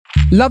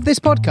Love this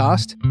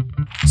podcast?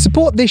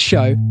 Support this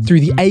show through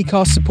the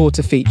Acast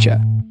supporter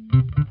feature.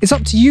 It's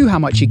up to you how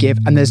much you give,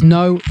 and there's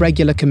no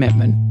regular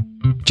commitment.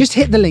 Just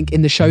hit the link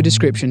in the show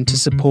description to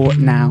support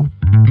now.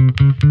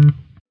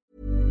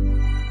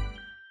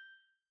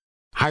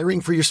 Hiring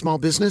for your small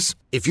business?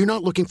 If you're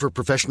not looking for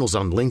professionals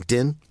on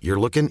LinkedIn, you're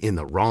looking in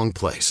the wrong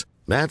place.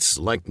 That's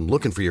like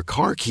looking for your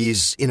car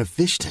keys in a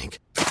fish tank.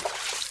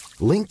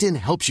 LinkedIn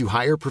helps you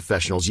hire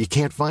professionals you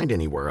can't find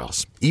anywhere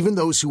else, even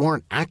those who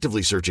aren't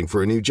actively searching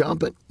for a new job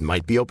but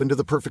might be open to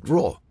the perfect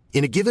role.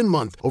 In a given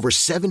month, over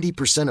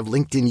 70% of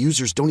LinkedIn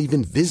users don't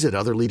even visit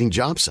other leading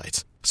job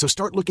sites. So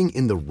start looking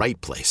in the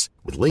right place.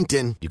 With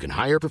LinkedIn, you can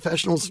hire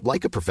professionals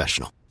like a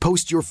professional.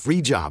 Post your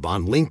free job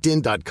on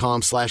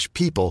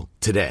linkedin.com/people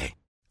today.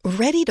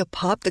 Ready to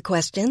pop the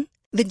question?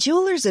 The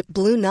jewelers at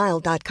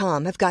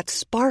BlueNile.com have got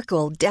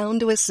sparkle down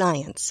to a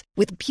science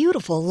with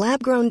beautiful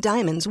lab-grown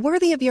diamonds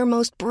worthy of your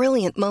most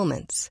brilliant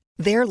moments.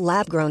 Their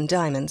lab-grown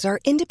diamonds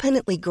are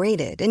independently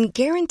graded and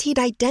guaranteed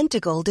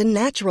identical to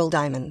natural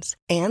diamonds,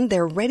 and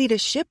they're ready to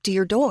ship to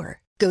your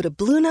door. Go to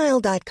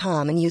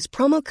BlueNile.com and use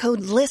promo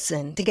code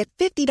LISTEN to get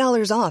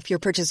 $50 off your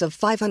purchase of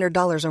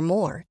 $500 or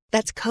more.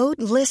 That's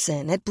code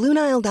LISTEN at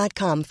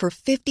BlueNile.com for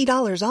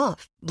 $50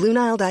 off.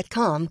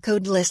 BlueNile.com,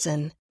 code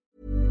LISTEN.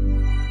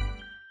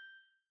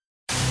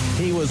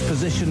 He was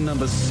position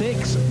number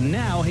 6.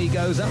 Now he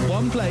goes up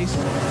one place.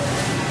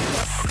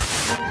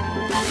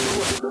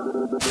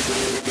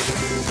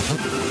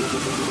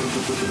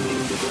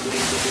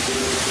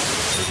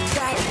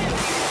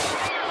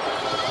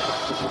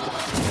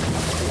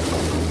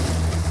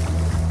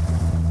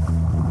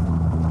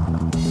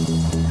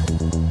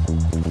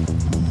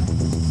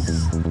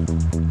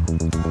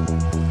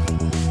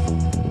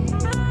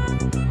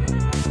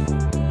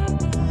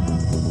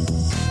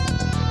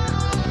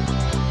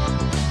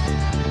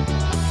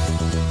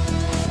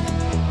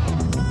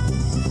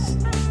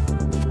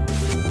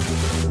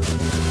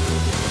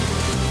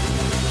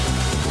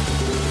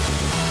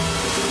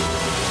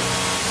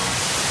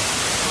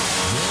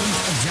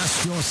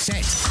 Your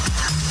set.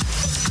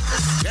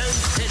 Don't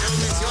fiddle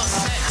with your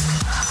set.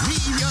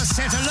 Leave your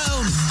set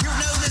alone. You've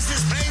no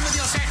business playing with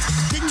your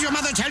set. Didn't your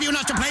mother tell you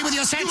not to play with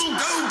your set? You'll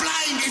go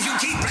blind if you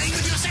keep playing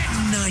with your set.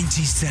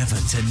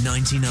 97 to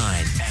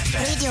 99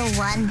 Radio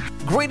 1.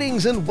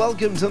 Greetings and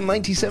welcome to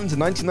 97 to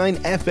 99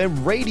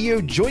 FM Radio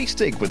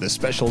Joystick with a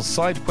special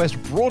side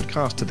quest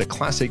broadcast to the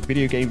classic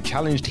video game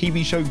challenge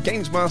TV show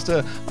Games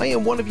Master. I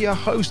am one of your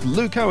hosts,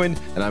 Luke Owen,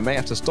 and I may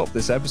have to stop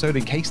this episode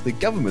in case the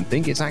government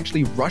think it's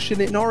actually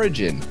Russian in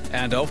origin.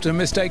 And often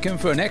mistaken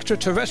for an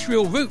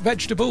extraterrestrial root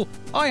vegetable,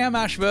 I am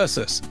Ash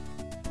Versus.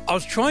 I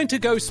was trying to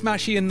go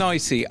smashy and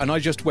nicey, and I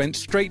just went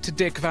straight to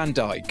Dick Van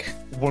Dyke.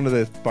 One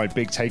of my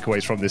big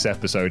takeaways from this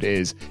episode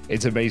is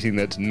it's amazing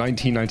that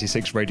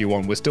 1996 Radio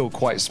 1 was still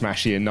quite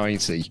smashy and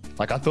nicey.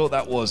 Like, I thought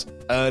that was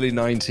early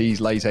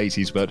 90s, late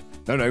 80s, but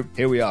no,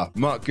 here we are.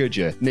 Mark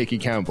Goodyear, Nicky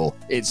Campbell.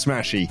 It's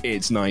smashy,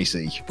 it's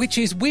nicey. Which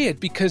is weird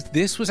because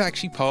this was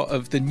actually part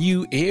of the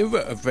new era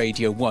of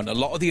Radio 1. A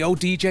lot of the old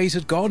DJs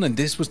had gone, and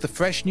this was the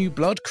fresh new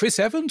blood. Chris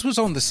Evans was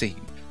on the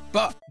scene.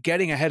 But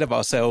getting ahead of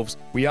ourselves.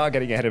 We are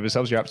getting ahead of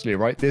ourselves, you're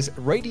absolutely right. This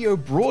radio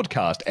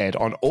broadcast aired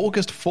on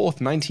August 4th,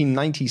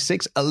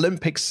 1996.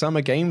 Olympic Summer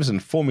Games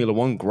and Formula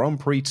 1 Grand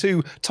Prix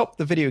 2 topped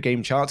the video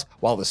game charts,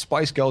 while the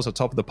Spice Girls are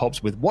top of the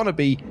pops with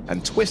Wannabe,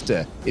 and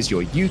Twister is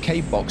your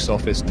UK box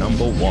office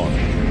number 1.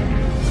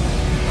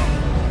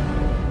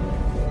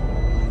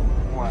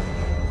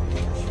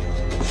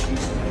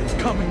 It's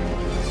coming.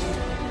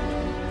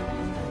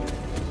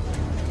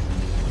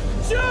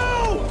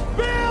 Joe!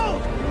 Bill!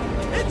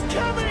 It's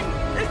coming!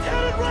 It's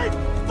headed right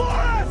for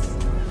us!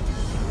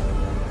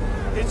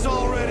 It's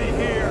already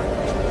here.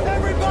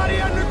 Everybody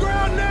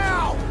underground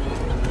now!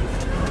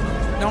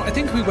 Now, I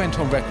think we went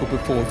on record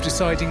before of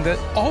deciding that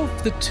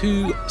of the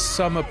two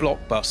summer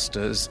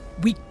blockbusters,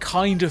 we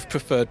kind of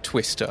preferred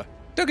Twister.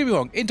 Don't get me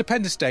wrong,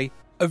 Independence Day,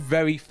 a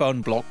very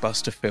fun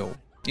blockbuster film.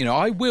 You know,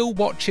 I will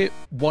watch it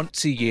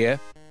once a year,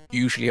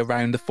 usually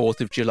around the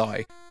 4th of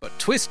July. But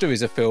Twister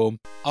is a film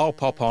I'll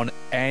pop on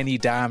any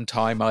damn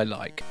time I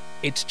like.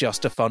 It's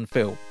just a fun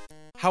film.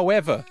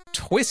 However,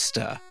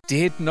 Twister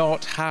did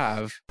not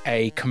have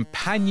a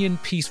companion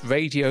piece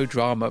radio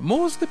drama.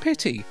 More's the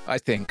pity, I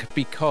think,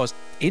 because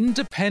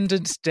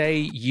Independence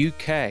Day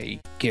UK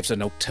gives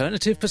an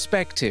alternative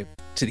perspective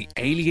to the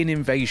alien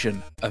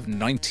invasion of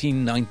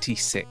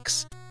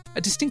 1996.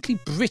 A distinctly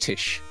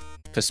British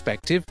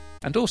perspective,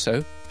 and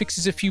also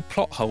fixes a few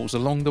plot holes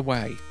along the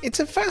way.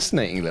 It's a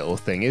fascinating little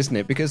thing, isn't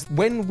it? Because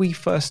when we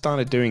first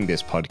started doing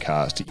this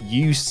podcast,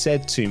 you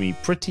said to me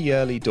pretty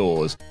early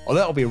doors, oh,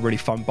 that'll be a really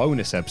fun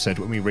bonus episode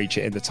when we reach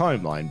it in the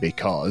timeline,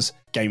 because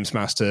Games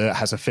Master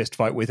has a fist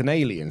fight with an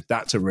alien.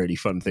 That's a really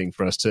fun thing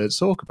for us to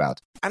talk about.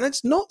 And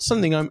it's not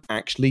something I'm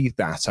actually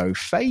that au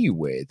fait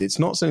with. It's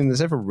not something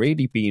that's ever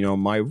really been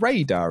on my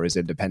radar as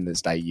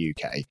Independence Day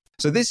UK.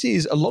 So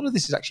a lot of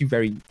this is actually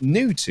very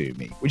new to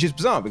me, which is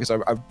bizarre because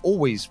I've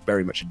always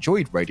very much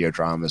enjoyed radio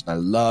dramas, and I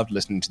loved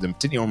listening to them,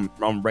 particularly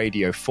on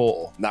Radio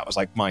 4. That was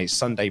like my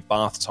Sunday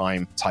bath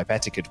time type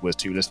etiquette, was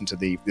to listen to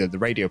the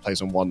radio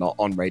plays and whatnot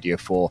on Radio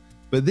 4.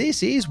 But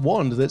this is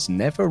one that's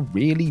never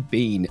really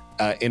been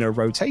in a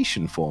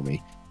rotation for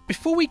me.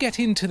 Before we get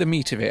into the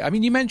meat of it, I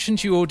mean, you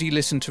mentioned you already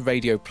listened to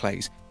radio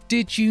plays.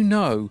 Did you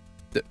know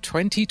that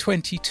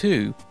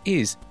 2022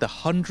 is the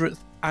 100th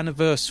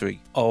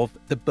anniversary of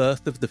the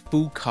birth of the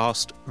full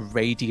cast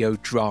radio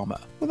drama?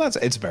 Well,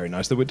 it's very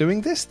nice that we're doing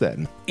this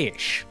then.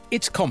 Ish.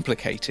 It's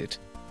complicated.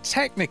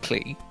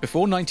 Technically,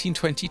 before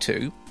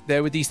 1922,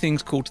 there were these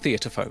things called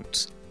theatre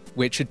phones,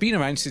 which had been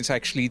around since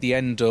actually the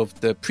end of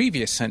the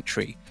previous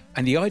century.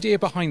 And the idea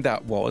behind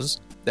that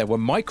was there were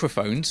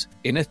microphones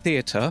in a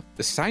theatre,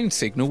 the sound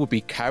signal would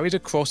be carried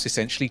across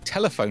essentially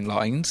telephone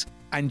lines,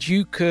 and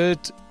you could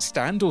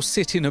stand or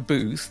sit in a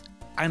booth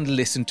and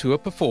listen to a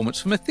performance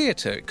from a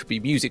theatre. It could be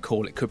music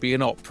hall, it could be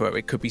an opera,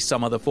 it could be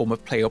some other form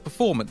of play or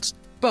performance.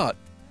 But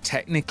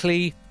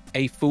technically,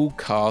 a full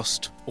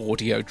cast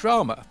audio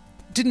drama.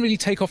 Didn't really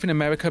take off in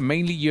America,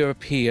 mainly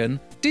European.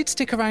 Did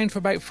stick around for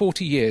about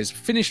 40 years,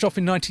 finished off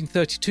in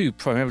 1932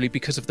 primarily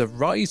because of the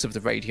rise of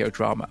the radio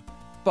drama.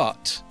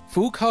 But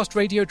full cast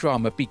radio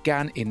drama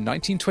began in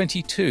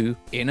 1922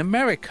 in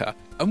America.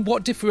 And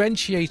what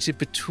differentiated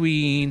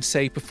between,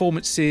 say,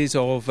 performances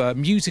of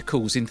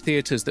musicals in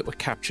theatres that were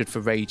captured for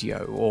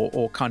radio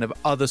or kind of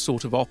other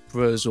sort of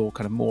operas or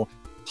kind of more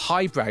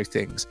highbrow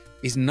things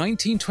is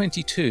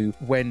 1922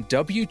 when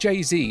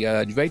WJZ,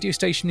 a radio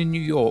station in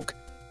New York,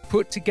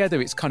 put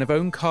together its kind of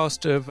own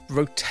cast of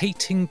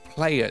rotating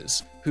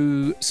players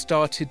who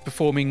started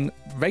performing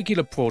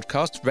regular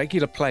broadcasts,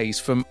 regular plays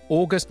from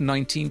August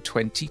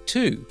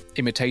 1922.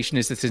 Imitation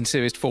is the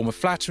sincerest form of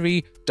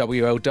flattery.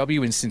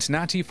 WLW in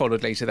Cincinnati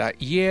followed later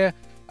that year.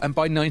 And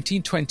by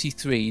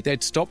 1923,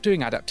 they'd stopped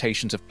doing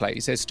adaptations of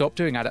plays, they'd stopped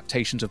doing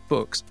adaptations of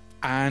books,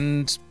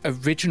 and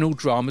original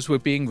dramas were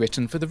being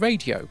written for the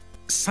radio.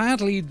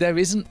 Sadly, there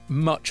isn't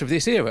much of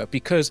this era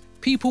because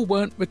people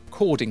weren't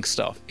recording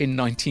stuff in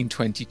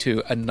 1922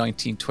 and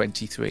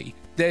 1923.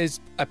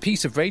 There's a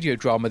piece of radio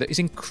drama that is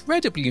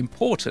incredibly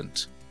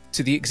important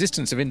to the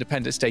existence of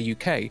Independence Day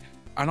UK,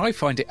 and I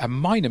find it a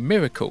minor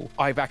miracle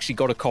I've actually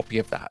got a copy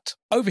of that.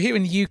 Over here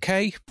in the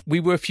UK, we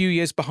were a few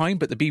years behind,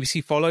 but the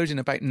BBC followed in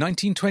about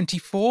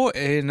 1924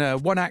 in a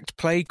one-act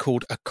play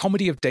called A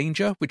Comedy of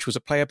Danger, which was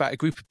a play about a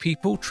group of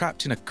people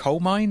trapped in a coal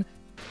mine.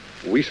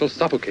 We shall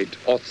suffocate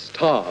or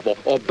starve,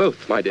 or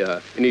both, my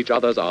dear, in each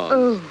other's arms.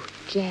 Oh,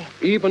 Jack.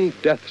 Even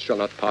death shall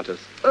not part us.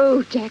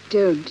 Oh, Jack,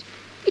 don't.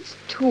 It's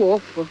too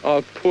awful.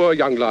 Our poor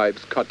young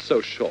lives cut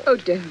so short. Oh,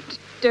 don't.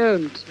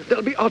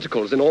 There'll be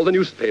articles in all the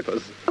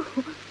newspapers.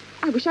 Oh,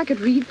 I wish I could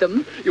read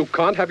them. You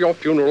can't have your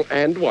funeral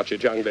and watch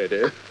it, young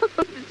lady.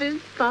 This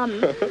is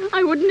fun.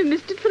 I wouldn't have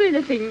missed it for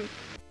anything.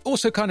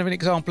 Also kind of an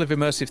example of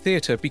immersive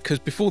theatre because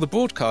before the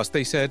broadcast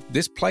they said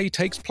this play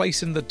takes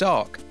place in the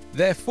dark.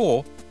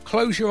 Therefore,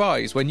 close your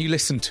eyes when you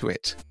listen to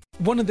it.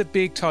 One of the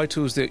big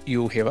titles that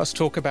you'll hear us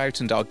talk about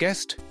and our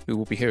guest, who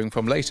we'll be hearing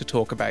from later,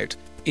 talk about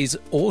is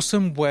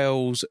Orson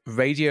Welles'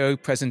 radio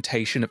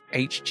presentation of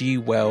H.G.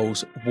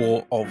 Wells'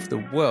 War of the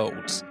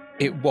Worlds.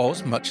 It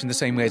was, much in the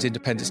same way as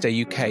Independence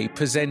Day UK,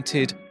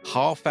 presented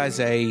half as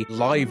a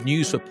live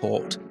news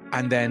report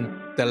and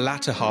then the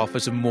latter half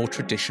as a more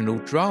traditional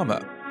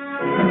drama.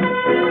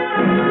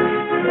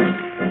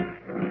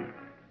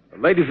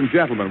 Ladies and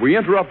gentlemen, we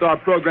interrupt our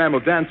program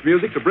of dance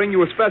music to bring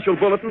you a special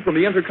bulletin from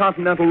the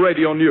Intercontinental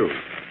Radio News.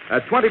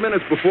 At 20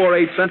 minutes before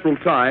 8 Central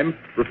Time,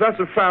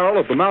 Professor Farrell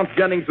of the Mount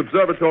Jennings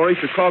Observatory,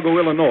 Chicago,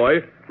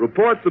 Illinois,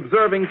 reports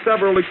observing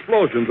several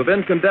explosions of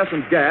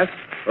incandescent gas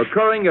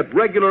occurring at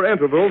regular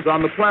intervals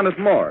on the planet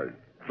Mars.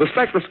 The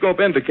spectroscope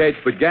indicates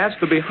the gas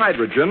to be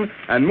hydrogen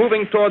and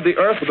moving toward the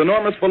Earth with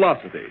enormous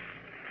velocity.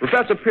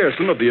 Professor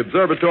Pearson of the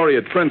observatory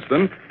at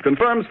Princeton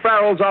confirms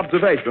Farrell's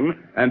observation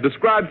and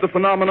describes the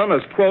phenomenon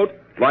as, quote,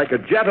 like a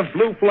jet of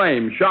blue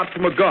flame shot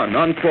from a gun,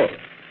 unquote.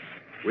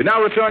 We now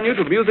return you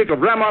to the music of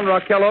Ramon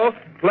Raquello,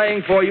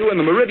 playing for you in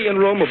the Meridian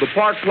Room of the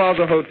Park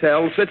Plaza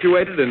Hotel,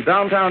 situated in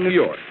downtown New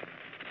York.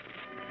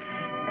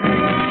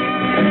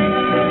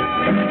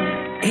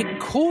 It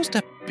caused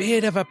a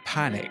bit of a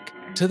panic,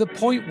 to the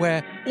point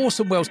where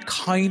Orson Welles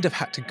kind of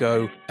had to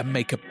go and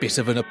make a bit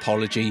of an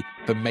apology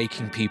for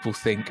making people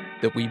think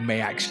that we may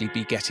actually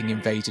be getting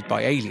invaded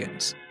by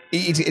aliens.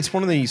 It's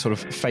one of the sort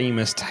of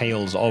famous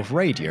tales of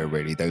radio,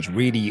 really, those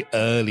really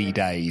early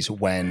days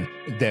when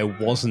there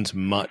wasn't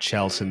much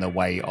else in the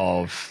way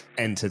of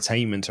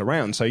entertainment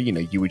around. So,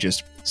 you would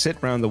just sit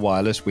around the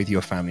wireless with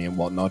your family and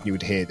whatnot, and you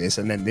would hear this,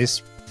 and then this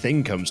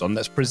thing comes on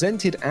that's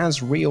presented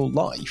as real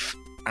life.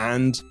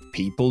 And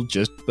people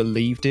just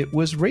believed it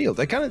was real.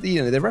 They kind of,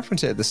 they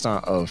reference it at the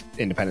start of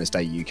Independence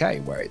Day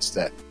UK, where it's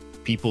that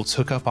people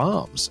took up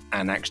arms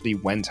and actually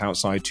went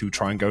outside to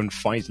try and go and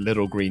fight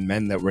little green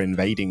men that were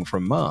invading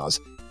from Mars,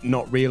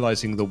 not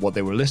realizing that what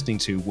they were listening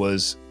to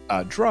was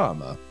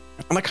drama.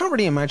 And I can't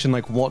really imagine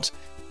what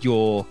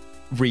your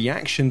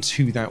reaction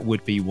to that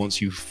would be once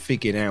you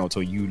figured out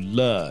or you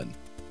learn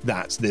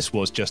that this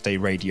was just a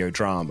radio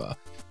drama.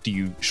 Do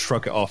you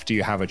shrug it off? Do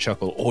you have a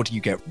chuckle? Or do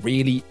you get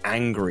really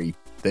angry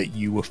that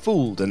you were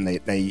fooled and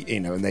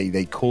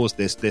they caused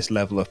this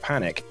level of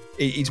panic?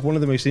 It's one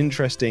of the most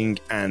interesting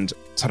and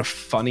sort of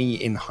funny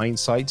in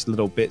hindsight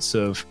little bits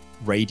of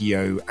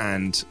radio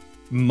and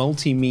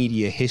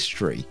multimedia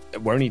history.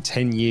 We're only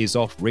 10 years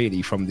off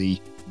really from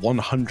the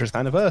 100th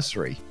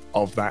anniversary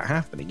of that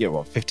happening.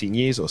 15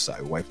 years or so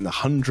away from the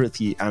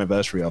 100th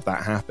anniversary of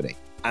that happening.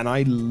 And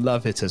I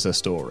love it as a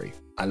story.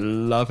 I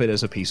love it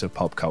as a piece of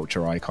pop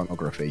culture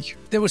iconography.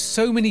 There were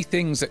so many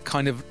things that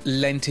kind of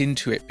lent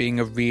into it being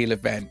a real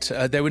event.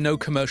 There were no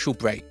commercial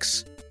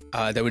breaks.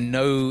 There were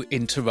no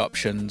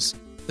interruptions.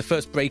 The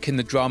first break in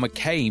the drama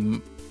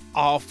came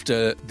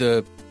after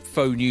the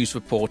faux news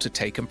report had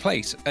taken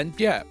place. And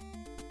yeah,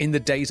 in the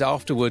days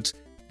afterwards,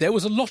 there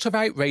was a lot of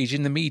outrage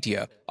in the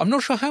media. I'm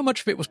not sure how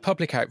much of it was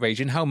public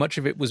outrage and how much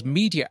of it was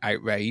media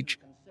outrage,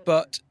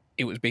 but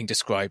it was being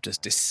described as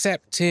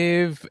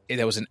deceptive.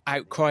 There was an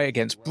outcry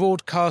against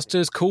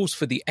broadcasters, calls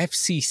for the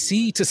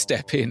FCC to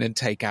step in and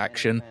take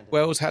action.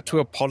 Wells had to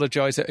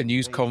apologise at a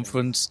news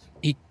conference.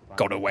 He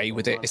got away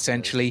with it,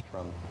 essentially.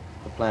 From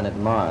the planet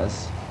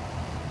Mars.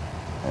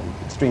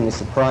 I'm extremely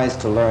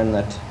surprised to learn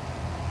that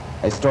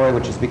a story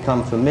which has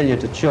become familiar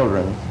to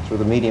children through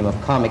the medium of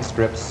comic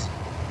strips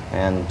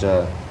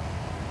and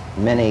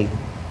many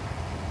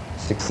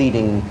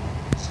succeeding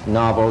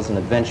novels and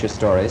adventure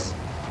stories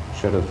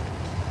should have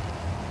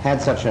had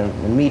such an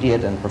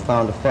immediate and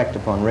profound effect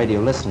upon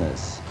radio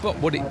listeners. But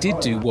what it did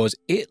do was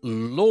it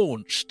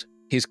launched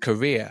his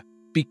career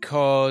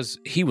because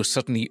he was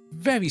suddenly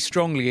very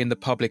strongly in the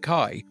public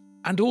eye,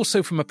 and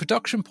also from a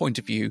production point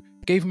of view,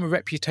 gave him a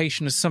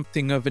reputation as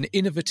something of an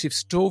innovative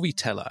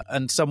storyteller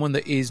and someone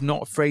that is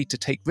not afraid to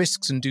take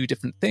risks and do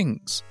different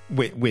things.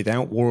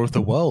 Without War of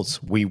the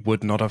Worlds, we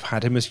would not have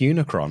had him as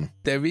Unicron.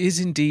 There is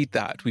indeed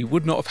that. We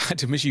would not have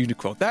had him as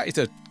Unicron. That is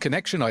a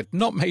connection I'd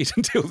not made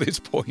until this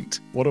point.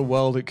 What a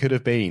world it could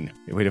have been.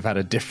 We'd have had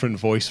a different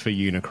voice for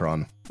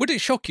Unicron. Would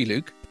it shock you,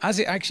 Luke, as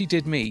it actually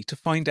did me, to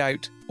find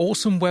out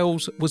Orson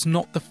Welles was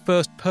not the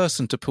first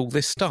person to pull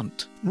this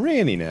stunt?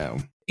 Really now?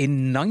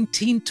 In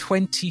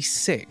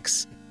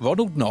 1926,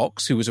 Ronald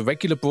Knox, who was a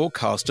regular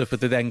broadcaster for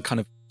the then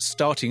kind of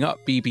starting up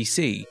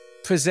BBC,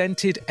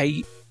 presented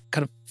a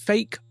kind of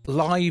fake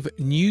live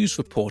news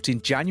report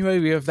in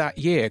January of that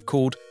year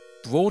called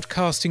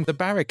Broadcasting the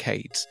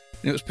Barricades.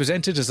 And it was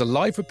presented as a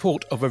live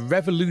report of a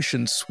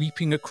revolution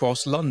sweeping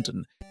across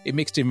London. It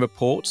mixed in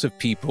reports of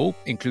people,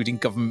 including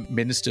government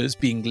ministers,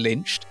 being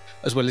lynched,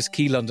 as well as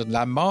key London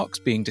landmarks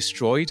being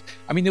destroyed.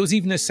 I mean, there was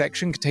even a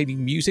section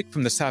containing music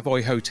from the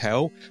Savoy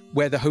Hotel,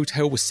 where the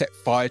hotel was set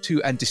fire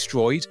to and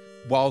destroyed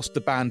whilst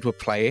the band were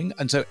playing,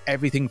 and so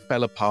everything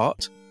fell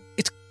apart.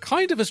 It's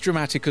kind of as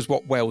dramatic as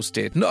what Wells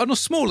did, on a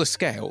smaller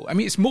scale. I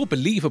mean, it's more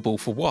believable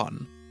for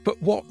one. But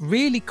what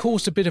really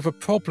caused a bit of a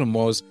problem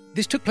was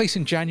this took place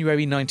in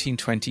January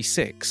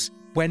 1926,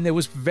 when there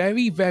was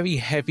very, very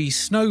heavy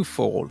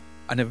snowfall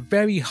and a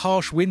very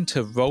harsh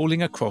winter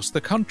rolling across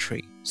the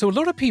country. So a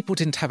lot of people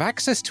didn't have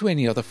access to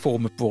any other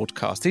form of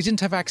broadcast. They didn't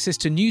have access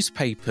to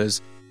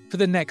newspapers for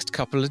the next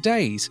couple of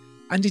days.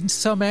 And in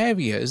some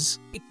areas,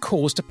 it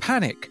caused a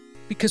panic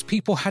because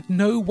people had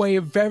no way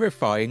of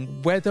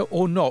verifying whether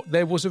or not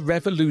there was a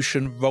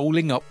revolution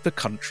rolling up the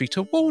country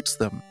towards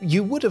them.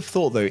 You would have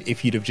thought, though,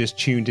 if you'd have just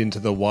tuned into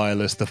the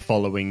wireless the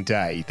following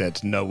day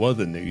that no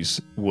other news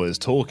was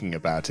talking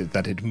about it,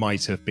 that it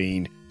might have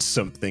been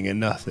something and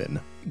nothing.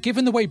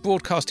 Given the way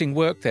broadcasting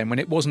worked then, when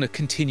it wasn't a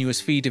continuous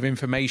feed of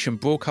information,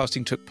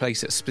 broadcasting took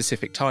place at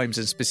specific times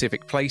and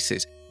specific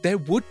places, there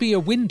would be a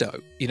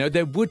window.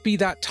 There would be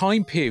that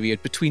time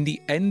period between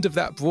the end of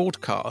that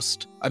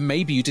broadcast, and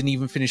maybe you didn't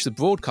even finish the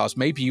broadcast.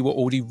 Maybe you were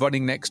already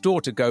running next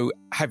door to go,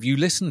 have you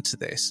listened to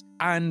this?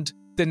 And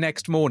the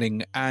next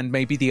morning and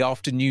maybe the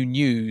afternoon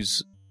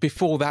news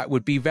before that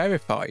would be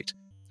verified.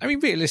 I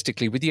mean,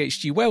 realistically, with the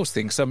H.G. Wells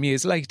thing some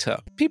years later,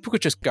 people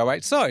could just go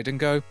outside and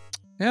go,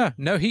 yeah,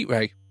 no heat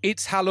ray.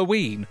 It's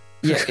Halloween.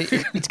 Yeah,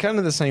 it's kind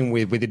of the same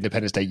with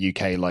Independence Day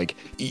UK. Like,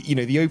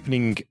 the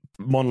opening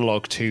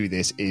monologue to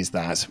this is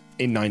that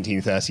in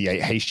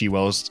 1938, H.G.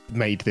 Wells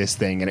made this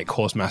thing and it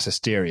caused mass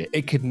hysteria.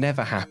 It could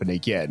never happen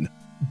again,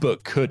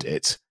 but could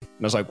it? And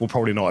I was like, well,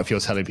 probably not if you're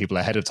telling people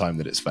ahead of time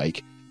that it's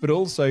fake. But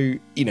also, in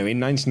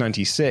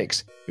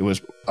 1996, it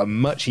was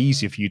much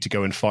easier for you to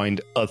go and find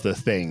other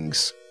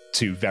things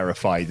to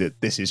verify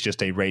that this is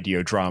just a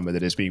radio drama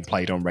that is being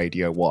played on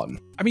Radio 1.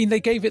 I mean, they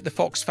gave it the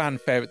Fox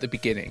fanfare at the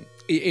beginning.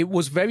 It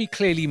was very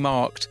clearly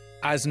marked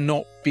as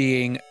not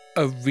being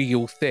a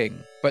real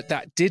thing, but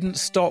that didn't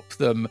stop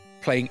them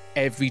playing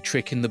every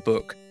trick in the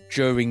book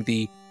during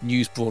the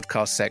news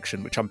broadcast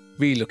section, which I'm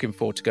really looking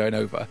forward to going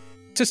over.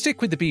 To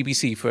stick with the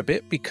BBC for a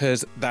bit,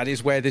 because that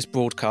is where this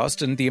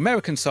broadcast and the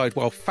American side,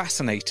 while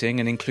fascinating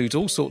and includes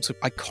all sorts of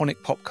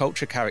iconic pop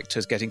culture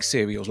characters getting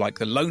serials like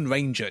the Lone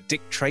Ranger,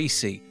 Dick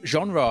Tracy,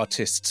 genre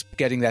artists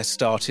getting their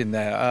start in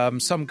there.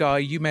 Some guy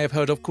you may have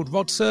heard of called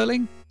Rod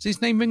Serling. Does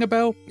his name ring a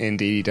bell?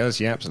 Indeed he does,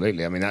 yeah,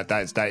 absolutely. I mean,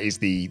 that is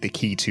the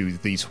key to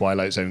the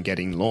Twilight Zone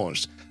getting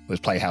launched,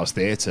 was Playhouse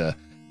Theatre.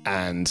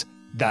 And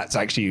that's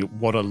actually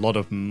what a lot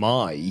of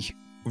my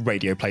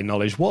radio play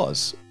knowledge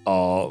was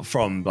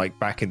from like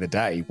back in the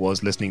day,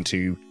 was listening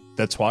to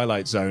The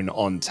Twilight Zone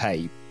on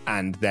tape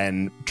and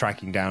then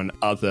tracking down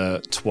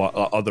other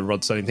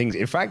Rod Serling things.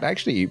 In fact,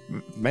 actually,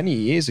 many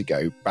years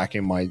ago, back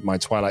in my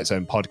Twilight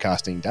Zone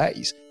podcasting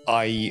days,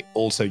 I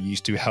also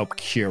used to help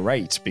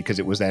curate, because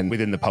it was then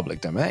within the public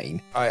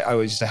domain, I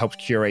used to help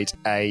curate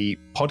a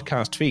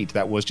podcast feed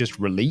that was just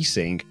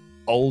releasing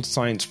old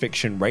science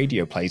fiction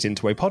radio plays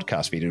into a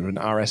podcast feed, into an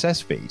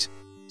RSS feed.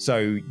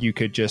 So you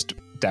could just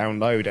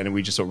download, and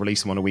we just sort of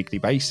release them on a weekly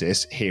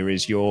basis. Here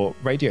is your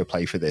radio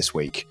play for this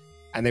week.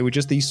 And they were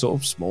just these sort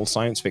of small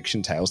science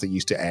fiction tales that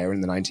used to air in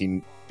the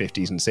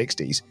 1950s and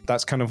 60s.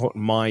 That's kind of what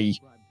my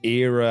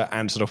era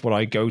and sort of what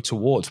I go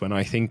towards when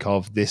I think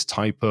of this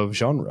type of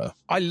genre.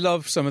 I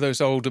love some of those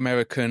old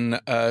American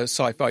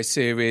sci-fi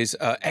series.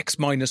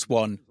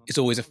 X-1 is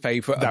always a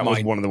favourite of mine. That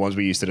was one of the ones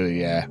we used to do,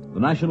 yeah. The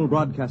National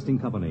Broadcasting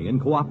Company, in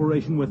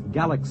cooperation with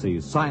Galaxy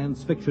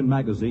Science Fiction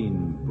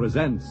Magazine,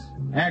 presents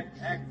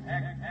X-1.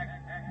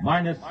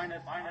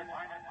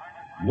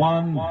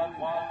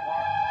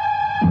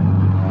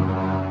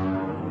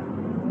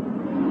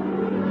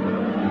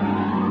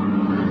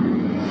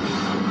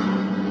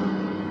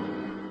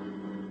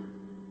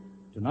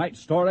 Tonight's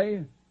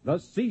story, The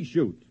Sea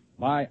Chute,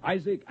 by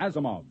Isaac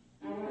Asimov.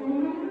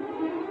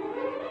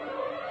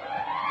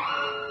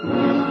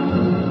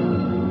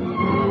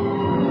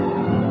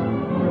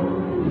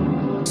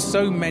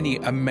 So many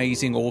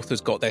amazing authors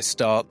got their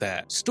start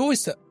there.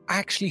 Stories that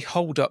actually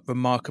hold up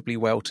remarkably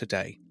well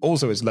today.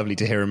 Also, it's lovely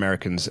to hear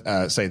Americans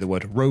say the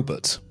word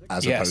robot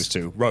as opposed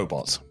to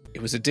robot.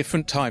 It was a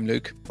different time,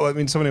 Luke. Well, I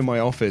mean, someone in my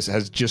office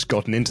has just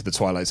gotten into the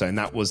Twilight Zone.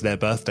 That was their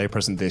birthday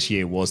present this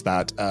year, was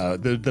that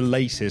the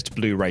latest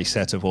Blu-ray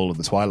set of all of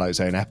the Twilight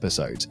Zone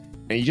episodes.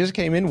 And he just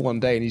came in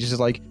one day and he's just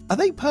like, are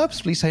they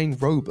purposefully saying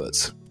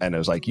robots? And I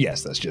was like,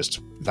 yes,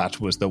 that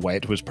was the way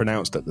it was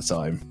pronounced at the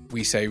time.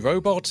 We say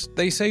robot,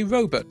 they say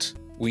robot.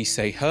 We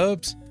say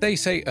herbs, they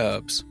say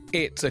herbs.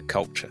 It's a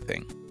culture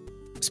thing.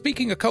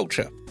 Speaking of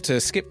culture, to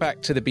skip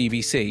back to the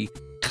BBC,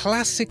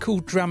 classical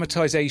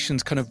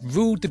dramatisations kind of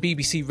ruled the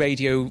BBC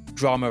radio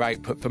drama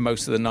output for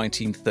most of the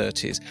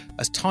 1930s.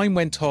 As time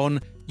went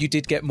on, you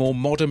did get more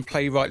modern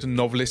playwrights and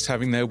novelists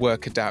having their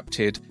work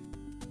adapted.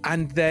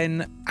 And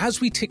then,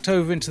 as we ticked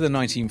over into the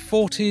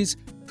 1940s,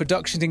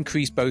 productions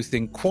increased both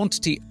in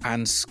quantity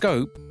and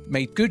scope,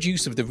 made good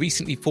use of the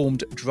recently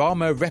formed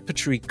Drama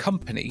Repertory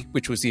Company,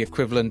 which was the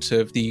equivalent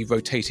of the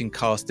rotating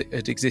cast that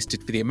had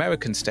existed for the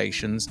American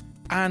stations,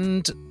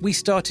 and we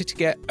started to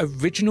get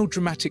original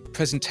dramatic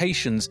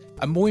presentations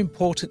and, more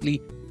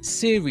importantly,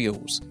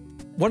 serials.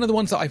 One of the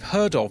ones that I've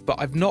heard of,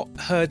 but I've not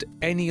heard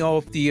any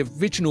of the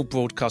original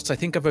broadcasts, I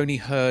think I've only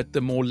heard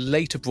the more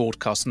later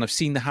broadcasts, and I've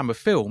seen the Hammer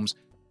films,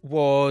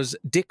 was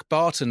Dick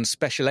Barton's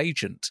Special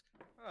Agent.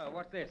 Oh,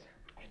 what's this?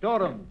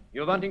 Storeroom.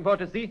 You're wanting for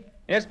to see?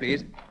 Yes,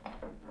 please.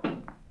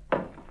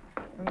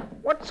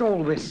 What's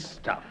all this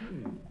stuff?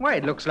 Why,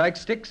 it looks like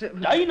sticks of...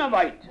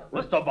 Dynamite,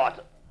 Mr.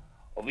 Barton,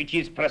 which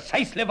is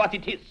precisely what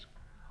it is.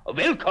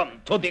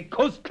 Welcome to the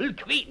Coastal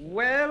Queen.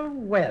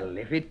 Well,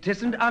 if it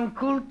isn't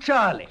Uncle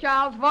Charlie.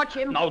 Charles, watch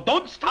him. Now,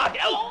 don't start.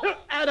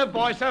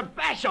 Attaboy, sir.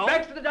 Bash off.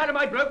 Back to the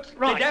dynamite, Brooks.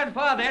 Right. Stay down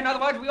far then,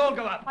 otherwise we all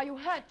go up. Are you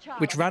hurt, Charles?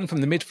 Which ran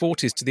from the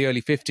mid-40s to the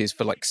early 50s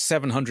for like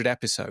 700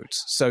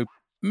 episodes. So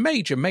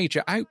major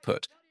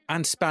output,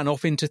 and span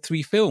off into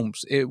 3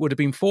 films. It would have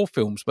been 4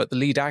 films, but the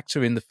lead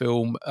actor in the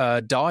film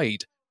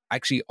died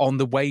actually on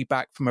the way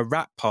back from a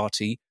rap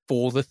party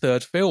for the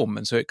 3rd film.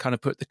 And so it kind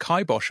of put the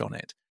kibosh on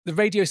it. The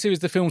radio series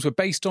the films were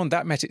based on,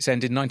 that met its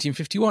end in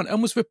 1951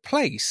 and was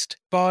replaced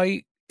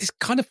by this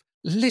kind of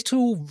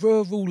little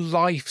rural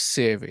life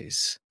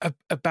series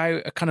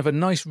about a kind of a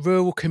nice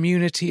rural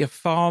community, a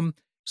farm.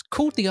 It's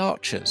called The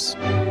Archers.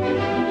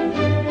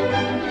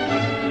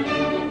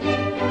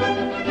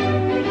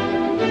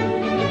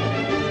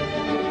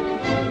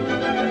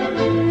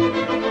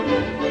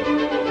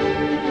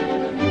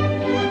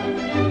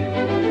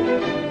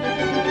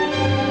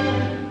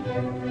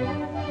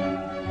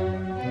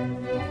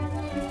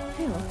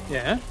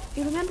 Yeah?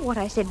 You remember what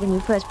I said when you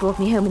first brought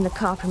me home in the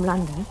car from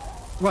London?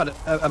 What,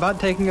 about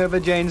taking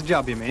over Jane's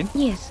job, you mean?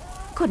 Yes.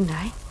 Couldn't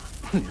I?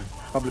 You'd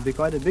probably be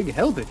quite a big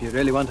help if you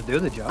really want to do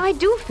the job. I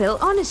do, Phil,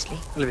 honestly.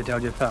 Well, if you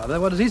told your father,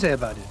 what does he say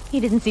about it? He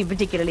didn't seem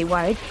particularly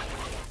worried.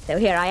 So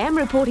here I am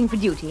reporting for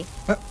duty.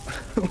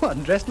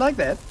 What, dressed like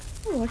that?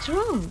 What's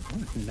wrong?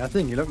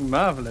 Nothing. You look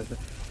marvellous.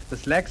 The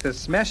slacks are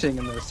smashing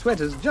and the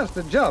sweater's just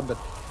a job, but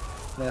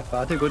they're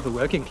far too good for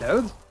working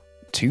clothes.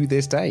 To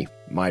this day,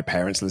 my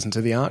parents listen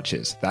to The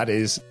Archers.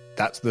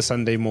 That's the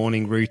Sunday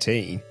morning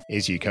routine,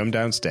 is you come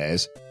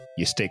downstairs,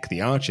 you stick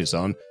The Archers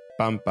on,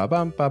 bum ba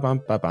bum ba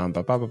bum ba bum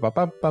ba bum ba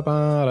bum ba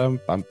bum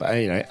bum,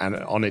 and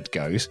on it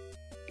goes.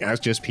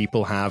 As just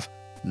people have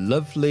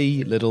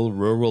lovely little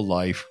rural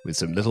life with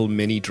some little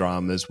mini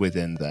dramas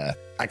within there.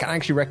 I can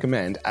actually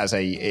recommend,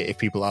 if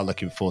people are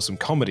looking for some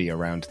comedy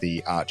around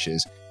The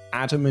Archers,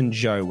 Adam and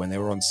Joe, when they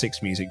were on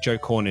Six Music, Joe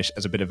Cornish,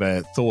 as a bit of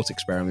a thought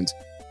experiment,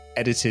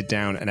 edited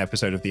down an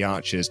episode of The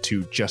Archers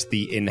to just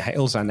the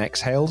inhales and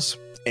exhales.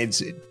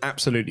 It's an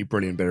absolutely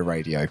brilliant bit of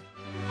radio.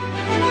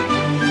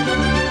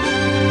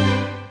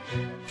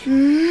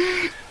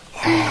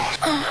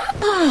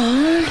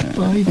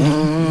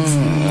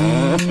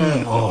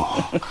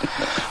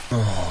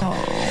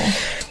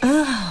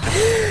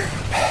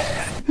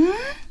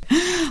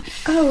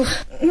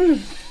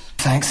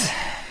 Thanks.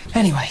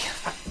 Anyway.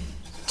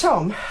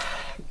 Tom.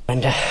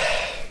 And,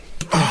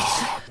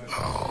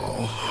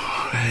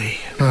 Hey.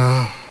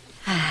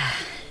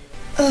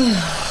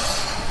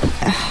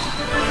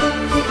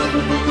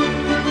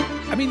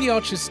 I mean, The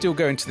Archers still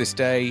going to this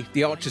day.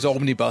 The Archers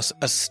Omnibus,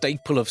 a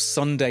staple of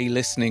Sunday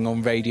listening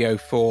on Radio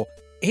 4.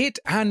 It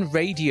and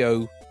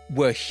radio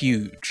were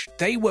huge.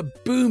 They were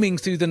booming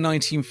through the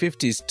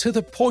 1950s to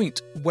the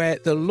point where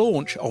the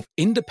launch of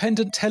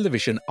independent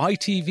television,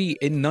 ITV,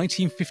 in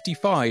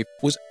 1955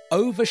 was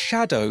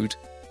overshadowed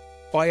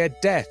by a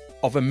death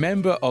of a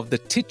member of the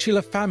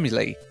titular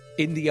family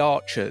in The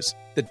Archers.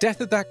 The death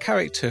of that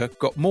character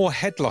got more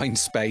headline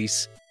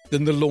space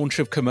than the launch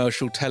of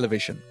commercial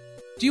television.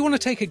 Do you want to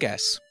take a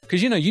guess?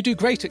 Because, you do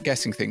great at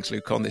guessing things,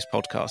 Luke, on this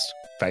podcast.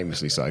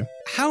 Famously so.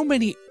 How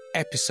many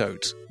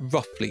episodes,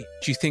 roughly,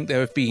 do you think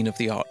there have been of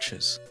The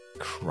Archers?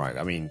 Right.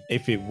 I mean,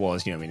 if it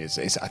was,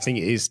 it's I think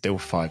it is still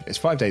 5. It's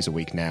 5 days a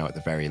week now at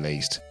the very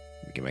least.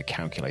 Let me get my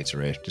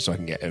calculator here just so I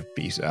can get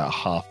a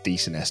half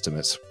decent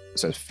estimates.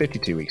 So it's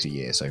 52 weeks a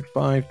year. So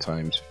 5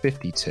 times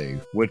 52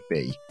 would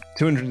be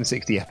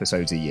 260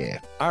 episodes a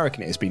year. I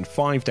reckon it has been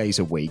 5 days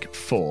a week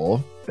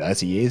for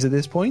 30 years at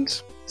this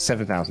point.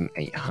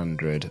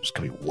 7,800. It's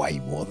going to be way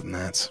more than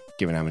that,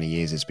 given how many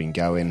years it's been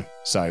going.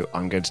 So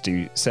I'm going to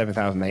do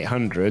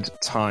 7,800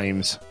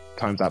 times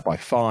that by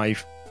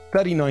 5.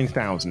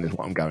 39,000 is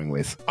what I'm going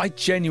with. I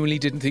genuinely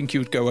didn't think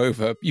you would go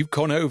over. You've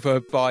gone over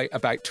by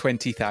about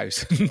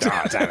 20,000.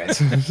 Ah, damn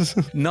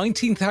it.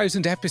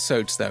 19,000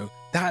 episodes, though.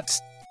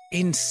 That's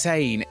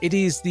insane. It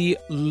is the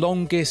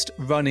longest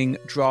running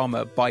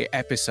drama by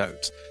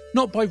episodes.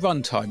 Not by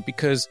runtime,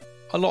 because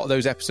a lot of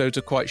those episodes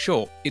are quite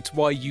short. It's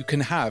why you can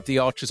have The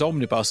Archers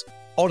Omnibus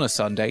on a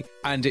Sunday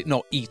and it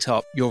not eat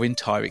up your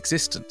entire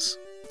existence.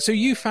 So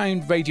you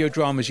found radio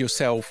dramas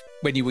yourself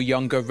when you were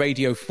younger,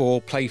 Radio 4,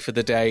 Play for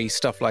the Day,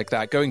 stuff like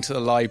that, going to the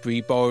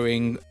library,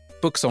 borrowing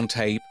books on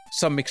tape,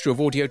 some mixture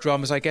of audio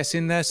dramas, I guess,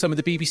 in there, some of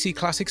the BBC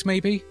classics,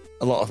 maybe?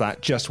 A lot of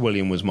that. Just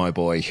William was my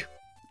boy.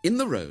 In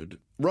the road,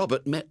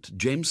 Robert met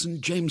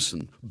Jameson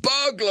Jameson.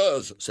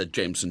 "Burglars," said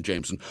Jameson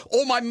Jameson.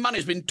 "All my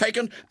money's been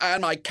taken,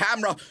 and my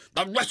camera.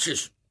 The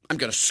wretches! I'm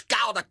going to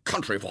scour the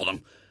country for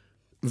them."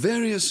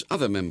 Various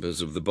other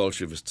members of the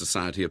Bolshevist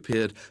Society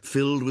appeared,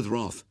 filled with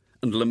wrath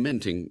and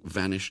lamenting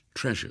vanished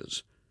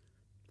treasures.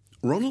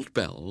 Ronald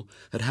Bell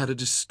had had a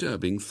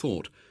disturbing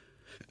thought.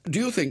 "Do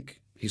you think,"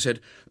 he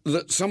said,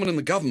 "that someone in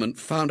the government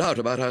found out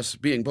about us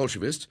being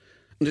Bolshevists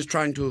and is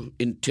trying to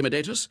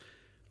intimidate us?"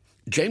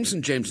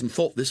 Jameson Jameson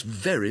thought this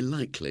very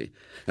likely,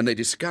 and they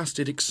discussed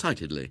it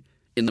excitedly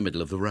in the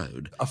middle of the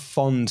road. A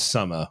fond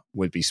summer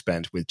would be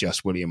spent with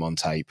Just William on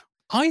tape.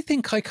 I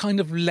think I kind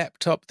of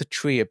leapt up the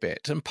tree a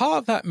bit, and part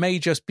of that may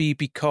just be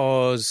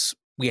because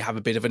we have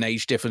a bit of an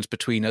age difference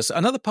between us.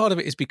 Another part of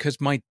it is because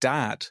my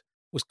dad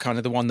was kind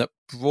of the one that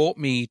brought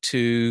me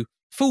to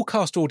full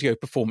cast audio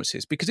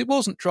performances, because it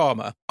wasn't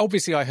drama.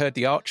 Obviously, I heard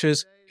The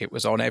Archers. It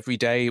was on every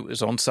day. It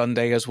was on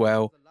Sunday as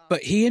well.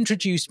 But he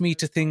introduced me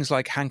to things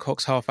like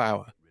Hancock's Half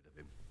Hour.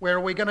 "Where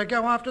are we going to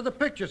go after the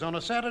pictures on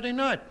a Saturday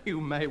night?" You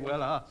may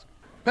well ask.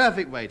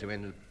 Perfect way to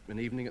end an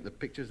evening at the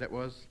pictures, that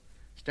was.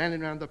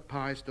 Standing round the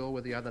pie stall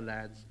with the other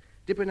lads,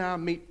 dipping our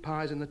meat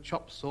pies in the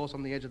chopped sauce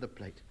on the edge of the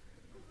plate,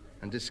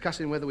 and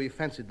discussing whether we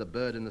fancied the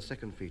bird in the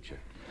second feature.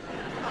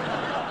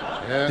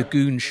 The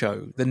Goon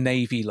Show, The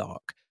Navy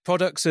Lark,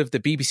 products of the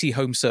BBC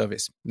Home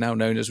Service, now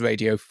known as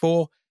Radio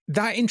 4.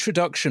 That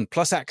introduction,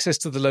 plus access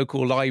to the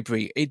local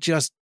library, it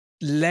just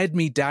led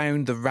me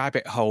down the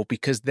rabbit hole,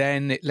 because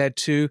then it led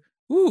to,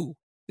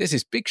 there's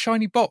this big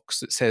shiny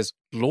box that says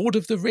Lord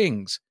of the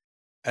Rings.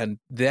 And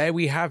there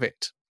we have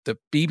it. The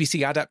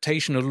BBC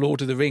adaptation of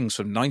Lord of the Rings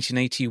from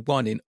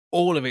 1981 in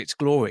all of its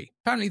glory.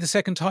 Apparently the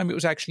second time it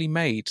was actually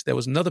made. There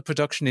was another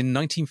production in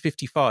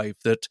 1955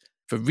 that,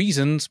 for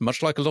reasons,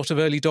 much like a lot of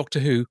early Doctor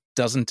Who,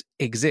 doesn't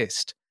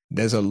exist.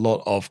 There's a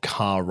lot of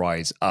car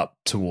rides up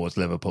towards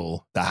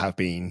Liverpool that have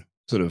been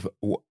sort of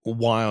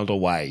wiled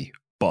away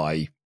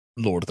by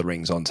Lord of the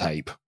Rings on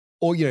tape.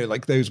 Or,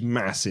 like those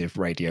massive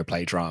radio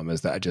play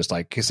dramas that are just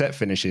like cassette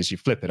finishes, you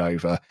flip it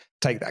over,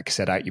 take that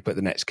cassette out, you put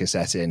the next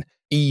cassette in.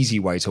 Easy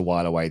way to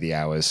while away the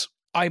hours.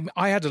 I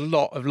had a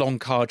lot of long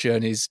car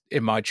journeys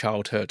in my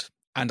childhood,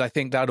 and I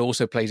think that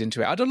also played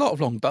into it. I had a lot of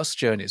long bus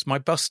journeys. My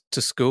bus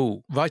to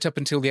school, right up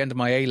until the end of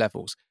my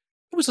A-levels,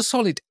 it was a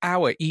solid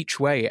hour each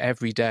way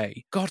every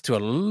day. Got through a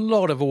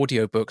lot of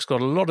audiobooks,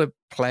 got a lot of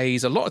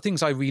plays, a lot of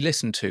things I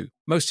re-listened to.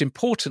 Most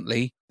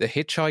importantly, The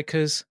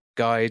Hitchhiker's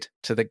Guide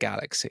to the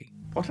Galaxy.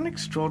 What an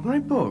extraordinary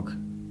book.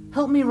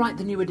 Help me write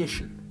the new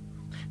edition.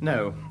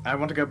 No, I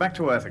want to go back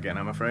to Earth again,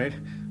 I'm afraid.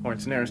 Or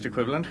its nearest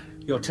equivalent.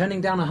 You're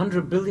turning down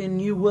 100 billion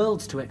new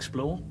worlds to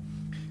explore.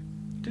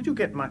 Did you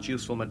get much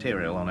useful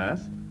material on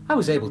Earth? I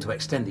was able to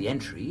extend the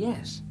entry,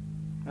 yes.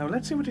 Now,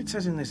 let's see what it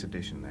says in this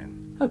edition,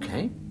 then.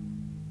 Okay.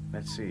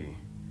 Let's see.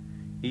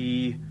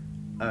 E.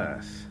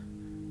 Earth.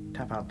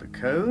 Tap out the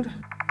code.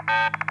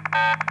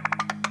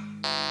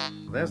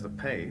 There's the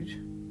page.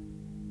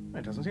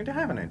 It doesn't seem to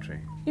have an entry.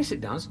 Yes,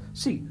 it does.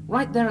 See,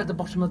 right there at the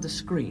bottom of the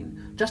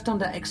screen, just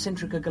under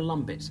Eccentrica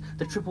Golumbits,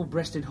 the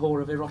triple-breasted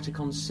whore of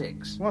Eroticon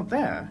 6. What,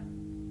 there?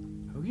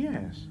 Oh,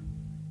 yes.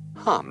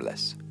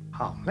 Harmless.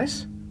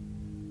 Harmless?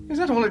 Is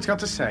that all it's got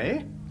to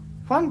say?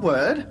 One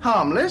word?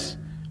 Harmless?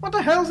 What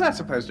the hell's that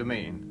supposed to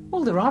mean?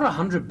 Well, there are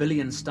 100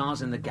 billion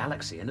stars in the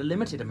galaxy and a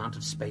limited amount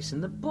of space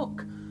in the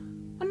book.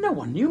 And no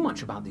one knew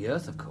much about the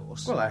Earth, of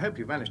course. Well, I hope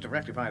you managed to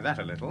rectify that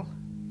a little.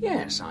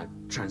 Yes, I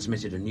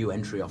transmitted a new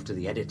entry off to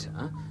the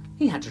editor.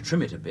 He had to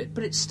trim it a bit,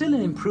 but it's still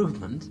an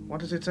improvement. What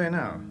does it say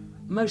now?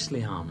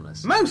 Mostly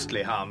harmless.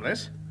 Mostly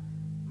harmless?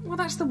 Well,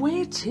 that's the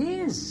way it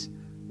is.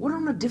 We're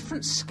on a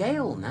different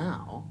scale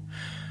now.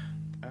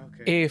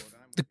 If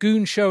The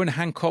Goon Show and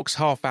Hancock's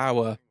Half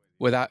Hour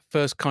were that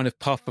first kind of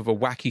puff of a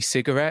wacky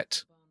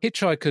cigarette,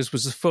 Hitchhikers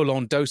was a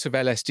full-on dose of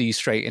LSD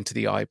straight into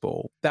the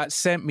eyeball. That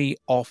sent me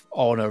off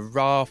on a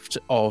raft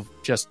of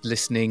just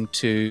listening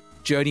to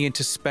Journey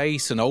into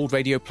Space, an old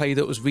radio play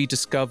that was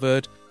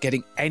rediscovered,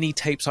 getting any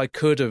tapes I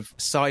could of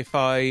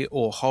sci-fi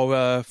or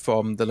horror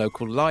from the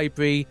local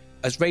library.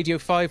 As Radio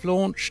 5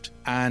 launched,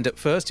 and at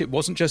first it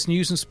wasn't just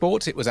news and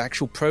sports, it was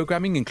actual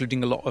programming,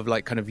 including a lot of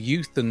like kind of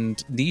youth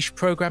and niche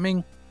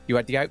programming. You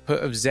had the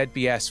output of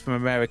ZBS from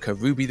America,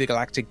 Ruby the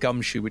Galactic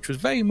Gumshoe, which was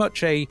very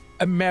much a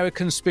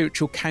American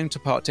spiritual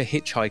counterpart to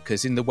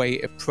Hitchhikers in the way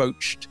it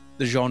approached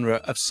the genre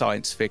of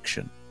science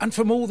fiction. And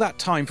from all that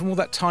time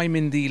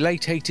in the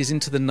late 80s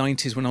into the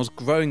 90s when I was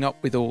growing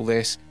up with all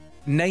this,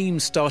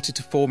 names started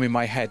to form in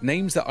my head,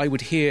 names that I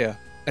would hear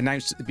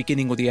announced at the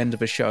beginning or the end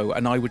of a show,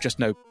 and I would just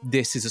know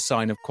this is a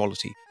sign of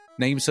quality.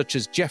 Names such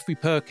as Jeffrey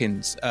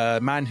Perkins, a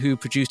man who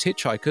produced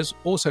Hitchhikers,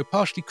 also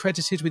partially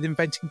credited with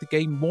inventing the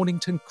game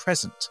Mornington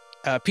Crescent.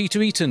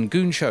 Peter Eaton,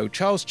 Goon Show,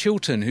 Charles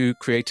Chilton, who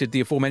created the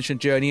aforementioned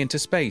Journey into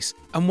Space.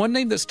 And one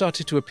name that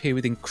started to appear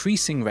with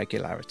increasing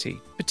regularity,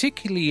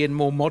 particularly in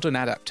more modern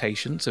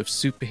adaptations of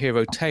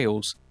superhero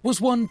tales, was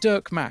one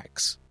Dirk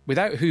Maggs,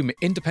 without whom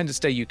Independence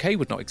Day UK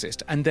would not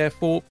exist, and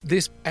therefore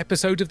this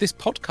episode of this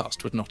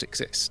podcast would not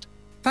exist.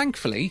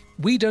 Thankfully,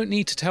 we don't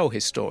need to tell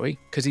his story,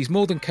 because he's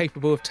more than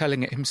capable of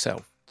telling it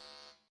himself.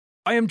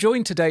 I am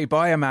joined today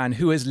by a man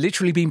who has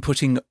literally been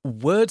putting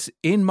words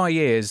in my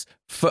ears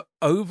for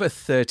over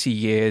 30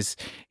 years.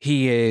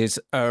 He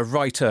is a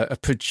writer, a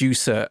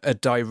producer, a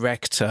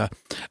director,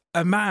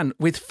 a man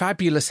with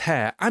fabulous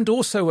hair, and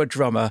also a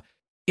drummer.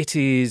 It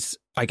is,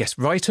 I guess,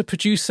 writer,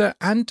 producer,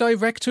 and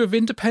director of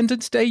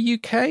Independence Day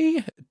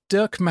UK,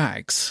 Dirk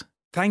Maggs.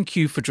 Thank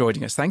you for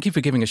joining us. Thank you for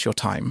giving us your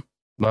time.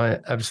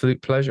 My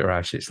absolute pleasure,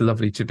 Ash. It's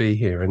lovely to be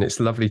here, and it's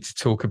lovely to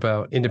talk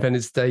about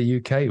Independence Day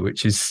UK,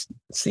 which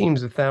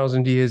seems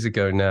 1,000 years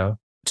ago now.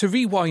 To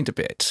rewind a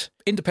bit,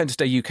 Independence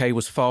Day UK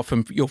was far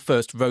from your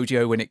first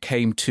rodeo when it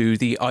came to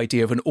the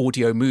idea of an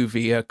audio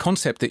movie, a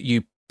concept that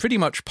you pretty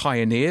much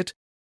pioneered.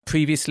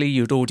 Previously,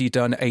 you'd already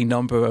done a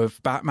number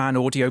of Batman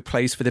audio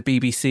plays for the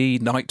BBC,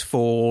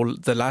 Nightfall,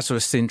 The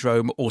Lazarus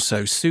Syndrome,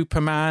 also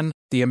Superman.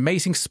 The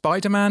Amazing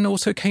Spider-Man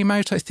also came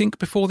out, I think,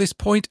 before this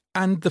point,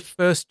 and the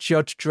first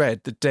Judge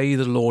Dredd, The Day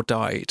the Law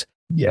Died.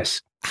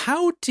 Yes.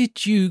 How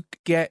did you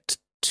get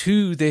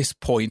to this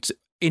point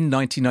in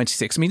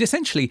 1996? I mean,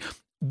 essentially,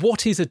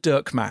 what is a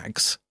Dirk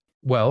Maggs?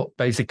 Well,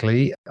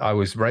 basically, I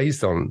was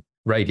raised on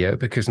radio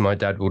because my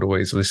dad would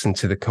always listen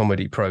to the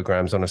comedy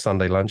programs on a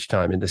Sunday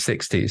lunchtime in the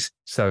 60s.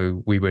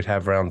 So we would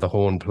have Round the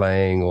Horn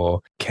playing,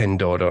 or Ken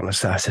Dodd on a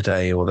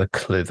Saturday, or the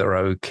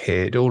Clitheroe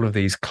Kid, all of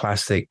these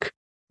classic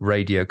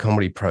radio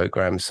comedy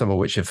programs, some of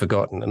which are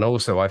forgotten. And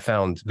also I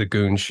found The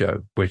Goon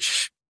Show,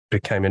 which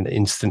became an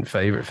instant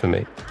favorite for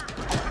me.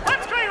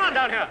 What's going on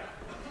down here?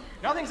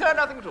 Nothing, sir,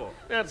 nothing at all.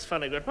 That's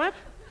funny, Goodpipe.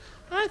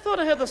 I thought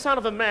I heard the sound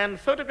of a man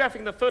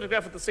photographing the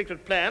photograph of the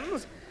secret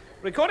plans,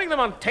 recording them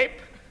on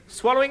tape,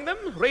 swallowing them,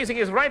 raising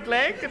his right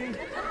leg, and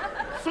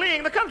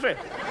fleeing the country.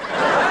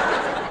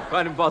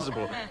 Quite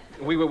impossible.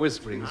 We were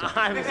whispering. So.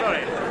 I'm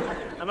sorry.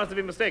 I must have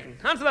been mistaken.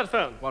 Answer that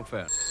phone. What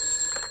phone?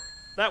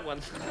 That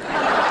one.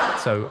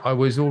 So I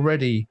was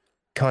already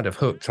kind of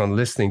hooked on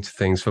listening to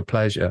things for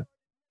pleasure.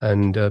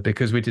 And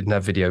because we didn't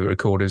have video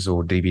recorders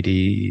or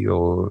DVD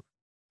or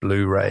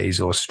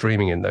Blu-rays or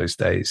streaming in those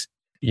days,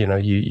 you know,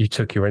 you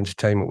took your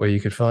entertainment where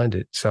you could find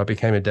it. So I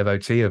became a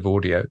devotee of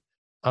audio.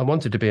 I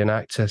wanted to be an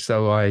actor,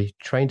 so I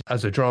trained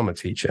as a drama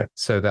teacher.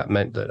 So that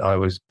meant that I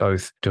was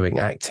both doing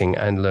acting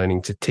and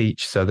learning to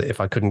teach, so that if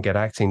I couldn't get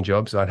acting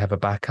jobs, I'd have a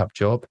backup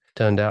job.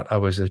 Turned out I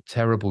was a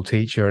terrible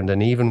teacher and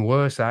an even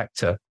worse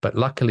actor. But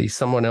luckily,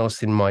 someone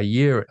else in my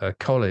year at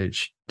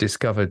college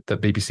discovered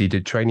that BBC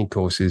did training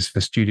courses for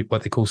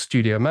what they call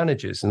studio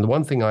managers. And the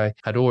one thing I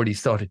had already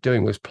started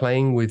doing was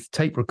playing with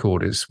tape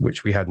recorders,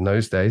 which we had in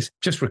those days,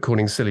 just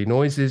recording silly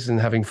noises and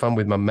having fun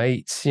with my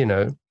mates. You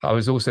know, I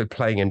was also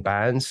playing in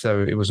bands,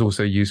 so it was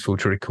also useful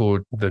to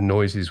record the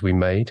noises we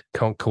made.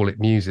 Can't call it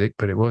music,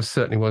 but it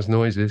certainly was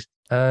noises.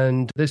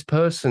 And this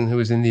person who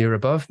was in the year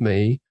above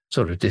me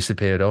sort of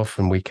disappeared off,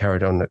 and we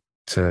carried on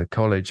to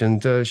college,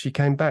 and she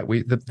came back.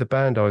 The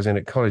band I was in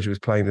at college was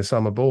playing the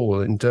summer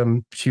ball,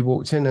 and she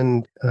walked in,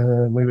 and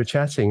we were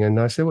chatting, and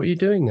I said, "What are you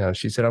doing now?"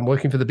 She said, "I'm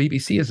working for the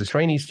BBC as a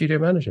trainee studio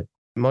manager."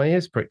 My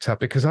ears pricked up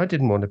because I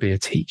didn't want to be a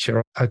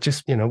teacher. I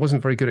just,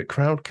 wasn't very good at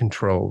crowd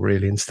control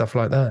really and stuff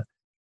like that.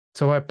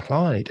 So I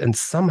applied, and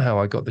somehow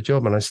I got the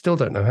job, and I still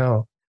don't know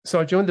how. So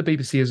I joined the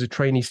BBC as a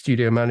trainee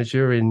studio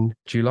manager in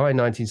July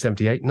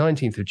 1978,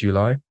 19th of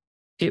July.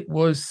 It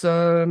was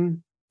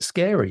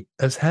scary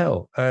as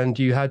hell, and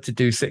you had to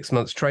do 6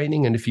 months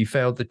training, and if you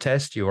failed the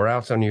test you were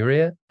out on your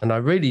ear, and I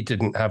really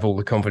didn't have all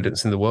the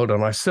confidence in the world, and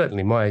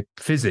my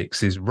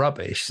physics is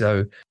rubbish,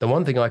 so the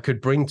one thing I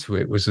could bring to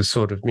it was a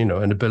sort of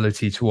an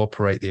ability to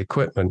operate the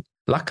equipment.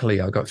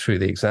 Luckily I got through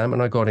the exam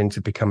and I got in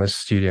to become a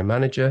studio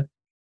manager.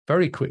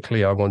 Very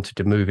quickly I wanted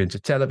to move into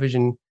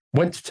television,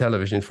 went to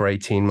television for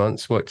 18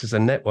 months, worked as a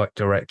network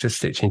director,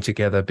 stitching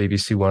together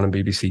BBC One and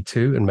BBC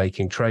Two and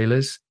making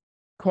trailers.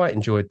 Quite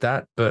enjoyed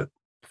that, but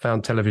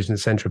found Television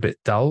Centre a bit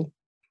dull.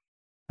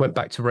 Went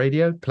back to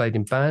radio, played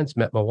in bands,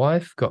 met my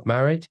wife, got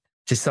married,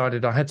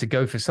 decided I had to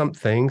go for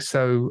something.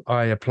 So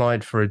I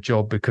applied for a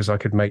job because I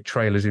could make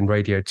trailers in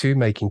Radio 2,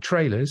 making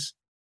trailers.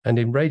 And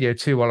in Radio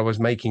 2, while I was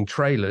making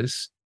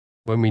trailers,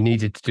 when we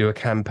needed to do a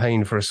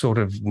campaign for a sort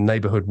of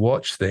neighbourhood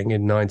watch thing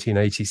in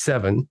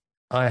 1987,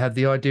 I had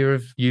the idea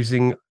of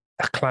using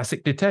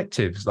classic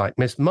detectives like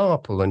Miss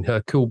Marple and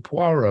Hercule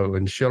Poirot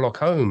and Sherlock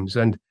Holmes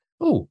and,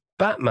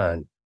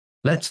 Batman.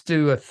 Let's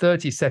do a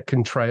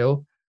 30-second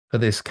trail for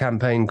this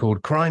campaign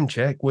called Crime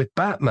Check with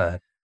Batman.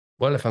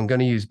 Well, if I'm going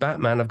to use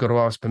Batman, I've got to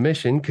ask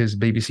permission because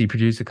BBC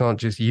producer can't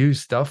just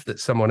use stuff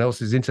that's someone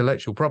else's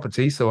intellectual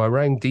property. So I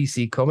rang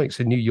DC Comics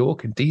in New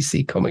York, and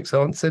DC Comics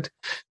answered.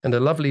 And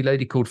a lovely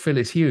lady called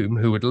Phyllis Hume,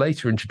 who would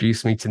later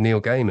introduce me to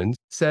Neil Gaiman,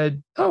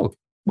 said, "Oh,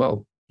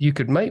 well, you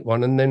could make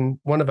one. And then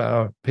one of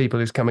our people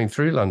is coming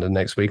through London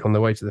next week on the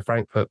way to the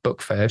Frankfurt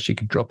Book Fair. She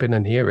could drop in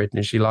and hear it. And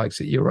if she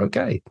likes it, you're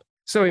okay."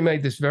 So we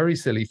made this very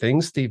silly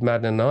thing, Steve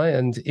Madden and I,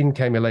 and in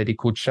came a lady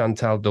called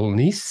Chantal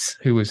Dolnice,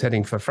 who was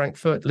heading for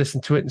Frankfurt,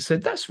 listened to it and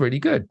said, "That's really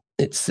good.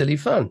 It's silly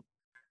fun."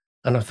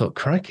 And I thought,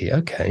 crikey,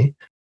 okay.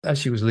 As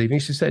she was leaving,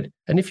 she said,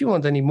 "And if you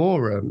want any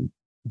more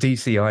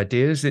DC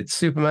ideas, it's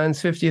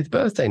Superman's 50th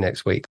birthday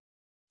next week."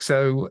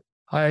 So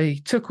I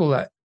took all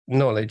that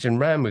knowledge and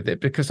ran with it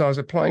because I was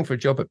applying for a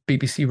job at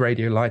BBC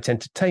Radio Light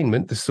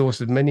Entertainment, the source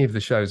of many of the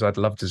shows I'd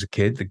loved as a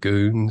kid, The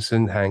Goons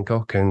and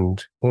Hancock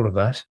and all of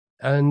that.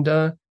 And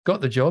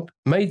got the job,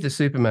 made the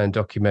Superman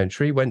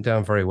documentary, went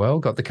down very well,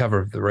 got the cover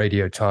of the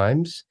Radio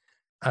Times.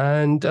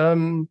 And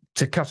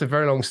to cut a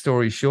very long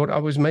story short, I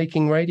was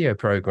making radio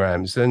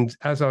programs. And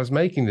as I was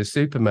making the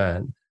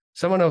Superman,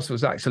 someone else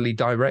was actually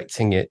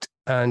directing it.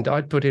 And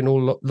I'd put in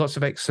lots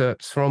of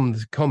excerpts from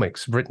the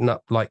comics written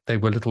up like they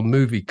were little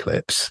movie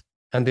clips.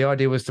 And the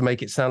idea was to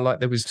make it sound like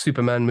there was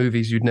Superman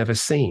movies you'd never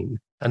seen.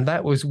 And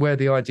that was where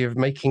the idea of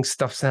making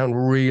stuff sound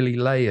really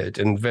layered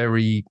and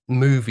very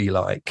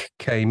movie-like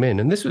came in.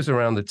 And this was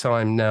around the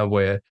time now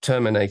where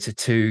Terminator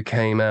 2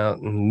 came out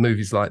and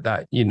movies like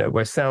that,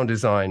 where sound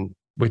design,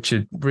 which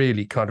had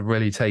really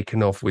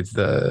taken off with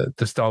the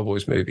Star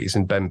Wars movies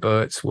and Ben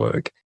Burtt's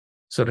work,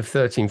 sort of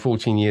 13,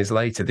 14 years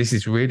later, this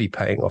is really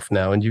paying off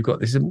now. And you've got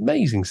this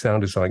amazing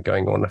sound design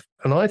going on.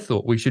 And I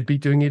thought we should be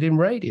doing it in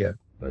radio.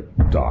 The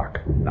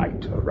Dark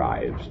Knight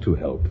arrives to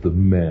help the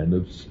Men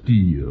of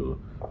Steel.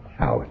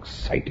 How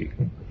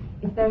exciting.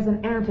 If there's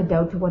an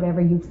antidote to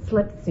whatever you've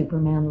slipped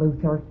Superman,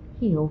 Luthor,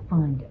 he'll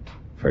find it.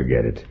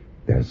 Forget it.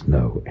 There's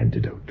no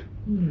antidote.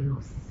 You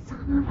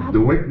son of a...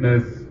 The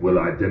witness will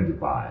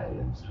identify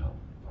himself.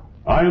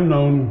 I am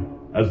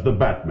known as the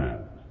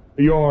Batman.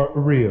 Your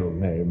real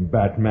name,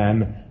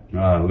 Batman?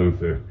 Ah,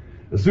 Luthor.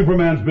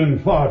 Superman's been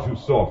far too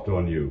soft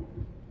on you.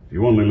 If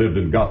you only lived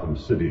in Gotham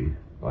City,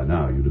 by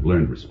now you'd have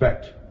learned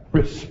respect.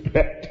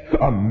 Respect?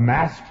 A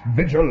masked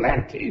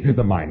vigilante?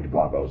 The mind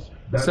boggles.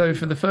 So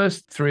for the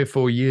first 3 or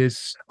 4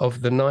 years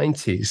of the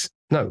 90s,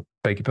 no,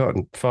 beg your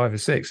pardon, 5 or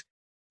 6,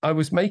 I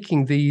was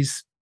making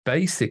these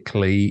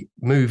basically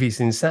movies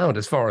in sound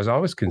as far as I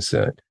was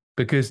concerned,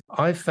 because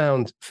I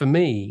found, for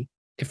me,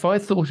 if I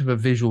thought of a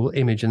visual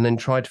image and then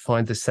tried to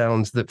find the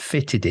sounds that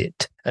fitted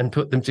it and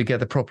put them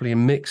together properly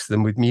and mix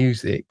them with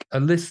music, a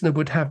listener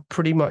would have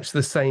pretty much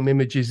the same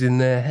images in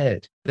their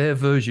head. Their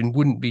version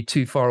wouldn't be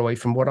too far away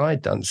from what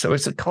I'd done. So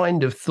it's a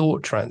kind of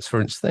thought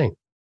transference thing.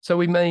 So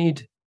we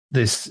made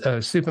this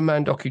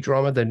Superman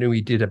docudrama. Then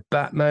we did a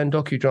Batman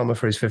docudrama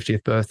for his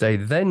 50th birthday.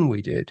 Then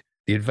we did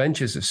The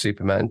Adventures of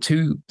Superman,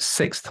 2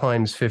 6x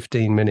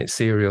 15-minute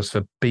serials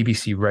for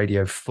BBC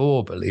Radio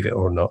 4, believe it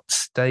or not.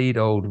 Staid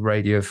old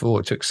Radio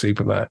 4 took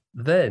Superman.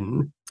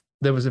 Then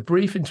there was a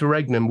brief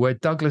interregnum where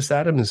Douglas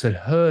Adams had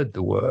heard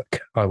the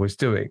work I was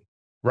doing,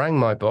 rang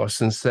my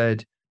boss and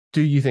said,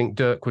 do you think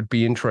Dirk would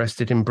be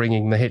interested in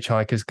bringing The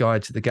Hitchhiker's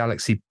Guide to the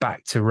Galaxy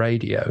back to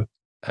radio?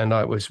 And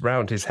I was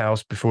round his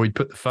house before he'd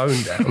put the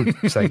phone down.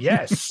 So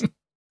yes,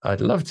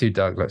 I'd love to,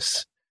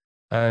 Douglas.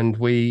 And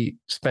we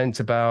spent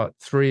about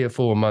 3 or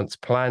 4 months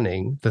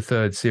planning the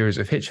third series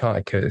of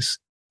Hitchhikers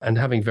and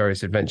having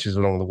various adventures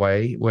along the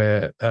way,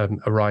 where a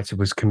writer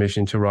was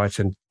commissioned to write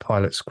a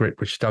pilot script,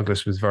 which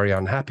Douglas was very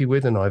unhappy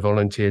with, and I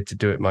volunteered to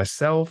do it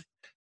myself.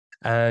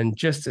 And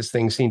just as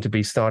things seemed to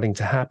be starting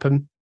to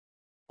happen,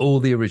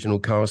 all the original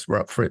cast were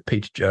up for it.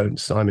 Peter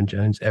Jones, Simon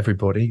Jones,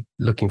 everybody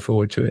looking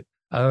forward to it.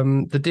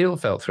 The deal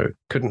fell through,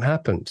 couldn't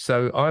happen.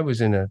 So I was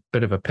in a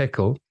bit of a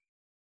pickle.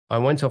 I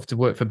went off to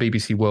work for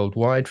BBC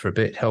Worldwide for a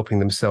bit, helping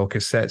them sell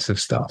cassettes of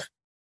stuff.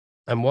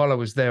 And while I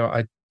was there,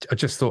 I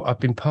just thought, I've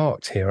been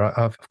parked here.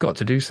 I've got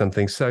to do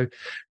something. So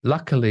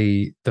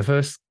luckily, the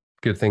first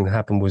good thing that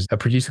happened was a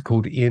producer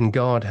called Ian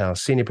Gardhouse,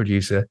 senior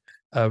producer,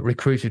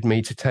 recruited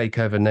me to take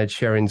over Ned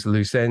Sherrin's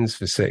Loose Ends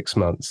for 6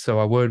 months. So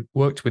I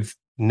worked with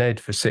Ned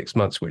for 6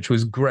 months, which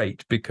was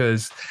great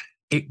because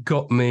it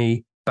got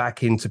me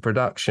back into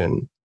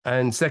production.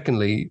 And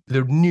secondly,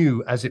 the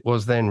new, as it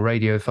was then,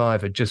 Radio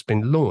 5 had just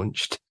been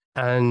launched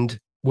and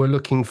were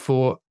looking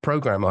for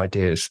program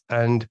ideas.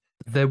 And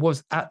there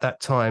was, at that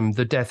time,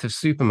 the Death of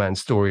Superman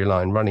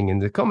storyline running in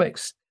the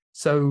comics.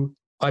 So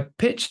I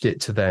pitched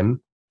it to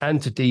them and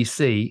to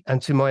DC,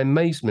 and to my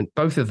amazement,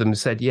 both of them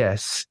said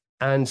yes.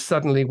 And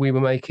suddenly we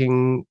were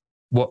making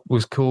what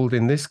was called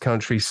in this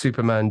country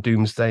Superman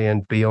Doomsday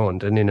and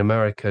Beyond, and in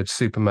America,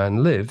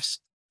 Superman Lives,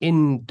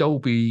 in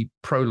Dolby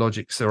Pro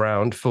Logic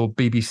Surround for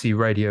BBC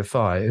Radio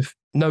 5.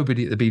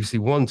 Nobody at the BBC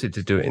wanted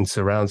to do it in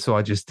surround, so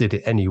I just did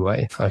it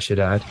anyway, I should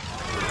add.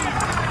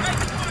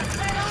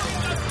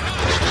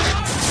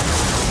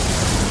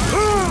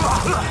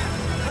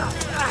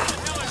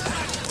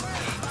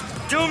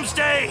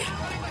 Doomsday,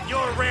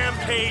 your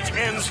rampage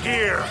ends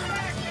here.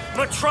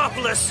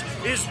 Metropolis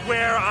is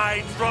where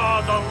I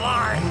draw the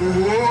line.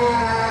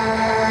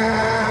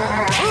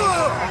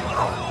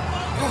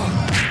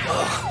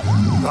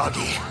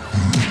 Groggy,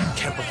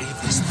 can't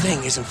believe this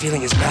thing isn't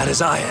feeling as bad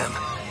as I am.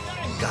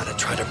 Gotta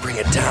try to bring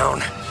it down,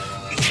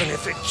 even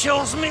if it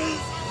kills me.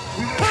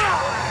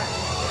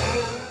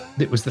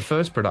 It was the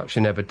first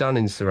production ever done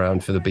in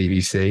surround for the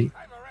BBC.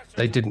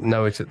 They didn't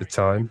know it at the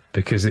time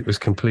because it was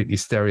completely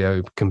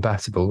stereo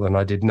compatible, and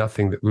I did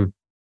nothing that would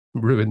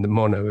ruin the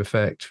mono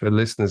effect for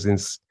listeners in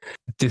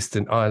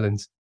distant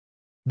islands.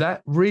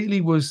 That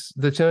really was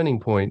the turning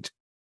point.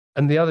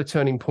 And the other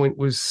turning point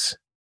was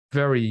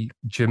very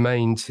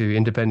germane to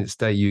Independence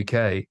Day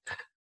UK.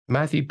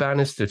 Matthew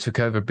Bannister took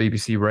over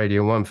BBC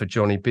Radio 1 for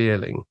Johnny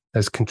Beerling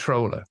as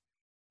controller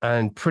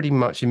and pretty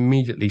much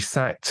immediately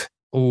sacked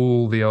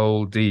all the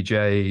old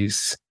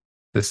DJs,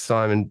 the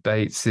Simon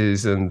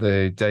Bateses and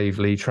the Dave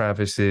Lee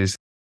Travises,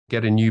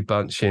 get a new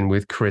bunch in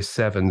with Chris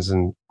Evans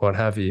and what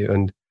have you,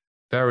 and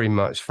very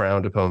much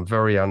frowned upon,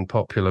 very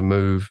unpopular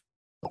move.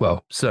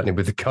 Well, certainly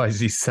with the guys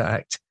he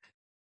sacked.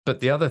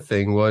 But the other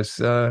thing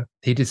was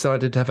he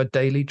decided to have a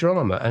daily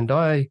drama, and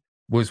I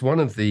was one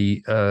of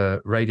the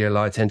Radio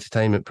Light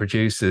Entertainment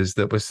producers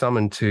that was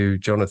summoned to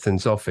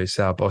Jonathan's office,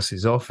 our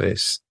boss's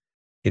office,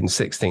 in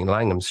 16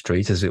 Langham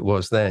Street, as it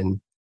was then,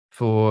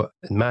 for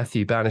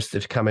Matthew Bannister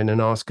to come in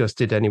and ask us,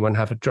 did anyone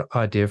have an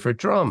idea for a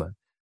drama?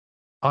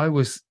 I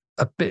was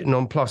a bit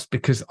nonplussed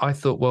because I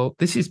thought, well,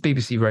 this is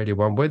BBC Radio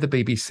 1. We're the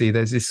BBC.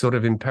 There's this sort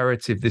of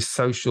imperative, this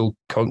social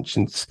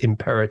conscience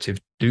imperative,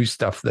 do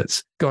stuff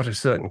that's got a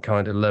certain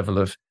kind of level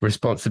of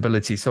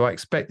responsibility. So I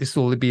expect this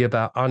all to be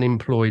about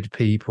unemployed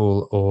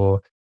people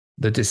or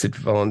the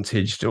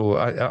disadvantaged, or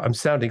I'm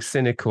sounding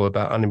cynical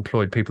about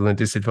unemployed people and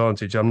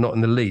disadvantaged. I'm not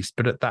in the least.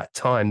 But at that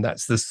time,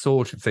 that's the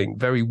sort of thing,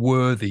 very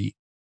worthy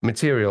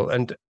material.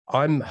 And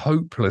I'm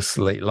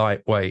hopelessly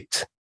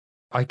lightweight.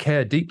 I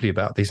care deeply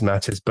about these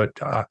matters, but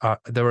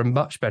there are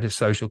much better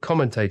social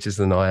commentators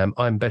than I am.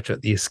 I'm better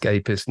at the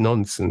escapist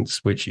nonsense,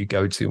 which you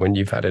go to when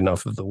you've had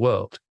enough of the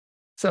world.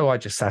 So I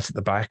just sat at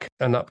the back,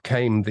 and up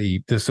came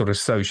the sort of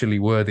socially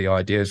worthy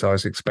ideas I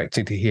was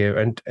expecting to hear.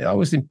 And I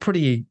was in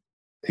pretty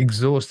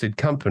exhausted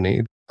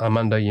company.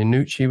 Armando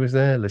Iannucci was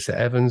there, Lissa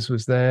Evans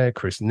was there,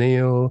 Chris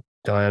Neal,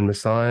 Diane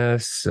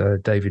Messias,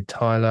 David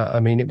Tyler. I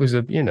mean, it was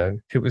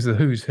the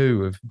who's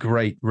who of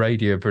great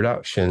radio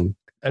production.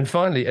 And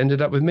finally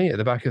ended up with me at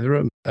the back of the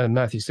room. And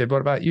Matthew said,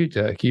 what about you,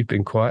 Dirk? You've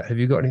been quiet. Have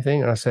you got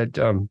anything? And I said,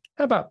 how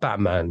about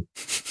Batman?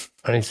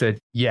 And he said,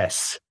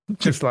 yes,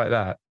 just like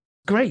that.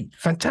 Great,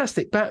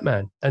 fantastic,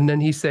 Batman. And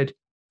then he said,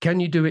 can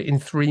you do it in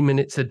 3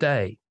 minutes a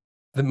day?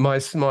 My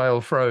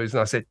smile froze.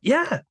 And I said,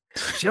 yeah,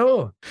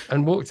 sure.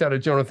 And walked out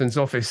of Jonathan's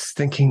office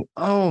thinking,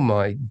 oh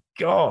my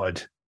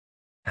God,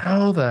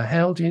 how the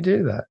hell do you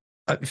do that?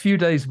 A few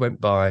days went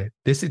by.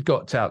 This had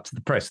got out to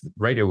the press.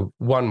 Radio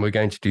 1 were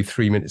going to do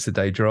 3 minutes a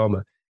day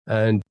drama.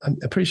 And I'm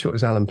pretty sure it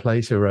was Alan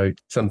Plater wrote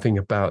something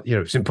about,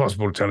 it's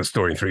impossible to tell a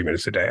story in 3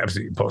 minutes a day.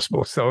 Absolutely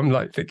impossible. So I'm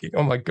like thinking,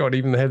 oh my God,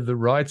 even the head of the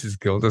Writers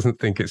Guild doesn't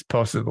think it's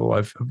possible.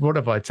 What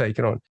have I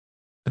taken on?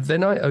 But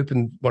then I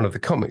opened one of the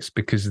comics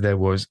because there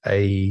was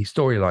a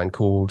storyline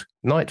called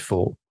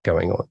Nightfall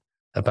going on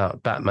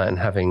about Batman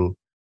having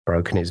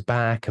broken his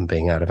back and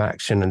being out of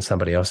action, and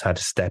somebody else had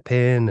to step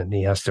in and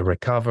he has to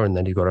recover, and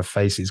then you've got to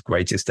face his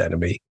greatest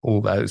enemy,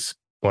 all those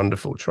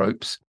wonderful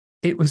tropes.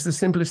 It was the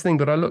simplest thing,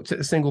 but I looked at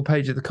a single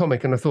page of the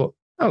comic and I thought,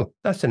 oh,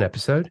 that's an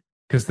episode.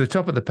 Because the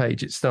top of the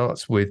page, it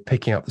starts with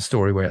picking up the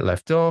story where it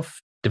left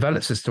off,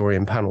 develops a story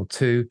in panel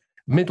 2,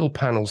 middle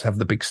panels have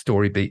the big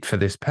story beat for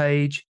this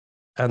page,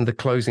 and the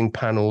closing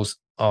panels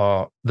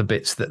are the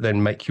bits that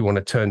then make you want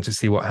to turn to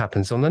see what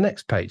happens on the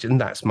next page.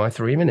 And that's my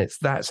 3 minutes.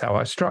 That's how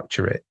I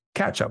structure it.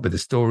 Catch up with the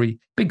story,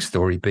 big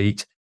story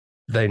beat,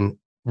 then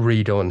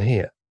read on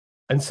here.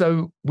 And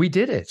so we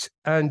did it,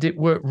 and it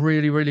worked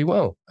really, really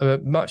well.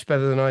 Much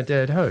better than I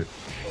dared hope.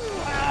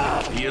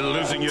 You're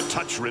losing your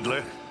touch,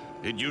 Riddler.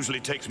 It usually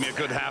takes me a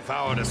good half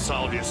hour to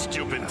solve your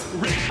stupid...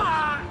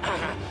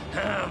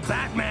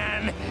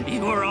 Batman,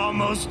 you were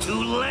almost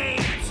too late.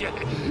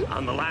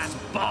 On the last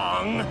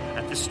bong,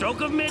 at the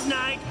stroke of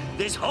midnight,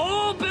 this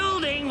whole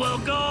building will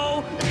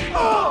go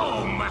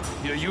boom!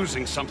 You're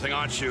using something,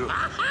 aren't you?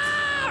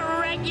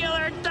 Aha!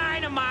 Regular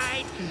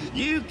dynamite!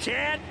 You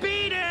can't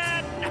beat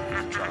it!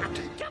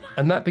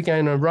 And that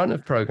began a run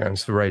of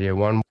programs for Radio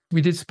 1.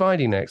 We did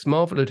Spidey next.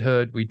 Marvel had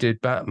heard we did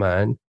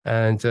Batman,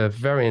 and a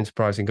very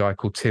enterprising guy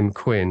called Tim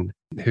Quinn,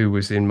 who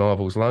was in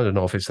Marvel's London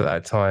office at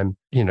that time.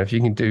 You know, if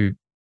you can do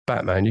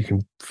Batman, you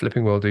can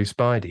flipping well do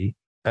Spidey.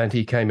 And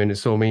he came in and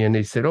saw me and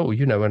he said, oh,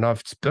 you know, and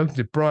I've spoken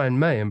to Brian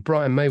May, and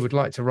Brian May would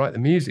like to write the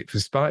music for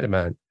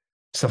Spider-Man.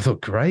 So I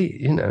thought, great,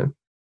 you know.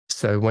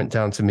 So went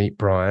down to meet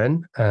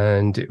Brian,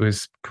 and it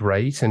was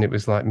great. And it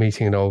was like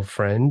meeting an old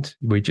friend.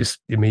 We just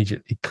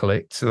immediately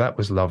clicked. So that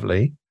was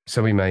lovely.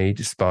 So we made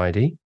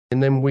Spidey.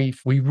 And then we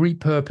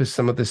repurposed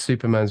some of the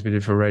Supermans we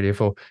did for Radio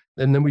 4.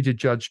 And then we did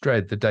Judge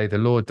Dredd, The Day the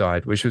Lord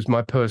Died, which was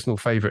my personal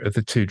favorite of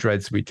the two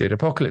Dredds we did.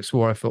 Apocalypse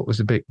War I thought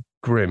was a bit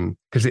grim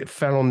because it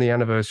fell on the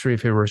anniversary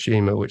of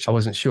Hiroshima, which I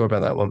wasn't sure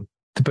about that one.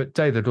 But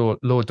Day the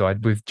Lord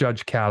Died with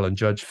Judge Cal and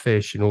Judge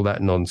Fish and all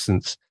that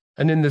nonsense.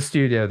 And in the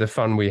studio, the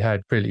fun we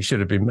had really should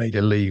have been made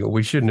illegal.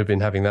 We shouldn't have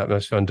been having that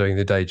much fun doing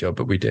the day job,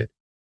 but we did.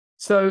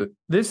 So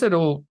this had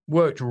all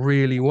worked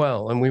really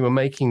well. And we were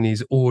making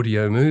these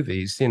audio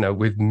movies, you know,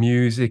 with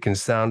music and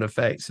sound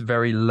effects,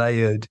 very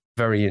layered,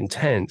 very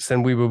intense.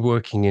 And we were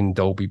working in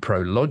Dolby Pro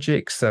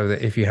Logic so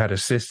that if you had a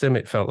system,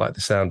 it felt like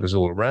the sound was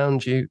all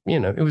around you. You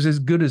know, it was as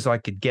good as I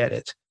could get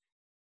it.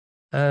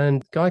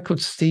 And a guy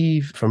called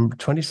Steve from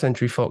 20th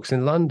Century Fox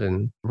in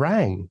London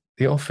rang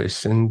the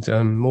office, and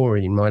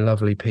Maureen, my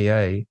lovely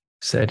PA,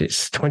 said,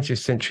 it's 20th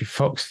Century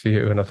Fox for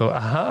you. And I thought,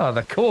 aha,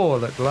 the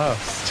call at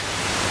last.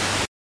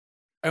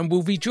 And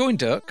we'll rejoin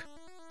Dirk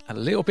a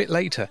little bit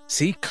later.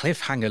 See,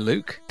 cliffhanger,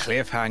 Luke.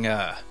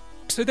 Cliffhanger.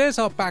 So there's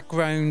our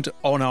background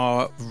on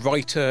our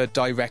writer,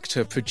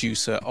 director,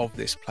 producer of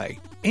this play.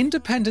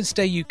 Independence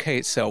Day UK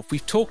itself,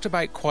 we've talked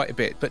about quite a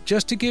bit, but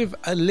just to give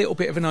a little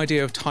bit of an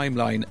idea of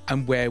timeline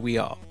and where we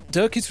are.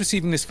 Dirk is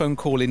receiving this phone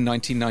call in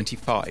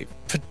 1995.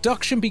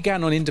 Production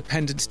began on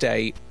Independence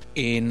Day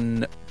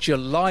in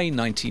July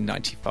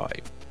 1995.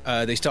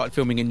 They started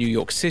filming in New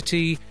York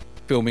City,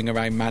 filming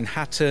around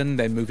Manhattan,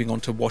 then moving on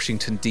to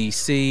Washington,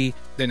 D.C.,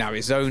 then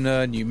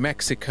Arizona, New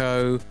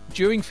Mexico.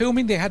 During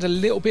filming, they had a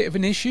little bit of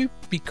an issue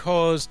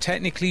because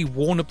technically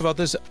Warner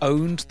Brothers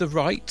owned the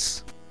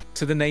rights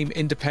to the name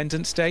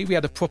Independence Day. We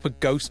had a proper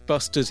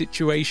Ghostbuster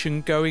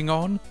situation going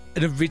on.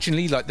 And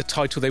originally, like, the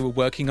title they were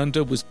working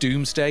under was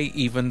Doomsday,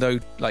 even though,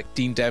 like,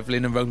 Dean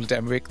Devlin and Roland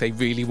Emmerich, they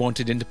really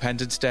wanted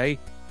Independence Day.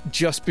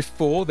 Just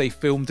before they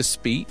filmed the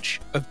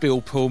speech of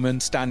Bill Pullman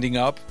standing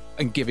up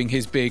and giving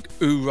his big,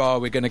 "Hoorah,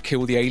 we're going to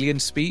kill the alien"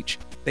 speech,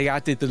 they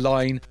added the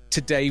line,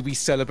 "Today we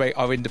celebrate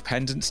our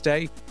Independence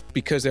Day,"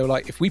 because they were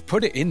like, if we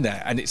put it in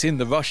there and it's in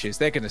the rushes,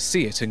 they're going to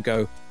see it and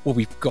go, well,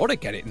 we've got to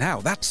get it now.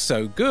 That's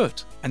so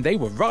good. And they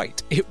were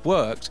right. It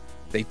worked.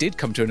 They did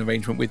come to an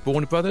arrangement with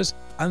Warner Brothers,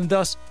 and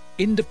thus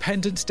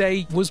Independence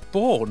Day was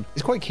born.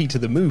 It's quite key to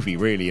the movie,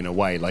 really, in a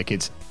way. Like,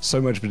 it's so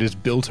much of it is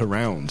built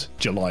around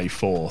July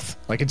 4th.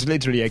 Like, it's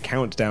literally a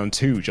countdown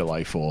to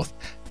July 4th.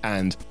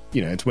 And,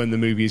 you know, it's when the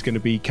movie is going to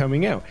be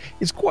coming out.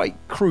 It's quite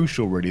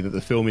crucial, really, that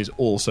the film is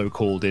also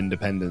called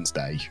Independence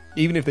Day.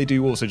 Even if they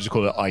do also just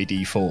call it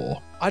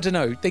ID4. I don't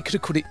know. They could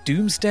have called it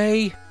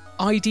Doomsday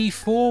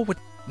ID4.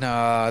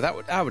 No, that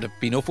would have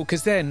been awful,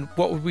 because then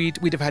what would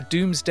we'd have had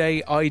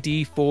Doomsday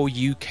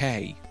ID4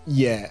 UK.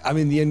 Yeah, I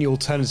mean, the only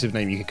alternative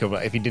name you could cover,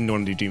 if you didn't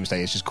want to do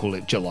Doomsday, is just call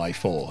it July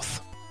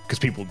 4th. Because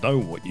people know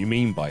what you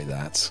mean by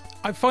that.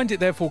 I find it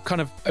therefore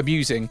kind of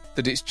amusing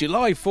that it's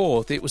July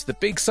 4th, it was the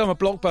big summer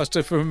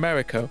blockbuster from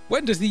America.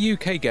 When does the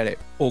UK get it?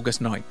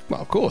 August 9th.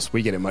 Well, of course,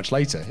 we get it much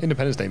later.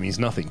 Independence Day means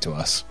nothing to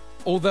us.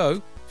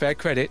 Although, fair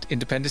credit,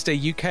 Independence Day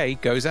UK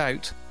goes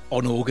out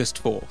on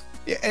August 4th.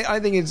 Yeah, I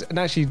think it's, and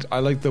actually I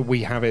like that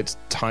we have it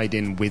tied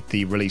in with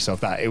the release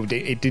of that.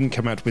 It didn't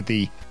come out with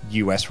the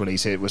US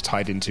release, it was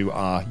tied into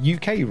our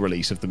UK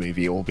release of the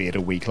movie, albeit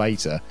a week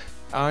later.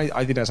 I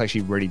think that's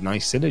actually really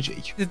nice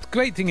synergy. The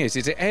great thing is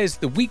it airs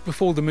the week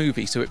before the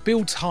movie, so it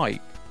builds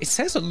hype. It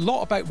says a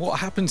lot about what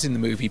happens in the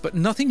movie, but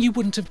nothing you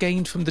wouldn't have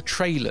gained from the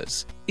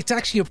trailers. It's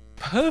actually a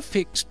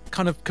perfect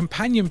kind of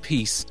companion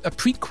piece, a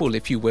prequel,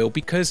 if you will,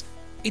 because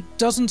it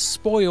doesn't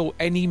spoil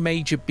any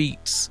major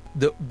beats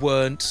that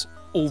weren't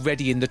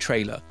already in the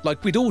trailer.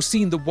 Like, we'd all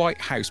seen the White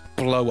House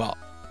blow up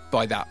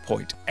by that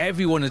point.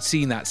 Everyone had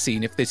seen that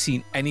scene if they'd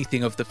seen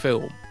anything of the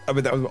film. I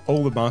mean,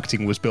 all the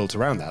marketing was built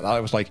around that.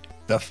 That was like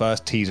the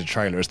first teaser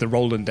trailer. It's the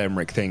Roland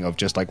Emmerich thing of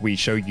just like, we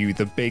show you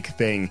the big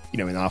thing,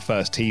 in our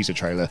first teaser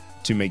trailer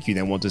to make you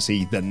then want to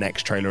see the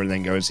next trailer and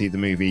then go and see the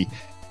movie,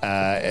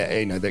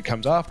 that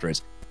comes after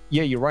it.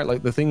 Yeah, you're right.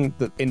 Like, the thing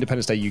that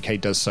Independence Day UK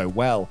does so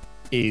well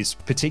is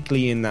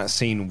particularly in that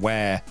scene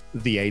where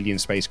the alien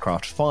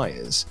spacecraft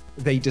fires,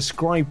 they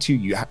describe to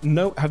you,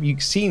 have you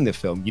seen the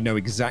film? You know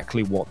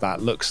exactly what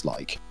that looks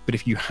like. But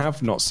if you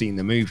have not seen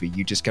the movie,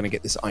 you're just going to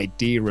get this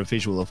idea or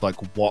visual of like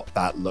what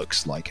that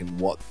looks like and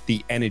what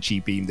the energy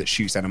beam that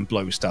shoots down and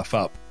blows stuff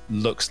up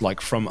looks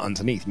like from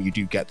underneath. And you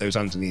do get those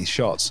underneath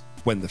shots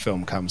when the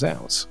film comes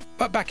out.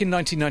 But back in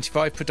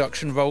 1995,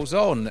 production rolls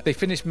on. They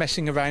finish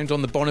messing around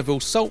on the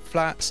Bonneville Salt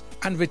Flats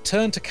and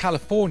return to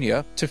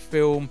California to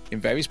film in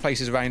various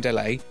places around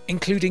LA,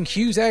 including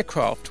Hughes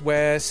Aircraft,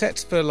 where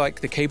sets for like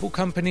the cable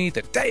company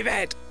that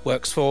David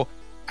works for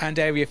and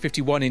Area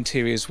 51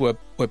 interiors were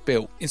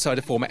built inside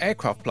a former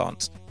aircraft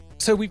plant.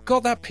 So we've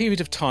got that period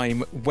of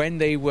time when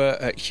they were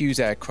at Hughes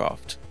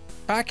Aircraft.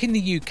 Back in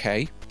the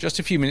UK, just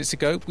a few minutes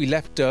ago, we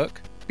left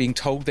Dirk being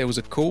told there was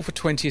a call for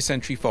 20th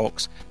Century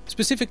Fox.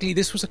 Specifically,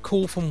 this was a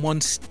call from one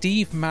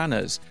Steve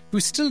Manners,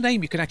 who's still a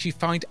name you can actually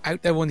find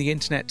out there on the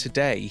internet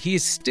today. He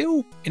is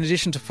still, in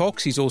addition to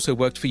Fox, he's also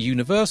worked for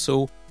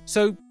Universal,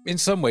 so in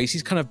some ways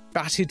he's kind of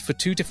batted for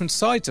two different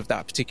sides of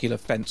that particular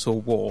fence or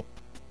war.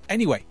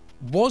 Anyway,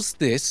 was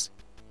this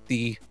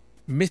the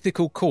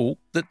mythical call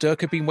that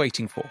Dirk had been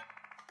waiting for?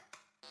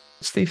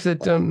 Steve said,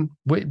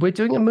 we're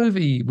doing a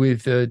movie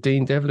with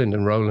Dean Devlin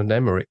and Roland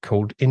Emmerich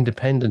called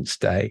Independence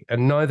Day,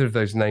 and neither of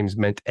those names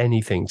meant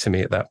anything to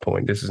me at that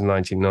point. This was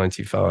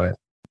 1995.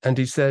 And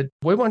he said,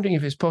 we're wondering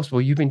if it's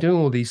possible, you've been doing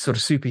all these sort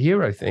of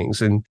superhero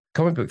things and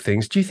comic book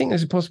things. Do you think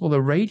there's a possible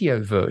a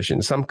radio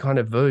version, some kind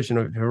of version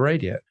of it for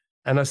radio?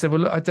 And I said,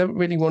 well, look, I don't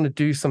really want to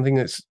do something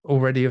that's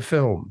already a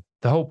film.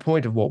 The whole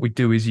point of what we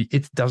do is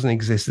it doesn't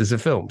exist as a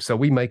film. So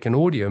we make an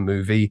audio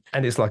movie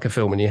and it's like a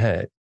film in your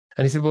head.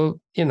 And he said, well,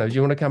 do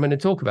you want to come in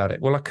and talk about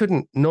it? Well, I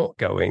couldn't not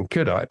go in,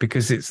 could I?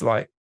 Because it's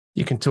like,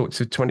 you can talk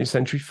to 20th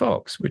Century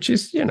Fox, which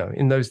is,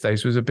 in those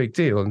days was a big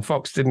deal. And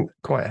Fox didn't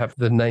quite have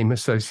the name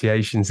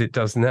associations it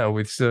does now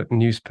with certain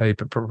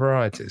newspaper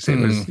proprietors. It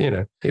was,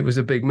 it was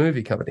a big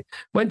movie company.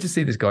 Went to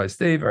see this guy,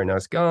 Steve, very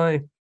nice guy.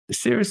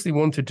 Seriously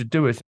wanted to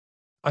do it.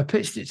 I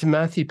pitched it to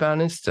Matthew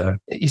Bannister.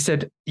 He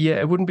said, yeah,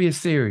 it wouldn't be a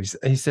series.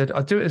 He said,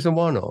 I'd do it as a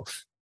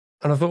one-off.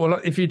 And I thought, well,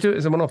 if you do it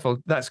as a one-off,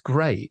 that's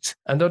great.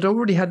 And I'd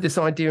already had this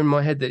idea in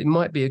my head that it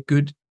might be a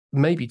good,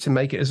 maybe to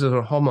make it as a sort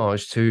of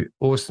homage to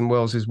Orson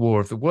Welles' War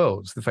of the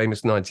Worlds, the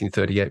famous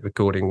 1938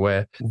 recording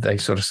where they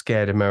sort of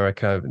scared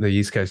America, the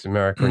East Coast of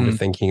America, into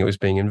thinking it was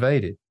being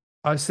invaded.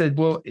 I said,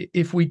 well,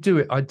 if we do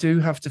it, I do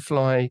have to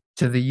fly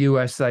to the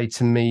USA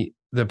to meet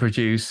the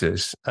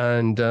producers.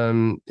 And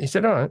he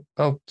said, all right,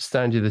 I'll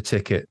stand you the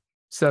ticket.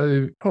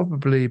 So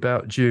probably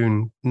about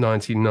June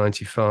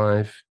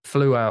 1995,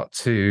 flew out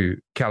to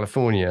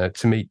California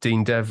to meet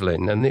Dean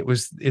Devlin. And it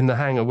was in the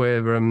hangar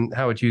where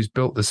Howard Hughes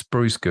built the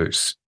Spruce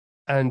Goose.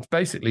 And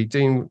basically,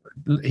 Dean,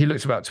 he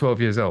looked about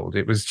 12 years old.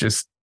 It was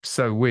just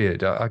so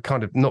weird. I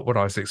kind of, not what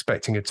I was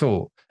expecting at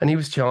all. And he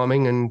was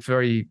charming and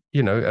very,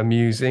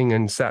 amusing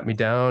and sat me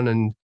down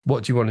and,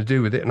 what do you want to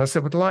do with it? And I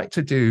said, I'd like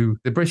to do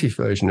the British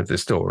version of the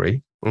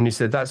story. And he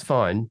said, that's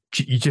fine.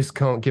 You just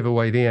can't give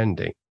away the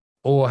ending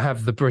or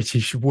have the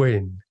British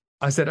win.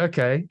 I said,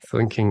 okay,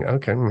 thinking,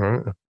 okay.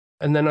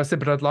 And then I said,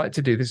 but I'd like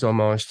to do this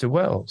homage to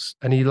Wells.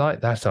 And he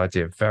liked that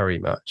idea very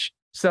much.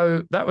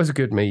 So that was a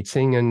good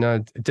meeting. And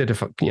I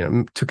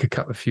took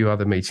a few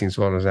other meetings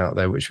while I was out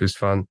there, which was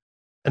fun.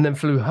 And then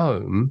flew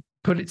home,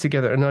 put it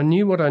together. And I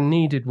knew what I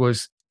needed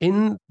was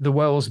in the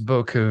Wells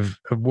book of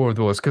War of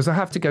the Worlds, because I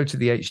have to go to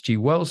the H.G.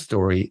 Wells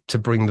story to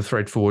bring the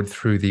thread forward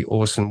through the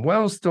Orson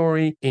Welles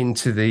story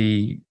into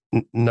the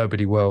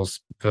Nobody Wells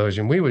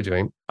version we were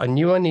doing. I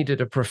knew I needed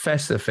a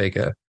professor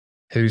figure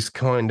who's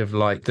kind of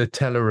like the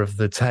teller of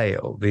the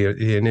tale,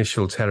 the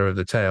initial teller of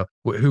the tale,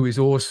 who is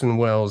Orson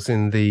Welles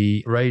in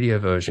the radio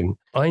version.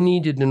 I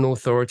needed an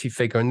authority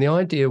figure. And the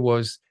idea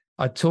was,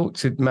 I talked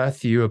to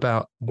Matthew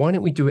about why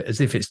don't we do it as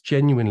if it's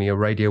genuinely a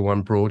Radio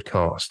 1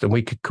 broadcast and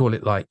we could call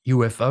it like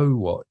UFO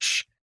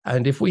Watch.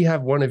 And if we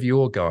have one of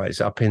your guys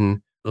up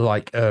in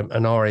like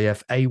an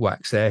RAF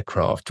AWACS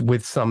aircraft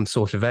with some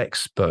sort of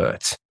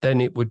expert, then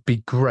it would be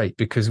great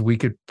because we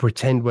could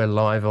pretend we're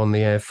live on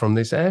the air from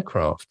this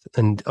aircraft.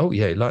 And, oh,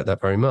 yeah, he liked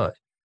that very much.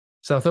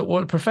 So I thought,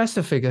 well, a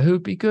professor figure, who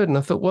would be good? And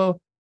I thought,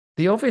 well,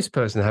 the obvious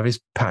person to have is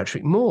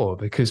Patrick Moore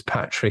because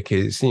Patrick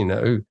is,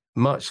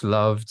 much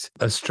loved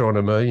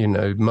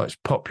astronomer, much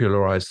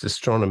popularized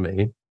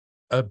astronomy,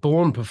 a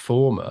born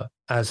performer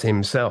as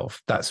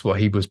himself. That's what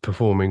he was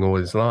performing all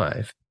his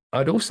life.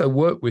 I'd also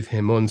worked with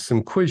him on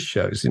some quiz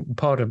shows.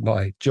 Part of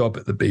my job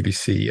at the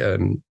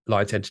BBC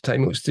Light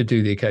Entertainment was to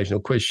do the occasional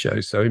quiz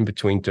shows. So in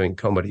between doing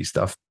comedy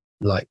stuff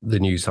like the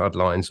News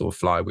Headlines or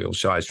Flywheel,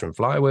 Shies from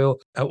Flywheel,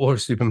 or a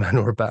Superman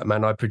or a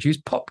Batman, I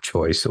produced Pop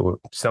Choice or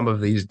Some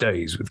of These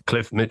Days with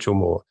Cliff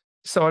Mitchell-Moore.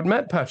 So I'd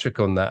met Patrick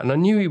on that and I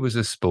knew he was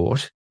a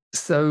sport.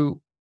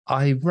 So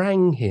I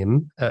rang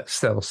him at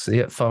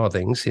Selsey, at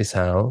Farthing's, his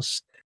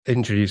house,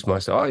 introduced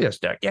myself. Oh, yes,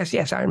 Derek.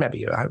 Yes, I remember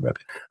you.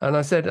 And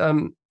I said,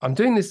 I'm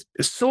doing this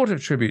sort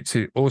of tribute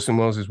to Orson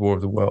Welles' War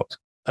of the Worlds,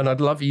 and I'd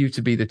love you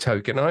to be the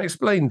token. And I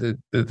explained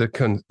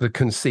the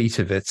conceit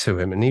of it to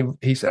him, and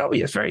he said, oh,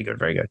 yes, very good,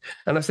 very good.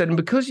 And I said, and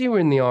because you were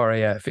in the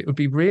RAF, it would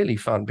be really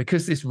fun,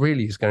 because this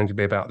really is going to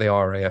be about the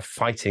RAF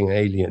fighting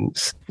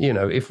aliens. You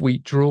know, if we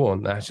draw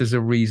on that as a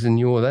reason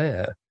you're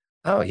there.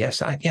 Oh, yes,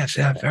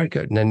 very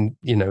good. And then,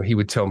 you know, he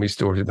would tell me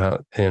stories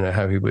about, you know,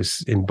 how he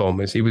was in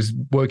bombers. He was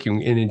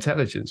working in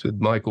intelligence with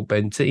Michael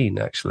Benteen,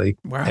 actually,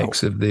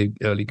 ex of the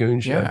early Goon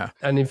Show. Yeah.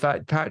 And in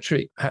fact,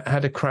 Patrick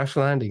had a crash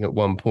landing at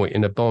one point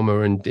in a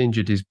bomber and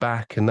injured his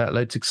back, and that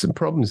led to some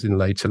problems in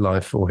later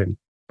life for him.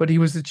 But he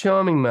was a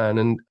charming man,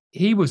 and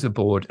he was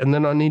aboard, and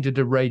then I needed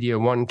a Radio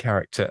 1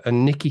 character,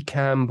 and Nicky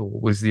Campbell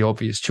was the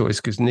obvious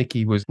choice because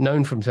Nicky was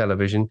known from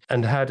television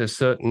and had a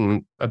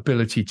certain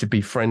ability to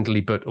be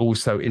friendly but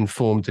also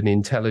informed and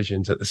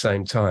intelligent at the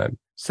same time.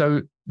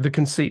 So the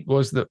conceit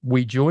was that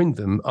we joined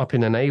them up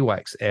in an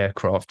AWACS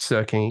aircraft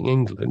circling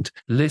England,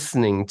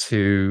 listening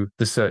to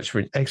the search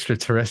for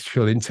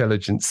extraterrestrial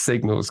intelligence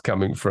signals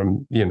coming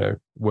from, you know,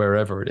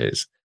 wherever it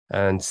is,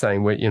 and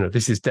saying, well, you know,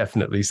 this is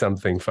definitely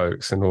something,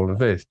 folks, and all of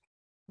this.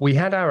 We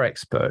had our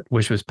expert,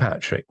 which was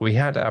Patrick. We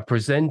had our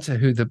presenter,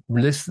 who the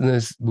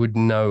listeners would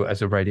know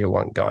as a Radio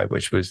 1 guy,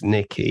 which was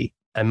Nicky.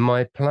 And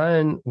my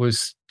plan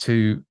was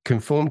to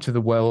conform to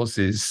the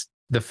Welleses.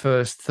 The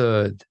first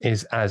third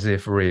is as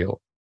if real.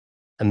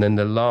 And then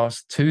the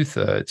last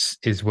 2/3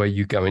 is where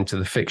you go into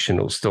the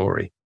fictional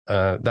story.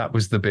 That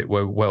was the bit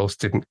where Wells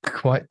didn't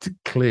quite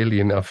clearly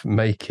enough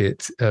make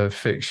it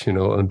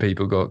fictional and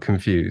people got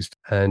confused.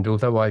 And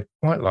although I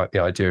quite like the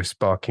idea of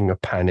sparking a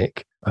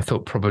panic, I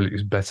thought probably it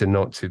was better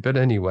not to. But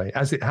anyway,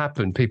 as it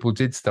happened, people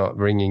did start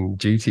ringing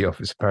duty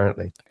offers,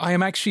 apparently. I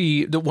am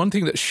actually, the one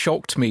thing that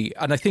shocked me,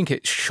 and I think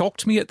it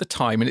shocked me at the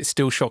time, and it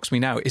still shocks me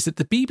now, is that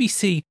the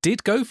BBC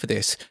did go for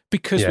this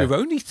because we're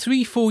only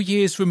 3-4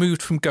 years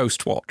removed from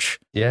Ghostwatch.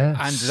 Yeah.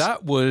 And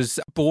that was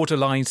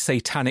borderline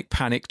Satanic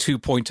Panic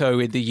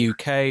 2.0 in the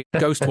UK.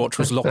 Ghostwatch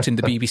was locked in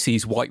the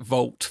BBC's White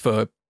Vault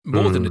for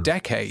more than a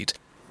decade.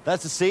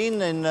 That's the scene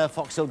in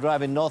Foxhill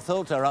Drive in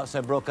Northolt. Our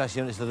outside broadcast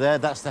units are there.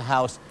 That's the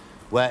house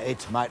where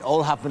it might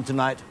all happen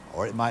tonight,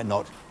 or it might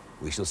not.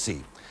 We shall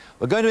see.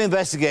 We're going to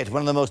investigate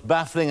one of the most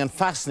baffling and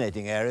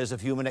fascinating areas of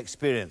human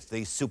experience,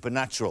 the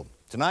supernatural.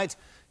 Tonight,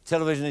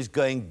 television is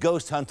going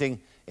ghost hunting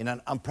in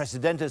an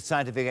unprecedented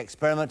scientific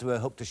experiment where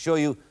we hope to show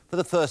you, for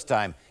the first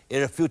time,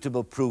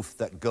 irrefutable proof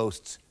that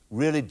ghosts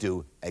really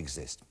do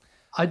exist.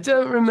 I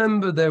don't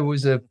remember there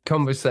was a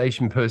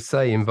conversation per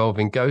se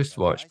involving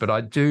Ghostwatch, but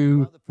I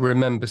do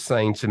remember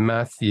saying to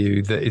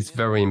Matthew that it's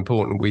very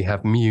important we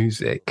have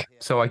music.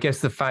 So I guess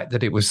the fact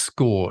that it was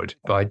scored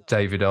by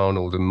David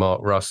Arnold and Mark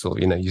Russell,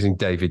 you know, using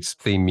David's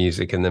theme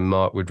music, and then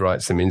Mark would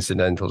write some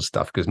incidental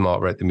stuff because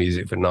Mark wrote the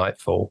music for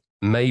Nightfall.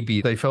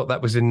 Maybe they felt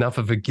that was enough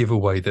of a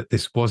giveaway that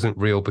this wasn't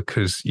real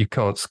because you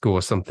can't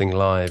score something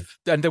live.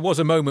 And there was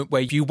a moment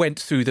where you went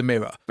through the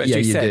mirror. As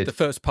you said, did. The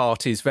first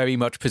part is very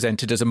much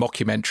presented as a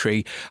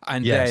mockumentary.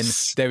 And then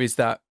there is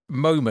that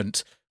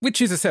moment,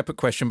 which is a separate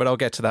question, but I'll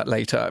get to that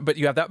later. But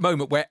you have that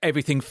moment where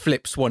everything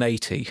flips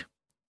 180.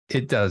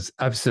 It does,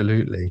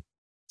 absolutely.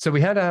 So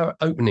we had our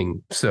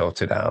opening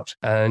sorted out,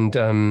 and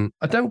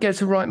I don't get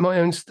to write my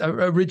own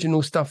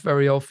original stuff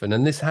very often,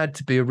 and this had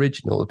to be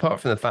original. Apart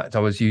from the fact I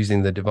was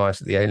using the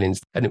device of the aliens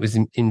and it was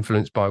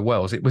influenced by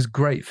Wells, it was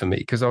great for me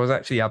because I was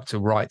actually able to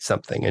write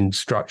something and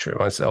structure it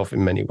myself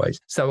in many ways.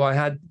 So I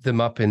had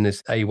them up in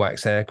this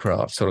AWACS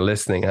aircraft sort of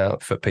listening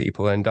out for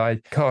people, and I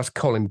cast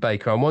Colin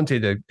Baker. I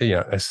wanted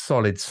a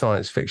solid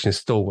science fiction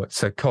stalwart.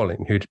 So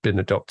Colin, who'd been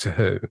a Doctor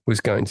Who,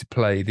 was going to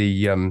play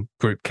the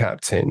group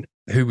captain,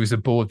 who was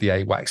aboard the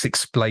AWACS,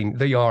 explain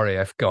the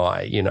RAF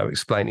guy, you know,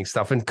 explaining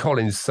stuff. And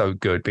Colin's so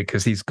good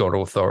because he's got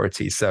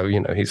authority. So, you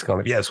know, he's kind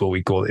of, yes, well,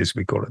 we call it this,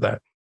 we call it that.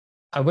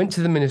 I went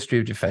to the Ministry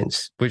of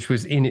Defence, which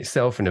was in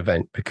itself an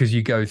event because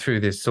you go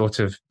through this sort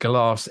of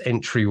glass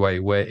entryway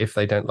where if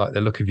they don't like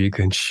the look of you,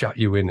 can shut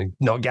you in and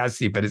not gas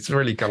you. But it's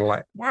really kind of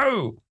like,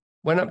 whoa.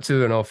 Went up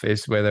to an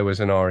office where there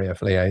was an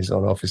RAF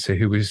liaison officer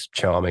who was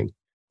charming.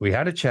 We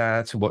had a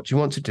chat. What do you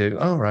want to do?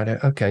 Oh, right.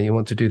 Okay. You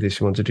want to do this.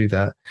 You want to do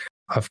that.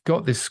 I've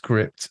got this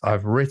script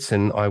I've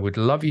written. I would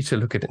love you to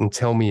look at it and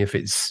tell me if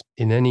it's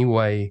in any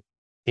way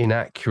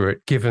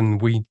inaccurate, given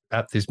we,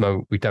 at this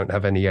moment, we don't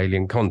have any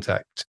alien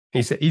contact.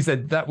 He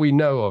said that we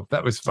know of.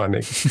 That was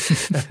funny.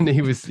 And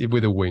he was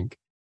with a wink.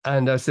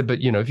 And I said, but,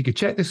 you know, if you could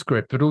check the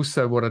script, but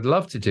also what I'd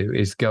love to do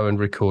is go and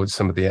record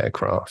some of the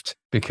aircraft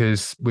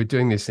because we're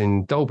doing this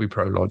in Dolby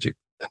Pro Logic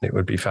and it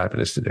would be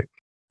fabulous to do.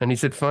 And he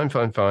said, fine.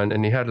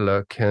 And he had a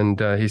look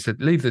and he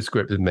said, leave the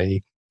script with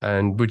me.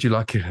 And would you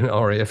like an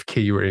RAF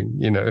keyring?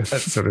 You know,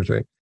 that sort of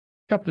thing.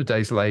 A couple of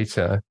days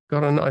later,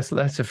 got a nice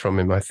letter from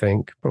him, I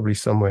think, probably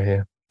somewhere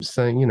here,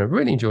 saying, you know,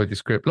 really enjoyed the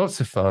script, lots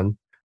of fun.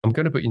 I'm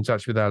going to put you in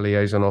touch with our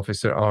liaison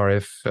officer,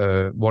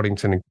 RF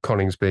Waddington and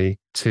Coningsby,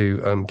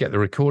 to get the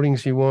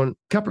recordings you want.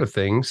 A couple of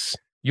things.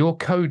 Your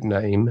code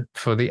name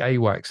for the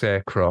AWACS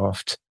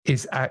aircraft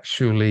is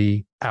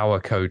actually our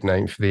code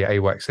name for the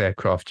AWACS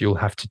aircraft. You'll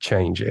have to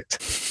change it,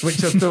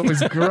 which I thought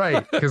was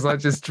great because I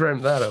just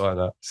dreamt that one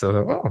up. So I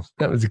thought, oh,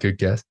 that was a good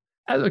guess.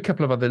 And a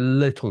couple of other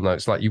little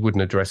notes, like you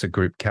wouldn't address a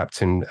group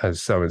captain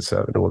as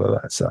so-and-so and all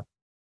of that stuff.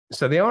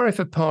 So the RF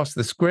have passed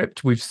the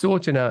script. We've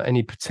sorted out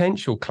any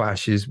potential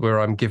clashes where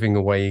I'm giving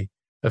away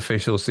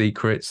official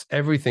secrets.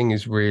 Everything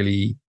is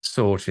really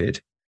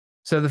sorted.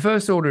 So the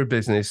first order of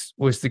business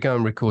was to go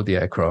and record the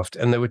aircraft.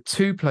 And there were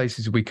two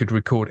places we could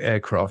record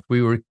aircraft.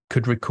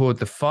 Could record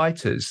the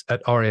fighters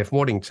at RAF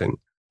Waddington,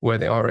 where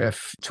the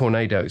RAF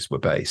Tornadoes were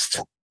based.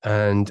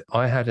 And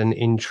I had an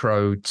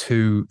intro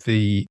to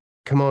the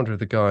commander of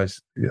the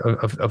guys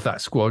of that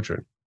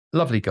squadron.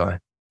 Lovely guy.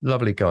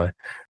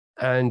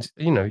 And,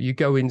 you know, you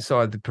go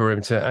inside the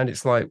perimeter and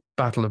it's like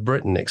Battle of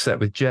Britain,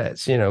 except with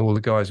jets. You know, all the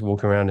guys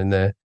walking around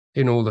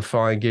in all the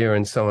fire gear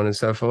and so on and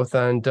so forth.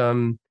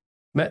 And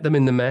met them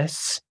in the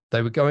mess.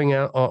 They were going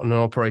out on an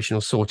operational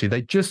sortie.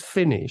 They just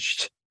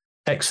finished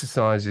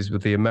exercises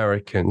with the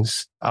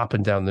Americans up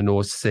and down the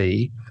North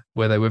Sea,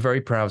 where they were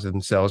very proud of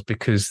themselves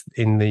because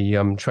in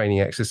the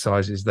training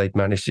exercises, they'd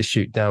managed to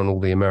shoot down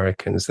all the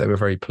Americans. They were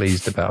very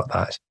pleased about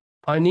that.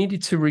 I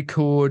needed to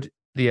record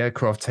the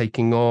aircraft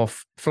taking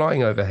off,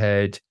 flying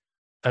overhead,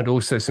 and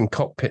also some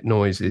cockpit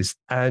noises.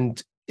 And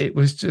it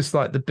was just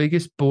like the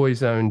biggest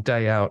boy's own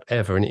day out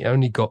ever. And it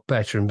only got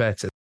better and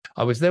better.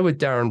 I was there with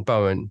Darren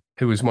Bowen,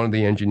 who was one of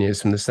the engineers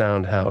from the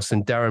sound house,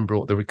 and Darren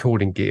brought the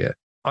recording gear.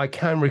 I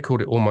can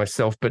record it all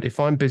myself, but if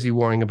I'm busy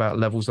worrying about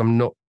levels, I'm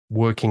not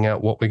working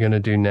out what we're going to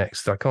do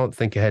next. I can't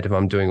think ahead if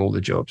I'm doing all the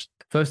jobs.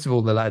 First of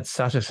all, the lads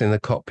sat us in the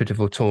cockpit of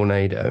a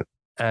Tornado.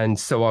 And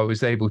so I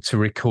was able to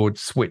record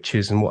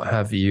switches and what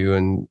have you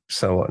and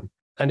so on.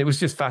 And it was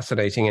just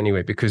fascinating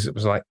anyway, because it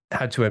was like,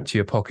 had to empty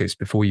your pockets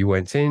before you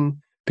went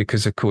in.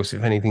 Because, of course,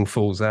 if anything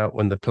falls out,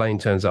 when the plane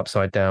turns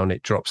upside down,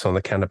 it drops on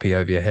the canopy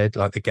over your head,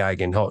 like the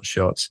gag in Hot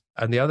Shots.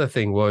 And the other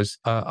thing was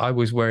I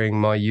was wearing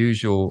my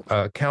usual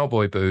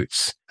cowboy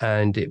boots,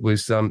 and it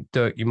was,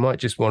 Dirk, you might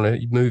just want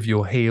to move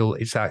your heel.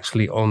 It's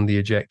actually on the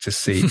ejector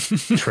seat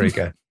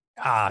trigger.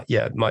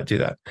 Yeah, might do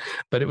that.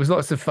 But it was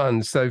lots of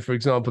fun. So, for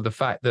example, the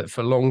fact that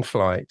for long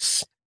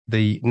flights,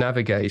 the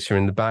navigator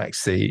in the back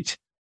seat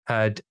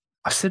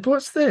I said,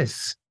 what's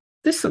this?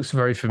 This looks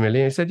very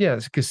familiar. He said, yeah,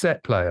 it's a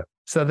cassette player.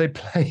 So they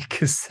play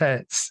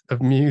cassettes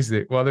of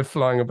music while they're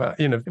flying about.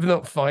 You know, if they're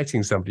not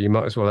fighting somebody, you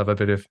might as well have a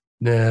bit of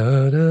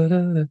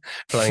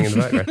playing in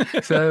the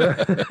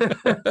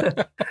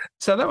background.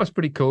 So that was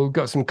pretty cool.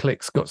 Got some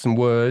clicks, got some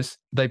whirs.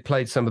 They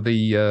played some of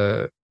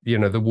the,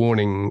 the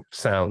warning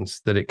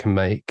sounds that it can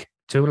make.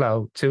 Too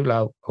loud,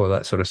 all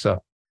that sort of stuff.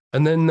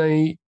 And then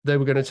they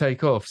were going to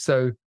take off.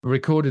 So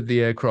recorded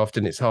the aircraft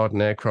in its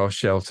hardened aircraft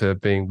shelter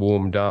being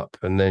warmed up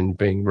and then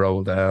being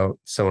rolled out,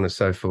 so on and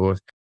so forth.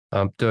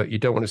 You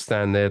don't want to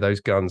stand there. Those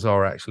guns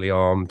are actually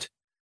armed,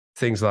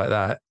 things like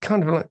that.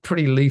 Kind of like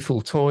pretty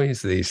lethal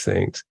toys, these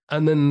things.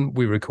 And then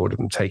we recorded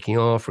them taking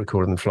off,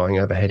 recorded them flying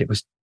overhead. It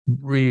was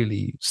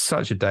really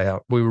such a day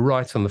out. We were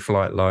right on the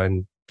flight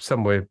line,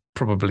 somewhere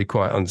probably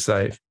quite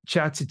unsafe.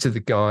 Chatted to the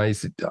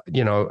guys.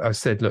 You know, I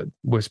said, look,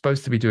 we're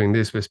supposed to be doing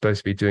this. We're supposed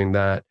to be doing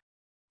that.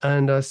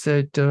 And I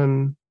said,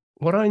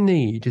 what I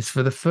need is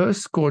for the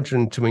first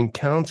squadron to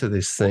encounter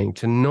this thing,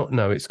 to not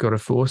know it's got a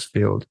force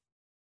field.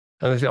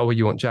 And they said, oh, well,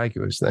 you want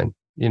Jaguars then?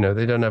 You know,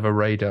 they don't have a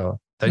radar.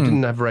 They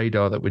didn't have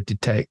radar that would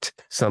detect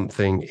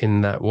something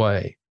in that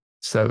way.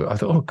 So I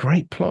thought, oh,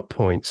 great plot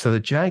point. So the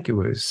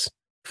Jaguars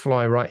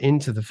fly right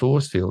into the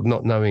force field,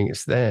 not knowing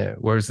it's there,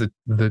 whereas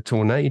the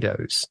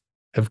Tornadoes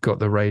have got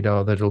the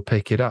radar that'll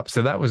pick it up.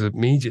 So that was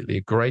immediately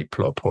a great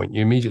plot point.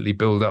 You immediately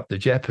build up the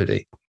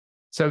jeopardy.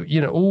 So,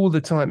 you know, all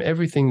the time,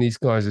 everything these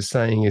guys are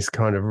saying is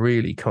kind of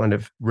really kind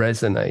of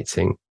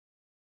resonating.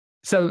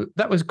 So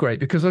that was great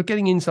because I was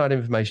getting inside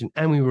information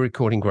and we were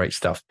recording great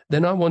stuff.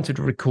 Then I wanted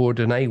to record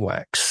an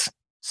AWACS.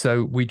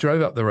 So we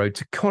drove up the road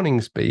to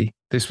Coningsby.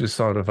 This was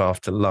sort of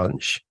after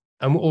lunch.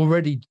 And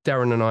already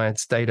Darren and I had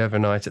stayed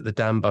overnight at the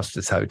Dam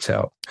Busters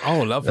Hotel.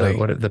 Oh, lovely.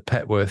 The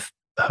Petworth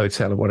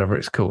Hotel or whatever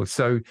it's called.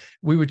 So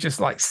we were just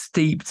like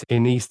steeped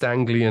in East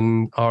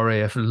Anglian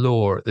RAF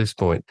lore at this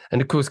point.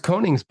 And of course,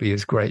 Coningsby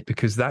is great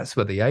because that's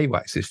where the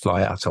AWACSs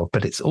fly out of,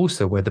 but it's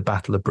also where the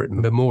Battle of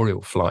Britain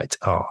Memorial Flight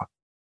are.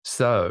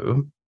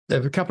 So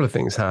there were a couple of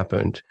things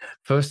happened.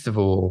 First of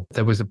all,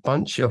 there was a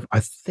bunch of,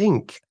 I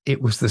think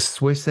it was the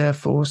Swiss Air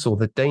Force or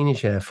the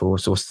Danish Air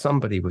Force or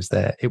somebody was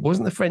there. It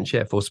wasn't the French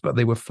Air Force, but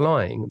they were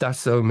flying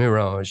Dassault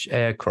Mirage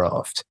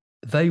aircraft.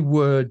 They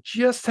were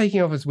just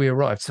taking off as we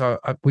arrived. So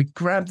we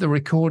grabbed the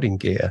recording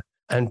gear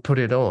and put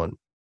it on.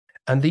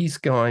 And these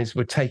guys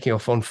were taking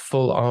off on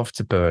full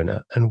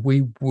afterburner. And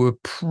we were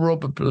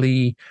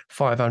probably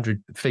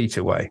 500 feet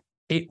away.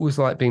 it was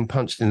like being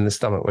punched in the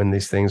stomach when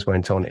these things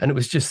went on. And it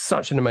was just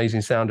such an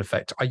amazing sound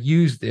effect. I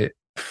used it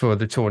for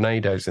the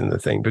tornadoes in the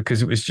thing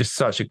because it was just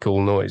such a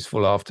cool noise,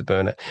 full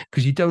afterburner,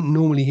 because you don't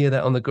normally hear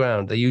that on the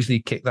ground. They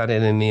usually kick that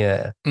in the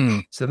air.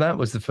 So that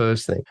was the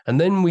first thing. And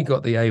then we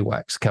got the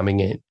AWACS coming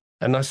in.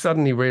 And I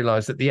suddenly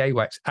realized that the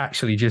AWACS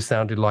actually just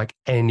sounded like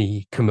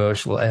any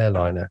commercial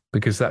airliner,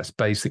 because that's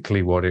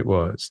basically what it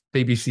was.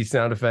 BBC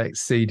sound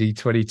effects,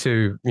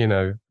 CD22,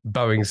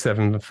 Boeing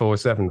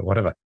 747 or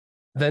whatever.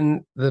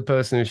 Then the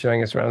person who was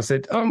showing us around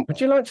said,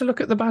 would you like to look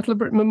at the Battle of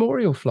Britain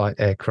Memorial Flight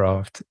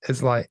aircraft?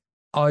 It's like,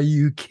 are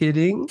you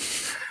kidding?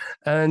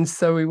 And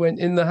so we went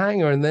in the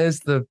hangar and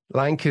there's the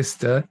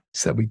Lancaster.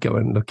 So we go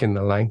and look in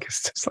the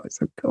Lancaster. It's like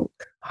so cool.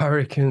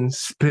 Hurricanes,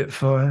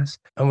 Spitfires.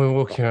 And we're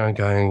walking around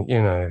going,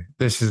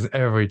 this is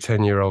every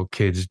 10-year-old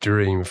kid's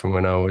dream from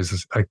when I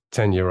was a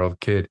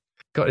 10-year-old kid.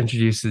 Got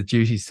introduced to the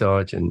duty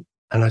sergeant.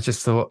 And I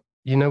just thought,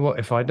 you know what?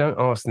 If I don't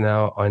ask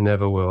now, I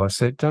never will. I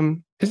said,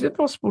 is it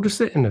possible to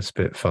sit in a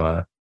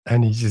Spitfire?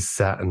 And he just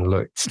sat and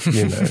looked,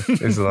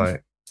 it's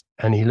like,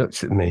 and he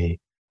looked at me.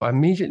 I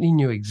immediately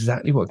knew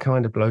exactly what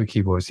kind of bloke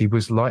he was. He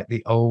was like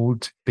the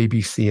old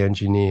BBC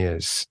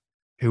engineers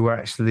who were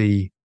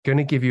actually going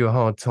to give you a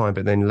hard time,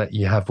 but then let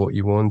you have what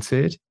you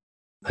wanted.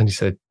 And he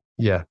said,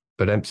 yeah,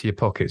 but empty your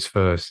pockets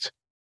first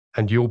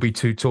and you'll be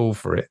too tall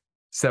for it.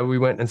 So we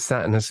went and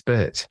sat in a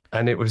spit,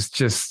 and it was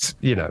just,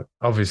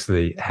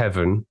 obviously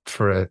heaven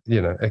for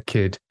a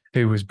kid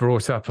who was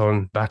brought up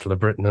on Battle of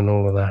Britain and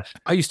all of that.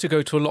 I used to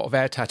go to a lot of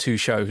air tattoo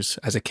shows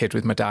as a kid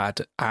with my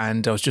dad,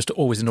 and I was just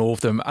always in awe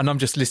of them. And I'm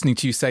just listening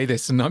to you say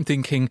this, and I'm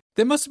thinking,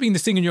 there must have been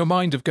this thing in your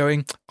mind of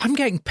going, I'm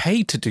getting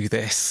paid to do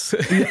this.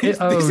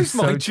 This is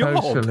my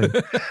job.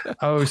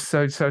 Totally.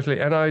 So totally.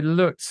 And I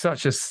looked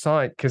such a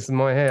sight because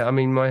my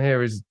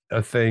hair is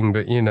a thing,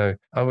 but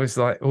I was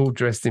like all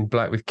dressed in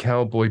black with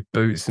cowboy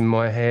boots, and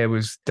my hair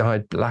was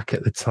dyed black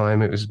at the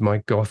time. It was my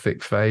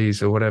gothic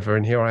phase or whatever,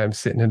 and here I am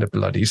sitting in a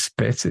bloody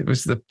spit. It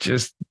was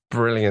just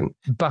brilliant.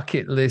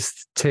 Bucket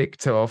list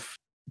ticked off,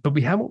 but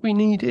we had what we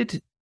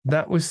needed.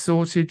 That was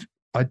sorted.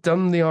 I'd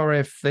done the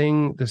RF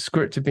thing. The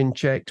script had been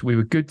checked. We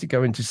were good to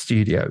go into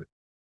studio.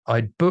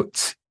 I'd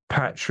booked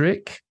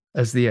Patrick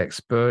as the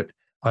expert.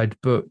 I'd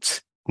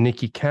booked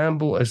Nicky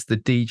Campbell as the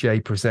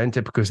DJ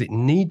presenter because it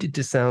needed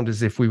to sound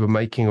as if we were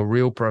making a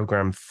real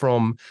program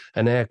from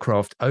an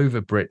aircraft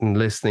over Britain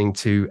listening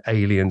to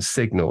alien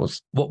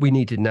signals. What we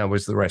needed now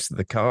was the rest of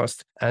the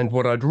cast. And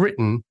what I'd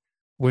written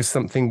was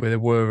something where there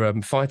were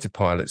fighter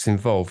pilots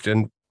involved.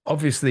 And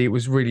obviously it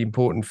was really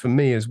important for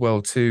me as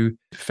well to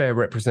fair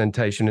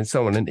representation and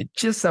so on. And it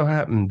just so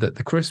happened that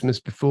the Christmas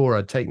before,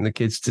 I'd taken the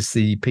kids to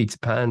see Peter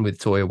Pan with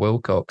Toyah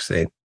Willcox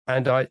in.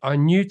 And I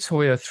knew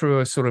Toyah through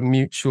a sort of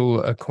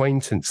mutual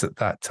acquaintance at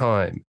that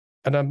time.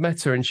 And I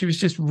met her, and she was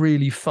just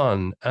really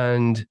fun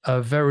and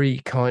a very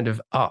kind of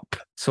up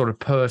sort of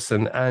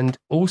person, and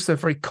also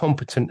very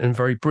competent and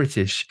very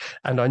British.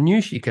 And I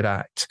knew she could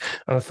act.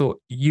 And I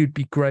thought, you'd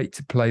be great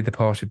to play the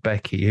part of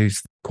Becky,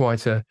 who's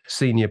quite a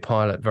senior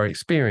pilot, very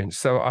experienced.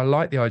 So I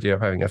liked the idea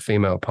of having a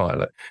female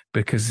pilot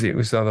because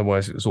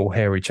otherwise it was all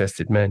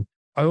hairy-chested men.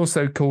 I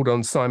also called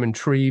on Simon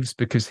Treves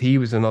because he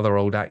was another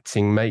old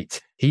acting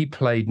mate. He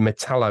played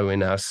Metallo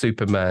in our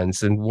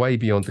Supermans, and way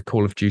beyond the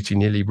Call of Duty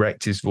nearly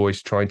wrecked his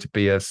voice trying to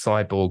be a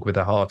cyborg with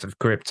a heart of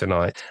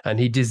kryptonite. And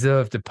he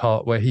deserved a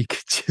part where he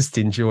could just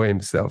enjoy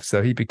himself.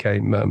 So he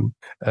became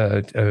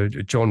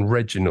John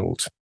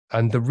Reginald.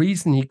 And the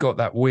reason he got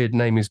that weird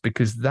name is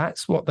because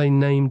that's what they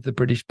named the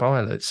British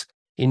pilots.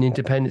 In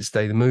Independence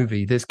Day, the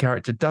movie, this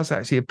character does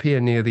actually appear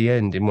near the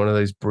end in one of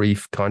those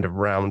brief kind of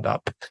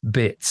roundup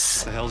bits.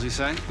 What the hell's he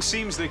saying? It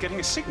seems they're getting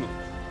a signal.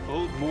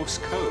 Old Morse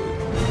code.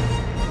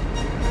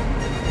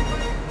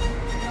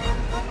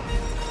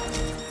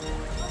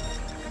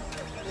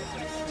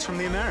 It's from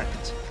the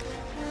Americans.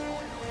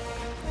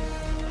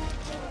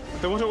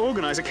 They want to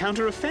organize a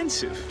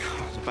counter-offensive.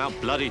 It's about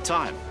bloody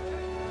time.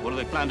 What do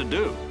they plan to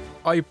do?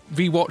 I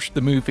rewatched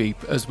the movie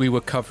as we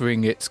were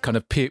covering its kind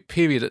of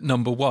period at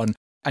number one.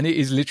 And it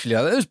is literally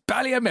like, those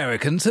bally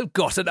Americans have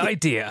got an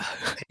idea.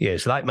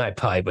 Yes, like my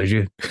pipe, would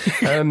you?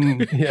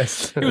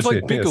 Yes. It was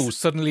like Biggles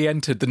suddenly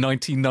entered the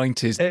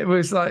 1990s. It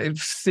was like,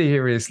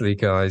 seriously,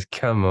 guys,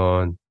 come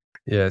on.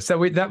 Yeah,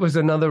 so that was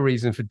another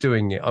reason for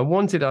doing it. I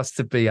wanted us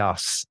to be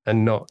us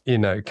and not,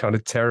 kind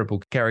of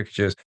terrible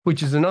caricatures,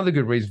 which is another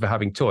good reason for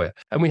having Toyah.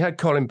 And we had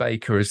Colin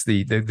Baker as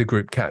the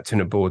group captain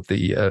aboard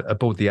the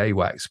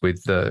AWACS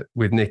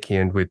with Nicky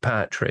and with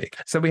Patrick.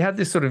 So we had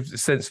this sort of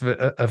sense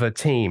of a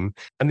team.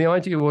 And the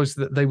idea was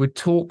that they would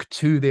talk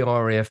to the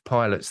RAF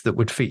pilots that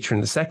would feature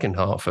in the second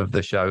half of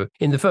the show.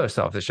 In the first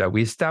half of the show,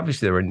 we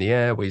established they're in the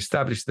air. We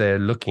established they're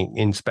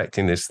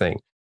inspecting this thing.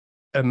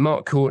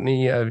 Mark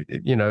Courtney,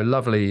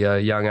 lovely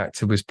young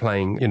actor, was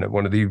playing,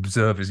 one of the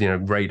observers,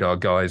 radar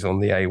guys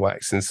on the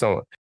AWACS and so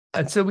on.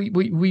 And so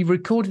we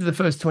recorded the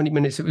first 20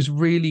 minutes. It was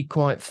really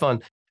quite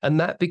fun. And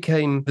that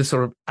became the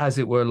sort of, as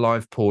it were,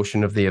 live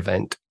portion of the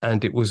event.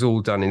 And it was all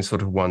done in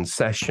sort of one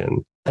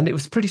session. And it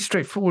was pretty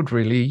straightforward,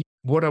 really.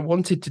 What I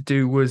wanted to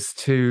do was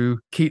to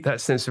keep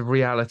that sense of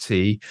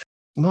reality,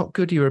 Mark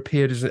Goodyear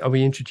appeared as,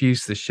 we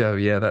introduced the show.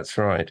 Yeah, that's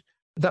right.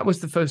 That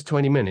was the first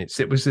 20 minutes.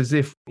 It was as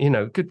if,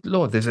 good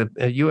Lord, there's a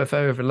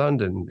UFO over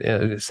London.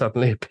 It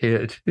suddenly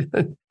appeared.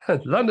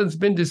 London's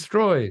been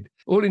destroyed.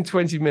 All in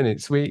 20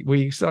 minutes.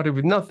 We started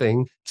with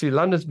nothing to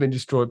London's been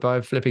destroyed by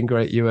a flipping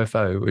great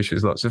UFO, which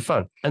was lots of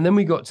fun. And then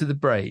we got to the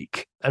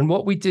break. And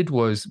what we did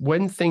was,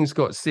 when things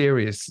got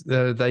serious,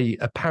 they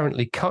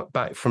apparently cut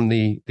back from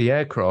the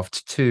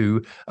aircraft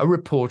to a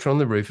reporter on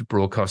the roof of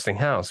Broadcasting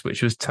House,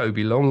 which was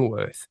Toby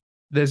Longworth.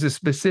 There's a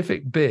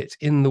specific bit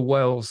in the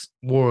Wells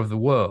War of the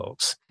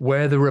Worlds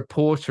where the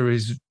reporter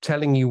is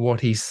telling you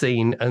what he's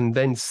seen and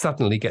then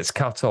suddenly gets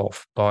cut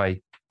off by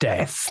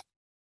death.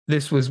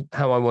 This was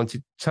how I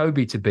wanted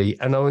Toby to be.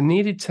 And I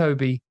needed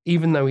Toby,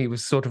 even though he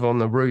was sort of on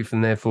the roof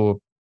and therefore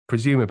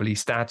presumably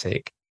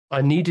static,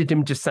 I needed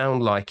him to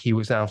sound like he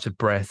was out of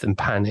breath and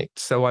panicked.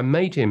 So I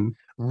made him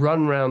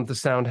run round the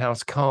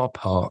Soundhouse car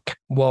park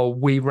while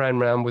we ran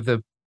round with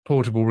a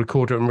portable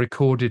recorder and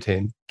recorded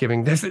him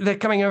giving this, they're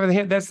coming over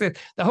here, there's the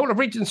whole of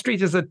Regent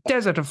Street is a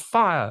desert of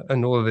fire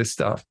and all of this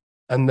stuff.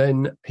 And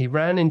then he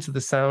ran into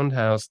the sound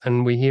house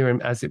and we hear him,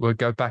 as it were,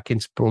 go back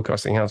into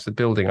Broadcasting House, the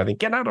building. I think,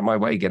 get out of my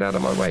way, get out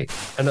of my way.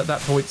 And at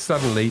that point,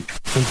 suddenly,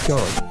 he's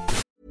gone.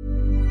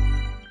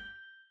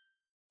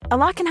 A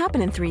lot can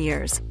happen in 3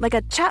 years, like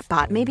a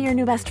chatbot may be your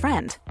new best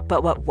friend.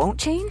 But what won't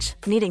change?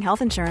 Needing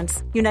health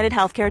insurance. United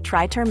Healthcare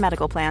Tri-Term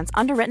Medical Plans,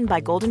 underwritten by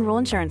Golden Rule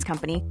Insurance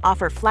Company,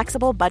 offer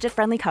flexible,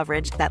 budget-friendly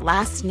coverage that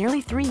lasts nearly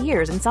 3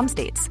 years in some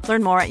states.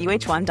 Learn more at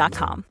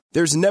UH1.com.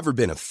 There's never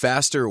been a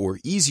faster or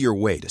easier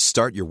way to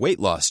start your weight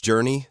loss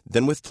journey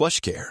than with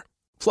PlushCare.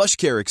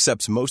 PlushCare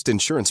accepts most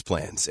insurance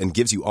plans and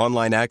gives you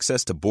online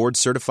access to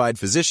board-certified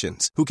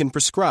physicians who can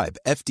prescribe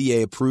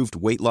FDA-approved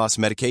weight loss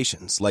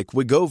medications like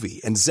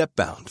Wegovy and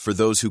Zepbound for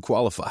those who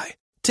qualify.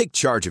 Take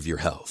charge of your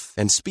health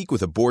and speak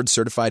with a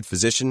board-certified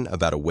physician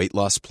about a weight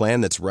loss plan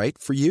that's right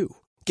for you.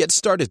 Get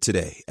started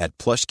today at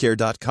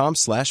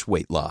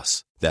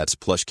plushcare.com/weight-loss. That's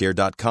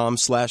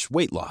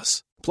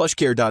plushcare.com/weight-loss.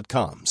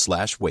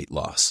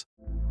 plushcare.com/weight-loss.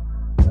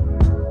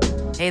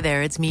 Hey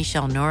there, it's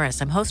Michelle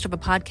Norris. I'm host of a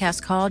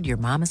podcast called Your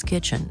Mama's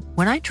Kitchen.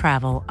 When I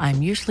travel,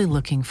 I'm usually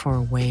looking for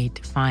a way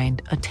to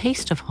find a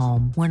taste of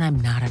home when I'm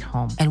not at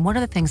home. And one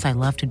of the things I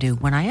love to do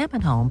when I am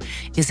at home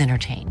is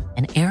entertain.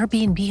 And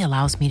Airbnb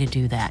allows me to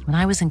do that. When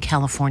I was in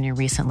California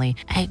recently,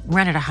 I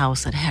rented a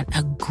house that had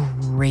a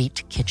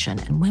great kitchen.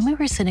 And when we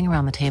were sitting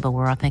around the table, we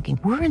were all thinking,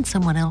 we're in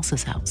someone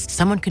else's house.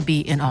 Someone could be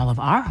in all of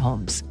our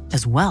homes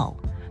as well.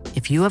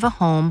 If you have a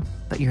home,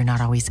 but you're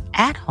not always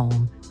at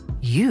home,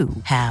 you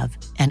have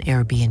an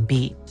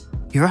Airbnb.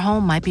 Your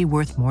home might be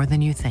worth more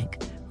than you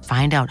think.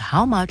 Find out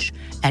how much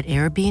at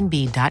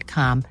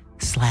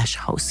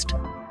airbnb.com/host.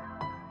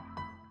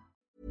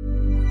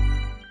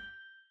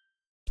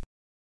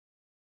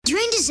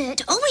 During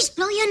dessert, always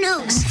blow your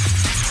nose.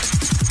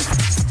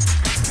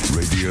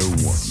 Radio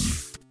 1.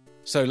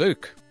 So,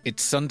 Luke,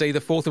 it's Sunday the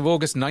 4th of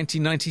August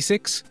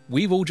 1996.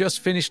 We've all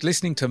just finished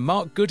listening to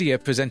Mark Goodyear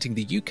presenting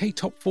the UK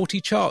Top 40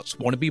 charts.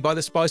 Wannabe by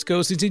the Spice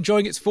Girls is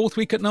enjoying its 4th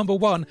week at number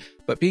 1,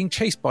 but being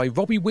chased by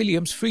Robbie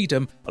Williams'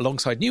 Freedom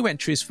alongside new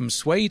entries from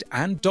Suede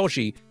and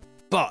Dodgy.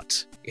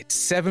 But it's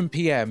 7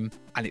 p.m.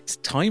 and it's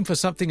time for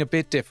something a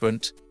bit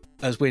different,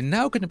 as we're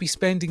now going to be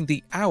spending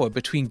the hour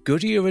between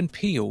Goodyear and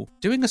Peel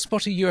doing a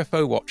spot of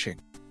UFO watching.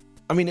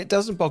 I mean, it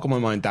doesn't boggle my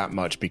mind that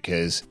much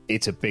because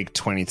it's a big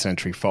 20th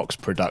Century Fox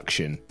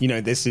production. You know,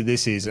 this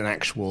is an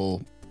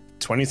actual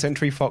 20th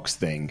Century Fox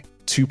thing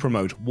to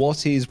promote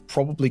what is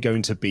probably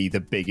going to be the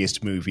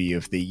biggest movie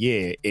of the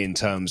year in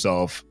terms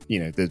of, you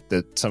know,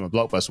 the summer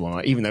blockbuster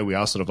one, even though we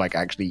are sort of like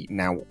actually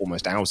now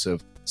almost out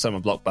of summer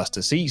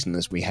blockbuster season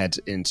as we head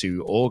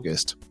into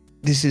August.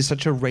 This is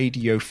such a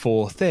Radio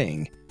 4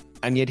 thing,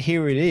 and yet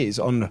here it is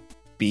on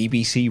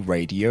BBC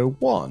Radio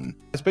 1.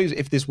 I suppose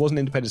if this wasn't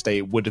Independence Day,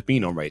 it would have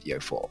been on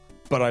Radio 4.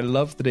 But I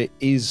love that it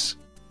is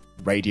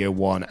Radio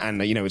 1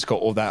 and, you know, it's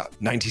got all that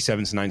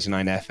 97 to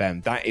 99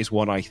 FM. That is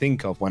what I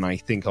think of when I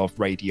think of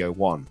Radio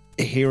 1.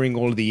 Hearing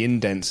all of the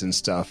indents and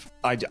stuff,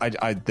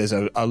 there's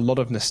a lot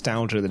of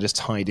nostalgia that is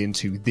tied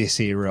into this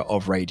era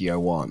of Radio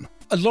 1.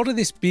 A lot of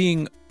this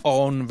being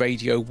on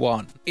Radio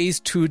 1 is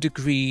to a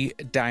degree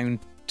down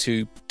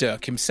to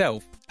Dirk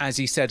himself. As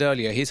he said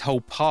earlier, his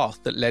whole path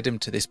that led him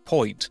to this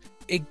point,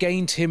 it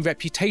gained him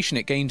reputation,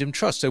 it gained him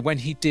trust. So when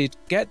he did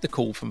get the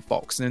call from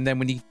Fox, and then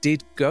when he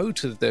did go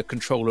to the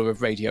controller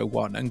of Radio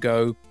 1 and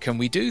go, can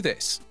we do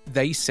this?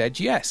 They said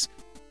yes.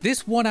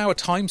 This 1 hour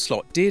time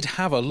slot did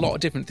have a lot of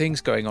different things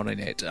going on in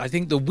it. I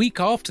think the week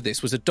after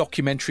this was a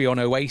documentary on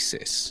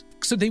Oasis.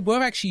 So they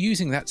were actually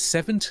using that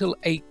 7 till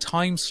 8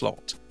 time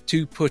slot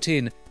to put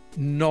in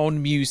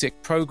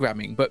non-music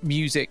programming, but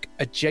music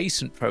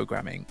adjacent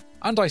programming.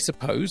 And I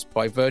suppose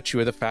by virtue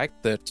of the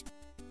fact that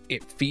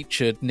it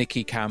featured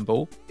Nicky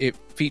Campbell, it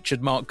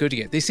featured Mark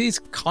Goodyear. This is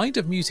kind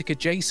of music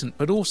adjacent,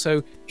 but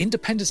also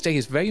Independence Day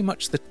is very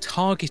much the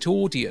target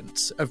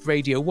audience of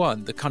Radio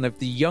 1, the kind of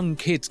the young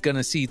kids going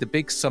to see the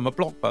big summer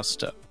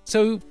blockbuster.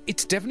 So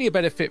it's definitely a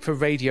better fit for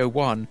Radio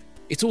 1.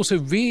 It's also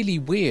really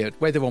weird,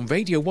 whether on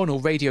Radio 1 or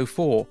Radio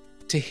 4,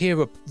 to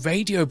hear a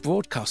radio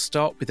broadcast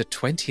start with a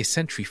 20th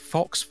Century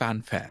Fox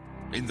fanfare.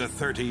 In the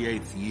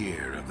 38th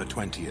year of the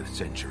 20th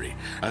century,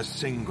 a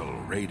single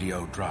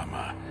radio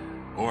drama,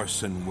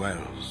 Orson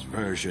Welles'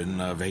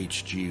 version of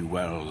H.G.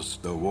 Wells'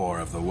 The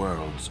War of the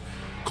Worlds,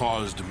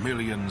 caused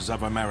millions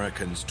of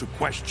Americans to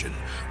question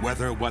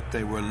whether what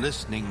they were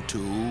listening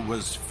to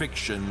was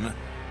fiction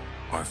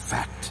or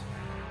fact.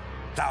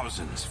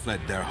 Thousands fled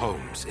their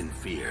homes in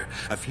fear.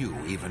 A few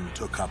even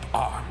took up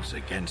arms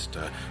against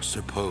a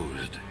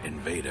supposed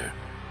invader.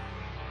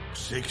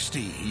 60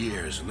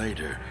 years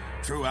later,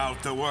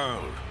 throughout the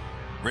world,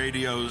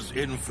 radio's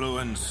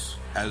influence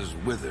has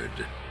withered.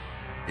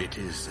 It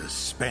is a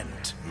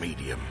spent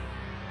medium.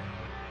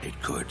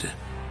 It could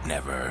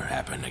never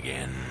happen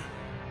again.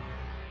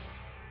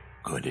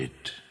 Could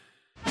it?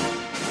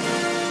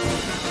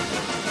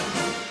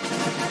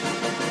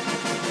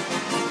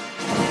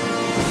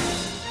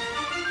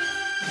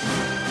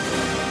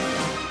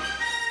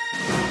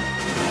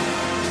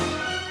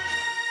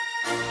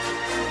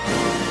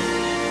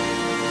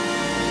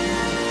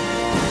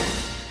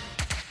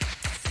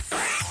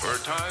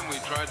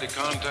 Tried to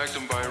contact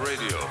him by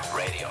radio.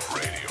 Radio.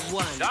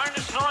 One.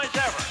 Darndest noise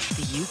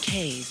ever. The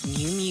UK's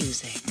new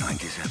music.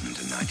 97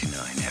 to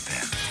 99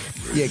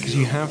 FM. Yeah, because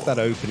you have that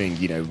opening,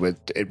 you know, with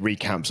it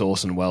recaps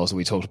Orson Welles that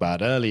we talked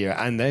about earlier,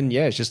 and then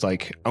it's just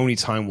like only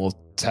time will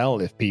tell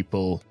if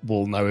people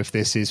will know if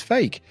this is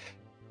fake.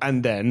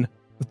 And then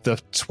the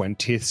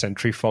 20th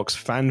Century Fox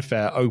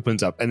fanfare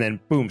opens up, and then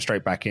boom,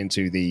 straight back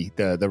into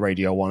the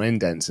Radio 1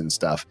 indents and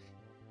stuff.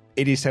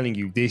 It is telling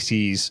you this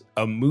is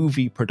a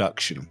movie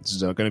production. This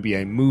is going to be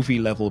a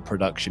movie-level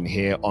production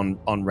here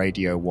on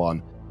Radio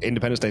 1.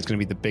 Independence Day is going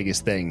to be the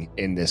biggest thing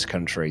in this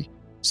country.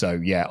 So,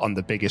 yeah, on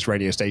the biggest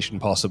radio station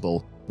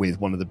possible with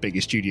one of the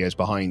biggest studios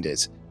behind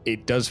it.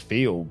 It does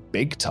feel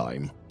big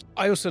time.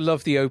 I also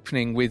love the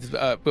opening with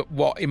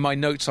what in my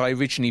notes I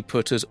originally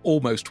put as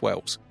almost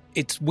Wells.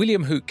 It's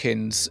William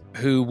Hootkins,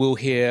 who we'll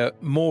hear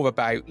more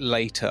about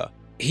later.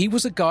 He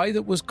was a guy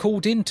that was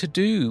called in to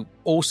do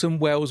Orson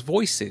Welles'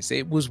 voices.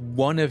 It was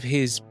one of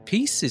his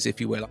pieces, if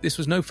you will. This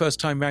was no first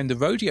time round the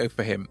rodeo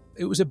for him.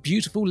 It was a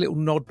beautiful little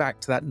nod back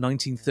to that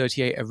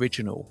 1938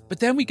 original. But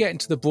then we get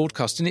into the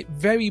broadcast, and it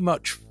very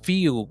much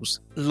feels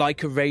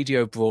like a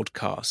radio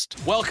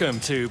broadcast. Welcome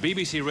to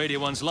BBC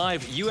Radio 1's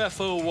live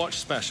UFO Watch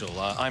special.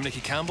 I'm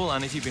Nicky Campbell,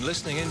 and if you've been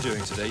listening in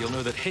during today, you'll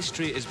know that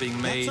history is being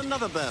made... That's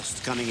another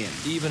burst coming in.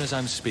 ...even as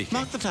I'm speaking.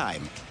 Mark the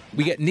time.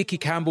 We get Nicky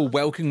Campbell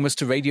welcoming us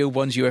to Radio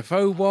 1's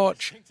UFO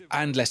Watch,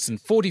 and less than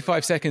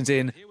 45 seconds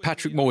in,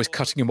 Patrick Moore is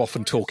cutting him off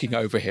and talking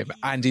over him,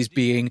 and is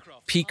being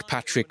peak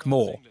Patrick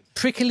Moore.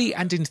 Prickly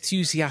and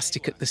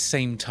enthusiastic at the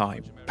same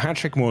time.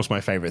 Patrick Moore's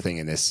my favourite thing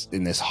in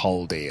this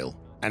whole deal.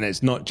 And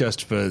it's not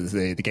just for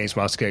the Games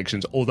Master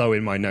connections, although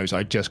in my notes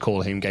I just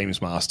call him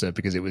Games Master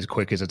because it was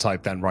quicker to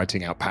type than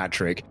writing out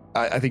Patrick.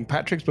 I think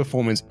Patrick's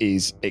performance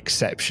is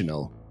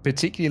exceptional.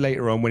 Particularly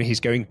later on when he's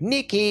going,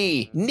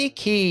 Nicky!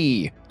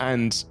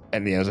 And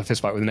there's a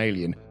fist fight with an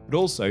alien. But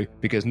also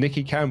because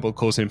Nicky Campbell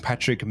calls him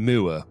Patrick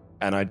Moore.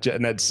 And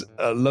that's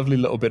a lovely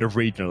little bit of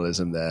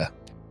regionalism there.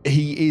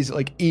 He is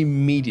like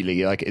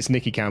immediately like it's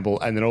Nicky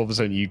Campbell, and then all of a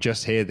sudden you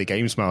just hear the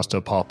Games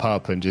Master pop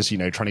up and just,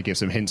 trying to give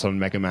some hints on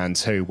Mega Man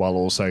 2 while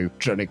also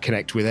trying to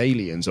connect with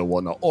aliens or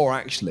whatnot. Or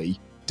actually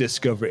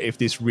discover if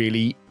this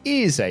really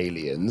is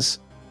aliens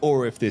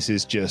or if this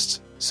is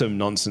just some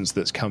nonsense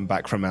that's come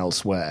back from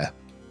elsewhere.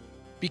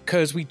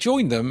 Because we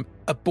join them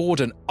aboard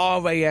an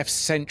RAF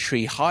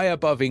Sentry high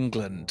above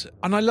England.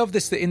 And I love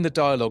this, that in the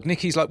dialogue,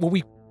 Nicky's like, well,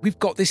 we've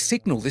got this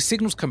signal. This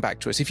signal's come back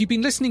to us. If you've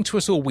been listening to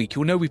us all week,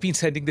 you'll know we've been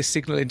sending this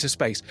signal into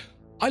space.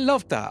 I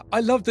love that. I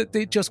love that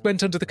it just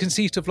went under the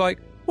conceit of like,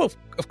 well,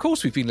 of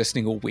course we've been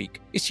listening all week.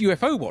 It's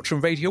UFO Watch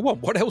on Radio 1.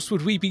 What else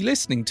would we be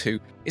listening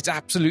to? It's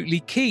absolutely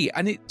key.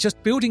 And it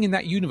just building in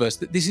that universe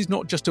that this is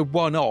not just a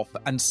one-off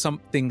and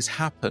something's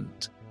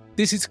happened.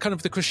 This is kind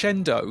of the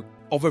crescendo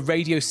of a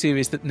radio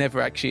series that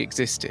never actually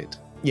existed.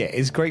 Yeah,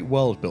 it's great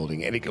world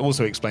building, and it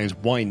also explains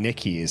why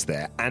Nicky is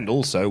there, and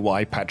also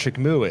why Patrick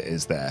Moore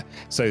is there,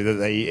 so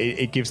that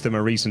it gives them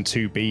a reason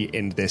to be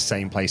in this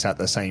same place at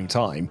the same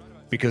time,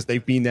 because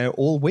they've been there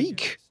all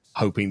week,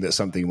 hoping that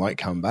something might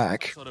come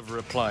back. Sort of a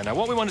reply. Now,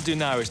 what we want to do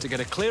now is to get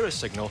a clearer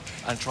signal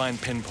and try and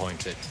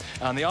pinpoint it.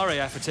 And the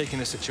RAF are taking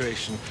the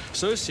situation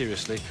so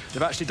seriously,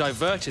 they've actually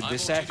diverted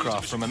this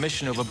aircraft from a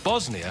mission over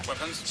Bosnia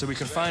so we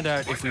can find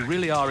out if we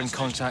really are in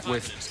contact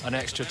with an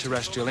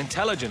extraterrestrial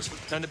intelligence.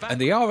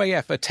 And the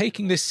RAF are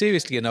taking this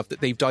seriously enough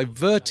that they've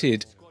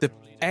diverted the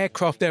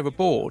aircraft they're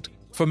aboard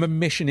from a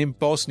mission in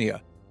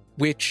Bosnia,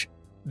 which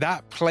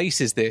that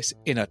places this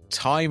in a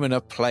time and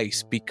a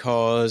place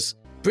because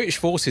British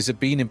forces have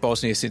been in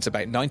Bosnia since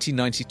about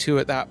 1992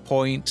 at that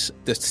point.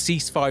 The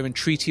ceasefire and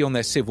treaty on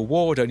their civil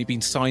war had only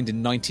been signed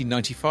in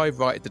 1995,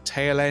 right at the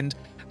tail end.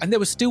 And there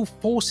were still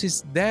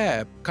forces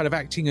there kind of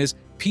acting as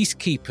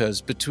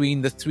peacekeepers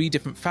between the three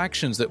different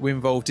factions that were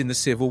involved in the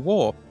civil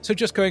war. So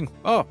just going,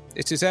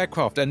 it's his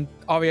aircraft, and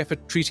RAF are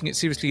treating it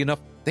seriously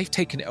enough, they've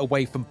taken it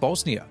away from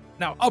Bosnia.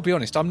 Now, I'll be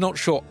honest, I'm not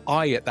sure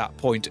I at that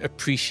point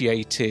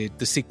appreciated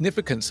the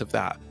significance of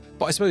that.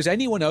 But I suppose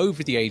anyone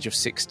over the age of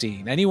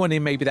 16, anyone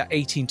in maybe that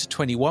 18 to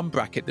 21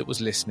 bracket that was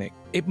listening,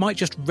 it might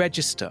just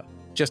register,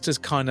 just as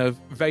kind of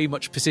very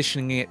much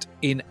positioning it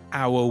in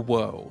our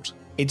world.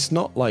 It's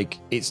not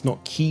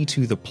key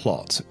to the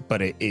plot,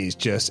 but it is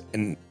just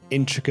an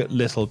intricate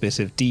little bit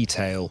of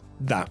detail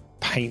that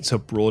paints a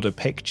broader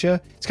picture.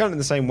 It's kind of in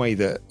the same way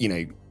that,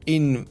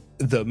 in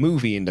the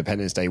movie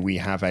Independence Day, we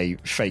have a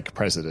fake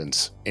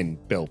president in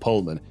Bill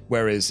Pullman,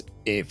 whereas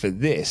for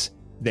this,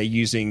 they're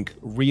using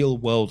real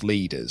world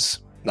leaders.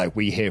 Like,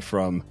 we hear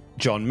from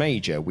John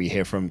Major, we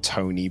hear from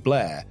Tony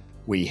Blair,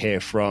 we hear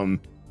from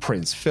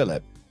Prince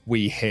Philip,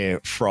 we hear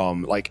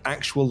from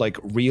actual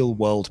real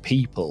world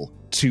people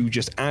to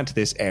just add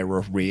this air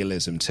of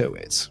realism to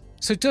it.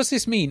 So does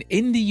this mean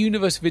in the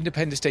universe of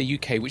Independence Day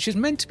UK, which is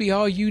meant to be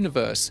our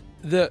universe,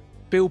 that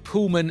Bill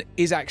Pullman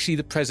is actually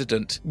the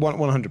president?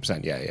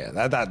 100%,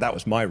 yeah. That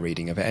was my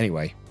reading of it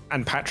anyway.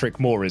 And Patrick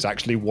Moore is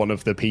actually one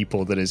of the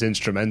people that is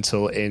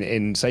instrumental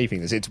in saving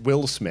this. It's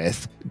Will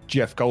Smith,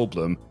 Jeff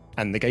Goldblum,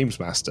 and the Games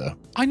Master.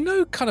 I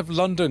know kind of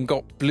London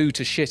got blew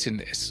to shit in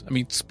this. I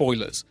mean,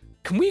 spoilers.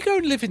 Can we go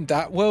and live in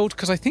that world?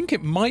 Because I think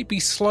it might be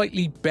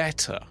slightly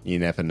better. You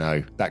never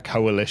know. That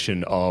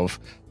coalition of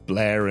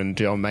Blair and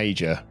John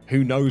Major,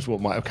 who knows what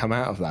might have come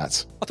out of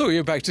that? I thought you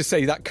were about to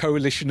say that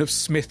coalition of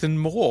Smith and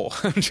Moore.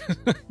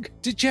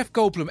 Did Jeff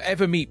Goldblum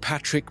ever meet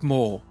Patrick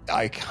Moore?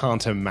 I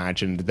can't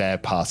imagine their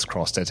paths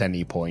crossed at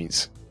any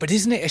point. But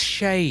isn't it a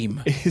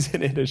shame?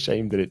 Isn't it a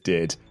shame that it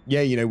did?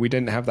 Yeah, we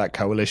didn't have that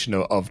coalition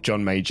of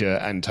John Major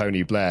and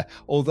Tony Blair.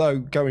 Although,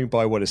 going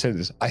by what it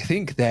says, I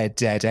think they're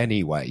dead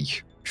anyway.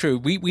 True,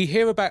 we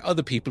hear about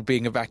other people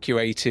being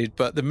evacuated,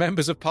 but the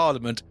members of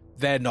Parliament,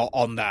 they're not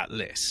on that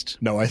list.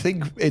 No, I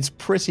think it's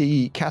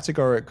pretty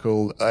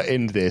categorical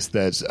in this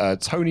that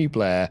Tony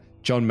Blair,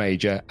 John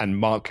Major, and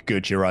Mark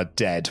Goodyear are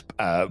dead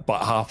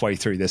but halfway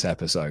through this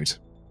episode.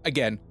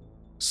 Again,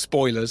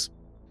 spoilers.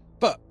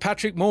 But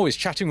Patrick Moore is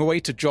chatting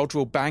away to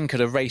Jodrell Bank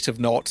at a rate of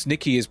knots.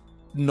 Nikki is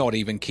not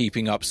even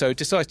keeping up, so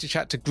decides to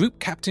chat to Group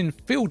Captain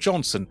Phil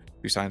Johnson,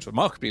 who sounds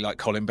remarkably like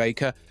Colin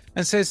Baker,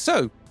 and says,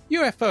 so,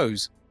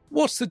 UFOs,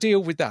 what's the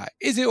deal with that?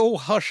 Is it all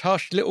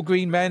hush-hush, little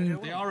green men?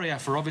 The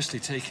RAF are obviously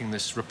taking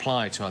this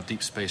reply to our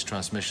deep space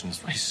transmissions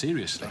very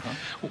seriously.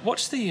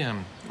 What's the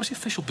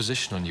official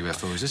position on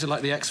UFOs? Is it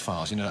like the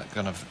X-Files, that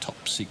kind of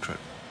top secret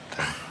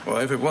thing? Well,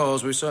 if it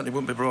was, we certainly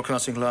wouldn't be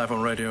broadcasting live on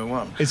Radio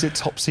 1. Is it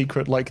top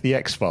secret like the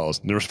X-Files?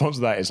 And the response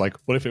to that is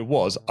well, if it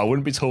was, I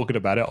wouldn't be talking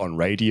about it on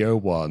Radio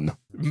 1.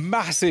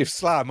 Massive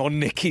slam on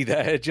Nikki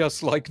there,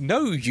 just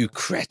no, you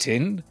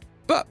cretin.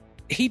 But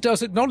he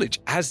does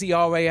acknowledge, as the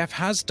RAF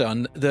has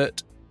done,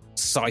 that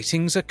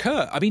sightings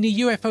occur. I mean, a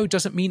UFO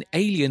doesn't mean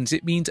aliens,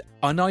 it means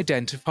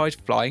unidentified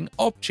flying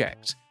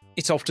object.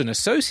 It's often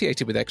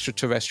associated with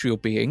extraterrestrial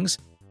beings,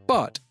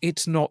 but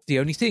it's not the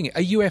only thing.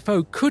 A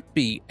UFO could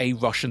be a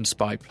Russian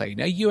spy plane.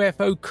 A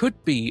UFO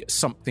could be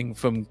something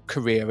from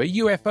Korea. A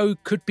UFO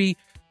could be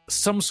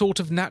some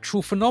sort of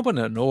natural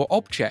phenomenon or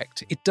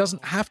object. It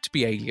doesn't have to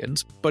be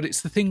aliens, but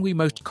it's the thing we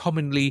most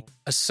commonly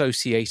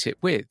associate it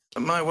with.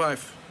 My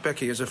wife,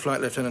 Becky, is a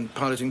flight lieutenant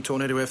piloting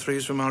Tornado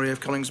F-3s from RAF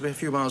Collingsby, a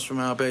few miles from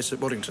our base at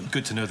Waddington.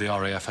 Good to know the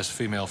RAF has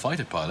female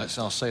fighter pilots,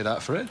 I'll say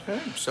that for it. Yeah,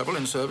 several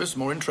in service,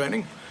 more in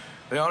training.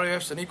 The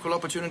RAF's an equal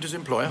opportunities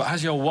employer. But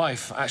has your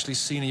wife actually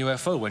seen a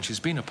UFO when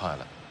she's been a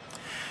pilot?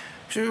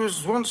 She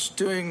was once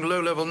doing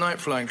low-level night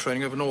flying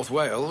training over North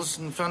Wales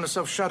and found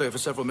herself shadowed for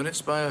several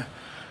minutes by a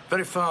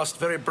very fast,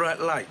 very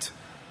bright light.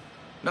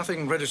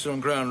 Nothing registered on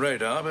ground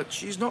radar, but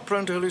she's not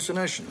prone to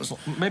hallucinations. Well,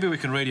 maybe we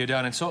can radio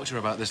down and talk to her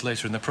about this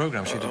later in the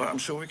programme. I'm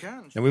sure we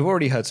can. And we've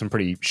already heard some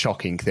pretty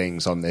shocking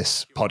things on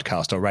this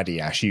podcast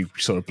already, Ash. You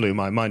sort of blew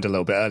my mind a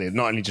little bit earlier,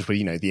 not only just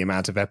with, the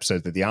amount of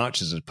episodes that the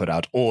Archers had put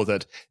out, or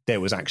that there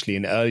was actually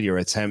an earlier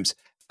attempt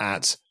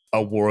at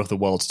a War of the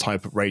Worlds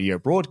type of radio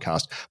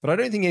broadcast, but I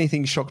don't think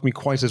anything shocked me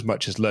quite as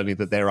much as learning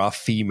that there are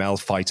female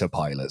fighter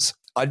pilots.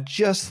 I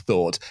just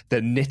thought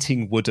that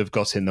knitting would have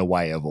got in the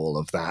way of all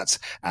of that,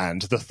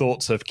 and the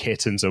thoughts of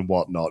kittens and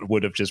whatnot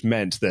would have just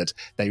meant that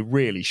they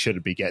really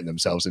shouldn't be getting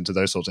themselves into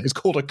those sorts of... It's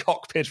called a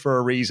cockpit for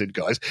a reason,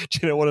 guys. Do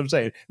you know what I'm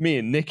saying? Me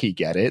and Nikki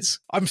get it.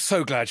 I'm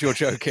so glad you're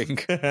joking.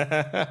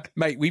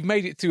 Mate, we've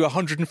made it through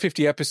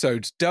 150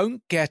 episodes.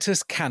 Don't get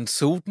us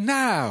cancelled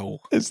now.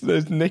 There's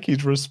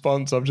Nikki's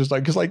response. I'm just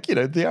because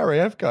the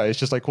RAF guy is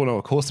just well, no,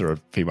 of course there are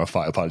female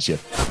fighter pilots, you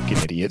fucking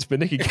idiots. But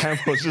Nikki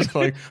Campbell's just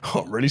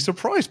I'm really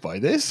surprised by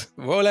this.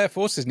 Royal Air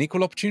Force is an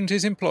equal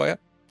opportunities employer.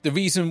 The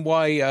reason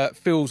why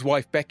Phil's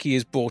wife Becky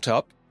is brought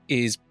up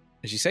is,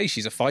 as you say,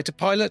 she's a fighter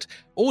pilot.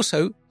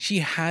 Also, she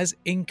has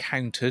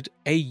encountered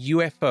a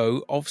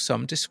UFO of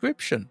some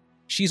description.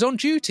 She's on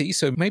duty,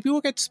 so maybe we'll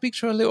get to speak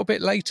to her a little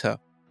bit later.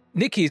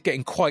 Nikki is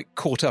getting quite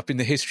caught up in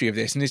the history of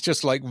this, and it's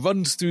just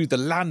runs through the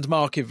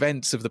landmark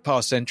events of the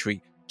past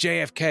century.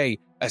 JFK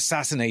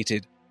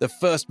assassinated, the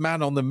first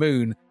man on the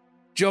moon,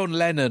 John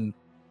Lennon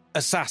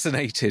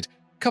assassinated.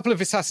 Couple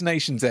of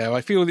assassinations there. I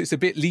feel it's a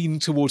bit lean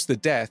towards the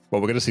death. Well,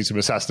 we're going to see some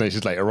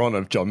assassinations later on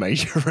of John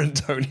Major and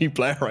Tony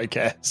Blair, I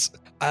guess.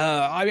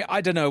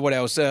 I don't know what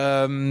else.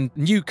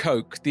 New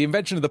Coke, the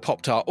invention of the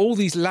Pop-Tart, all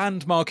these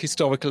landmark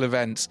historical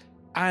events.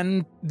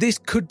 And this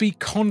could be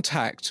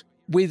contact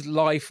with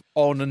life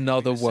on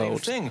another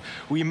world. Same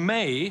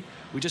thing.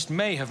 We just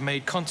may have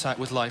made contact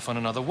with life on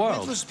another world.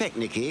 With respect,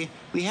 Nicky,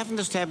 we haven't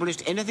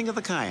established anything of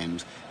the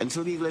kind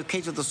until we've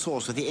located the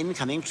source of the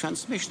incoming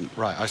transmission.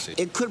 Right, I see.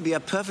 It could be a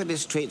perfectly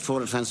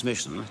straightforward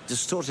transmission,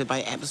 distorted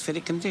by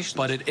atmospheric conditions.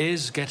 But it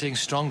is getting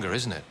stronger,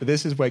 isn't it? But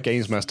this is where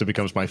Games Master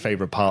becomes my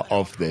favourite part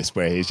of this,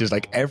 where he's just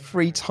like,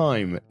 every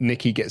time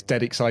Nicky gets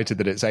dead excited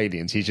that it's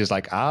aliens, he's just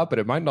like, but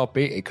it might not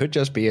be. It could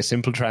just be a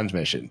simple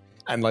transmission.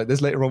 And like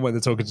this later on when they're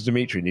talking to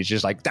Dimitri, and he's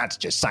just like, that's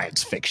just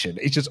science fiction.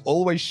 He's just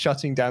always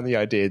shutting down the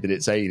idea that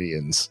it's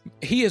aliens.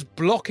 He is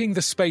blocking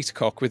the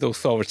spacecock with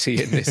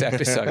authority in this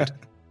episode.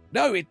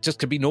 No, it just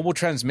could be normal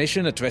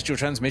transmission, a terrestrial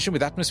transmission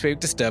with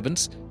atmospheric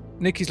disturbance.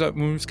 Nicky's like,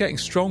 it's getting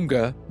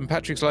stronger. And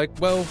Patrick's like,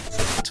 well,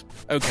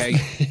 okay,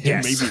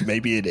 yes.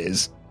 Maybe it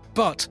is.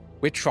 But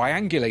we're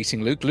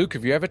triangulating, Luke. Luke,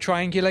 have you ever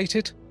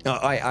triangulated?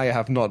 I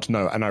have not,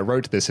 no. And I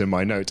wrote this in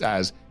my notes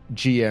as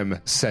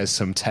GM says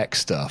some tech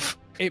stuff.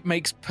 It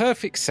makes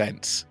perfect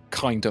sense,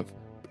 kind of.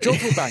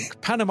 Jodrell Bank,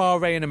 Panama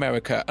Array in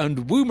America,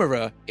 and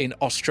Woomera in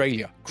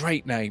Australia.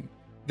 Great name.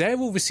 They're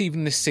all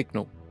receiving this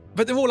signal,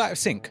 but they're all out of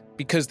sync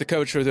because the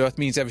curvature of the Earth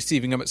means they're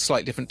receiving them at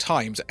slightly different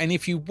times. And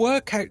if you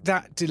work out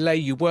that delay,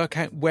 you work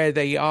out where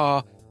they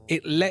are,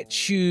 it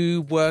lets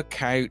you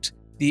work out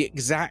the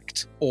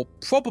exact or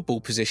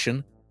probable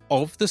position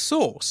of the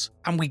source.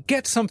 And we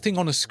get something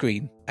on a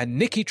screen, and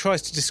Nicky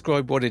tries to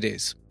describe what it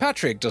is.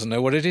 Patrick doesn't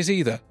know what it is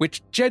either,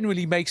 which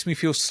generally makes me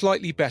feel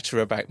slightly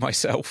better about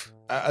myself.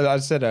 I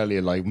said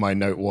earlier, like, my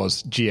note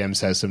was GM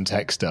says some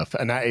tech stuff,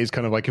 and that is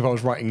kind of like, if I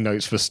was writing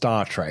notes for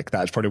Star Trek,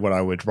 that's probably what I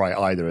would write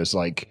either as,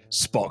 like,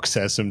 Spock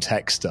says some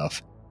tech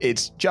stuff.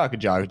 It's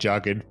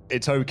jargon.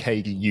 It's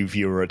okay, you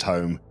viewer at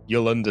home.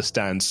 You'll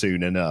understand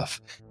soon enough.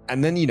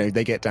 And then,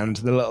 they get down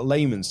to the little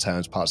layman's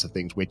terms parts of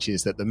things, which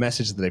is that the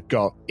message that they've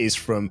got is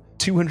from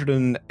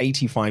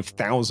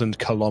 285,000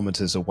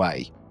 kilometers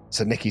away.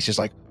 So Nicky's just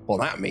like, well,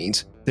 that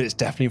means that it's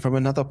definitely from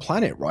another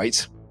planet,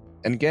 right?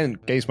 And again,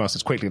 Games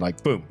Master's quickly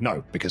like, boom,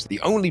 no, because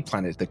the only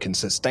planet that can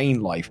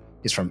sustain life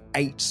is from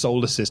 8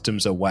 solar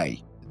systems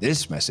away.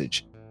 This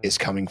message is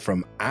coming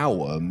from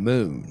our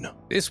moon.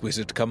 This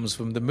wizard comes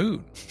from the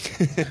moon.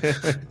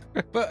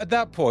 But at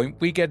that point,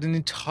 we get an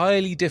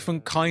entirely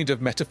different kind of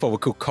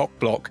metaphorical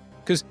cockblock,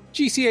 because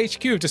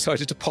GCHQ have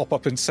decided to pop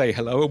up and say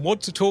hello and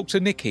want to talk to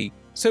Nicky.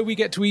 So we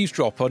get to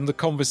eavesdrop on the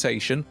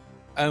conversation,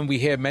 and we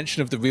hear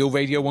mention of the real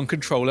Radio 1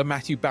 controller,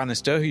 Matthew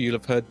Bannister, who you'll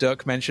have heard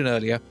Dirk mention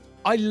earlier.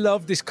 I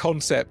love this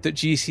concept that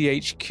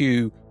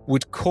GCHQ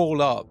would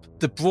call up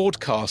the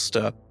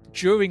broadcaster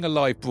during a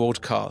live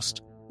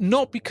broadcast.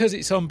 Not because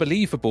it's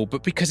unbelievable,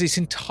 but because it's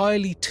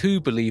entirely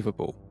too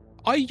believable.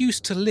 I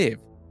used to live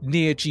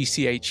near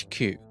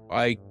GCHQ.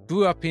 I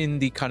grew up in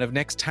the kind of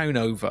next town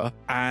over,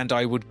 and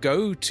I would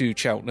go to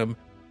Cheltenham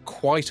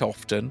quite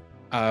often.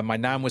 My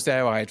nan was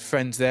there, I had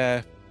friends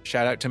there.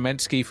 Shout out to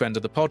Mensky, friend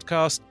of the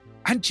podcast.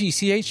 And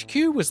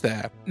GCHQ was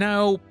there.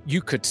 Now,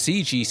 you could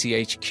see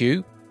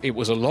GCHQ. It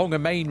was along a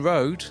main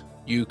road.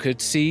 You could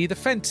see the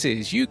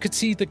fences. You could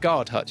see the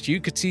guard huts.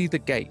 You could see the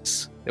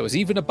gates. There was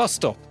even a bus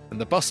stop, and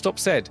the bus stop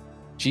said,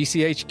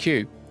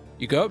 GCHQ.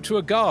 You go up to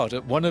a guard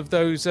at one of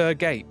those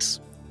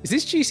gates. Is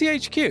this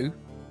GCHQ?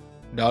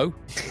 No.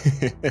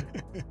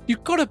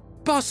 You've got a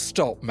bus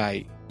stop,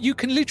 mate. You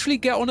can literally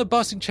get on a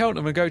bus in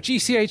Cheltenham and go,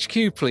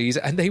 GCHQ, please,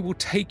 and they will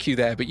take you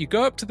there. But you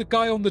go up to the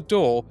guy on the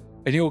door,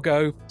 and he'll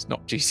go, it's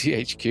not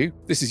GCHQ.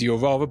 This is your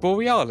Aurora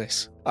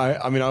Borealis.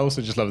 I mean, I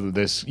also just love that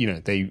this,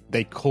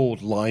 they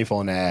called live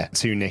on air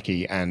to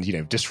Nicky and,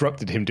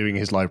 disrupted him doing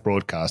his live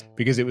broadcast,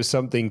 because it was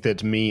something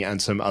that me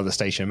and some other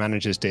station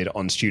managers did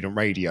on student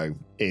radio,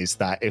 is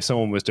that if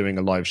someone was doing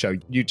a live show,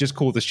 you just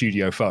call the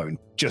studio phone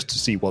just to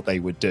see what they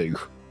would do,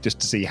 just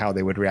to see how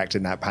they would react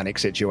in that panic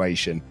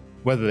situation,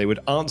 whether they would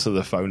answer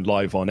the phone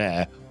live on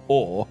air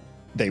or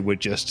they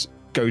would just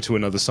go to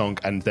another song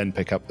and then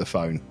pick up the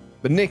phone.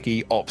 But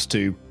Nicky opts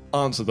to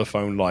answer the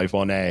phone live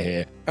on air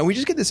here. And we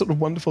just get this sort of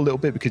wonderful little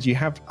bit, because you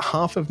have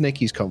half of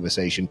Nicky's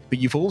conversation, but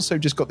you've also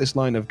just got this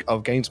line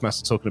of Games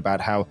Master talking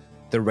about how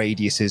the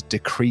radius is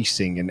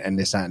decreasing and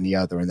this, that, and the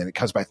other. And then it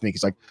comes back to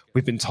Nicky's like,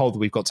 we've been told that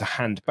we've got to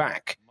hand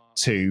back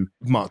to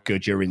Mark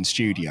Goodyear in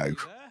studio.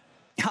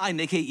 Hi,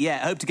 Nicky. Yeah,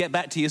 hope to get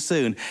back to you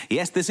soon.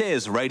 Yes, this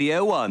is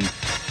Radio 1.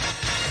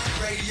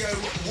 Radio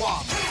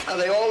 1. Are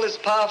they all this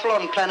powerful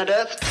on planet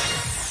Earth?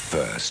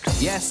 First.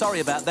 Yeah,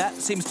 sorry about that.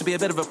 Seems to be a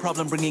bit of a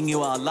problem bringing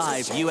you our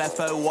live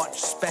UFO Watch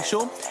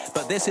special.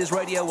 But this is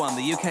Radio 1,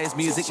 the UK's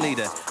music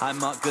leader. I'm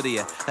Mark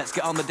Goodyear. Let's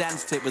get on the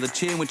dance tip with a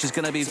tune which is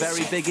going to be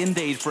very big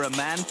indeed for a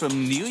man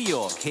from New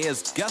York.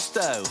 Here's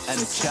Gusto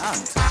and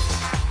Chant.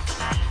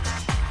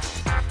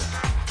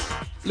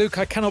 Luke,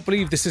 I cannot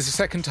believe this is the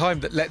second time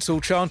that Let's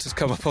All Chant has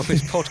come up on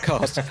this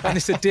podcast, and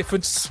it's a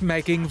different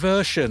smegging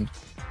version.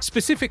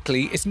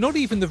 Specifically, it's not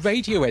even the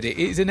radio edit,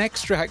 it is an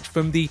extract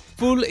from the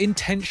full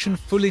intention,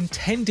 full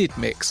intended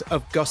mix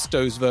of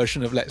Gusto's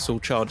version of Let's All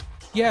Chant.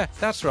 Yeah,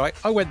 that's right.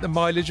 I went the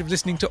mileage of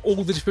listening to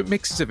all the different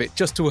mixes of it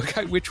just to work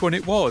out which one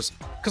it was.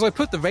 Because I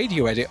put the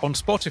radio edit on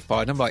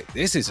Spotify and I'm like,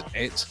 this isn't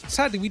it.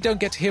 Sadly, we don't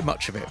get to hear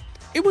much of it.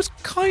 It was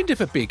kind of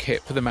a big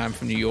hit for the Man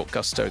from New York,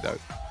 Gusto, though.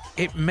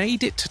 It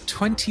made it to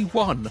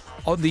 21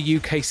 on the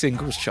UK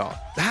singles chart.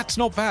 That's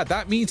not bad.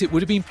 That means it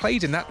would have been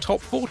played in that top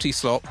 40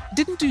 slot.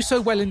 Didn't do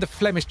so well in the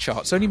Flemish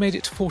charts, only made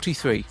it to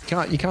 43. You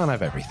can't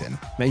have everything.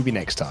 Maybe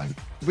next time.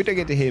 We don't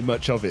get to hear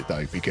much of it,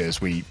 though, because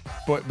we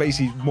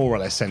basically more or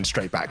less send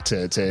straight back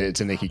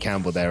to Nicky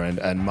Campbell there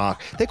and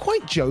Mark. They're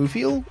quite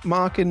jovial,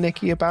 Mark and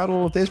Nicky, about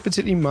all of this,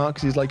 particularly Mark,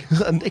 because he's like,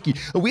 Nicky,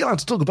 are we allowed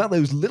to talk about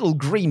those little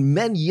green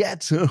men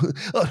yet?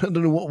 I don't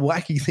know what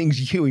wacky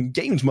things you and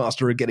Games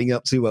Master are getting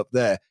up to up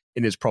there,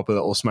 in his proper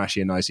little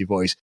smashy and nicey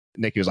voice.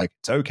 Nicky was like,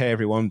 it's okay,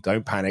 everyone,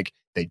 don't panic.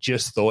 They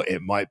just thought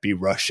it might be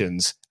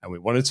Russians, and we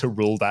wanted to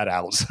rule that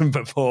out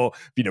before,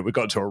 we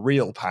got to a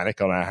real panic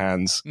on our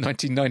hands.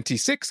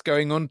 1996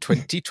 going on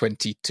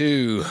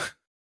 2022.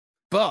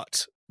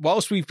 But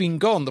whilst we've been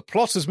gone, the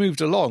plot has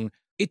moved along.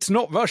 It's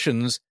not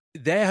Russians.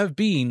 There have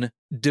been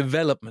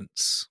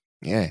developments.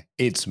 Yeah,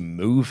 it's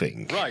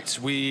moving. Right,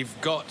 we've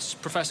got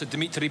Professor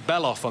Dmitry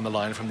Belov on the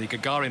line from the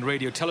Gagarin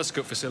Radio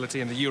Telescope Facility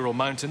in the Ural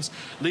Mountains,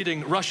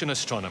 leading Russian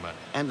astronomer.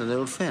 And an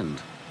old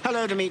friend.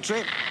 Hello,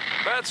 Dmitry.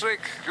 Patrick,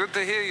 good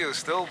to hear you.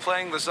 Still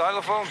playing the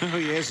xylophone? Oh,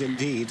 yes,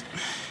 indeed.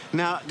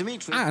 Now,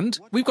 Dmitry... And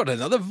we've got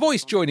another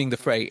voice joining the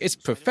fray. It's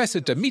Professor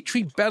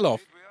Dmitry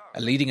Belov,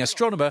 a leading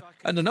astronomer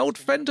and an old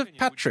friend of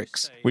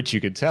Patrick's. Which you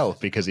could tell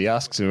because he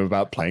asks him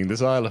about playing the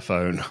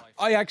xylophone.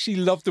 I actually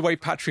loved the way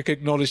Patrick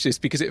acknowledged this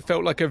because it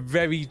felt like a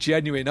very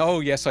genuine,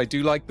 oh yes, I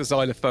do like the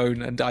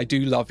xylophone and I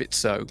do love it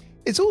so.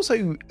 It's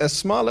also a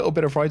smart little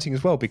bit of writing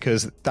as well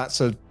because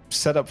that's a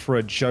setup for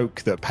a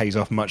joke that pays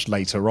off much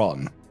later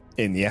on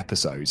in the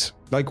episode.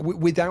 Like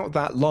without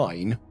that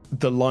line,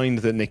 the line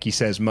that Nicky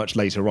says much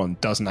later on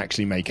doesn't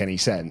actually make any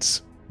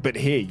sense. But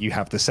here you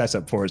have the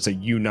setup for it so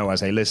you know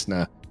as a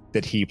listener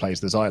that he plays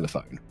the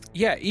xylophone.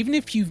 Yeah, even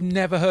if you've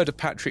never heard of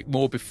Patrick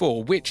Moore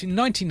before, which in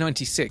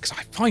 1996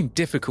 I find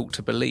difficult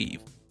to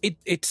believe,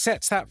 it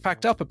sets that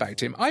fact up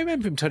about him. I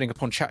remember him turning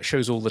up on chat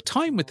shows all the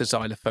time with the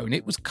xylophone.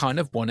 It was kind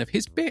of one of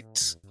his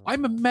bits.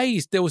 I'm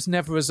amazed there was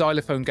never a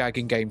xylophone gag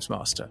in Games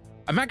Master.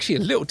 I'm actually a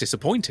little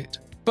disappointed.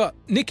 But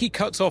Nicky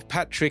cuts off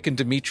Patrick and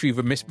Dmitry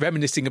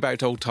reminiscing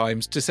about old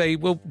times to say,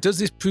 well, does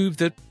this prove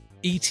that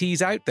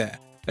E.T.'s out there?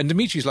 And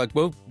Dmitry's like,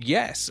 well,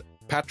 yes.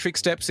 Patrick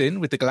steps in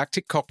with the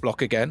galactic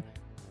cockblock again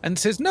and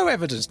says, no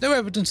evidence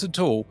at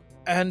all.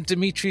 And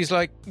Dimitri's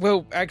like,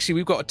 well, actually,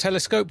 we've got a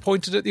telescope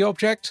pointed at the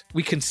object.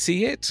 We can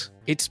see it.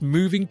 It's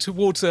moving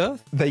towards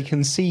Earth. They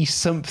can see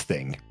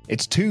something.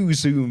 It's too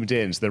zoomed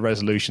in, so the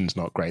resolution's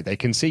not great. They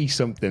can see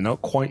something,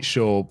 not quite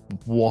sure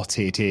what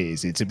it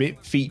is. It's a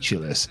bit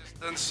featureless.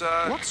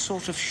 What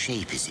sort of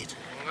shape is it?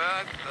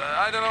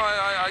 I don't know.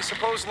 I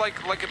suppose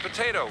like a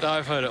potato.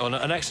 I've heard it on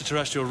an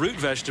extraterrestrial root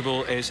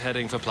vegetable is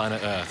heading for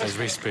planet Earth as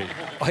we speak.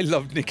 I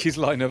love Nicky's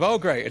line of, oh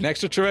great, an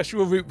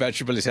extraterrestrial root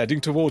vegetable is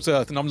heading towards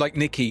Earth. And I'm like,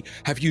 Nicky,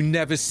 have you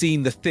never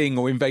seen The Thing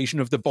or Invasion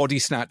of the Body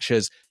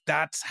Snatchers?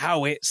 That's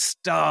how it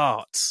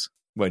starts.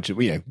 Well,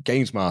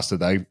 Games Master,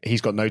 though,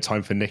 he's got no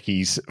time for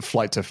Nicky's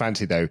flight to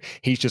fancy, though.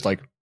 He's just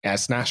like,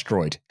 it's an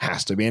asteroid.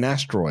 Has to be an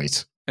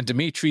asteroid. And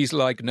Dimitri's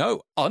like,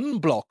 no,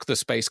 unblock the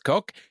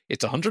spacecock.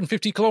 It's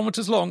 150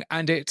 kilometers long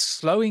and it's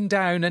slowing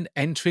down and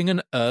entering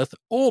an Earth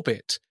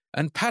orbit.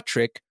 And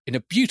Patrick, in a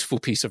beautiful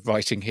piece of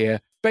writing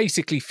here,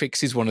 basically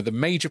fixes one of the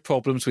major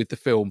problems with the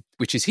film,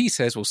 which is he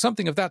says, well,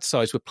 something of that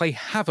size would play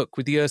havoc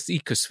with the Earth's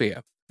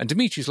ecosphere. And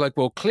Dimitri's like,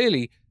 well,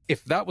 clearly,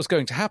 if that was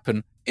going to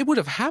happen, it would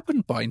have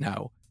happened by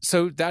now.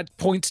 So that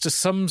points to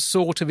some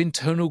sort of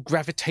internal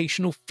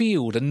gravitational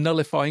field and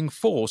nullifying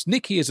force.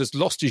 Nicky is as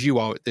lost as you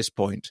are at this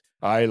point.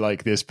 I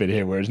like this bit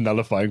here where it's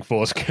nullifying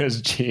force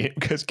because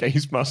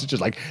Games Master's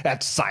just like,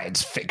 that's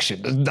science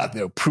fiction. There's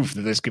no proof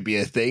that this could be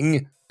a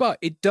thing. But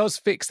it does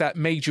fix that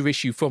major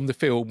issue from the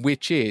film,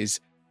 which is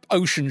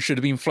oceans should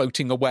have been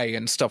floating away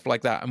and stuff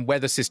like that, and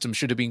weather systems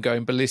should have been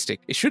going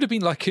ballistic. It should have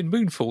been like in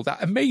Moonfall,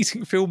 that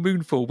amazing film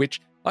Moonfall, which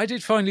I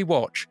did finally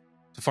watch.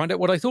 To find out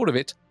what I thought of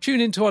it,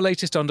 tune into our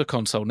latest Under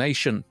Console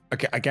Nation.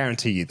 Okay, I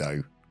guarantee you,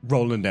 though,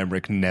 Roland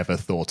Emmerich never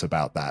thought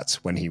about that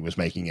when he was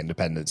making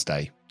Independence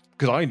Day.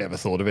 Because I never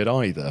thought of it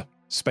either.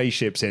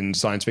 Spaceships in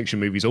science fiction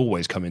movies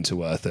always come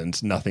into Earth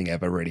and nothing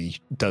ever really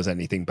does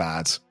anything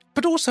bad.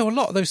 But also a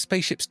lot of those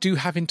spaceships do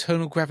have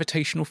internal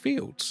gravitational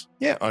fields.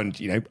 Yeah,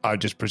 and, I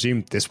just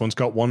presume this one's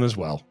got one as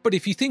well. But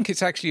if you think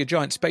it's actually a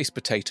giant space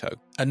potato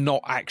and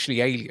not actually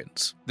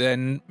aliens,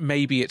 then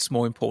maybe it's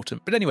more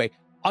important. But anyway,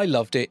 I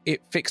loved it.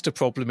 It fixed a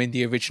problem in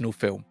the original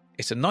film.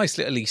 It's a nice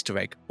little Easter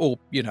egg, or,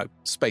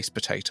 space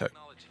potato.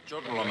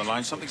 Journal on the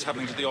line. Something's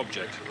happening to the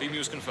object. Beam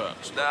news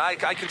confirms. I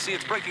can see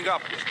it's breaking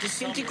up.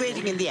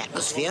 Disintegrating in the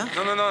atmosphere?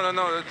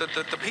 No.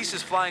 The piece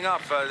is flying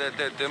up.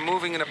 They're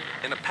moving in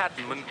a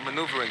pattern,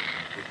 maneuvering.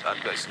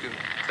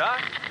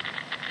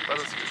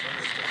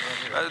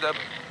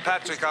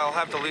 Patrick, I'll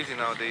have to leave you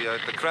now.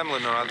 The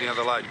Kremlin are on the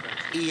other line.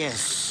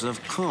 Yes,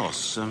 of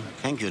course.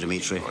 Thank you,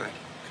 Dmitry.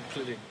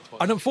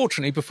 And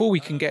unfortunately, before we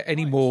can get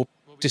any more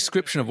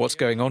description of what's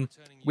going on.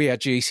 We are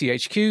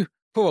GCHQ.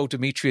 Poor old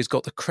Dimitri has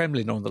got the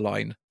Kremlin on the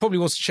line. Probably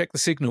wants to check the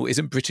signal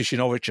isn't British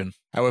in origin.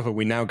 However,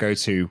 we now go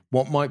to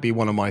what might be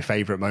one of my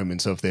favourite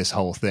moments of this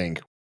whole thing,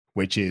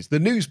 which is the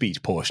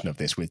Newsbeat portion of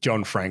this with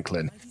John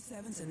Franklin.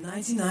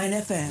 99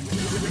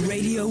 FM,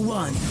 Radio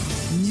 1,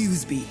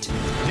 Newsbeat.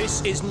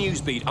 This is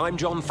Newsbeat. I'm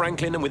John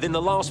Franklin, and within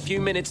the last few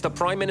minutes, the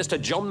Prime Minister,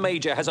 John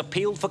Major, has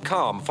appealed for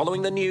calm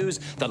following the news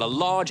that a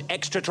large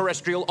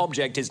extraterrestrial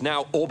object is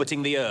now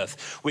orbiting the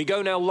Earth. We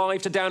go now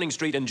live to Downing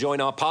Street and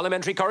join our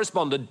parliamentary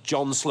correspondent,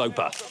 John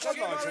Sloper.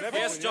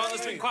 Yes, John,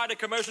 there's been quite a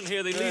commotion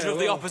here. The leader of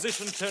the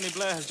opposition, Tony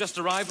Blair, has just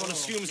arrived. One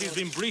assumes he's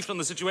been briefed on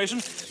the situation.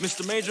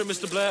 Mr. Major and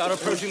Mr. Blair are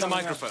approaching the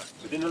microphone.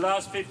 Within the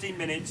last 15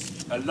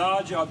 minutes, a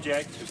large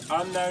object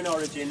of unknown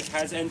origin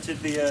has entered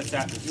the Earth's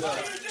atmosphere.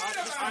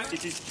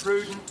 It is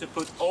prudent to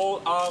put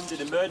all armed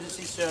and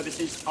emergency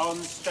services on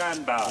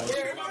standby.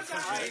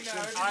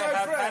 I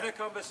have had a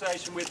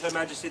conversation with Her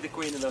Majesty the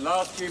Queen in the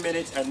last few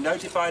minutes and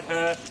notified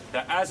her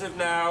that as of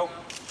now,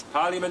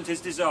 Parliament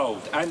is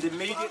dissolved and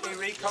immediately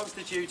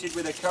reconstituted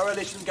with a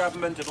coalition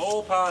government of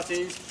all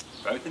parties,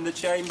 both in the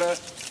Chamber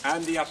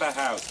and the Upper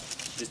House.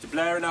 Mr.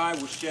 Blair and I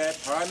will share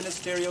prime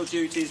ministerial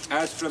duties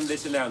as from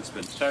this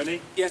announcement.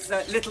 Tony? Yes,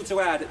 little to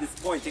add at this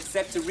point,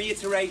 except to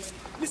reiterate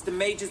Mr.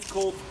 Major's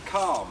call for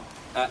calm.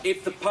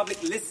 If the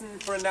public listen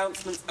for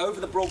announcements over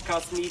the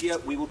broadcast media,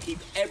 we will keep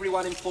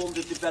everyone informed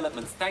of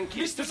developments. Thank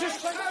you.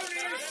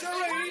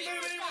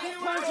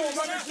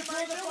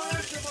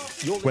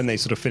 When they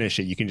sort of finish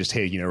it, you can just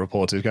hear,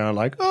 reporters going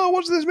like, oh,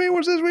 what's this mean?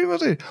 What's this mean?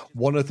 What's it?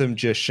 One of them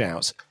just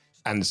shouts,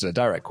 and it's a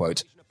direct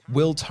quote,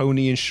 will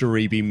Tony and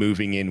Cherie be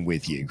moving in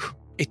with you?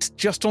 It's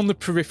just on the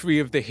periphery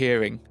of the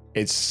hearing.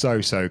 It's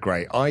so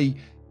great. I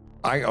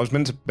was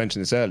meant to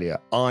mention this earlier.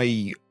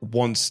 I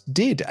once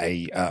did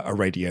a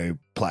radio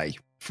play.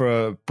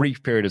 For a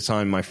brief period of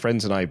time, my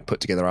friends and I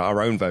put together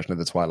our own version of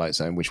The Twilight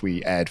Zone, which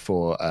we aired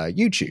for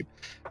YouTube.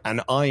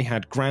 And I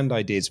had grand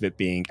ideas of it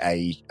being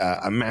a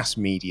mass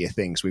media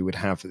thing. So we would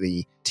have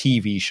the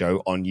TV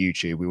show on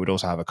YouTube. We would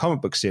also have a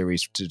comic book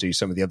series to do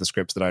some of the other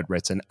scripts that I'd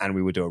written. And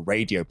we would do a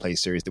radio play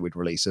series that we'd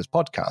release as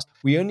podcast.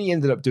 We only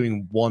ended up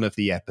doing one of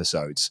the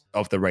episodes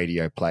of the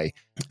radio play.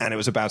 And it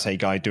was about a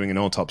guy doing an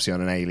autopsy on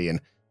an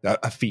alien,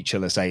 a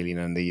featureless alien,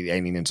 and the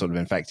alien sort of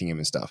infecting him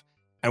and stuff.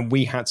 And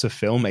we had to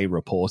film a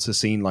reporter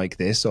scene like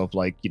this of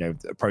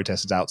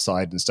protesters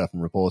outside and stuff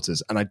and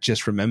reporters. And I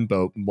just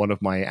remember one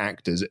of my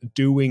actors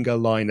doing a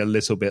line a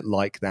little bit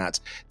like that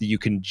you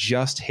can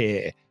just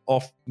hear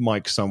off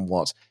mic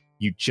somewhat.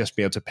 You just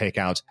be able to pick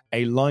out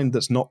a line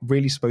that's not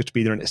really supposed to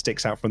be there and it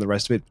sticks out from the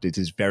rest of it. But it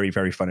is very,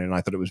 very funny. And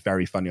I thought it was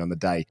very funny on the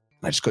day.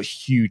 And I just got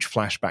huge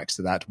flashbacks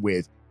to that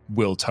with,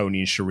 will Tony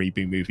and Cherie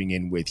be moving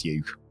in with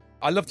you?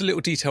 I love the little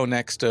detail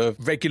next of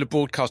regular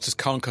broadcasters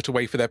can't cut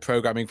away for their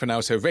programming for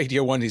now, so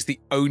Radio 1 is the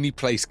only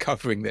place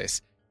covering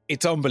this.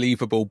 It's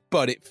unbelievable,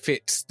 but it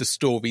fits the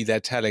story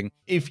they're telling.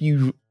 If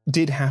you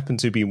did happen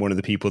to be one of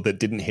the people that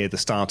didn't hear the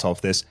start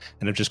of this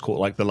and have just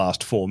caught the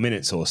last 4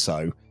 minutes or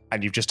so,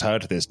 and you've just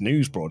heard this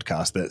news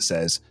broadcast that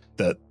says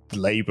that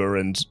Labour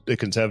and the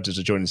Conservatives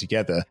are joining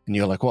together, and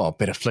you're like, well, I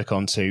better flick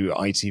onto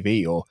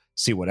ITV or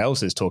see what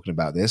else is talking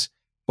about this.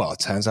 Well, it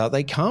turns out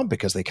they can't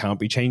because they can't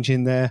be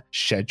changing their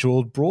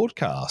scheduled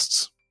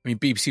broadcasts. I mean,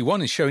 BBC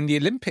One is showing the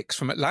Olympics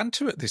from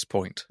Atlanta at this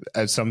point.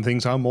 Some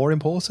things are more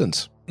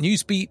important.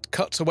 Newsbeat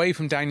cuts away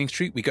from Downing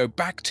Street. We go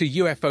back to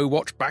UFO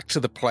Watch, back to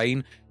the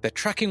plane. They're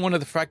tracking one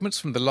of the fragments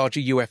from the larger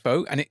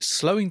UFO, and it's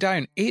slowing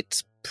down.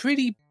 It's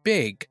pretty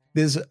big.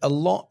 There's a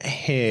lot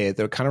here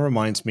that kind of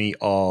reminds me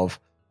of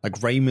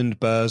Raymond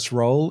Burr's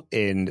role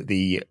in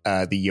the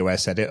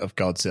US edit of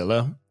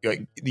Godzilla.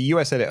 The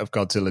US edit of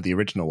Godzilla, the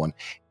original one,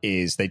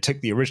 is they took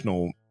the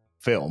original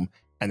film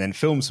and then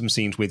filmed some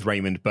scenes with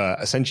Raymond Burr,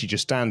 essentially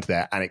just stand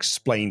there and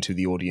explain to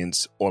the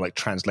audience or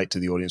translate to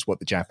the audience what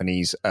the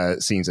Japanese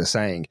scenes are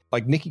saying.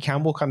 Nikki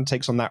Campbell kind of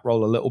takes on that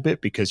role a little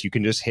bit because you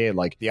can just hear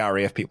the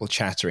RAF people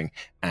chattering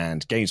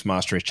and Games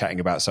Master is chatting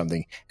about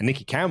something and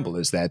Nikki Campbell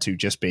is there to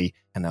just be,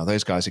 and now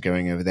those guys are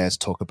going over there to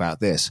talk about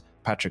this.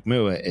 Patrick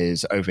Moore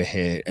is over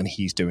here and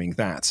he's doing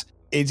that.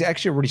 It's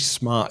actually a really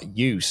smart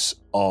use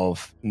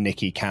of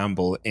Nikki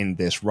Campbell in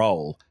this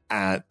role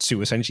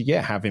to essentially,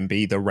 have him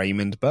be the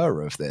Raymond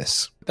Burr of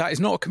this. That is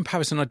not a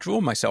comparison I draw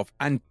myself.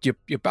 And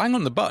you're bang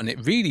on the button.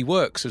 It really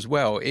works as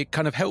well. It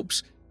kind of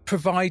helps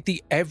provide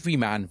the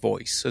everyman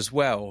voice as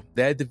well.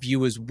 They're the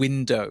viewer's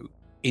window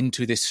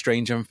into this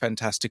strange and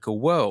fantastical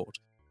world.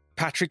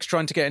 Patrick's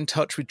trying to get in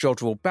touch with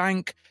Jodrell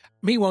Bank.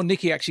 Meanwhile,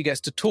 Nikki actually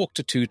gets to talk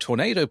to two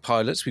Tornado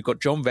pilots. We've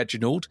got John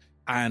Reginald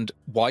and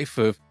wife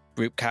of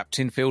Group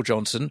Captain Phil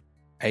Johnson,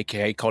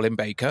 a.k.a. Colin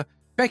Baker,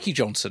 Becky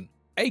Johnson,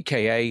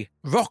 a.k.a.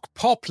 rock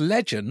pop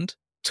legend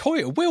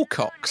Toyah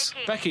Willcox.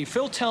 Becky,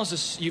 Phil tells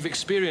us you've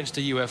experienced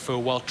a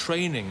UFO while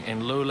training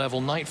in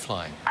low-level night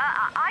flying.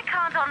 I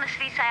can't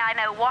honestly say I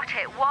know what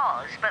it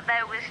was, but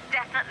there was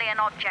definitely an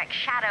object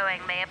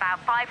shadowing me about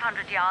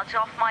 500 yards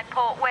off my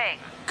port wing.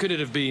 Could it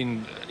have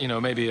been,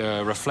 maybe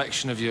a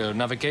reflection of your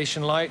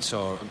navigation lights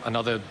or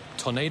another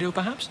tornado,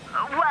 perhaps?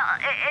 Well,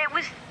 it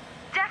was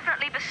definitely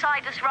definitely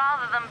beside us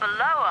rather than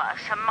below us,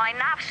 and my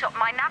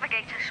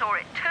navigator saw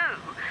it too.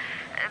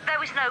 There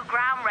was no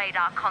ground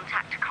radar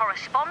contact to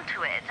correspond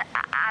to it.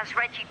 As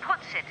Reggie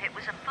puts it, it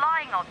was a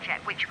flying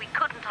object which we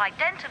couldn't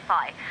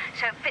identify,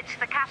 so it fits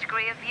the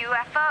category of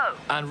UFO.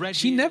 And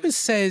Reggie... She never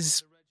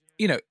says,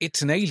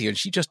 it's an alien.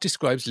 She just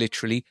describes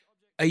literally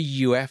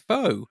a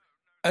UFO.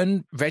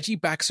 And Reggie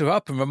backs her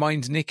up and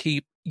reminds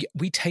Nikki,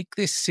 we take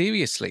this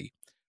seriously.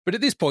 But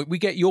at this point, we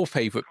get your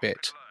favourite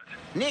bit.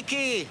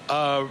 Nikki!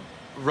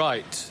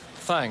 Right.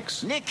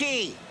 Thanks.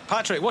 Nikki!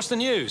 Patrick, what's the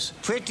news?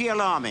 Pretty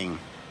alarming.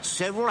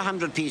 Several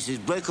hundred pieces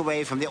broke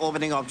away from the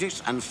orbiting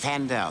objects and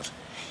fanned out.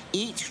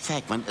 Each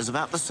fragment is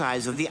about the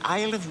size of the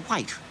Isle of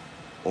Wight.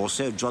 Or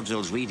so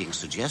Drodzill's readings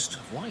suggest.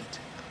 Wight?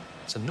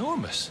 It's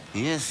enormous.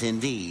 Yes,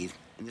 indeed.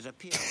 And it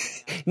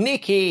appears...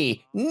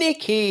 Nikki!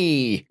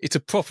 It's a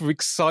proper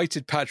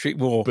excited Patrick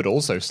Moore. But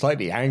also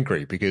slightly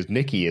angry because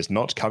Nikki is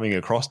not coming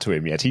across to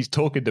him yet. He's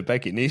talking to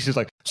Becky and he's just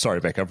like,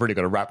 sorry, Becky, I've really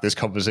got to wrap this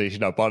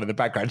conversation up on in the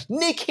background.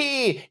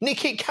 Nikki,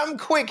 come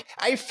quick.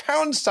 I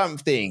found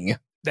something.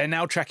 They're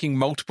now tracking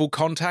multiple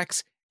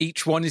contacts.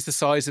 Each one is the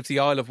size of the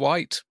Isle of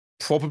Wight,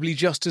 probably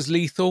just as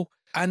lethal.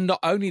 And not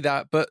only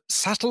that, but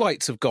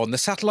satellites have gone. The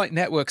satellite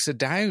networks are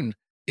down.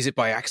 Is it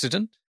by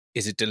accident?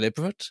 Is it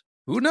deliberate?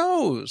 Who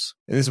knows?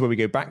 And this is where we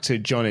go back to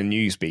John in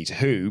Newsbeat,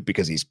 who,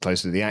 because he's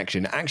closer to the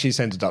action, actually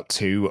sent it up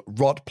to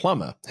Rod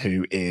Plummer,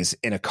 who is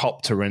in a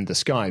copter in the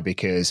sky,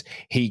 because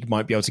he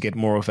might be able to get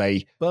more of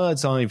a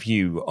bird's eye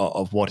view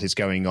of what is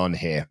going on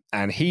here.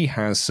 And he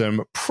has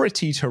some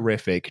pretty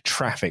terrific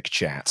traffic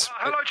chat.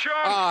 Hello,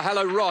 John.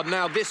 Hello, Rod.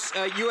 Now, this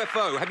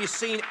UFO, have you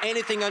seen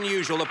anything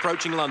unusual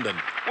approaching London?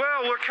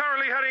 Well, we're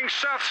currently heading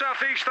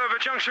south-southeast over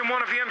junction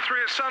 1 of the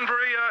M3 at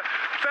Sunbury.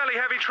 Fairly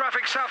heavy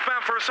traffic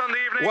southbound for a Sunday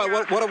evening.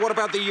 Well, what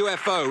about the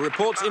UFO?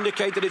 Reports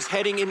indicate that it's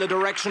heading in the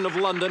direction of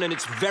London and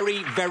it's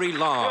very, very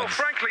large. Well,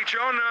 frankly,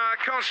 John, I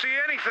can't see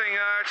anything.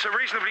 It's a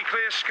reasonably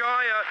clear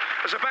sky.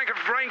 There's a bank of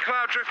rain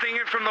cloud drifting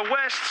in from the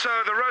west, so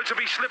the roads will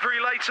be slippery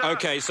later.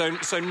 Okay,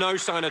 so no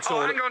sign at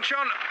all. Oh, hang on,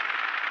 John.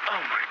 Oh,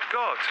 my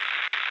God.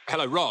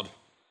 Hello, Rod.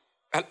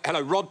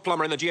 Hello, Rod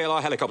Plummer in the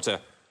GLR helicopter.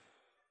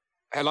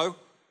 Hello?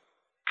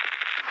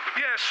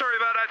 Yeah, sorry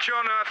about that,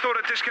 John. I thought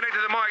I disconnected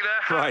the mic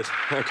there. Right,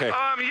 okay.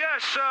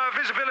 Yes,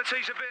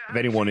 visibility's a bit... If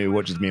anyone who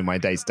watches me in my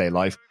day-to-day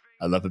life,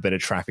 I love a bit of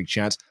traffic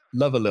chat,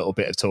 love a little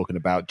bit of talking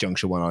about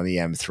Junction 1 on the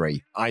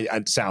M3,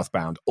 and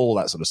southbound, all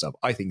that sort of stuff.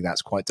 I think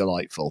that's quite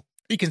delightful.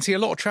 He can see a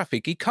lot of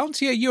traffic. He can't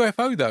see a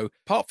UFO, though,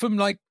 apart from,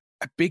 a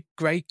big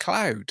grey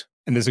cloud.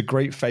 And there's a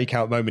great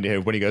fake-out moment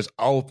here when he goes,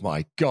 oh,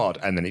 my God,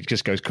 and then it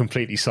just goes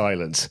completely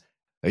silent.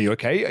 Are you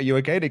okay? Are you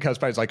okay? And he comes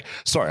back, it's like,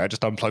 sorry, I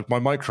just unplugged my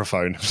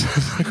microphone.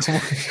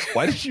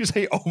 Why did you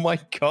say, oh, my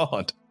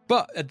God?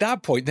 But at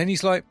that point, then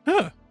he's like,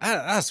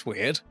 that's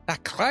weird.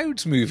 That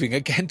cloud's moving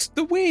against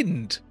the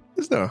wind.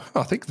 No,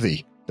 I think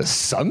the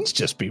sun's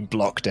just been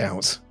blocked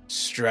out.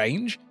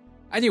 Strange.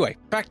 Anyway,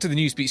 back to the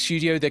Newsbeat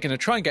studio. They're going to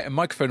try and get a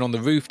microphone on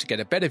the roof to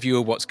get a better view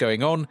of what's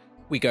going on.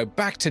 We go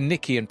back to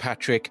Nikki and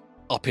Patrick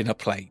up in a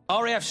plane.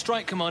 RAF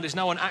Strike Command is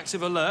now on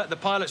active alert. The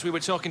pilots we were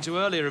talking to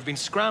earlier have been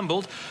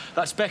scrambled.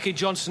 That's Becky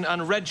Johnson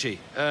and Reggie.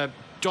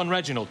 John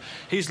Reginald.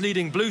 He's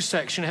leading Blue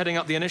Section, heading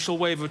up the initial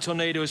wave of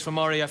tornadoes from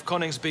RAF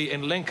Coningsby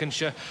in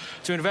Lincolnshire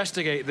to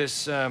investigate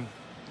this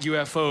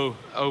UFO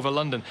over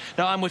London.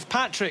 Now, I'm with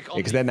Patrick.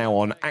 Because they're now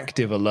on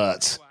active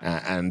alert,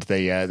 and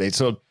they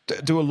sort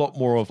of do a lot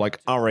more of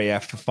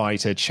RAF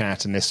fighter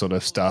chat and this sort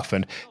of stuff,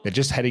 and they're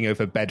just heading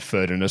over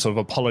Bedford and sort of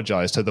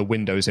apologise to the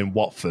windows in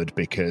Watford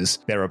because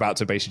they're about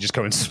to basically just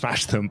go and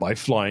smash them by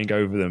flying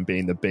over them,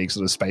 being the big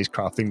sort of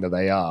spacecraft thing that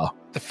they are.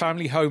 The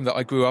family home that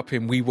I grew up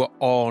in, we were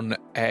on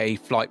a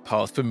flight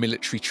path for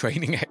military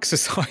training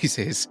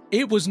exercises.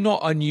 It was not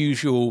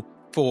unusual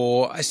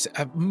for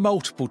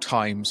multiple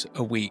times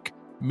a week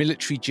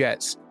military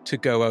jets to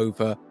go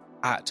over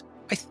at,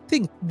 I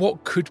think,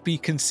 what could be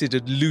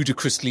considered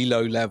ludicrously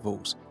low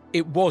levels.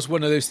 It was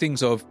one of those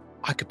things of,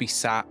 I could be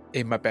sat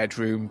in my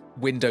bedroom,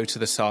 window to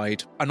the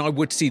side, and I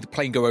would see the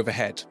plane go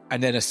overhead.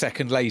 And then a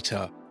second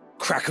later,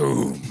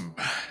 crack-oom!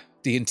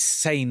 The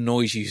insane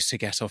noise you used to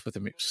get off of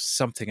them, it was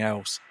something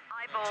else.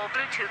 Eyeball,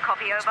 Bluetooth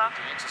copy over.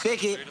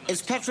 Becky,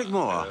 it's Patrick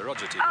Moore. Hello,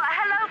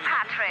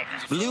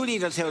 Patrick. Blue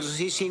Leader tells us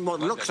he's seen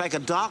what looks like a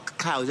dark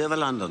cloud over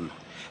London.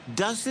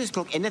 Does this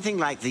look anything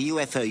like the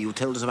UFO you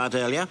told us about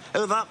earlier?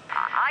 Over.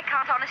 I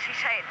can't honestly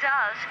say it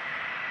does.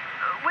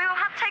 We will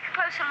have to take a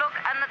closer look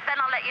and then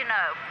I'll let you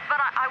know. But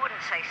I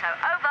wouldn't say so.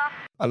 Over.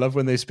 I love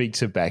when they speak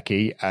to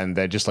Becky and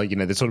they're just they're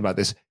talking about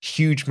this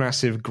huge,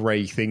 massive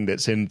grey thing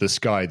that's in the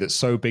sky that's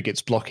so big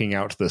it's blocking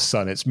out the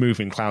sun, it's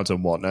moving clouds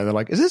and whatnot. And they're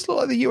like, is this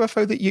like the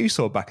UFO that you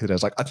saw back in the day? I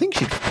was like, I think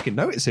she'd fucking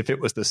notice if it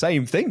was the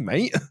same thing,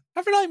 mate.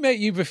 Haven't I met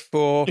you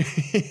before?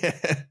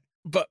 Yeah.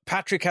 But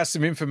Patrick has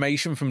some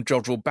information from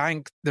Jodrell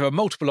Bank. There are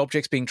multiple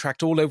objects being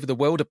tracked all over the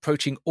world,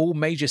 approaching all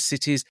major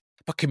cities,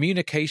 but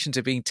communications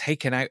are being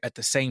taken out at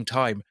the same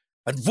time.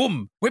 And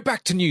vroom, we're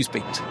back to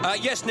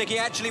Newsbeat. Yes, Nicky,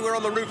 actually we're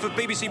on the roof of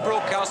BBC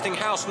Broadcasting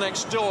House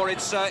next door.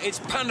 It's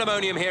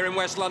pandemonium here in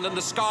West London.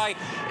 The sky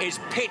is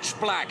pitch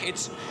black.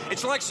 It's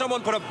like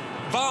someone put a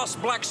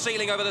vast black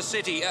ceiling over the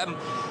city.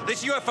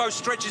 This UFO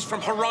stretches from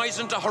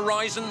horizon to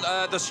horizon.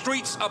 The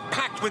streets are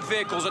packed with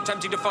vehicles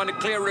attempting to find a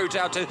clear route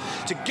out to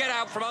get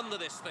out from under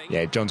this thing.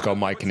 Yeah, John's got a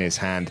mic in his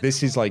hand.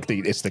 This is like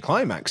it's the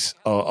climax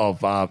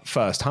of our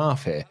first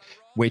half here,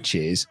 which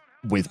is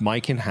with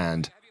mic in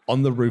hand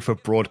on the roof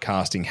of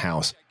Broadcasting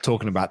House,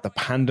 talking about the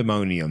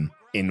pandemonium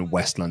in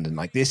West London.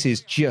 Like, this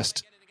is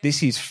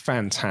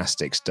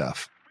fantastic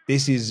stuff.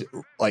 This is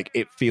like,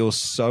 it feels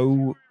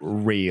so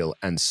real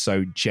and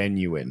so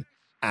genuine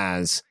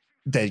as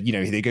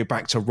they go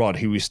back to Rod,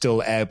 who is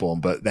still airborne,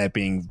 but they're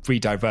being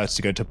rediverted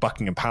to go to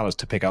Buckingham Palace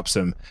to pick up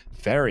some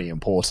very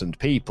important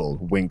people.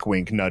 Wink,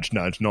 wink, nudge,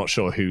 nudge, not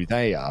sure who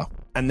they are.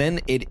 And then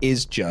it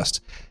is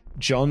just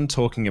John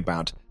talking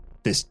about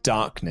this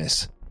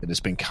darkness that has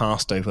been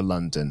cast over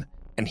London,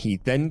 and he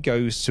then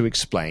goes to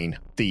explain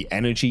the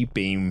energy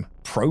beam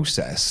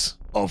process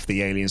of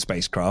the alien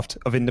spacecraft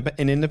in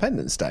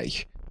Independence Day.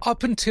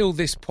 Up until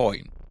this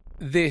point,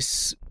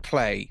 this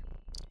play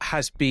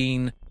has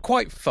been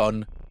quite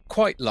fun,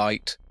 quite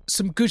light,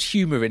 some good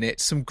humour in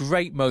it, some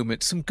great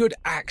moments, some good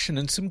action,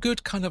 and some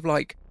good kind of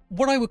like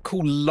what I would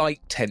call light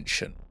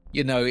tension.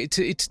 You know, it's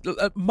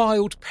a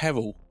mild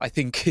peril, I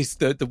think, is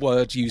the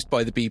word used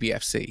by the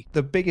BBFC.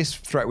 The biggest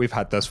threat we've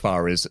had thus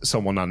far is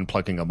someone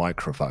unplugging a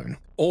microphone.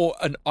 Or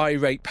an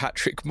irate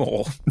Patrick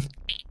Moore.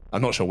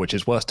 I'm not sure which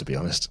is worse, to be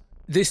honest.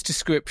 This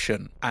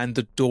description and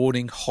the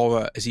dawning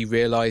horror as he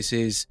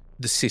realises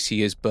the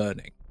city is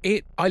burning.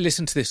 I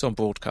listened to this on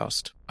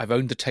broadcast. I've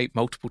owned the tape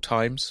multiple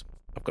times.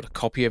 I've got a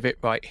copy of it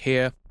right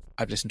here.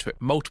 I've listened to it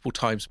multiple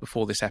times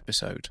before this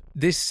episode.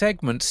 This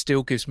segment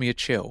still gives me a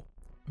chill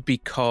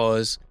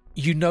because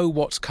you know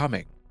what's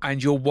coming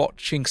and you're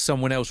watching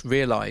someone else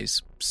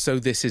realise, so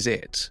this is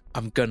it.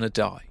 I'm gonna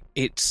die.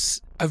 It's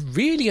a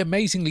really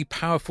amazingly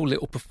powerful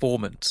little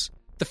performance.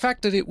 The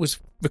fact that it was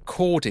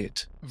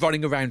recorded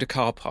running around a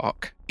car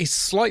park is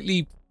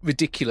slightly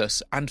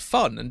ridiculous and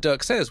fun, and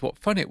Dirk says what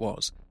fun it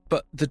was.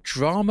 But the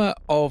drama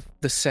of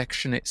the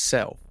section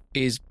itself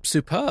is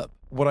superb.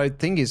 What I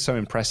think is so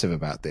impressive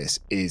about this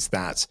is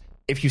that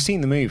if you've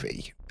seen the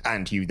movie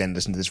and you then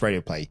listen to this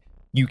radio play,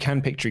 you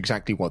can picture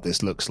exactly what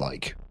this looks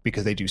like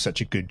because they do such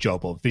a good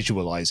job of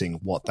visualizing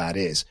what that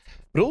is.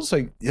 But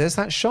also, there's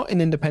that shot in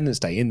Independence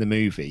Day in the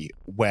movie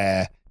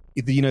where,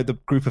 the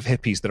group of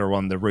hippies that are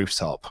on the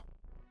rooftop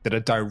that are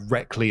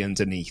directly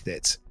underneath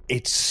it.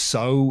 It's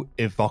so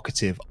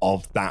evocative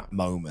of that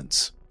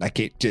moment. Like,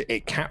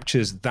 it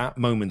captures that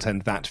moment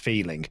and that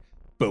feeling,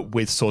 but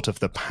with sort of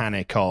the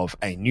panic of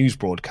a news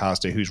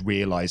broadcaster who's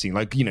realizing,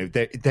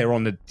 they're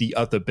on the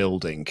other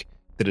building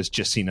that has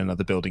just seen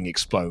another building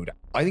explode.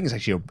 I think it's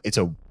actually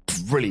a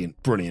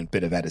brilliant, brilliant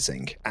bit of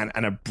editing and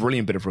a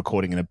brilliant bit of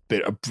recording and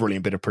a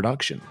brilliant bit of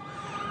production.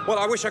 Well,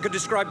 I wish I could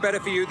describe better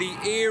for you the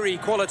eerie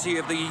quality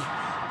of the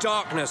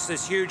darkness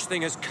this huge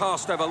thing has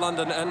cast over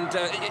London, and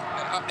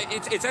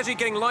it's actually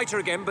getting lighter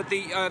again, but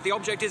the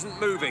object isn't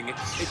moving.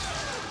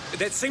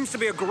 There seems to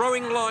be a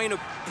growing line of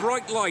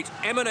bright light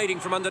emanating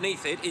from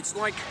underneath it. It's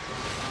like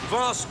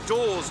vast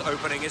doors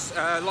opening. It's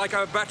like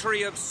a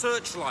battery of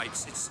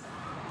searchlights. It's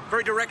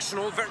very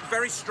directional, very,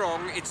 very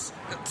strong. It's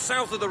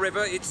south of the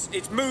river.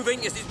 It's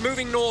moving. It's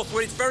moving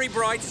northward. It's very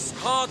bright. It's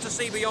hard to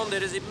see beyond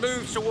it as it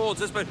moves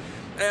towards us, but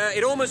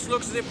it almost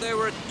looks as if there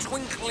were a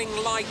twinkling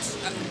light.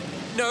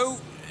 No,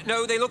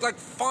 they look like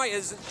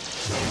fires.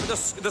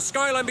 The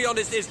skyline beyond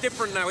is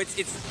different now. It's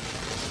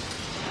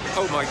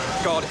oh my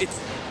God!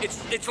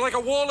 It's like a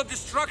wall of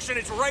destruction.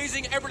 It's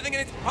raising everything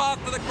in its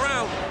path to the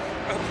ground.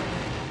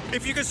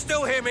 If you can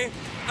still hear me,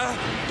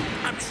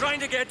 I'm trying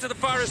to get to the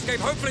fire escape.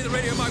 Hopefully the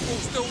radio mic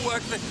will still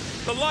work.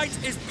 The light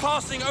is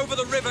passing over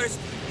the river. It's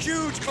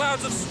huge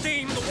clouds of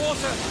steam. The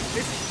water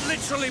is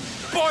literally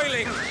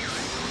boiling.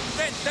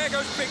 There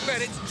goes Big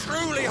Ben. It's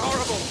truly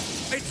horrible.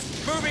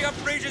 It's moving up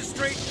Regent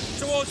Street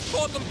towards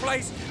Portland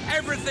Place.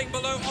 Everything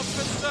below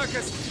Oxford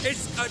Circus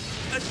is a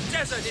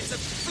desert. It's a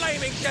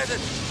flaming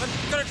desert.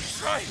 I'm going to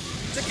try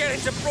to get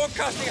into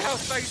Broadcasting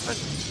House basement.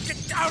 Get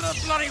out of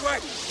the bloody way.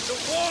 The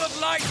wall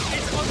of light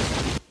is on...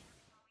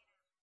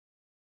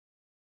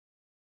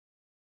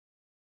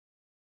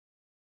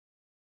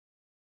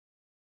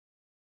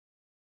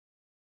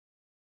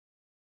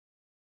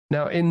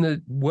 Now, in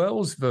the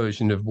Wells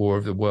version of War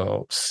of the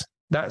Worlds,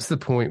 that's the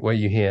point where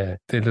you hear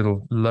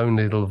the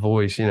lonely little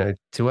voice,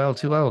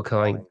 2L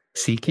calling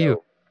CQ.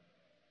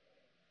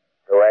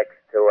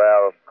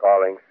 2X2L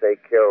calling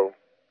CQ.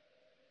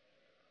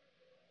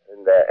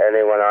 Isn't there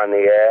anyone on the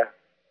air?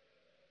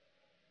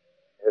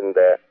 Isn't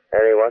there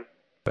anyone?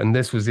 And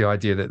this was the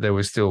idea that there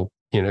was still,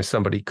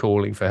 somebody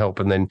calling for help,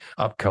 and then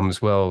up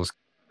comes Wells.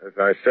 As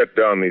I set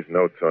down these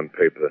notes on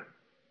paper,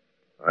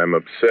 I'm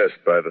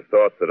obsessed by the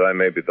thought that I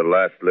may be the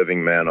last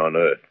living man on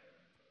Earth.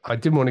 I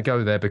didn't want to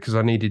go there because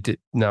I needed it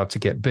now to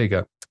get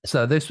bigger.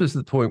 So this was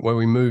the point where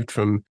we moved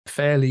from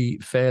fairly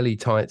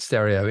tight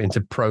stereo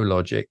into Pro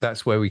Logic.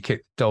 That's where we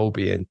kicked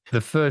Dolby in.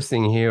 The first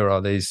thing here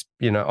are these,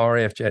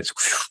 RAF jets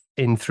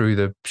in through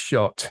the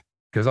shot,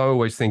 because I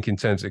always think in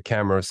terms of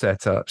camera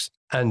setups.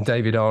 And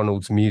David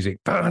Arnold's music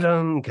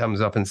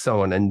comes up and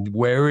so on. And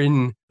we're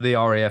in the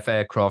RAF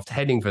aircraft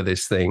heading for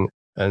this thing.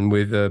 And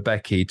with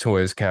Becky,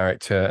 Toya's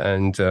character,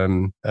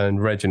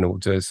 and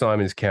Reginald,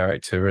 Simon's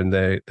character, and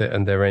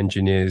their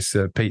engineers,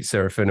 Pete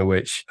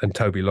Serafinowicz and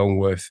Toby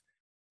Longworth.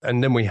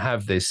 And then we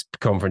have this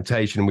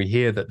confrontation. We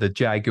hear that the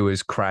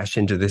Jaguars crash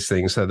into this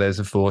thing. So there's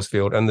a force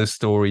field and the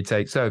story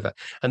takes over.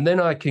 And then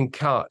I can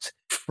cut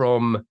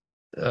from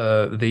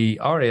the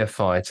RAF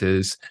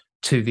fighters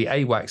to the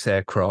AWACS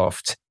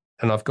aircraft.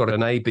 And I've got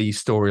an A-B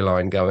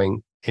storyline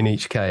going in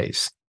each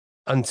case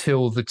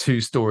until the two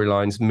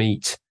storylines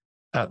meet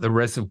at the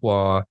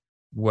reservoir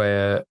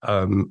where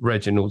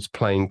Reginald's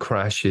plane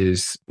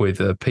crashes with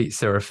Pete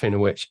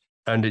Serafinowicz.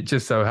 And it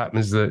just so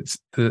happens that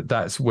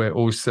that's where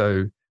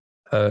also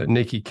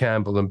Nikki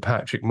Campbell and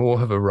Patrick Moore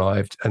have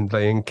arrived, and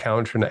they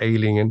encounter an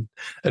alien,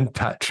 and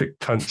Patrick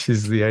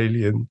punches the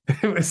alien.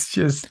 It was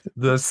just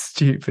the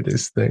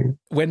stupidest thing.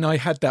 When I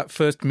had that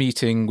first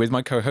meeting with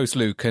my co-host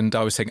Luke, and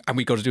I was saying, and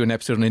we got to do an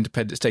episode on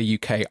Independence Day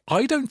UK,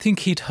 I don't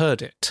think he'd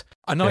heard it.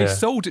 And I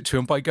sold it to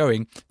him by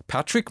going,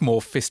 Patrick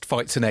Moore fist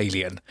fights an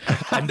alien.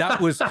 And that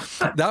was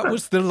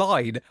the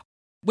line.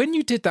 When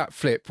you did that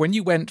flip, when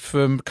you went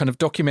from kind of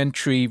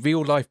documentary,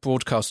 real-life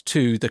broadcast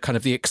to the kind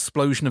of the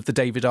explosion of the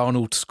David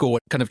Arnold score,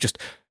 kind of just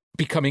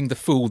becoming the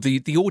full,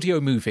 the audio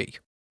movie,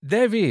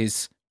 there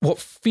is what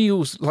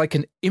feels like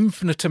an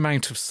infinite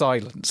amount of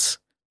silence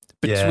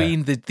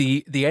between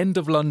the end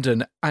of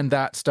London and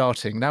that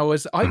starting. Now,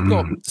 as I've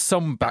got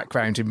some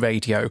background in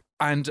radio,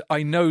 and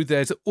I know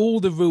there's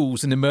all the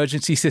rules and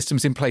emergency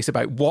systems in place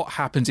about what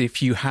happens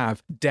if you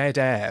have dead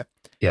air.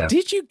 Yeah.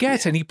 Did you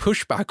get any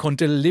pushback on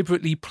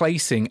deliberately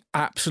placing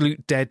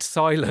absolute dead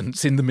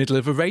silence in the middle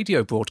of a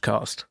radio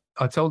broadcast?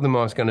 I told them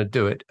I was going to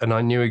do it, and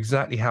I knew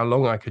exactly how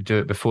long I could do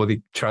it before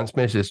the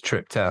transmitters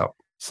tripped out.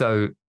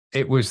 So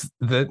it was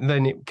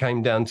then it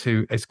came down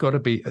to, it's got to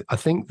be, I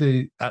think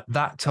at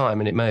that time,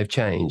 and it may have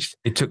changed,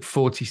 it took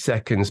 40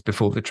 seconds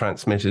before the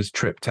transmitters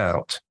tripped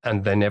out,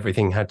 and then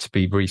everything had to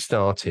be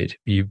restarted.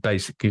 You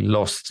basically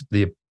lost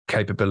the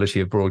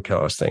capability of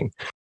broadcasting.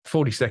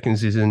 40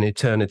 seconds is an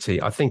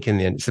eternity. I think in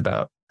the end, it's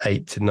about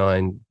 8 to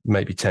 9,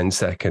 maybe 10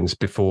 seconds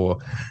before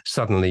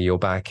suddenly you're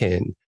back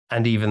in.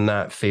 And even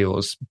that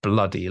feels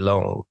bloody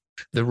long.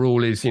 The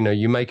rule is,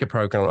 you make a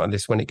program like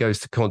this, when it goes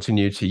to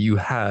continuity, you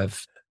have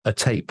a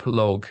tape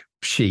log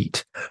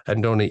sheet,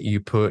 and on it you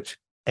put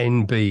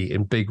NB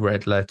in big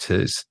red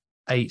letters,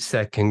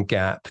 8-second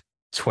gap,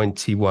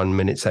 21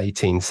 minutes,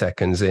 18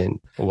 seconds in,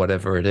 or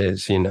whatever it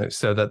is,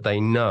 so that they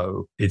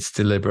know it's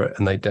deliberate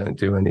and they don't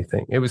do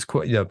anything. It was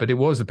quite, but it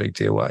was a big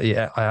deal. I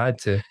had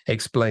to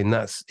explain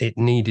it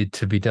needed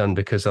to be done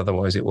because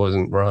otherwise it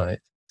wasn't right.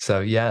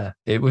 So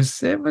it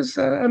was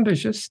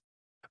ambitious.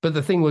 But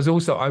the thing was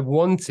also, I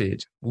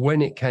wanted,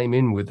 when it came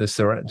in with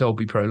the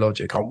Dolby Pro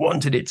Logic, I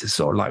wanted it to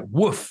sort of like,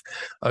 woof,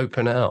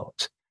 open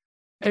out.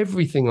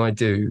 Everything I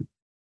do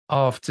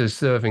after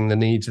serving the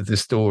needs of the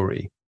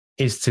story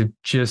is to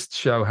just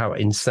show how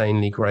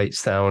insanely great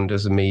sound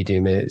as a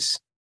medium is.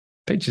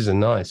 Pictures are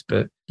nice,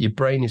 but your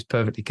brain is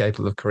perfectly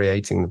capable of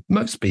creating them.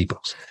 Most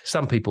people.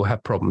 Some people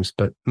have problems,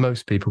 but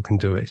most people can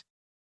do it.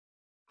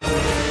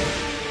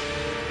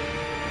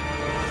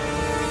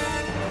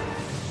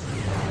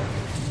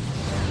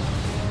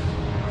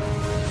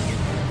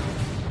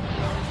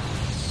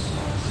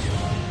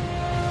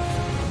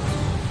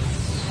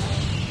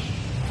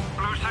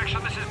 Blue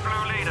section, this is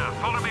Blue Leader.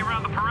 Follow me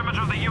around the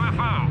perimeter of the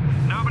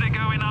UFO. Nobody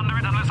go in under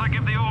it unless I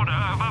give the order.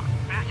 Over.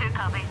 Blue 2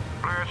 copy.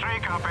 Blue 3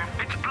 copy.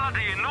 It's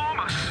bloody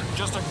enormous.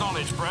 Just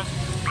acknowledge, Brett.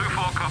 Blue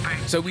 4 copy.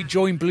 So we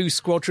join Blue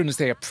Squadron as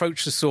they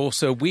approach the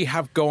saucer. We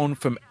have gone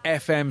from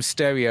FM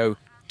stereo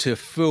to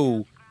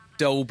full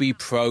Dolby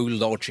Pro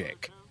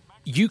Logic.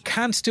 You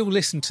can still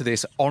listen to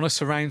this on a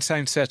surround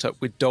sound setup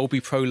with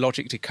Dolby Pro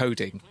Logic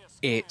decoding.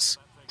 It's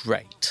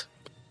great.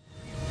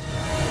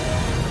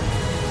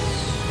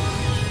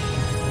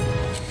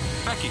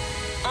 Becky,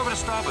 over to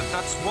starboard.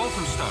 That's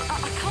Walthamstow.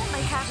 I can't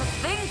make out a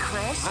thing,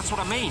 Chris. That's what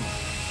I mean.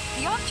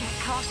 The object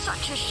casts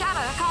such a shadow,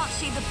 I can't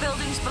see the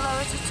buildings below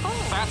it at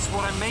all. That's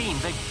what I mean.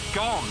 They're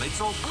gone.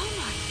 It's all... Oh,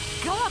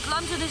 my God.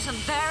 London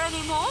isn't there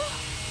anymore?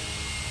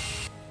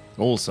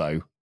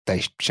 Also,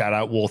 they shout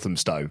out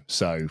Walthamstow,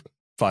 so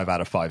 5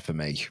 out of 5 for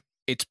me.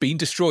 It's been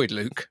destroyed,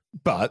 Luke.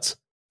 But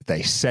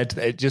they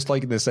said, just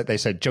like in the set, they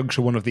said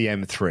junction 1 of the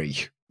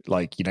M3.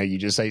 Like, you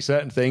just say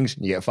certain things,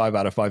 and you get 5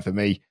 out of 5 for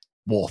me.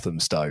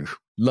 Walthamstow.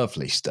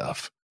 Lovely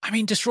stuff. I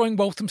mean, destroying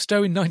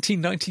Walthamstow in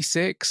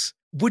 1996.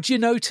 Would you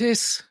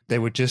notice? They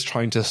were just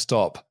trying to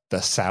stop the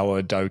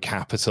sourdough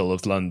capital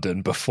of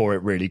London before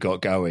it really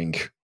got going.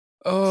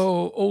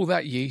 Oh, all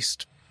that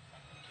yeast.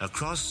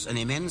 Across an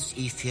immense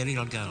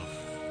ethereal gulf,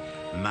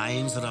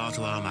 minds that are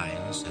to our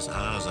minds as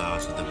ours are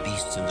to the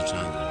beasts in the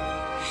jungle,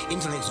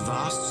 Intellects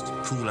vast,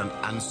 cool, and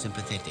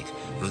unsympathetic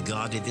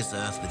regarded this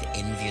Earth with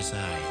envious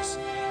eyes,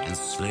 and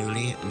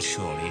slowly and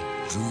surely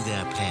drew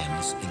their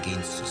plans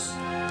against us.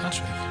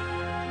 Patrick?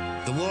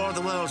 The War of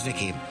the Worlds,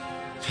 Nicky.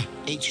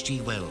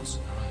 H.G. Wells.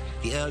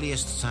 The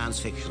earliest science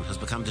fiction has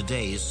become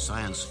today's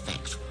science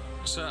fact.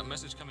 Sir,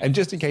 message coming. And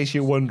just in case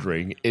you're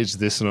wondering, is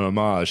this an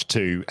homage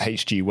to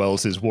H.G.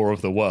 Wells' War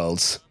of the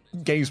Worlds?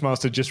 Games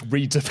Master just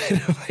reads a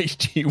bit of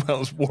H.G.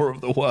 Wells' War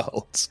of the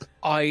Worlds.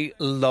 I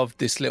love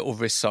this little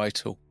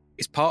recital.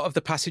 It's part of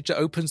the passage that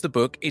opens the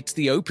book. It's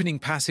the opening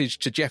passage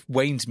to Jeff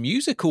Wayne's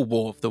musical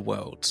War of the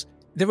Worlds.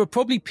 There are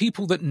probably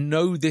people that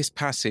know this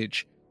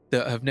passage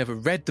that have never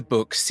read the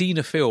book, seen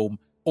a film,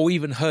 or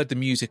even heard the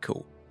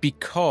musical,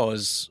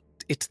 because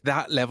it's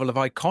that level of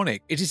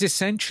iconic. It is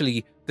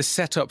essentially the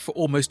setup for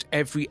almost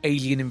every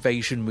alien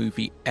invasion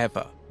movie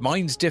ever.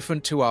 Mine's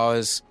different to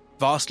ours,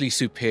 vastly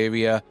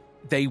superior.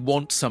 They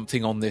want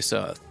something on this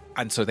Earth,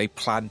 and so they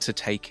plan to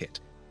take it.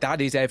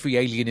 That is every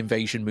alien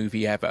invasion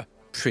movie ever,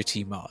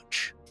 pretty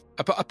much.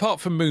 Apart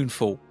from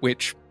Moonfall,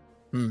 which...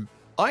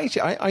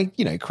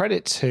 I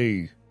credit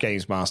to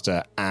Games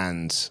Master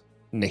and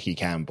Nicky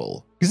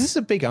Campbell, because this is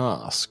a big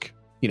ask,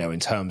 in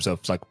terms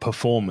of like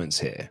performance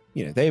here.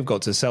 They've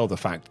got to sell the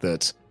fact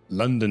that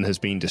London has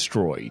been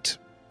destroyed.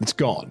 It's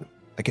gone.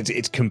 Like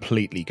it's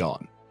completely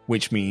gone,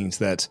 which means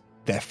that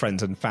their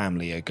friends and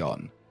family are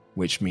gone,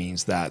 which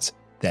means that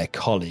their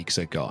colleagues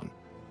are gone,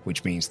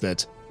 which means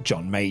that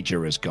John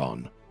Major is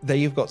gone.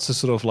 They've got to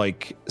sort of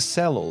like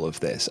sell all of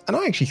this. And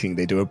I actually think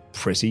they do a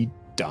pretty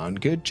darn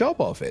good job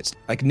of it.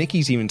 Like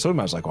Nicky's even talking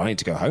about, I was like, well, I need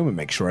to go home and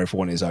make sure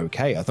everyone is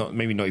okay. I thought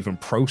maybe not even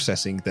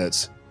processing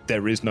that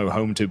there is no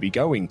home to be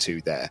going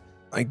to there.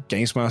 Like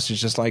Games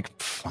Master's just like,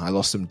 I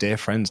lost some dear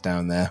friends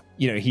down there.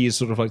 He is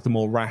sort of like the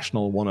more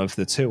rational one of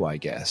the two, I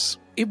guess.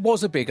 It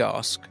was a big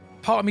ask.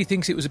 Part of me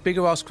thinks it was a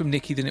bigger ask from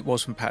Nicky than it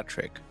was from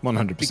Patrick.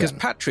 100%. Because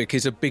Patrick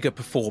is a bigger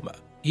performer.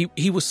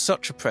 He was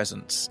such a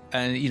presence,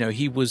 and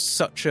he was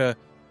such a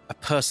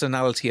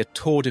personality, a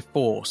tour de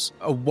force,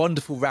 a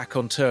wonderful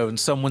raconteur, and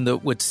someone that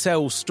would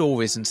sell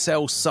stories and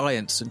sell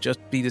science and just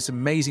be this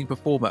amazing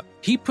performer.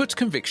 He puts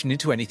conviction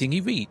into anything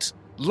he reads,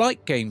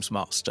 like Games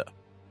Master.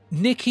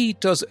 Nicky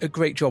does a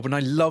great job, and I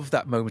love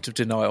that moment of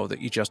denial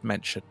that you just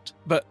mentioned.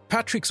 But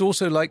Patrick's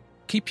also like,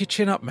 keep your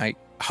chin up, mate.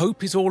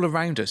 Hope is all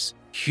around us.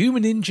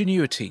 Human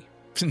ingenuity.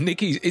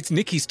 It's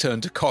Nicky's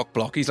turn to cock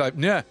block. He's like,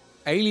 nah,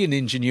 alien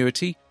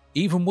ingenuity,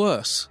 even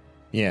worse.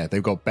 Yeah,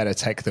 they've got better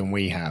tech than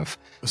we have.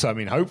 So,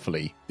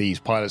 hopefully these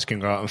pilots can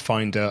go out and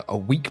find a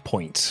weak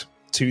point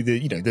to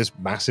the, this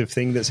massive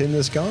thing that's in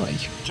the sky.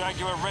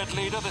 Jaguar Red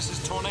Leader, this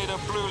is Tornado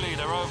Blue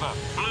Leader, over.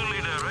 Blue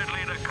Leader, Red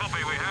Leader,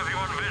 copy. We have you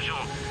on visual.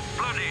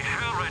 Bloody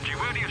hell, Reggie,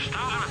 where do you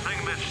start on a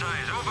thing this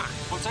size? Over.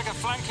 We'll take a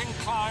flanking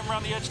climb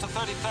around the edge to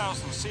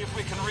 30,000, see if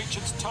we can reach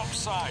its top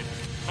side.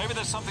 Maybe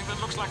there's something that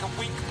looks like a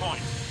weak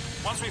point.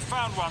 Once we've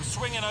found one,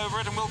 swing in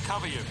over it and we'll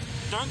cover you.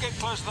 Don't get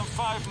closer than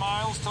 5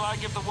 miles till I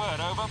give the word,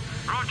 over.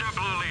 Roger,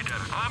 Blue Leader.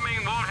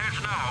 Arming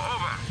warheads now,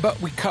 over.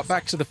 But we cut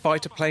back to the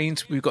fighter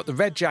planes. We've got the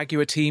Red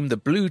Jaguar team, the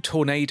Blue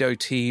Tornado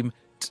team.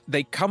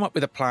 They come up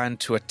with a plan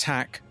to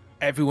attack.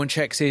 Everyone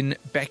checks in.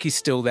 Becky's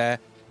still there.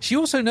 She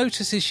also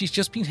notices she's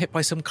just been hit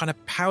by some kind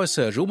of power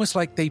surge, almost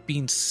like they've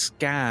been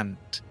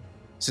scanned.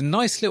 It's a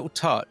nice little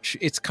touch.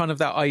 It's kind of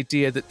that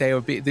idea that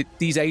that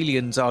these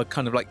aliens are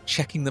kind of like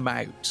checking them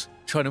out,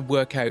 trying to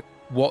work out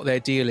what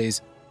their deal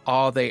is.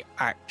 Are they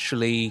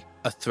actually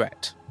a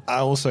threat?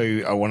 I want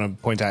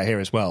to point out here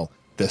as well,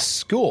 the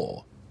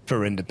score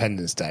for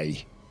Independence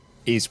Day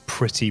is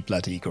pretty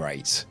bloody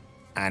great.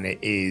 And it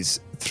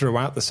is,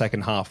 throughout the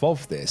second half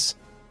of this,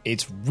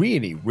 it's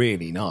really,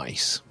 really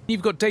nice.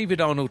 You've got David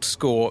Arnold's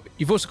score.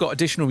 You've also got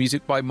additional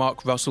music by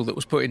Mark Russell that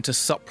was put in to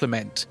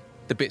supplement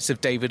the bits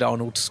of David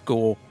Arnold's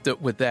score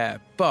that were there.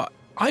 But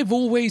I've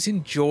always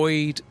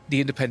enjoyed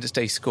the Independence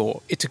Day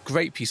score. It's a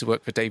great piece of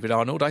work for David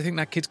Arnold. I think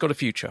that kid's got a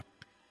future.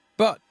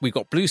 But we've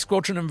got Blue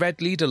Squadron and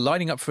Red Leader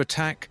lining up for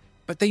attack,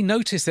 but they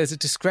notice there's a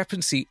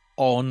discrepancy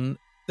on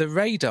the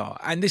radar.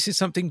 And this is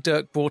something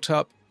Dirk brought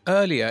up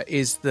earlier,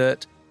 is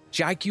that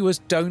Jaguars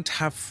don't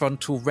have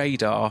frontal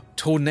radar,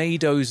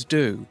 tornadoes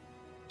do.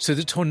 So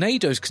the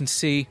tornadoes can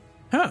see,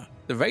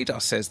 the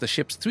radar says the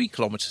ship's 3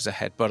 kilometres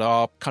ahead, but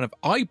our kind of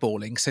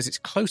eyeballing says it's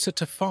closer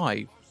to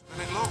 5.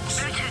 Blue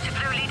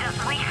Leader,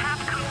 we have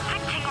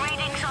conflicting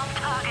readings on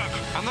target.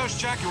 And those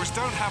Jaguars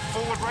don't have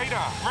forward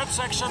radar. Red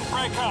section,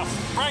 break off.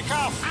 Break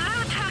off!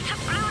 Blue to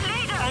Blue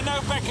Leader. I know,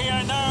 Becky,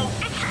 I know.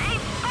 It's a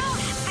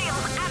force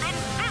field, an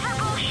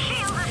invisible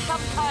shield of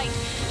some kind,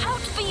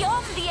 out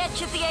beyond the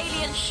edge of the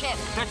alien ship.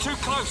 They're too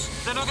close.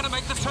 They're not going to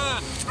make the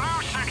turn. Blue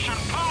section,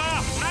 pull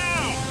up,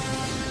 now!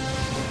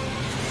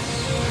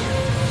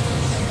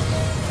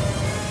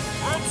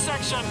 Red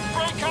section,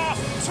 break off.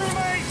 Too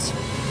late!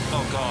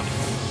 Oh, God.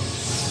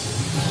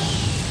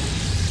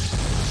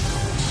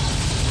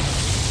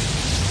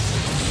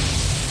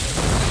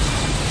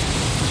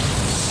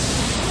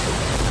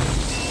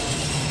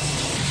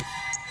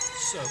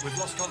 Sir, we've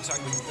lost contact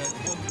with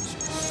one...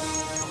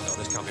 Oh, no,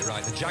 this can't be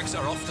right. The Jags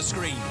are off the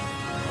screen.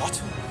 What?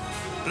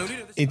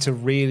 It's a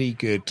really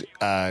good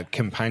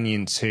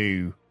companion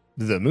to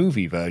the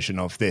movie version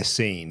of this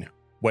scene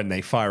when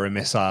they fire a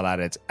missile at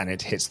it and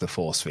it hits the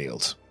force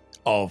field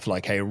of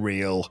like a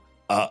real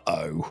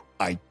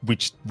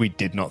which we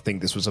did not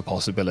think this was a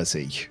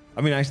possibility.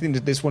 I mean, I think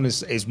that this one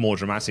is more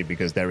dramatic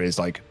because there is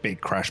like big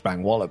crash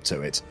bang wallop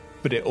to it,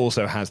 but it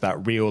also has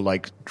that real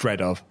like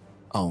dread of,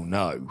 oh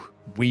no,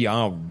 we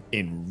are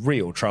in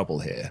real trouble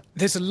here.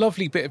 There's a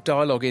lovely bit of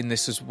dialogue in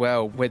this as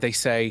well where they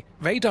say,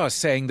 Radar's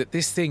saying that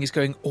this thing is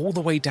going all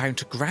the way down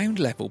to ground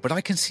level, but I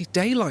can see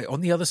daylight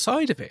on the other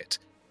side of it.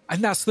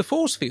 And that's the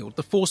force field.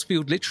 The force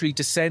field literally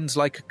descends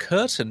like a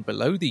curtain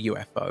below the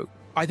UFO.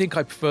 I think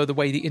I prefer the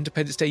way the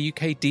Independence Day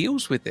UK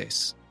deals with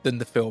this than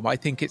the film. I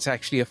think it's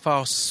actually a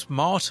far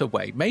smarter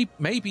way.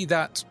 Maybe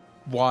that's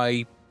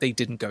why they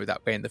didn't go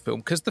that way in the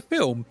film, because the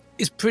film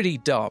is pretty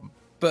dumb.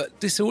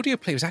 But this audio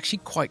play was actually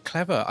quite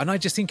clever. And I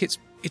just think it's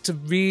a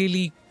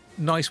really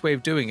nice way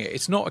of doing it.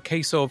 It's not a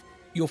case of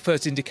your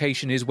first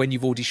indication is when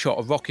you've already shot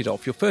a rocket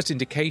off. Your first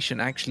indication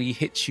actually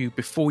hits you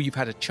before you've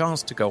had a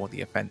chance to go on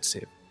the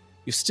offensive.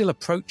 You're still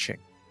approaching.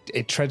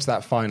 It treads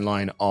that fine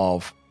line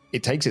of,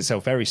 it takes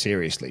itself very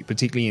seriously,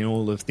 particularly in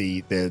all of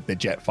the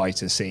jet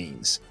fighter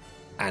scenes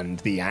and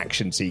the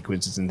action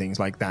sequences and things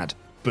like that.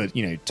 But,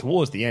 you know,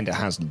 towards the end, it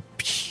has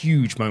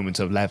huge moments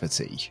of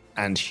levity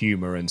and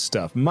humor and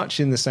stuff, much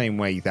in the same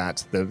way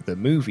that the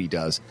movie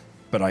does.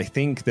 But I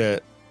think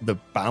that the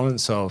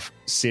balance of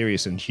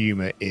serious and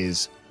humor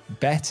is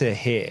better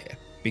here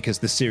because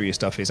the serious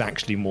stuff is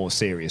actually more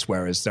serious,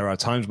 whereas there are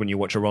times when you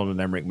watch a Roland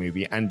Emmerich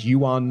movie and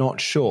you are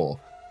not sure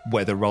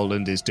whether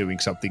Roland is doing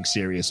something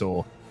serious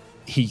or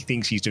he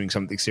thinks he's doing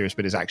something serious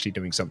but is actually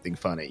doing something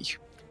funny.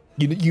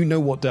 You know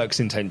what Dirk's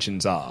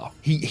intentions are.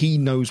 He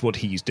knows what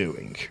he's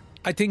doing.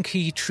 I think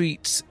he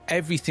treats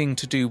everything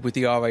to do with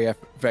the RAF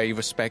very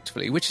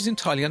respectfully, which is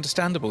entirely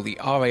understandable. The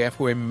RAF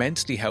were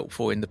immensely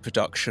helpful in the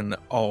production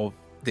of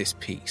this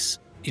piece.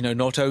 You know,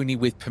 not only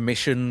with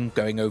permission,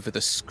 going over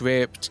the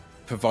script,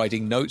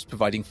 providing notes,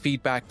 providing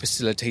feedback,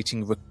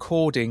 facilitating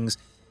recordings.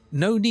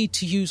 No need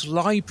to use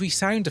library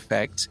sound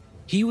effects.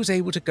 He was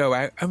able to go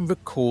out and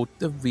record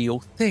the real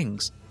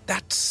things.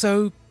 That's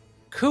so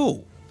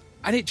cool.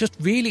 And it just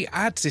really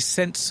adds this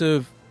sense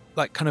of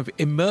like kind of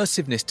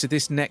immersiveness to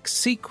this next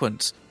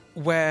sequence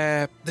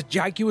where the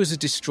Jaguars are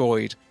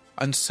destroyed.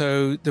 And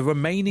so the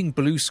remaining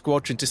Blue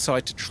Squadron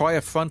decide to try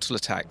a frontal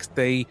attack.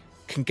 They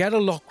can get a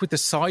lock with the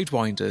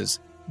Sidewinders,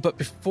 but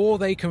before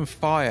they can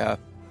fire,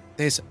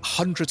 there's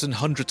hundreds and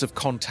hundreds of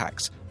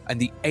contacts. And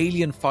the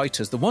alien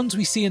fighters, the ones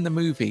we see in the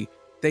movie,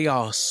 they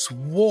are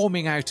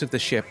swarming out of the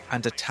ship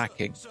and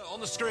attacking. Sir,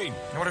 on the screen.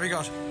 What have you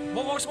got?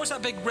 What's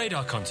that big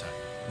radar contact?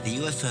 The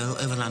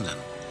UFO over London.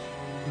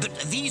 But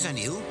these are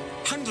new.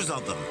 Hundreds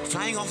of them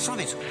flying off from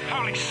it.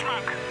 Holy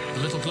smoke!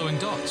 The little glowing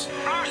dots.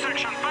 Blue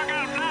section, back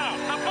out now!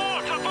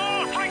 Abort!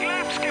 Bring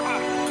left, skipper!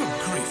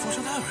 Good grief, what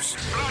are those?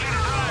 Blue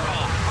leader's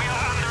arrival. We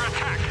are under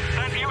attack.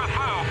 That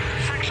UFO.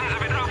 Sections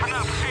of it open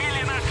up.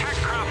 Alien attack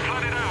craft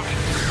flooded out.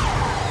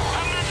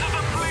 Hundreds of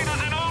them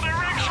bleeders in all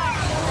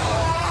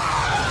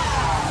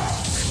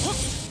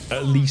directions.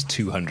 At least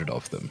 200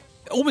 of them.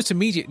 Almost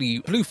immediately,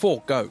 Blue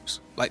Fork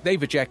goes. Like,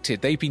 they've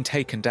ejected, they've been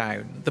taken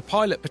down. The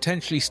pilot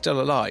potentially still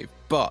alive,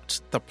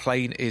 but the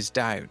plane is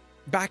down.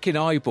 Back in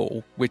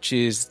Eyeball, which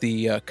is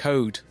the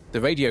code, the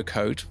radio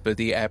code for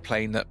the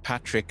airplane that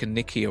Patrick and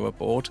Nikki are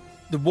aboard,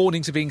 the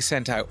warnings are being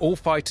sent out. All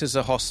fighters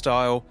are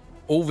hostile.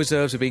 All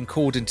reserves are being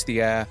called into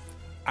the air.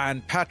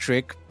 And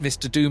Patrick,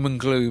 Mr. Doom and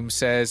Gloom,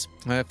 says,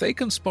 if they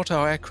can spot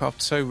our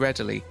aircraft so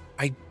readily,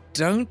 I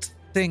don't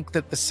think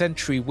that the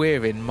century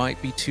we're in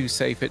might be too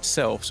safe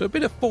itself. So a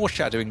bit of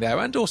foreshadowing there,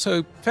 and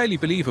also fairly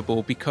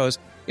believable, because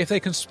if they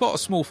can spot a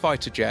small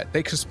fighter jet,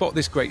 they can spot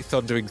this great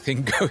thundering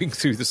thing going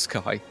through the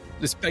sky.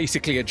 It's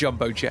basically a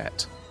jumbo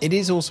jet. It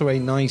is also a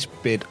nice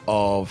bit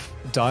of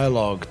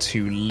dialogue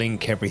to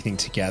link everything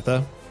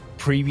together.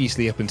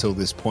 Previously, up until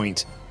this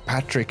point,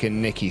 Patrick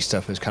and Nikki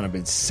stuff has kind of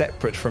been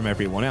separate from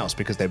everyone else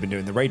because they've been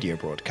doing the radio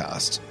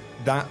broadcast.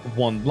 That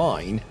one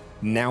line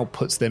now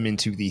puts them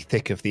into the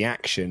thick of the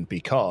action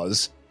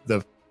because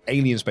the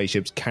alien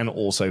spaceships can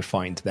also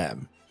find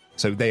them.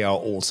 So they are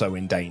also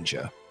in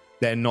danger.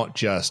 They're not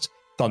just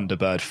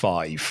Thunderbird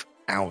 5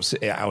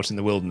 out in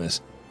the wilderness.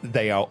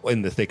 They are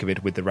in the thick of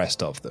it with the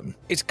rest of them.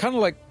 It's kind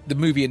of like the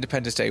movie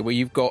Independence Day, where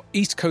you've got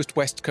East Coast,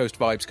 West Coast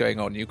vibes going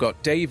on. You've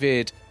got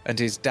David and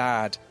his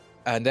dad,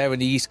 and they're in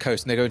the East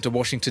Coast, and they're going to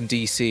Washington,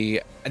 D.C.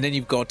 And then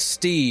you've got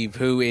Steve,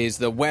 who is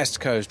the West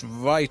Coast,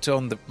 right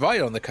on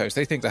the coast.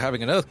 They think they're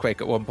having an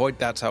earthquake at one point.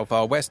 That's how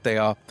far west they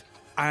are.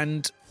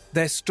 And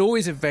their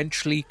stories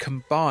eventually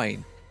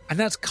combine. And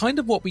that's kind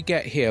of what we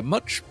get here.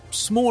 Much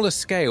smaller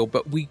scale,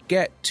 but we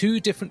get two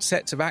different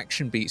sets of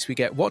action beats. We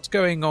get what's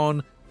going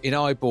on in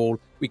Eyeball.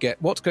 We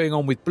get what's going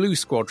on with Blue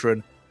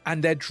Squadron.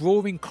 And they're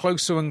drawing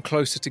closer and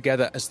closer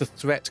together as the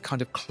threat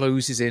kind of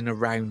closes in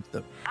around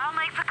them. I'll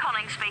make for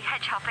Coningsby,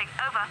 hedge hopping,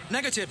 over.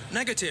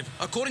 Negative.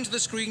 According to the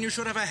screen, you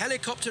should have a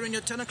helicopter in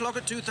your 10 o'clock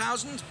at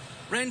 2000.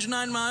 Range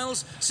 9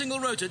 miles, single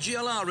rotor,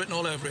 GLR written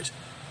all over it.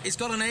 It's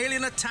got an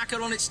alien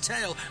attacker on its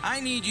tail. I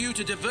need you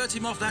to divert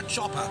him off that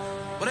chopper.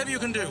 Whatever you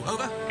can do,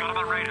 over. Got him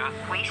on radar.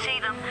 We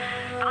see them,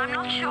 but I'm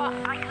not sure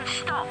I can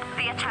stop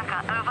the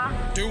attacker.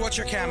 Over. Do what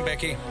you can,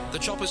 Becky. The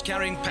chopper's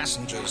carrying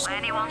passengers.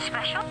 Anyone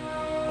special?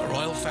 A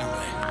royal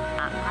family.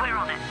 We're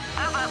on it.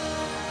 Over.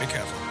 Be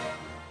careful.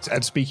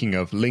 And speaking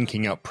of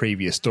linking up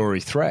previous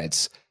story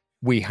threads,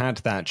 we had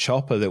that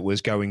chopper that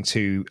was going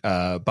to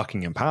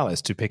Buckingham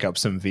Palace to pick up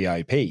some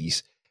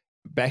VIPs.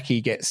 Becky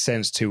gets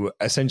sent to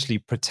essentially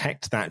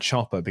protect that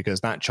chopper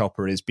because that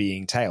chopper is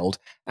being tailed,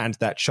 and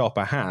that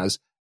chopper has,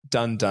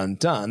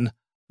 the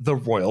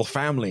royal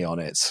family on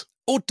it.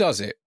 Or does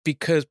it?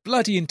 Because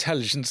bloody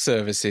intelligence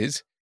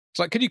services. It's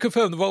like, can you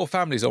confirm the royal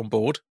family's on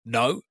board?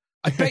 No.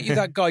 I bet you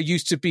that guy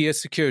used to be a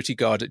security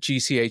guard at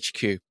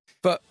GCHQ.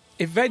 But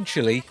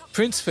eventually,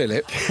 Prince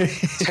Philip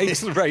takes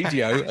the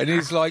radio and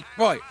is like,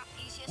 right,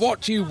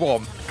 what do you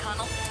want?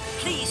 Colonel,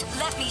 please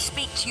let me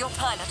speak to your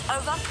pilot.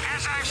 Over.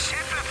 As I've said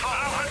before,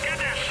 oh, for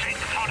goodness sake,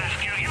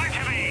 Fortescue, give it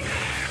to me.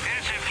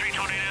 Yes, F3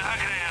 Tornado, how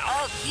can I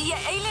help? The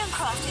alien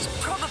craft is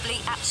probably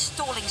at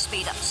stalling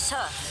speed up,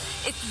 sir.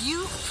 If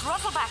you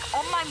throttle back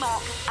on my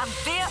mark and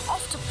veer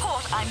off to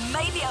port, I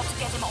may be able to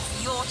get him off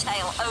your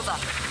tail. Over.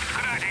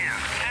 Good idea.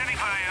 Standing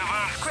by,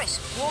 over. Chris,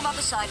 warm up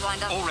the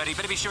Sidewinder. All ready.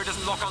 Better be sure it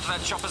doesn't lock onto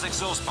that chopper's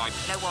exhaust pipe.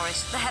 No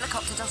worries. The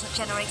helicopter doesn't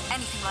generate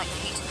anything like the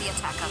heat of the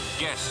attacker.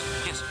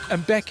 Yes.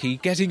 And Becky,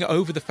 getting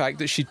over the fact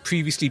that she'd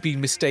previously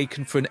been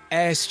mistaken for an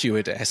air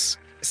stewardess,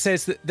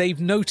 says that they've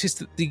noticed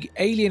that the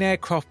alien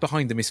aircraft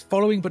behind them is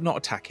following but not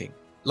attacking.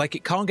 Like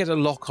it can't get a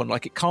lock on,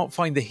 like it can't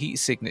find the heat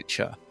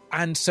signature.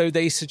 And so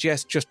they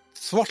suggest just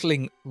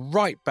throttling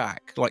right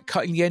back, like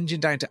cutting the engine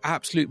down to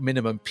absolute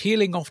minimum,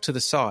 peeling off to the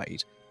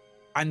side,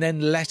 and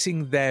then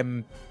letting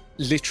them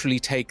literally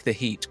take the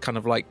heat, kind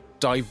of like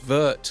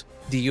divert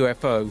the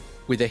UFO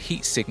with a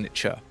heat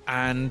signature.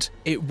 And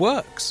it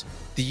works.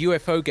 The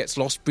UFO gets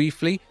lost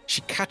briefly. She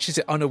catches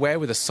it unaware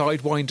with a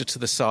Sidewinder to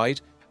the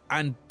side,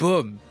 and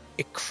boom,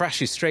 it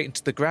crashes straight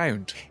into the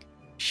ground.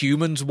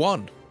 Humans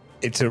won.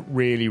 It's a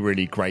really,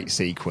 really great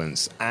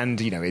sequence. And,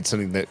 you know, it's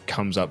something that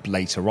comes up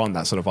later on,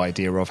 that sort of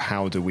idea of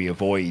how do we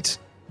avoid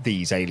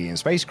these alien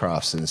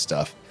spacecrafts and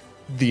stuff.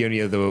 The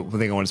only other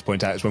thing I wanted to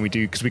point out is when we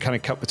do, because we kind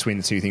of cut between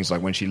the two things,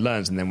 like when she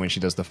learns and then when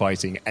she does the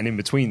fighting. And in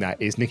between that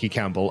is Nikki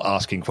Campbell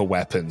asking for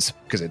weapons,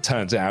 because it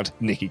turns out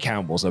Nikki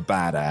Campbell's a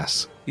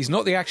badass. He's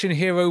not the action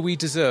hero we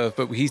deserve,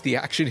 but he's the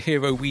action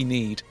hero we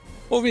need.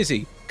 Or is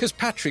he? Because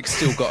Patrick's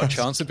still got a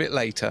chance a bit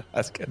later. I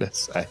was going to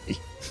say.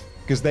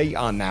 Because they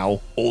are now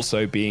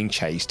also being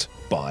chased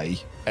by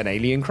an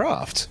alien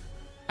craft.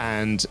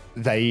 And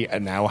they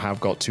now have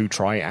got to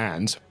try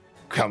and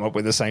come up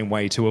with the same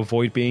way to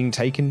avoid being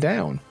taken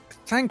down.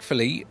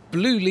 Thankfully,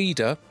 Blue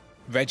Leader,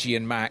 Reggie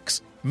and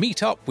Max,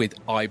 meet up with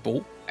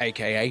Eyeball,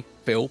 a.k.a.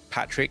 Phil,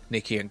 Patrick,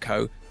 Nikki and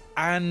co.,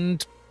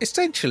 and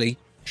essentially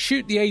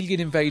shoot the alien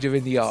invader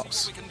in the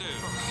arse.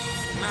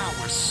 Now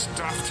we're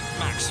stuffed.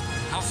 Max,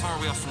 how far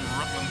are we off from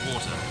Rutland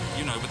Water?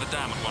 You know, with the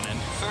dam at one end.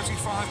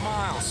 35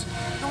 miles.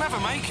 You'll never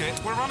make it.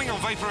 We're running on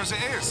vapour as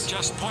it is.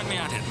 Just point me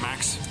at it,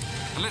 Max.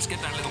 And let's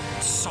get that little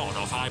sod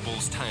off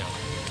Eyeball's tail.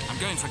 I'm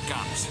going for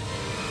guns.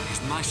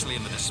 He's nicely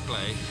in the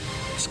display.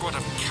 A squad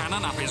of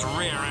cannon up his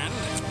rear end.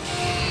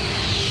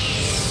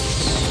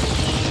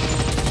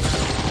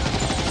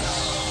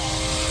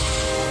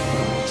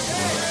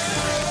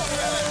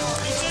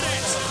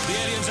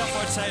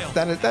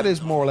 That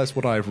is more or less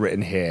what I've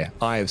written here.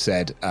 I have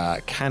said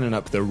cannon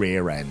up the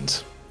rear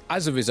end.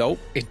 As a result,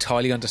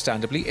 entirely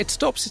understandably, it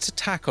stops its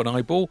attack on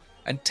Eyeball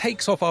and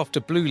takes off after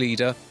Blue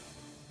Leader,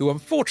 who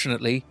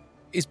unfortunately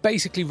is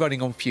basically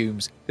running on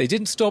fumes. They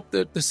didn't stop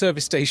at the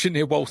service station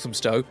near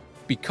Walthamstow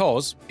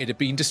because it had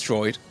been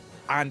destroyed,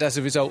 and as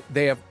a result,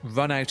 they have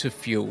run out of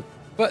fuel.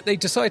 But they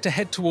decide to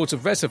head towards a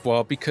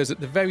reservoir because at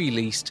the very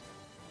least,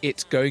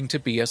 it's going to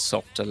be a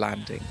softer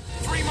landing.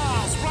 3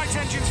 miles, right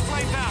engine's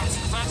flamed out.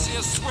 Fancy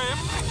a swim?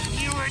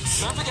 Knew it.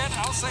 Don't forget,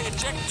 I'll say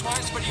eject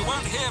twice, but you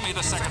won't hear me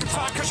the second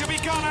time. Because you'll be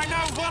gone, I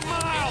know, 1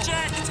 mile.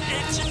 Eject.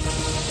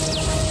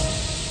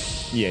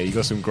 Yeah, you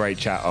got some great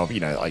chat of, you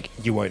know, like,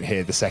 you won't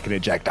hear the second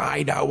eject.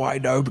 I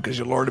know, because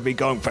you'll already be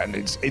gone. And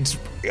it's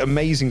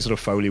amazing sort of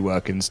Foley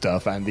work and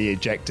stuff, and the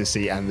ejector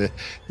seat and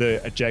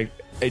the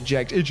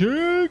eject,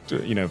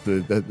 you know,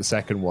 the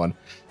second one.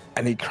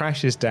 And it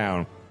crashes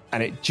down.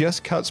 And it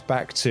just cuts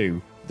back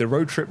to the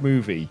road trip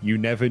movie you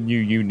never knew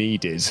you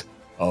needed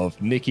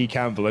of Nikki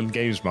Campbell and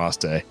Games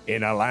Master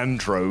in a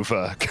Land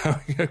Rover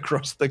going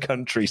across the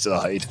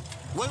countryside.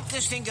 Won't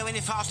this thing go any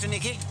faster,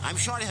 Nikki? I'm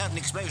sure I heard an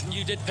explosion.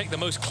 You did pick the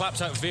most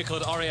clapped-out vehicle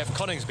at RAF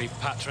Coningsby,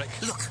 Patrick.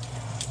 Look,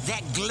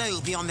 that glow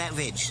beyond that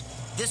ridge.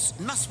 This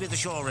must be the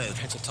shore road.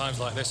 It's at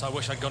times like this I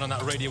wish I'd gone on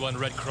that Radio 1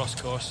 Red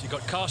Cross course. You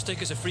got car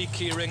stickers, a free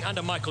keyring, and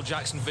a Michael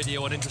Jackson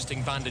video on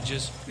interesting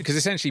bandages. Because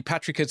essentially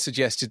Patrick had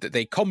suggested that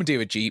they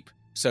commandeer a Jeep,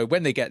 so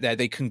when they get there,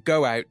 they can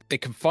go out, they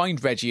can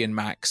find Reggie and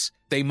Max.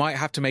 They might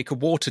have to make a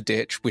water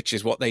ditch, which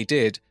is what they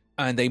did,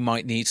 and they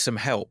might need some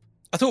help.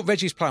 I thought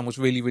Reggie's plan was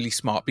really, really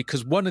smart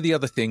because one of the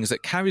other things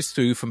that carries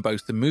through from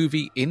both the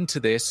movie into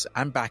this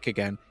and back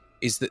again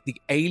is that the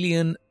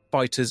alien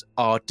fighters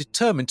are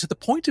determined to the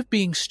point of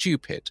being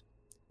stupid.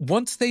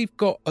 Once they've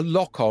got a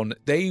lock on,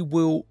 they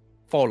will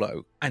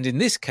follow. And in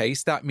this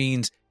case, that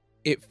means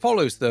it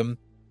follows them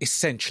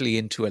essentially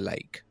into a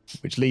lake.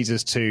 Which leads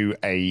us to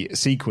a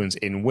sequence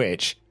in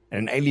which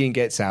an alien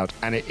gets out,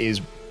 and it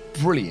is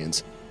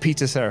brilliant.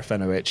 Peter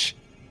Serafinowicz,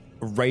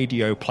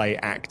 radio play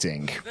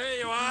acting. There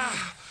you are.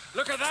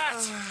 Look at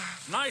that.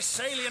 Nice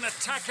alien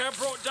attacker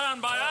brought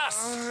down by us.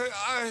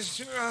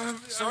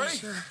 Sorry?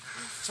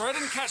 Sorry, I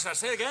didn't catch that.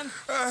 Say again.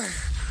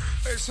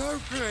 It's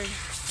opening.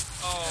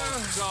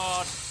 Oh,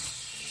 God.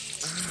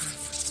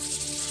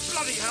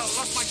 Bloody hell,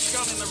 lost my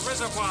gun in the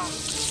reservoir.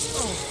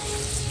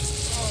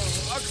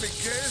 Oh, ugly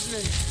kid,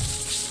 isn't he?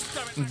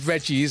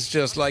 Reggie is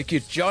just like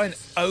your giant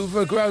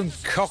overgrown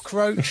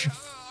cockroach.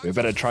 We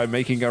better try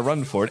making a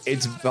run for it.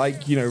 It's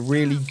like,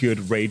 really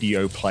good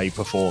radio play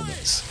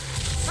performance.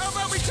 How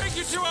about we take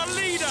you to our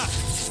leader?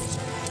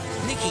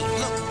 Nicky,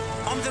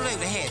 look, on the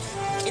road ahead.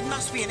 It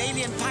must be an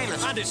alien pilot.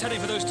 And it's heading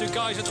for those two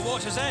guys at the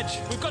water's edge.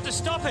 We've got to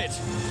stop it.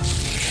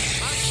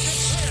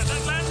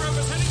 That Land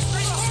Rover's heading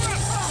straight for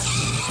us.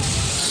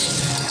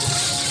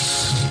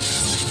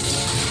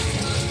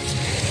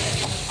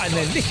 And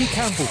then Nicky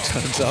Campbell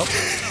turns up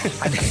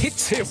and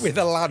hits it with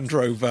a Land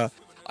Rover.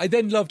 I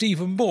then loved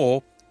even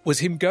more was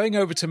him going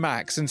over to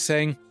Max and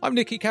saying, "I'm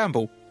Nicky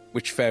Campbell,"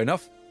 which, fair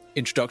enough,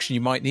 introduction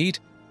you might need.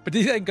 But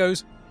he then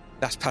goes,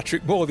 "That's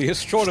Patrick Moore, the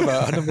astronomer."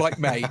 And I'm like,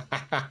 mate,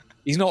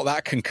 he's not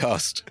that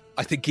concussed.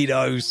 I think he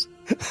knows.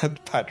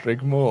 And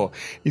Patrick Moore,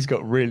 he's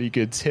got really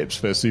good tips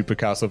for Super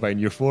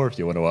Castlevania 4 if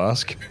you want to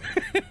ask.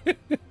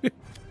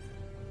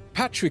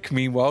 Patrick,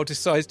 meanwhile,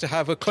 decides to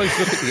have a close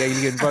look at the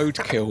alien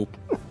roadkill.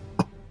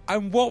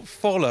 And what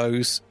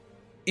follows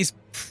is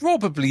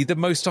probably the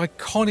most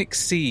iconic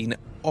scene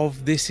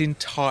of this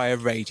entire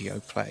radio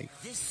play.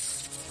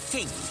 This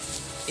thing,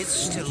 it's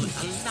still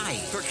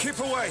alive. But keep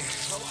away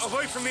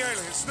from the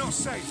alien. It's not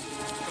safe.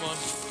 Come on.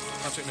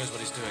 Patrick knows what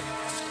he's doing.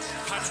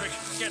 Patrick,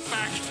 get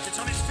back. It's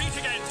on its feet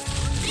again.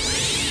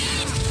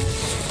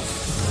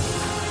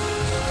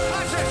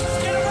 Patrick,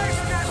 get away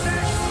from that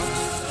thing!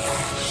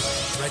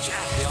 Reggie,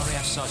 the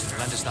RAF sergeant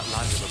lent us that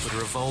Land Rover with a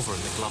revolver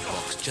in the glove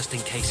box, just in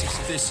case he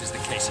said this is the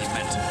case he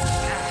meant.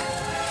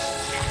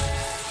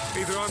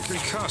 Either I'm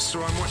concussed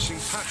or I'm watching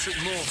Patrick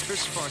Moore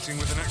fist fighting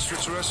with an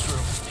extraterrestrial.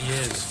 He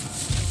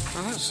is.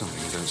 Now that's something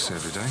you don't see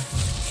every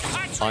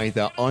day.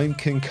 Either I'm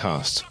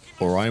concussed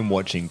or I'm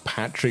watching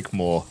Patrick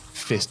Moore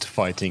fist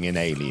fighting an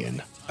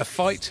alien. A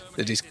fight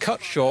that is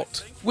cut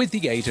short with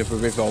the aid of a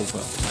revolver.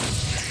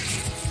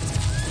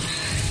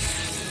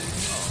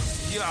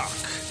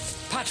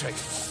 Yuck. Patrick,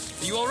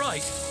 are you all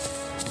right?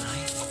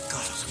 My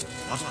God,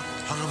 what a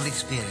horrible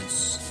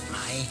experience.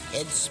 My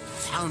head's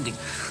pounding.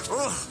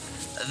 Oh,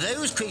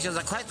 those creatures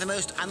are quite the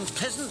most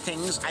unpleasant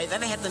things I've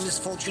ever had the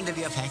misfortune to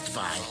be attacked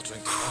by.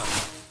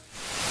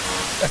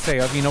 I say,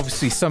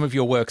 obviously some of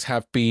your works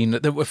have been,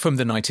 that were from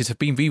the 90s, have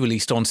been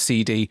re-released on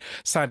CD.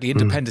 Sadly,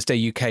 Independence Day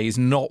UK is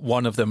not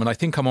one of them, and I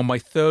think I'm on my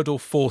third or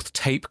fourth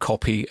tape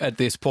copy at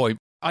this point.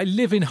 I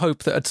live in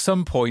hope that at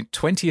some point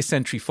 20th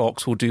Century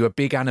Fox will do a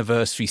big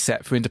anniversary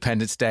set for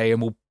Independence Day and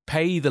will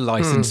pay the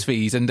license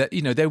fees, and that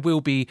there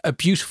will be a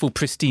beautiful,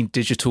 pristine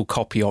digital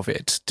copy of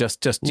it,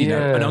 just an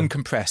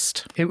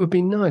uncompressed. It would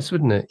be nice,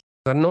 wouldn't it?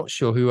 I'm not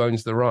sure who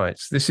owns the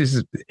rights. This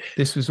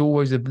was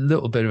always a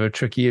little bit of a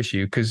tricky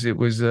issue because it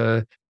was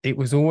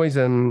always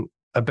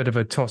a bit of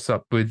a toss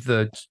up with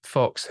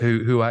Fox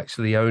who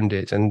actually owned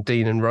it, and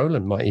Dean and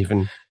Roland might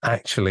even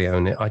actually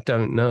own it. I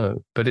don't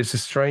know, but it's a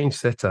strange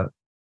setup.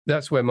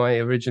 That's where my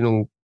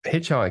original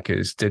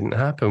Hitchhikers didn't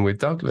happen with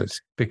Douglas,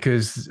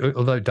 because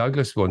although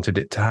Douglas wanted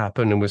it to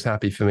happen and was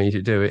happy for me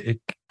to do it,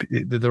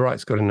 the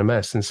rights got in a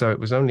mess, and so it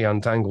was only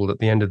untangled at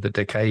the end of the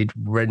decade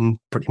when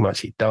pretty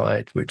much he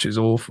died, which is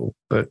awful.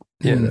 But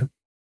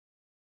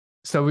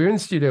so we were in the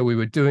studio, we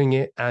were doing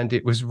it, and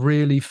it was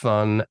really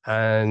fun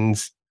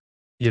and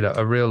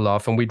a real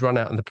laugh. And we'd run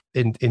out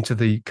into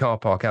the car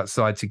park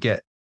outside to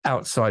get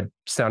outside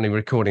sounding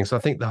recordings. So I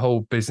think the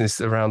whole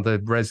business around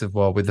the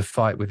reservoir with the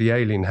fight with the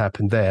alien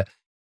happened there.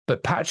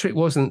 But Patrick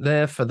wasn't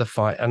there for the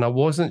fight, and I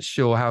wasn't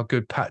sure how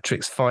good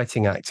Patrick's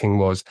fighting acting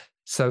was.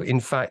 So, in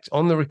fact,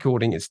 on the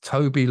recording, it's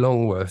Toby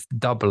Longworth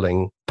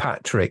doubling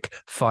Patrick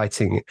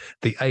fighting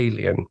the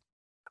alien,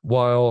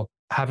 while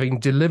having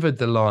delivered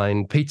the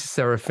line, Peter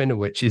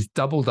Serafinowicz is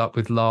doubled up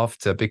with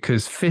laughter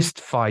because fist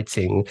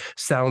fighting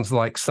sounds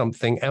like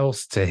something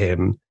else to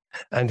him,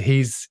 and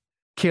he's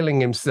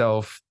killing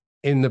himself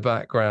in the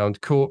background,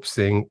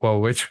 corpsing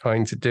while we're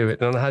trying to do it.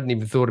 And I hadn't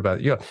even thought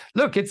about it.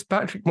 Look, it's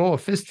Patrick Moore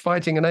fist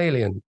fighting an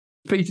alien.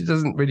 Peter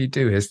doesn't really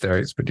do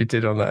hysterics, but he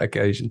did on that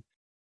occasion.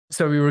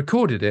 So we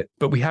recorded it,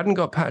 but we hadn't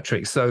got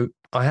Patrick. So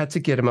I had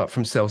to get him up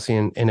from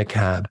Celsius in a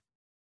cab.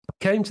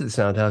 Came to the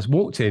sound house,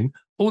 walked in,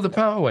 all the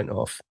power went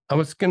off. I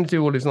was going to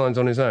do all his lines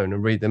on his own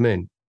and read them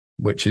in,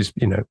 which is,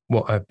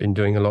 what I've been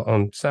doing a lot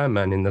on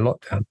Sandman in the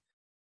lockdown.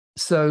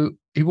 So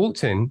he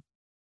walked in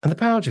and the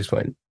power just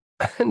went.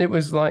 And it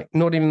was like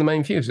not even the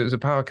main fuse. It was a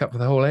power cut for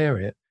the whole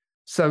area.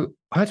 So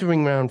I had to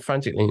ring around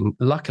frantically, and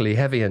luckily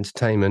Heavy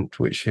Entertainment,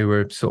 who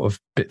were sort of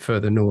a bit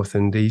further north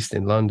and east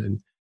in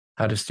London,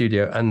 had a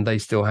studio and they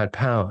still had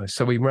power.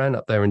 So we ran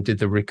up there and did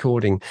the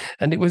recording,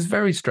 and it was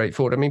very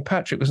straightforward. I mean,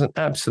 Patrick was an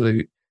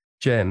absolute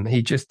gem.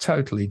 He just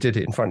totally did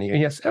it in front of you.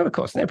 Yes, of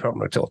course, no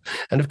problem at all.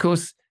 And of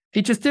course,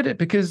 he just did it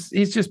because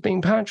he's just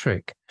being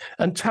Patrick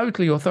and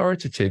totally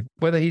authoritative,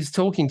 whether he's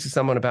talking to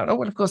someone about, oh,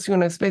 well, of course,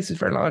 space is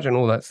very large and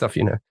all that stuff,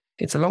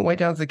 It's a long way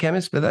down to the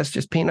chemist, but that's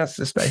just peanuts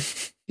to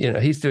space.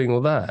 He's doing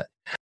all that.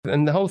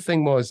 And the whole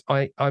thing was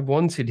I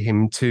wanted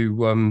him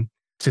to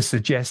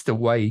suggest a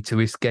way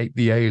to escape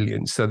the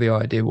aliens. So the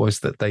idea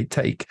was that they'd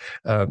take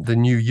the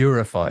new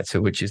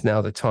Eurofighter, which is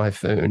now the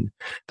Typhoon.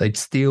 They'd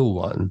steal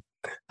one,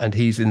 and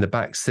he's in the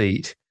back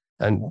seat,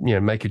 and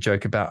make a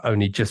joke about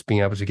only just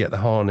being able to get the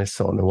harness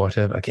on or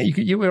whatever. Okay,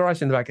 you were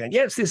right in the back end.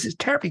 Yes, this is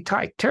terribly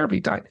tight.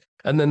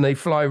 And then they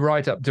fly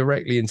right up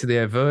directly into the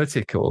air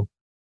vertical,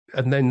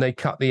 and then they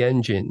cut the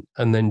engine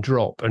and then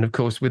drop. And of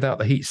course, without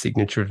the heat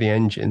signature of the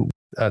engine,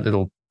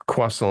 little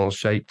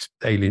croissant-shaped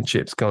alien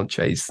ships can't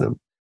chase them.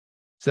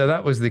 So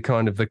that was the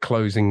kind of the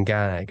closing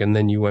gag. And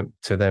then you went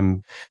to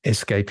them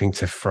escaping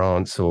to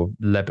France or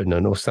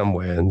Lebanon or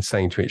somewhere and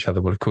saying to each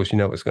other, well, of course, you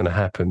know what's going to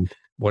happen.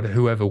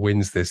 Whoever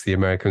wins this, the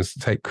Americans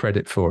take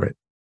credit for it,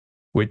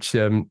 which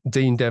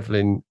Dean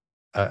Devlin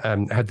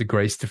had the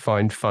grace to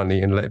find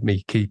funny and let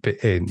me keep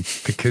it in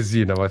because,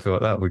 I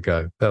thought that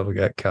would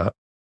get cut.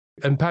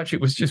 And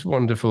Patrick was just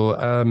wonderful.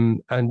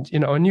 And,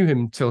 I knew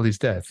him till his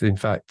death. In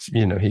fact,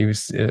 he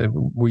was,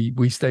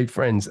 we stayed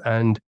friends.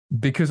 And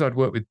because I'd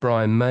worked with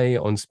Brian May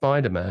on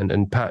Spider-Man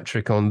and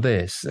Patrick on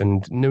this,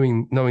 and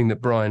knowing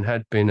that Brian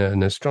had been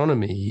an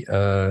astronomy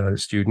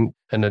student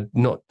and had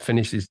not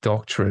finished his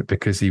doctorate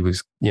because he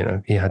was,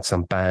 he had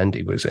some band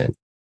he was in.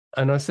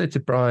 And I said to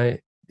Brian,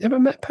 ever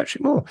met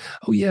Patrick Moore?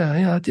 Oh,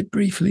 yeah, I did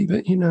briefly,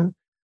 but,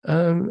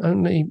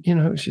 only,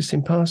 it was just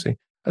in passing.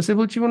 I said,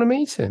 well, do you want to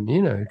meet him?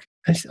 And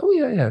he said, oh,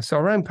 yeah. So I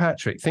rang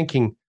Patrick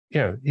thinking,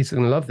 he's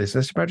going to love this. I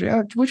said,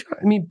 Patrick, would you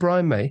meet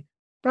Brian May?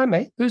 Brian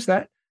May? Who's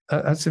that?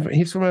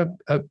 He's from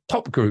a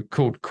pop group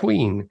called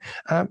Queen.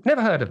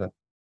 Never heard of them.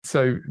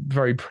 So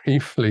very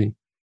briefly,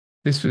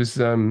 this was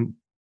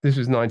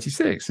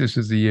 96. This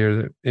was the year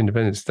that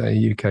Independence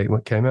Day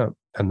UK came out,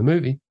 and the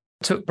movie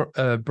took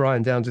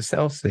Brian down to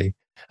Southsea.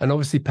 And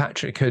obviously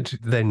Patrick had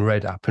then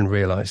read up and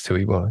realised who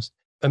he was.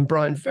 And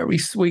Brian very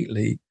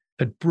sweetly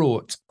had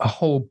brought a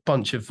whole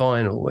bunch of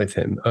vinyl with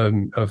him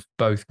of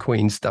both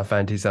Queen stuff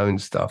and his own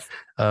stuff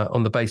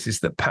on the basis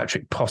that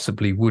Patrick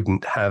possibly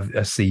wouldn't have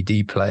a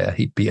CD player.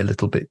 He'd be a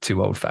little bit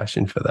too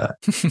old-fashioned for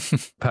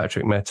that.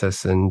 Patrick met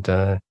us and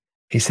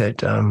he said,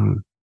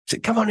 come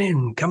on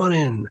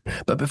in.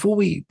 But before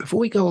we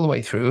go all the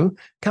way through,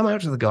 come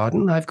out to the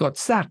garden. I've got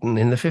Saturn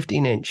in the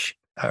 15-inch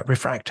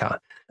refractor.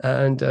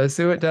 And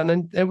so we went down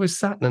and there was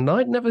Saturn. And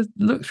I'd never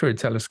looked through a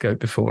telescope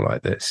before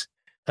like this.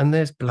 And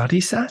there's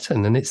bloody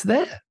Saturn, and it's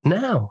there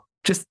now,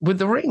 just with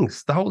the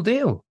rings, the whole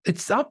deal.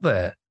 It's up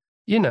there,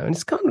 and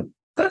it's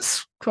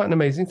that's quite an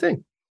amazing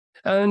thing.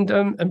 And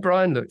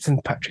Brian looked,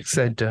 and Patrick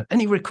said,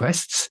 any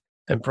requests?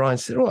 And Brian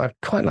said, oh, I'd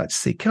quite like to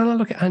see, can I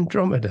look at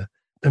Andromeda?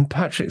 And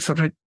Patrick sort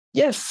of,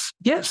 yes,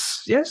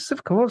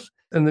 of course.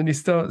 And then he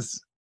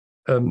starts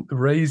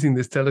raising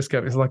this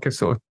telescope. It's like a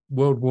sort of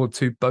World War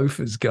II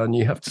Bofors gun.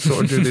 You have to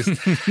sort of do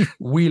this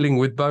wheeling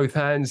with both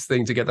hands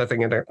thing to get that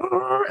thing in there.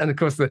 And of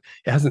course, it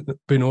hasn't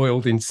been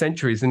oiled in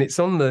centuries, and it's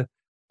on the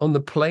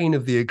plane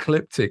of the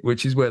ecliptic,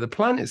 which is where the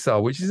planets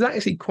are, which is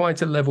actually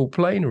quite a level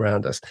plane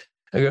around us.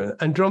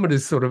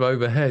 Andromeda's sort of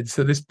overhead,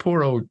 so this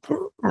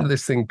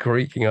this thing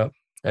creaking up.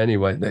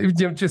 Anyway,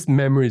 just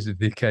memories of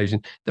the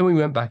occasion. Then we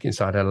went back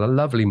inside, had a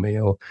lovely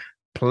meal,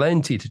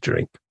 plenty to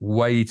drink,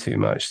 way too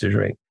much to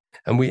drink,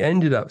 and we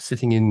ended up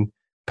sitting in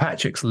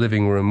Patrick's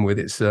living room with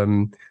its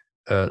lunar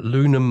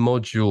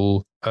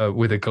module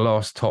with a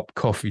glass top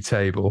coffee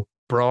table.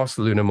 Brass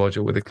lunar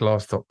module with a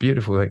glass top,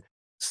 beautiful thing.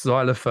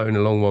 Xylophone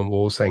along one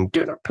wall saying,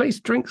 do not place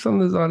drinks on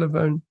the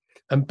xylophone.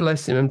 And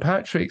bless him. And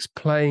Patrick's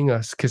playing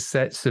us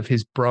cassettes of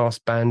his brass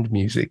band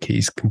music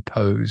he's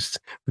composed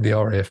with the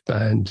RAF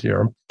band.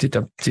 And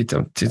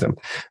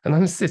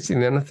I'm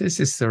sitting there, and this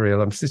is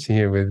surreal. I'm sitting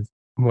here with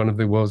one of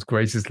the world's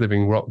greatest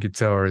living rock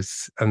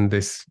guitarists and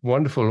this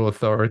wonderful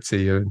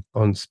authority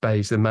on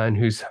space, a man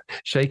who's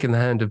shaken the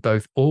hand of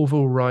both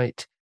Orville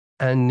Wright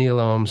and Neil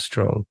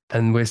Armstrong,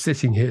 and we're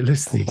sitting here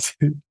listening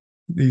to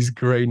these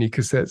grainy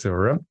cassettes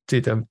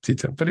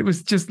of but it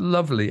was just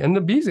lovely, and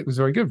the music was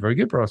very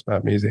good brass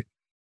band music.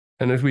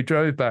 And as we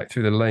drove back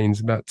through the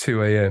lanes about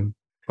 2 a.m.,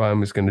 Brian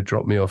was going to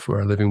drop me off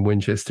where I live in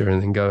Winchester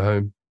and then go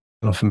home.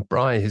 Often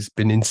Brian has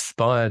been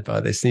inspired by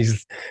this. And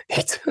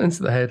he turns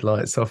the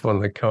headlights off on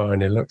the car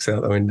and he looks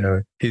out the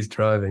window. He's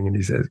driving and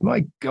he says,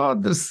 "My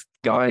God, the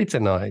sky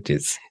tonight!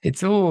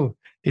 It's all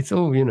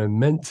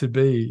meant to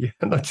be."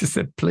 And I just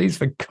said, "Please,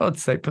 for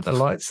God's sake, put the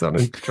lights on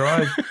and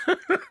drive."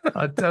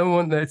 I don't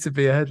want there to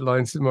be a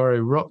headline tomorrow: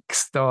 rock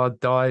star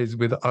dies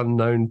with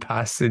unknown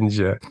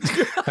passenger.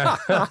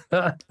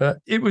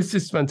 It was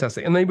just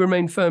fantastic. And they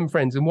remained firm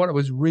friends. And what I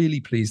was really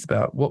pleased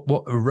about,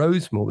 what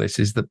arose from all this,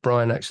 is that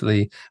Brian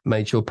actually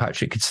made sure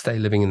Patrick could stay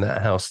living in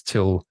that house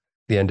till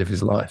the end of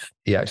his life.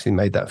 He actually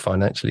made that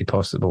financially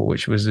possible,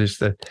 which was just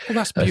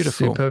that's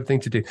beautiful. A superb thing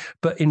to do.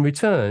 But in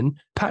return,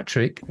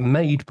 Patrick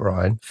made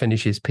Brian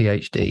finish his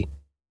PhD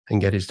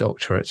and get his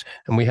doctorate.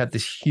 And we had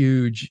this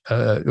huge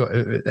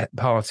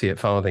party at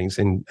Farthings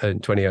in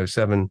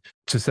 2007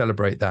 to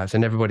celebrate that.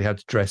 And everybody had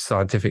to dress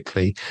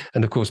scientifically.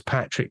 And of course,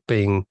 Patrick,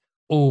 being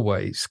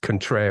always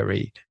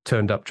contrary,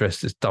 turned up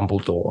dressed as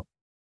Dumbledore,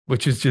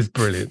 which is just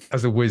brilliant,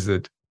 as a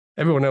wizard.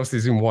 Everyone else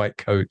is in white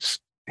coats.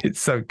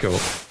 It's so cool.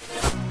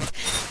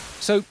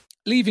 So,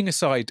 leaving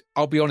aside,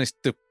 I'll be honest,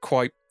 the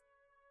quite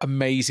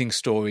amazing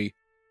story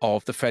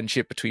of the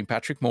friendship between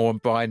Patrick Moore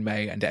and Brian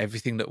May and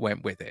everything that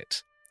went with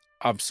it.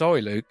 I'm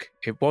sorry, Luke,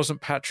 it wasn't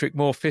Patrick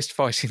Moore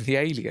fist-fighting the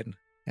alien.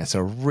 It's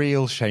a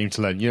real shame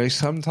to learn. You know,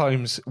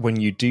 sometimes when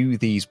you do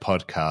these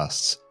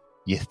podcasts,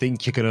 you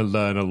think you're going to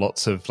learn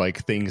lots of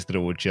things that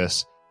will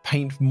just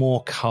paint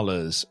more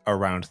colours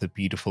around the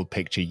beautiful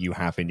picture you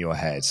have in your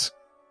head.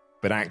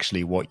 But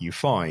actually what you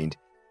find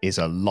is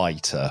a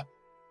lighter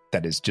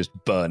that is just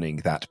burning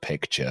that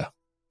picture.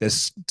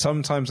 There's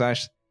sometimes,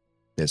 Ash,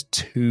 there's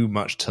too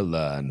much to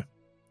learn,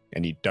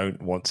 and you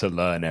don't want to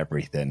learn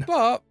everything.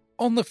 But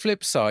on the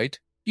flip side,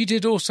 you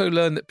did also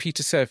learn that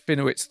Peter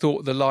Serafinowicz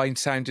thought the line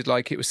sounded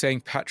like it was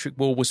saying Patrick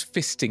Moore was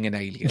fisting an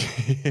alien.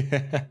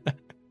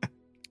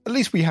 At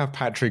least we have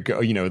Patrick,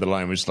 the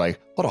line was like,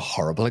 what a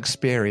horrible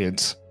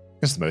experience.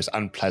 It's the most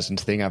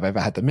unpleasant thing I've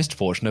ever had the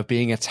misfortune of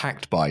being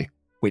attacked by.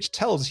 Which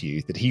tells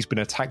you that he's been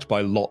attacked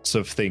by lots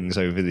of things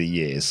over the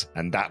years,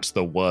 and that's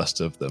the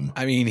worst of them.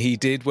 I mean, he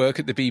did work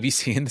at the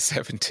BBC in the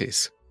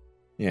 70s.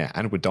 Yeah,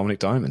 and with Dominic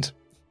Diamond.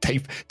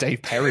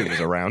 Dave Perry was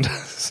around.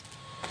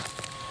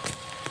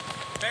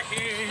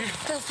 Becky!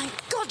 Phil, thank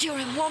God you're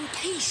in one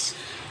piece.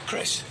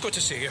 Chris, good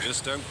to see you.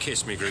 Just don't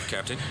kiss me, Group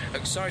Captain.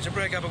 Sorry to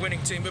break up a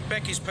winning team, but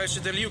Becky's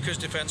posted the Lucas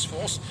Defence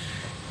Force.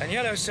 And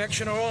Yellow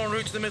Section are all en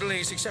route to the Middle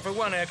East, except for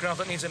one aircraft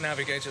that needs a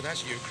navigator.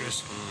 That's you,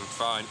 Chris.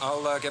 Fine.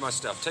 I'll get my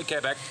stuff. Take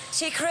care, Beck.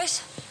 See you,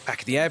 Chris. Back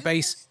at the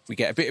airbase, we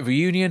get a bit of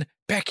reunion.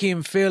 Becky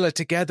and Phil are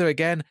together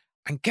again.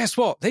 And guess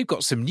what? They've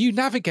got some new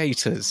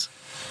navigators.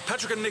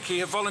 Patrick and Nikki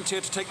have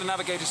volunteered to take the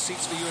navigator's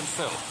seats for you and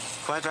Phil.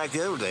 Quite like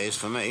the old days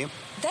for me.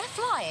 They're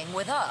flying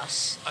with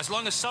us. As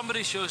long as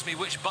somebody shows me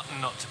which button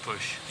not to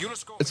push.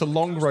 It's a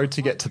long road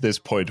to get to this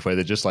point where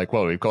they're just like,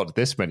 well, we've got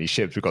this many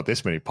ships, we've got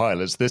this many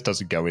pilots, this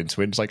doesn't go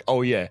into it. It's like,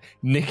 oh yeah,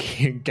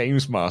 Nikki and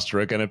Games Master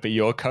are going to be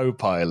your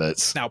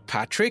co-pilots. Now,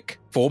 Patrick,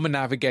 former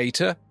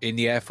navigator in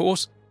the Air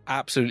Force,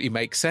 absolutely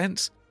makes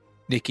sense.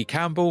 Nikki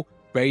Campbell,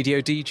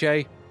 radio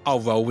DJ,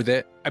 I'll roll with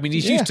it. I mean,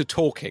 he's used to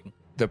talking.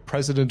 The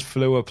president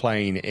flew a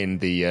plane in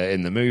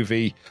the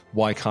movie.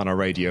 Why can't a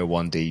Radio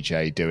 1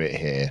 DJ do it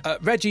here?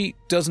 Reggie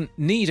doesn't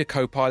need a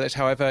co-pilot,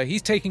 however.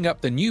 He's taking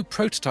up the new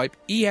prototype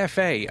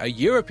EFA, a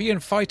European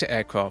fighter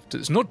aircraft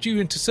that's not due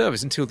into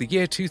service until the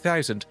year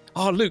 2000.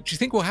 Oh, Luke, do you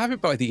think we'll have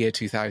it by the year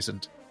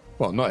 2000?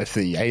 Well, not if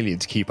the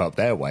aliens keep up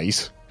their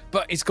ways.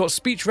 But it's got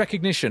speech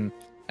recognition,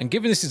 and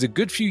given this is a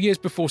good few years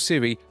before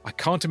Siri, I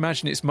can't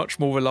imagine it's much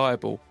more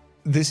reliable.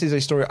 This is a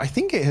story, I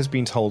think it has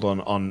been told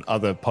on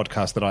other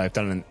podcasts that I have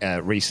done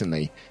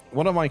recently.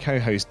 One of my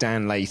co-hosts,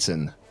 Dan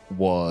Layton,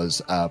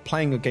 was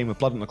playing a game of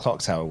Blood on the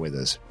Clock Tower with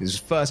us. It was his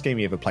first game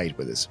he ever played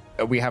with us.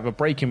 We have a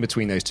break in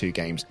between those two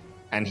games,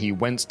 and he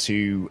went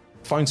to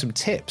find some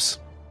tips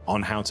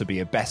on how to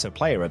be a better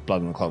player at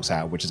Blood on the Clock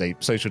Tower, which is a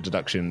social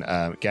deduction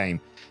game,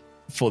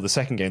 for the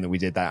second game that we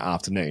did that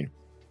afternoon.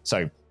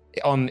 So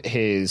on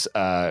his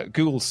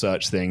Google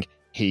search thing,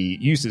 he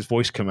used his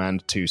voice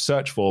command to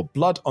search for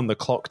Blood on the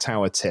Clock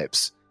Tower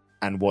tips.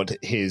 And what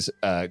his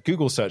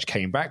Google search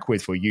came back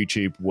with for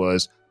YouTube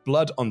was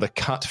Blood on the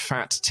Cut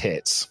Fat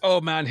Tits.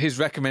 Oh man, his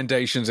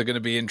recommendations are going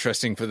to be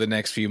interesting for the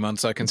next few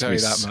months, I can tell you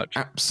that much.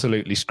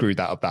 Absolutely screwed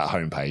that up, that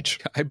homepage.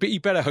 But you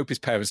better hope his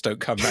parents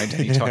don't come round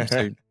anytime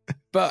soon.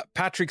 But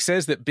Patrick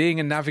says that being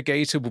a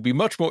navigator will be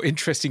much more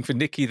interesting for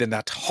Nikki than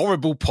that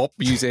horrible pop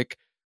music.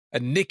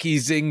 And Nikki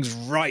zings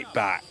right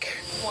back.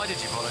 Why did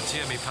you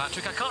volunteer me,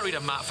 Patrick? I can't read a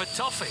map for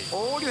toffee.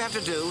 All you have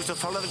to do is to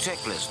follow the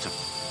checklist.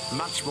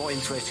 Much more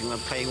interesting than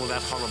playing all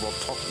that horrible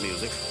pop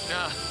music.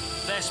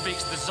 There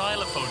speaks the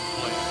xylophone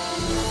player.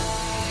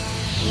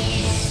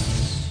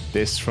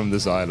 This from the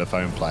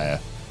xylophone player.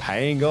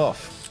 Paying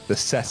off the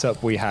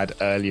setup we had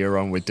earlier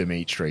on with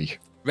Dimitri.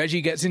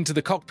 Reggie gets into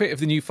the cockpit of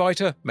the new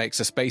fighter, makes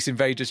a Space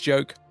Invaders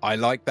joke. I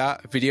like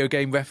that. Video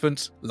game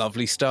reference.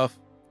 Lovely stuff.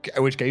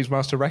 Which Games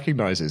Master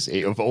recognises.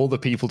 Of all the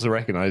people to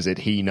recognise it,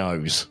 he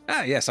knows.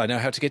 Ah, yes, I know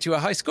how to get you a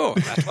high score on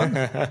that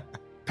one.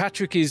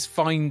 Patrick is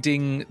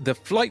finding the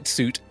flight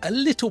suit a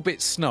little bit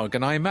snug,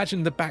 and I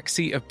imagine the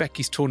backseat of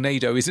Becky's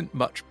Tornado isn't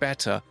much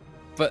better.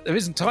 But there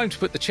isn't time to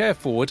put the chair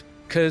forward,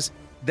 because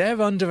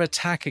they're under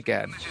attack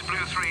again. This is Blue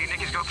 3.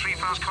 Nikki's got 3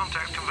 fast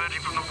contacts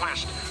converging from the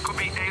west. Could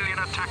be alien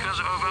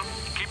attackers, over.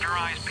 Keep your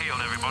eyes peeled,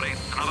 everybody.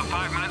 Another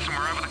 5 minutes and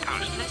we're over the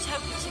coast. Let's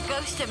hope it's a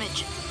ghost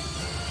image.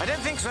 I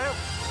don't think so.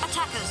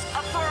 Attackers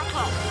at 4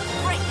 o'clock.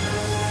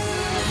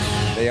 Break.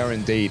 They are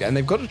indeed. And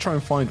they've got to try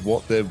and find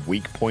what the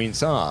weak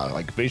points are.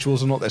 Like,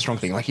 visuals are not their strong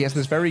thing. Like, he has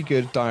this very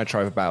good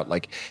diatribe about,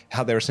 like,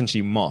 how they're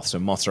essentially moths,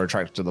 and moths are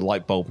attracted to the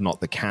light bulb, not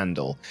the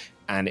candle.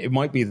 And it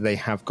might be that they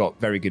have got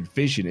very good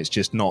vision, it's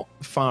just not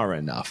far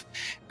enough.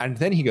 And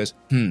then he goes,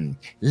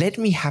 let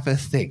me have a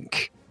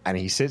think. And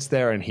he sits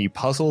there and he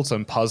puzzles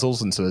and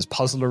puzzles until his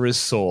puzzler is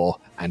sore,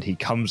 and he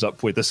comes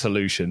up with a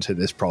solution to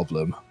this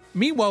problem.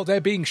 Meanwhile, they're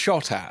being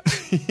shot at.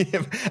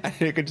 And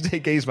you're going to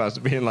take Games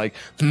Master being like,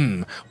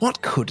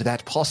 what could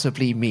that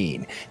possibly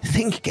mean?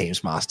 Think,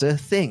 Games Master,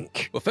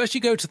 think. Well, first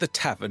you go to the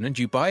tavern and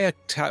you buy a...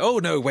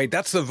 oh, no, wait,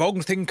 that's the wrong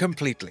thing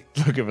completely.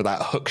 Looking for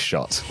that hook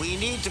shot. We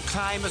need to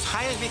climb as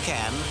high as we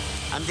can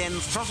and then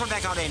throttle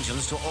back our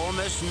engines to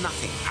almost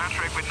nothing.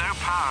 Patrick, with no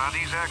power,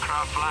 these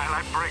aircraft fly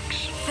like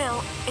bricks.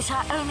 Phil, it's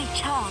our only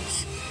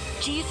chance.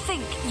 Do you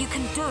think you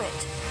can do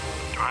it?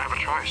 Do I have a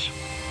choice?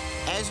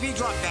 As we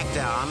drop back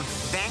down,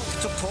 bank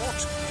to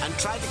port and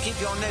try to keep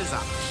your nose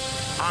up.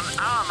 On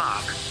our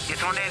mark, the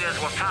tornadoes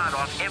will fire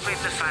off every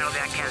missile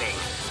they're carrying,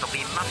 but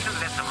we mustn't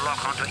let them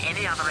lock onto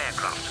any other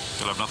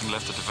aircraft. You'll have nothing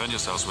left to defend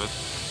yourselves with.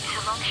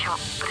 It's a long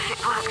shot, but if it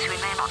works, we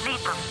may not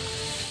need them.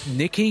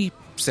 Nicky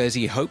says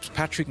he hopes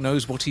Patrick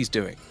knows what he's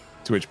doing.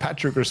 To which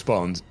Patrick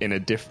responds in a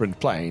different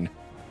plane,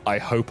 I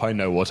hope I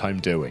know what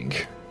I'm doing.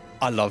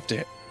 I loved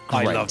it.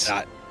 Great. I loved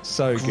that.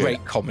 So good.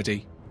 Great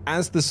comedy.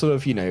 As the sort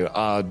of,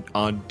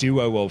 our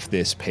duo of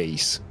this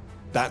piece,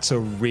 that's a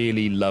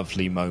really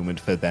lovely moment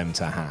for them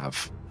to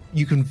have.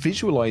 You can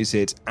visualize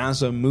it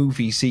as a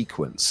movie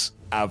sequence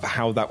of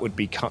how that would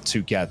be cut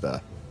together.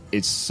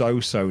 It's so,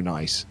 so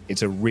nice.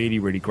 It's a really,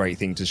 really great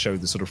thing to show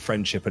the sort of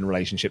friendship and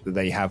relationship that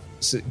they have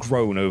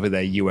grown over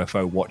their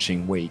UFO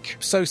watching week.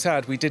 So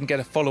sad we didn't get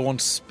a follow-on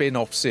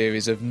spin-off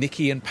series of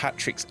Nicky and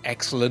Patrick's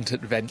excellent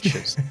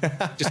adventures.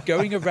 Just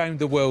going around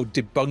the world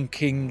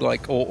debunking,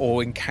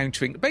 or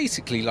encountering,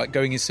 basically like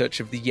going in search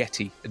of the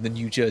Yeti and the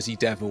New Jersey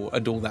Devil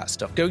and all that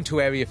stuff. Going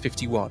to Area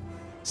 51.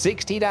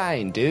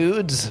 69,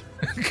 dudes.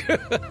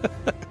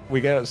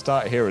 We get a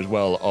start here as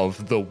well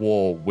of the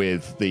war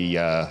with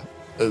the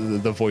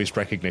voice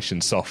recognition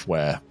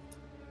software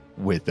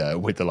with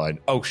the line,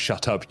 oh,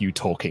 shut up, you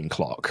talking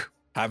clock.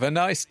 Have a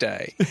nice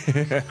day.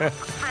 Phil,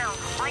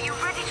 are you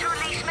ready to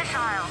release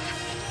missiles?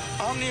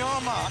 On the R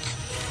mark.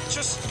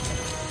 Just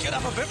get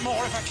up a bit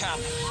more if I can.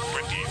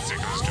 20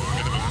 seconds to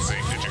minimum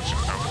safe ejection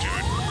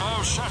altitude.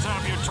 Oh, shut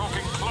up, you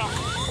talking clock.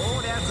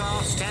 All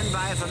aircraft stand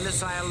by for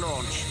missile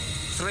launch.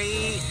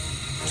 3,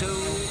 2,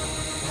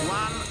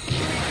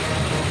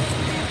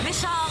 1.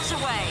 Missiles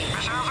away.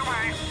 Missiles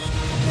away.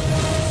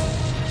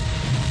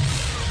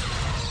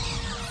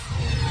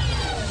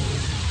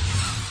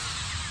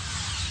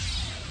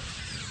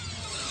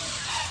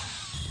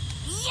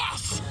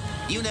 Yes!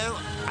 You know,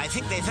 I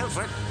think they fell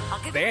for it.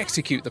 They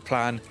execute the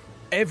plan.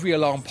 Every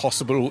alarm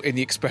possible in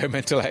the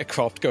experimental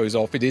aircraft goes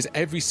off. It is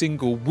every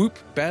single whoop,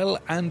 bell,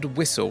 and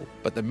whistle.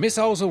 But the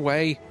missiles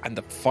away, and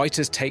the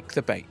fighters take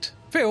the bait.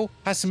 Phil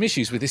has some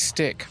issues with his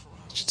stick.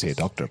 Should see a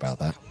doctor about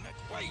that.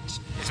 Wait. Is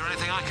there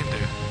anything I can do?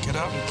 Get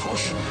out and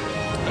push.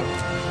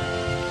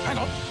 Hang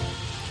on.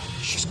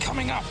 She's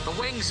coming up. The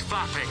wing's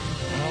flapping.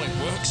 Well, it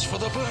works for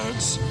the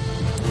birds.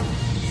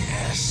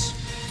 Yes.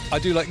 I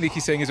do like Nicky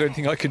saying, is there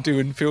anything I can do?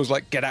 And feels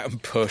like, get out and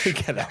push.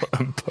 Get out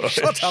and push.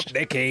 Shut up,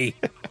 Nicky.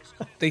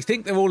 They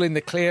think they're all in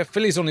the clear.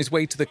 Phil is on his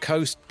way to the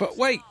coast. But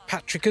wait,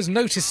 Patrick has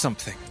noticed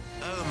something.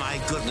 Oh, my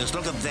goodness,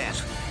 look at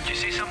that. Did you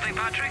see something,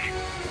 Patrick?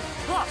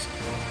 What?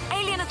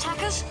 Alien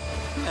attackers?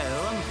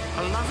 No,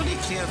 a lovely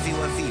clear view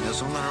of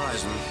Venus on the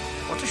horizon.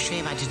 What a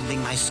shame I didn't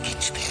bring my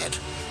sketch pad.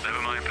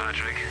 Never mind,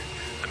 Patrick.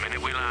 The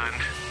minute we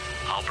land,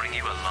 I'll bring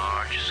you a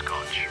large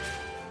scotch.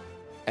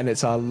 And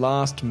it's our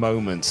last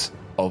moment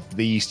of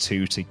these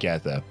two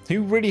together,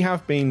 who really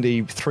have been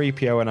the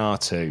 3PO and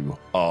R2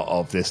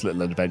 of this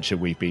little adventure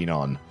we've been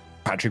on.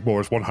 Patrick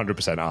Moore is 100%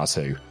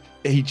 R2.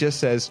 He just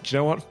says, do you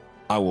know what?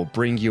 I will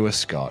bring you a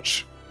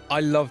scotch.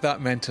 I love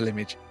that mental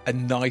image. A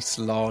nice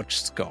large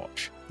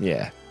scotch.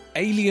 Yeah.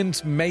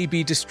 Aliens may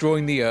be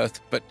destroying the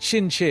Earth, but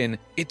chin chin,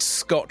 it's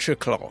scotch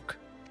o'clock.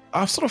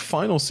 Our sort of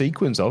final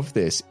sequence of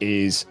this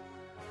is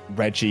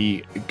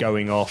Reggie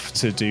going off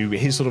to do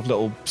his sort of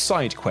little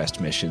side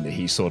quest mission that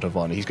he's sort of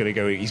on. He's got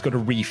to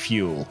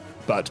refuel,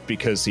 but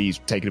because he's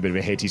taken a bit of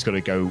a hit, he's got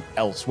to go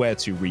elsewhere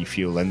to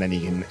refuel, and then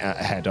he can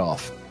head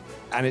off.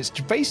 And it's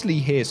basically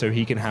here so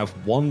he can have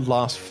one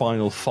last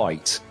final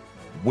fight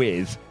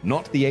with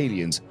not the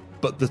aliens,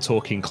 but the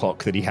talking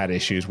clock that he had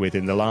issues with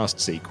in the last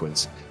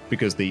sequence,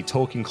 because the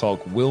talking clock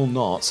will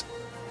not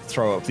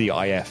throw up the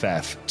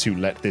IFF to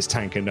let this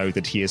tanker know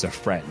that he is a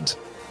friend.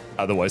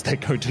 Otherwise, they're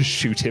going to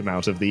shoot him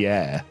out of the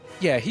air.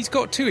 Yeah, he's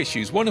got two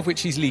issues, one of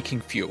which he's leaking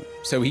fuel,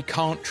 so he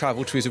can't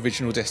travel to his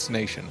original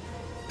destination.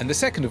 And the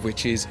second of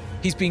which is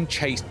he's being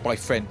chased by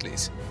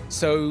friendlies.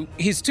 So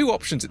his two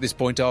options at this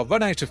point are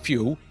run out of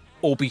fuel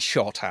or be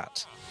shot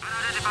at.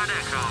 Unidentified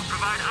aircraft,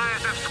 provide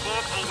IFF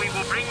squawk or we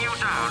will bring you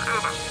down.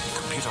 Over.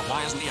 Computer,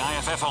 why isn't the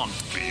IFF on?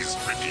 Please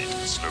repeat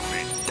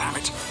slowly. Damn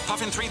it.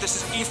 Puffin 3, this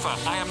is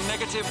Aoife. I am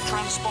negative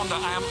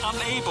transponder. I am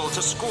unable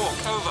to squawk.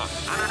 Over.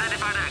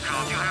 Unidentified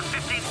aircraft, you have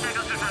 15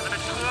 seconds to transmit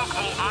squawk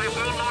or I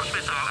will launch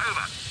missile.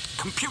 Over.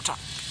 Computer.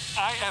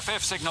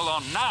 IFF signal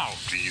on now.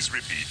 Please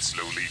repeat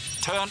slowly.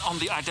 Turn on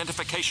the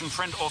identification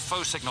friend or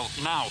foe signal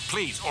now,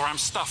 please, or I'm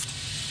stuffed.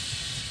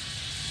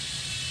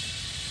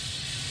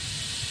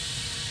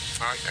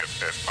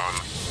 IFF on.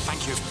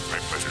 Thank you. My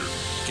pleasure.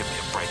 Give me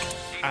a break.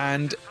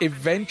 And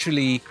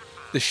eventually,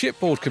 the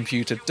shipboard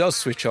computer does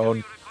switch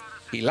on.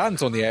 He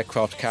lands on the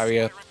aircraft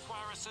carrier,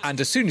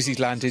 and as soon as he's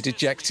landed,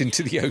 ejects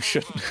into the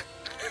ocean.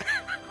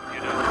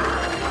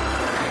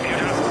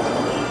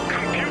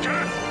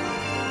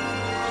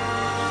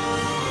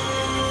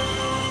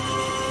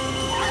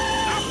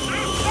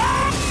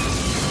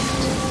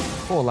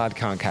 Poor lad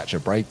can't catch a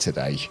break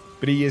today.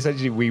 But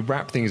we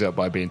wrap things up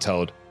by being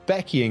told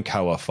Becky and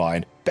co are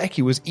fine.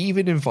 Becky was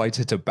even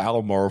invited to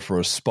Balmoral for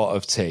a spot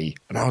of tea.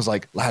 And I was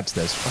like, lads,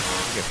 there's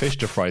fucking a fish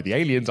to fry. The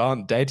aliens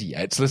aren't dead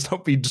yet. So let's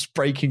not be just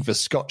breaking for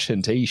scotch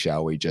and tea,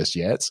 shall we, just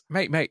yet?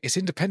 Mate, it's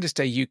Independence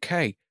Day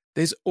UK.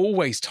 There's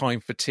always time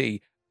for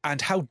tea.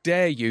 And how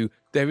dare you,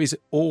 there is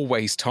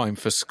always time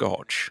for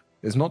scotch.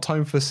 There's not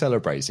time for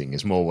celebrating,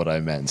 is more what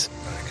I meant.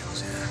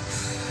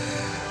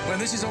 When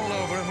this is all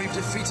over and we've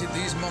defeated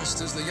these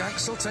monsters, the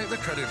Yanks will take the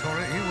credit for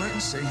it. You wait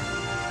and see.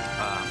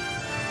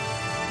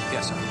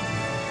 Yes, sir.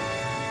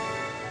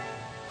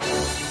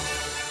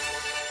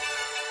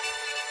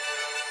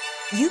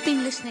 You've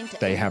been listening to...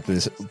 They have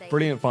this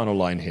brilliant final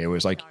line here where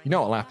it's like, you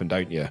know what'll happen,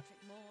 don't you?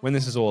 When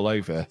this is all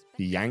over,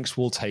 the Yanks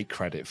will take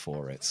credit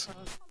for it.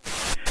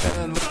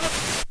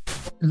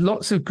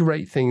 Lots of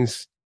great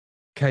things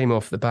came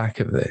off the back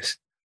of this.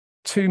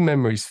 Two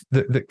memories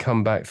that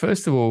come back.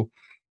 First of all,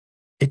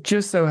 it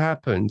just so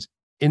happened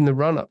in the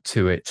run-up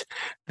to it,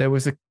 there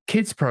was a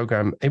kids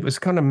program. It was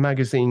kind of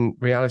magazine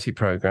reality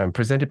program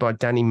presented by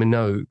Danny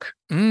Minogue.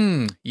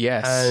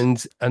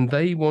 Yes. And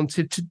they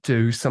wanted to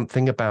do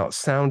something about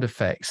sound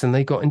effects, and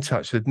they got in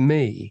touch with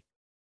me.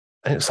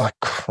 And it's like,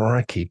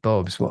 crikey,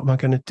 Bobs, what am I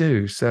going to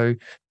do? So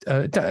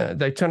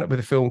they turned up with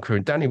a film crew,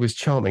 and Danny was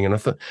charming.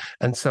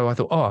 And so I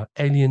thought,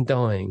 alien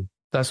dying.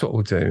 That's what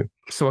we'll do.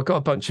 So I got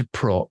a bunch of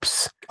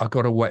props. I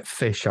got a wet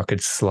fish I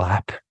could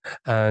slap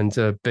and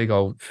a big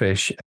old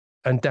fish.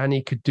 And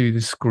Danny could do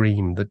the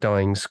scream, the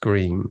dying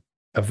scream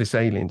of this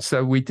alien.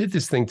 So we did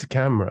this thing to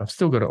camera. I've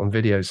still got it on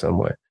video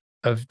somewhere,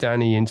 of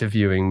Danny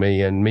interviewing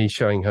me and me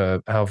showing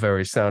her how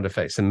various sound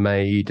effects are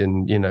made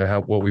and, you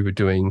know, what we were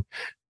doing,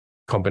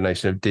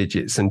 combination of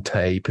digits and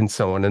tape and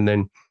so on. And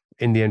then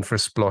in the end, for a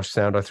splosh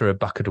sound, I threw a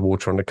bucket of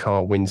water on the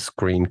car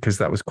windscreen because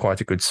that was quite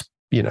a good sort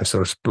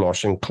of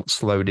splosh, and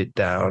slowed it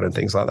down and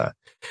things like that.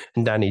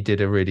 And Danny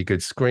did a really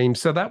good scream.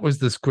 So that was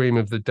the scream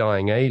of the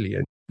dying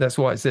alien. That's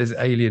why it says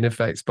Alien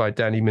Effects by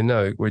Danny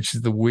Minogue, which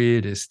is the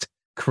weirdest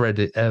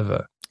credit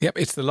ever. Yep,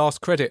 it's the last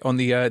credit on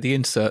the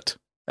insert.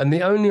 And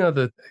the only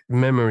other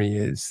memory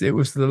is it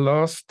was the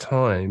last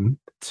time,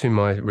 to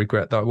my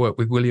regret, that I worked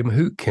with William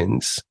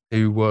Hootkins,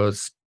 who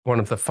was one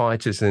of the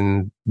fighters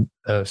in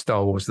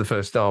Star Wars, the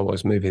first Star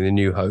Wars movie, The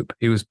New Hope.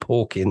 He was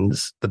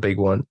Porkins, the big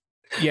one.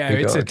 Yeah,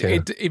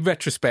 in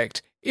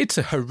retrospect, it's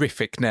a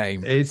horrific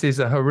name. It is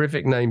a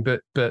horrific name,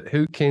 but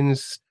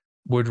Hootkins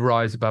would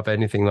rise above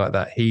anything like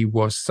that. He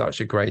was such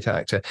a great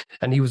actor.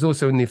 And he was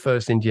also in the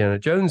first Indiana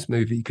Jones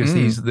movie because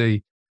he's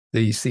the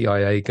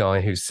CIA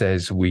guy who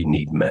says, we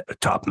need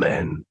top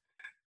men.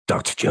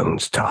 Dr.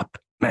 Jones, top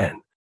man.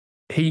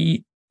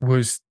 He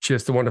was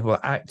just a wonderful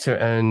actor.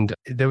 And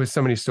there were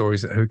so many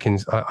stories that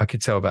Hootkins, I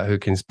could tell about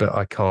Hootkins, but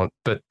I can't.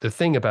 But the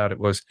thing about it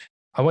was,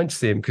 I went to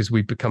see him because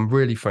we'd become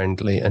really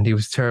friendly and he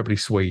was terribly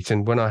sweet.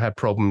 And when I had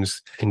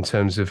problems in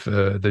terms of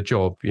the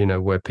job, you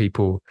know, where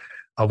people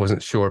I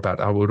wasn't sure about,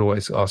 I would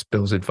always ask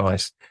Bill's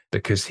advice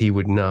because he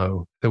would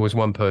know. There was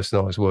one person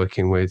I was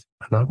working with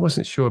and I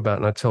wasn't sure about,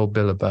 and I told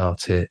Bill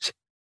about it.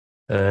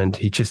 And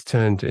he just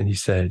turned and he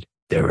said,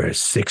 there are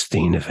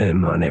 16 of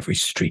him on every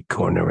street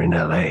corner in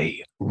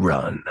LA.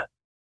 Run.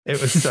 It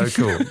was so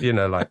cool, you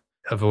know, like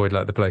avoid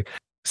like the plague.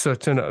 So I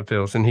turned up to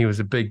Bill's and he was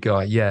a big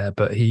guy, yeah,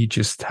 but he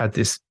just had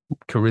this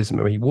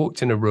charisma. He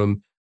walked in a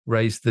room,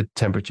 raised the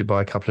temperature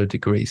by a couple of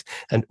degrees,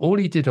 and all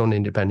he did on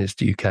Independence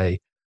UK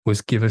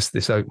was give us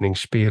this opening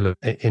spiel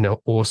in an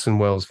Orson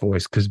Welles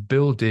voice, because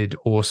Bill did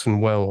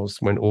Orson Welles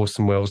when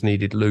Orson Welles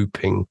needed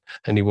looping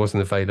and he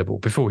wasn't available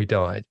before he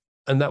died.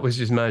 And that was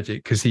just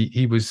magic because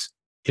he was,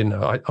 you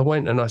know, I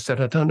went and I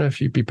said, I don't know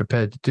if you'd be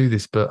prepared to do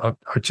this, but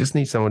I just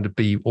need someone to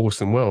be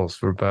Orson Welles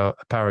for about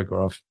a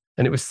paragraph.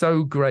 And it was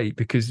so great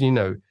because, you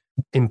know,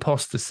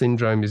 imposter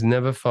syndrome is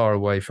never far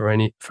away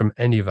from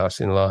any of us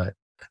in life.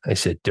 I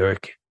said,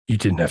 Dirk, you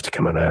didn't have to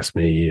come and ask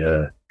me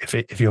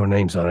if your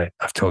name's on it.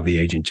 I've told the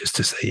agent just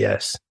to say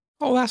yes.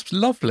 Oh, that's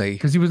lovely.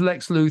 Because he was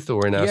Lex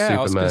Luthor in our Superman.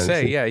 I was going to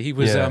say, he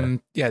was,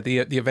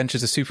 the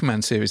Adventures of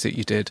Superman series that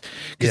you did.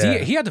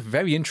 Because he had a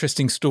very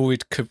interesting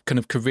storied kind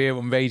of career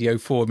on Radio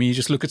 4. I mean, you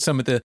just look at some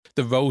of the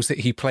roles that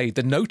he played,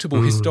 the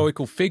notable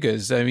historical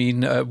figures. I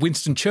mean,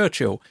 Winston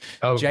Churchill,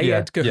 J.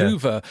 Edgar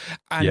Hoover,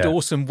 and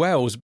Orson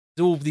Welles.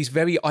 All these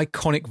very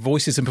iconic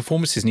voices and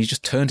performances, and he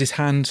just turned his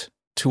hand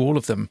to all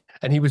of them.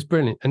 And he was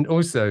brilliant. And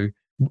also,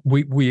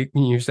 we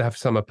used to have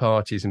summer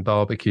parties and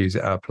barbecues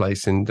at our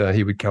place, and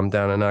he would come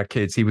down, and our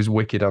kids, he was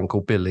wicked Uncle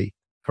Billy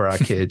for our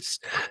kids,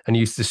 and he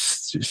used to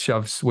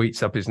shove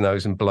sweets up his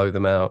nose and blow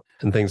them out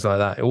and things like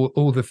that.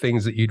 All the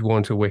things that you'd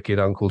want a wicked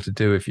uncle to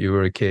do if you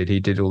were a kid,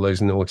 he did all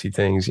those naughty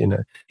things.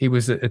 He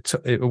was a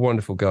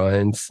wonderful guy,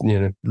 and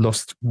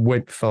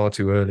went far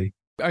too early.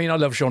 I mean, I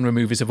love genre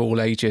movies of all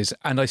ages,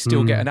 and I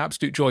still get an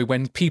absolute joy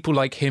when people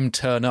like him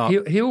turn up.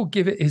 He'll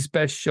give it his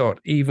best shot,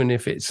 even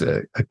if it's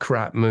a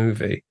crap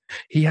movie.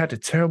 He had a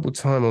terrible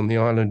time on the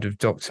island of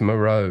Dr.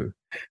 Moreau.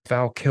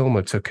 Val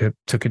Kilmer took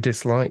a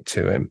dislike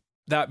to him.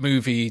 That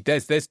movie,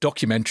 there's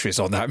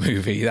documentaries on that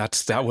movie.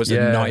 That was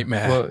a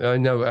nightmare. Well, I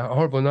know, a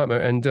horrible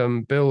nightmare.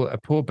 And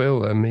poor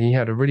Bill, he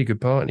had a really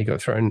good part, and he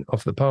got thrown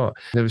off the part.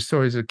 There were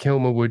stories that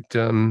Kilmer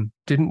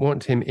didn't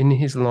want him in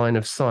his line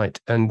of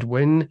sight, and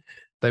when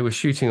they were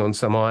shooting on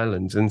some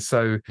islands, and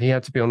so he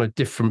had to be on a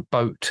different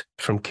boat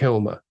from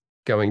Kilmer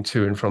going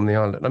to and from the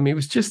island. I mean, it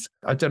was just,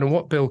 I don't know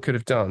what Bill could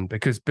have done,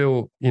 because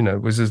Bill,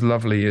 was as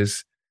lovely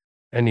as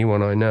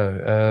anyone I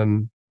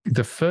know.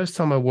 The first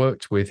time I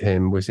worked with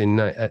him was in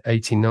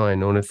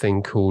 89 on a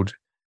thing called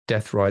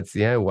Death Rides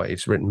the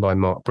Airwaves, written by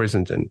Mark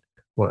Brissenden,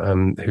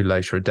 who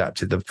later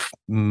adapted the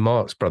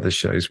Marx Brothers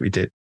shows we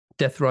did.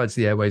 Death Rides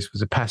the Airwaves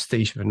was a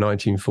pastiche of a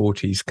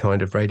 1940s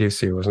kind of radio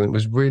series, and it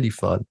was really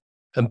fun.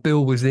 And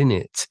Bill was in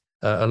it,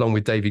 along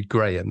with David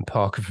Graham,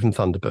 Parker from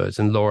Thunderbirds,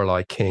 and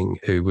Lorelei King,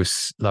 who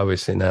was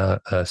Lois in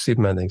our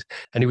Superman things.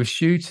 And he was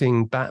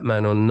shooting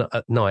Batman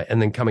at night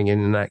and then coming in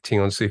and acting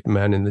on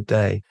Superman in the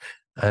day.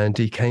 And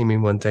he came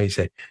in one day, he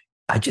said,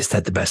 "I just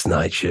had the best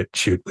night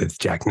shoot with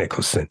Jack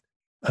Nicholson."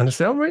 And I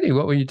said, "Oh, really?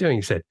 What were you doing?"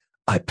 He said,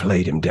 "I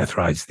played him Death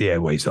Rides the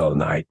Airways all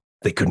night.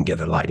 They couldn't get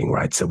the lighting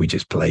right, so we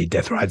just played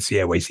Death Rides the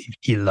Airways."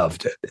 He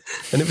loved it.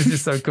 And it was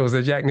just so cool.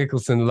 So Jack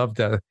Nicholson loved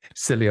that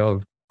silly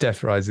old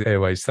Death Rides the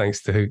Airways,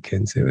 thanks to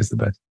Hootkins. It was the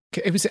best.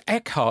 It was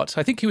Eckhart.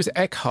 I think he was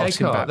Eckhart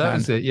in Batman. That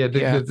was it. Yeah,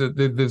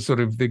 the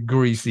sort of the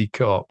greasy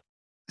cop.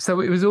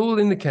 So it was all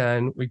in the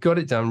can. We got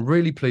it done.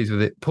 Really pleased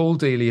with it. Paul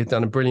Dealey had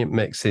done a brilliant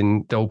mix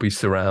in Dolby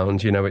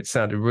Surround. It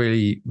sounded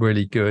really,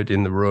 really good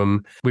in the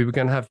room. We were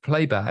going to have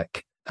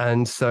playback.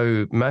 And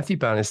so Matthew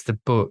Bannister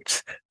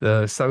booked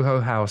the Soho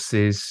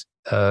House's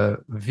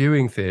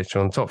viewing theatre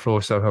on the top floor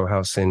of Soho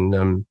House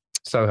in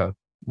Soho,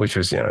 which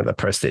was, the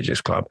prestigious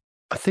club.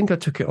 I think I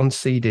took it on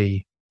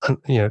CD,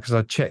 because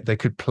I checked they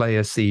could play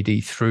a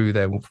CD through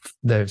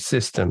their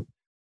system,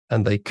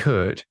 and they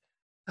could.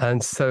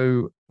 And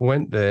so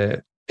went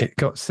there, it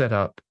got set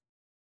up,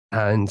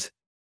 and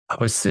I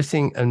was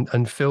sitting,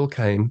 and Phil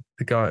came,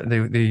 the guy,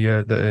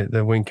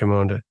 the wing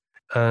commander,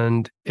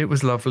 and it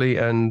was lovely.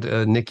 And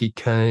Nikki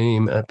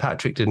came,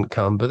 Patrick didn't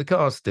come, but the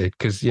cast did,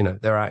 because,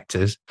 they're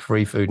actors,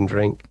 free food and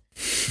drink.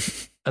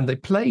 And they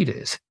played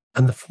it,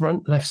 and the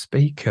front left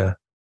speaker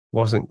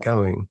wasn't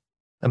going.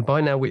 And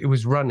by now it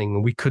was running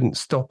and we couldn't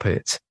stop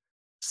it.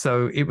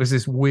 So it was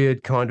this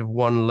weird kind of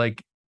one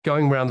leg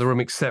going around the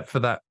room, except for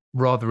that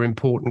rather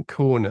important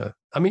corner.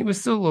 I mean, it was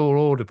still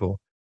all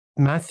audible.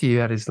 Matthew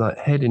had his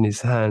head in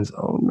his hands.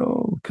 Oh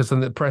no, because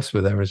the press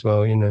were there as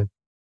well,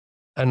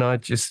 And I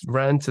just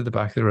ran to the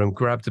back of the room,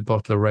 grabbed a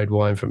bottle of red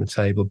wine from a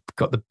table,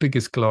 got the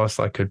biggest glass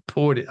I could,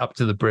 poured it up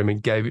to the brim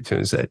and gave it to him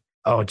and said,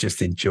 "Oh,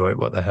 just enjoy it.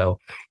 What the hell?"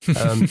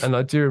 And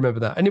I do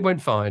remember that. And it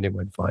went fine.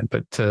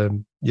 But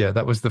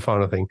that was the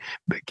final thing.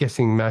 But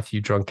getting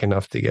Matthew drunk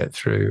enough to get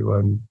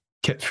through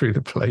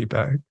the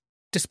playback.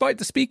 Despite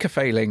the speaker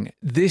failing,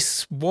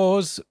 this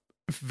was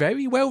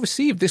very well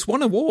received. This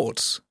won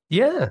awards.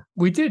 Yeah,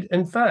 we did.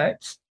 In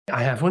fact,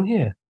 I have one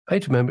here.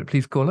 Wait a moment,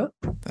 please, caller.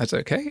 That's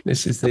okay.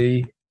 This is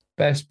the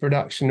Best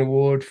Production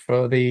Award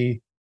for the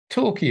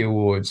Talkie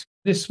Awards.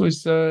 This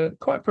was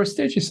quite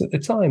prestigious at the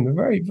time. We're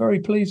very, very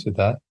pleased with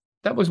that.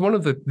 That was one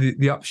of the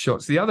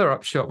upshots. The other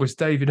upshot was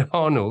David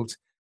Arnold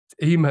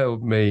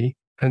emailed me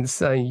and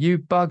saying, "You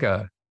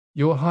bugger,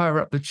 you're higher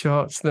up the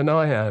charts than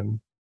I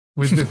am."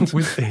 I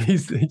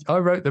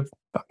wrote the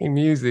fucking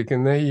music,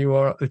 and there you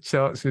are up the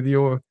charts with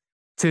your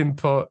tin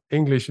pot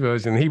English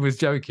version. He was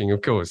joking,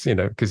 of course,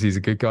 because he's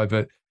a good guy,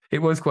 but it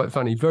was quite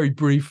funny. Very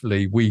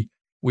briefly, we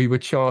were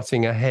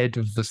charting ahead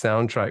of the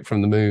soundtrack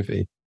from the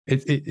movie.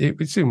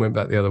 It soon went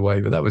back the other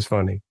way, but that was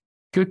funny.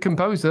 Good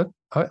composer.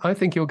 I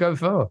think he'll go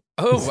far.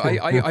 Oh,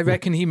 I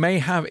reckon he may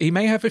have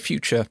a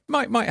future.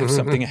 Might have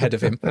something ahead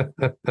of him.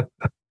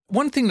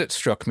 One thing that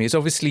struck me is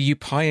obviously you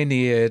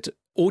pioneered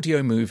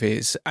audio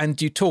movies, and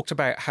you talked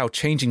about how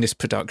changing this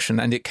production,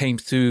 and it came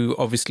through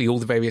obviously all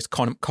the various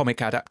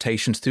comic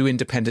adaptations through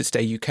Independence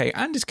Day UK,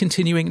 and is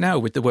continuing now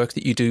with the work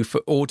that you do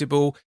for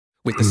Audible,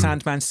 with the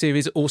Sandman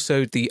series,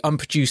 also the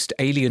unproduced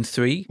Alien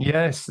 3.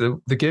 Yes,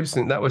 the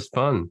Gibson, that was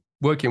fun.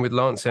 working with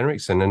Lance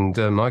Henriksen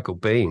and Michael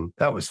Bean.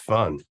 That was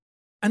fun.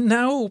 And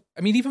now,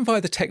 I mean, even via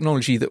the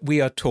technology that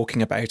we are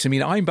talking about, I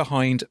mean, I'm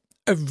behind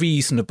a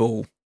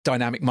reasonable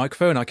dynamic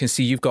microphone. I can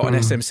see you've got an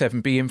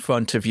SM7B in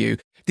front of you.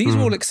 These are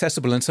all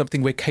accessible and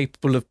something we're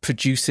capable of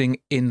producing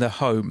in the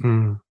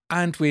home.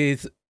 And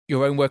with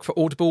your own work for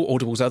Audible,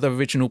 Audible's other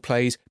original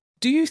plays,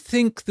 do you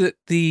think that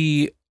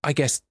the, I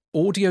guess,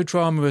 audio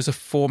drama as a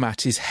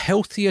format is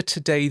healthier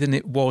today than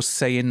it was,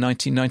 say, in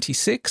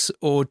 1996?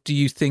 Or do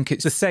you think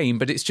it's the same,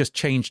 but it's just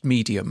changed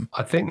medium?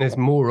 I think there's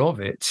more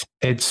of it.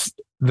 It's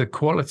the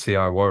quality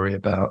I worry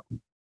about.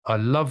 I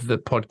love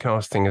that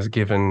podcasting has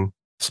given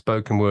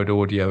spoken word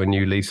audio a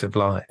new lease of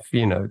life.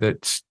 You know,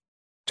 that's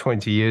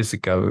 20 years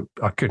ago,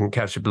 I couldn't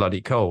catch a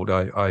bloody cold.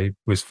 I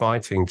was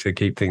fighting to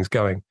keep things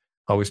going.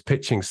 I was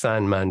pitching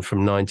Sandman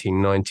from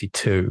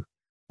 1992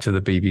 to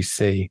the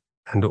BBC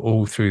and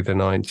all through the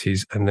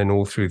 90s and then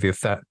all through the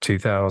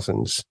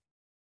 2000s.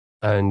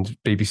 And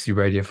BBC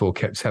Radio 4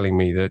 kept telling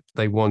me that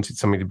they wanted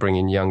something to bring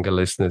in younger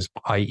listeners,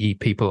 i.e.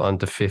 people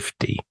under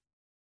 50.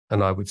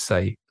 And I would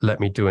say, let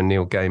me do a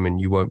Neil Gaiman,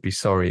 you won't be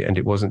sorry. And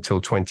it wasn't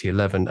until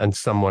 2011 and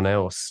someone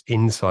else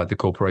inside the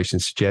corporation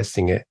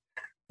suggesting it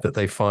that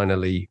they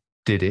finally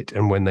did it.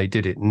 And when they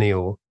did it,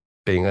 Neil,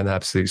 being an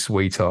absolute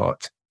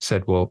sweetheart,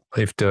 said, well,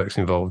 if Dirk's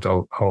involved,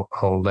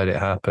 I'll let it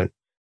happen.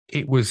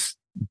 It was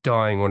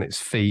dying on its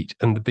feet,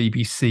 and the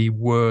BBC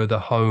were the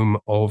home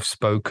of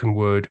spoken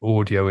word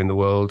audio in the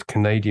world.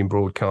 Canadian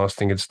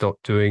broadcasting had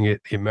stopped doing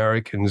it. The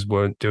Americans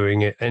weren't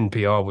doing it.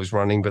 NPR was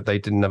running, but they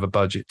didn't have a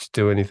budget to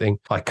do anything.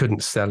 I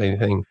couldn't sell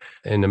anything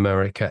in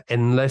America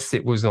unless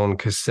it was on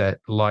cassette,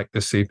 like the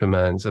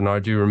Supermans. And I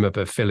do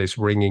remember Phyllis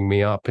ringing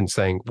me up and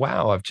saying,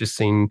 wow, I've just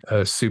seen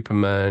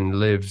Superman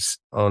Lives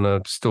on a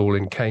stall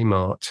in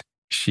Kmart.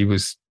 She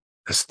was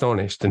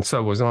astonished, and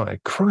so was I.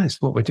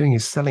 Christ, what we're doing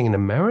is selling in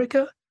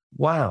America?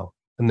 Wow.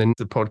 And then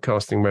the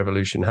podcasting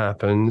revolution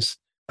happens,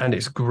 and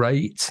it's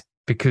great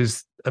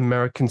because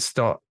Americans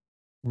start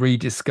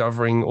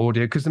rediscovering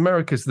audio, because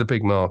America's the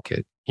big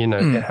market. You know,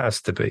 it has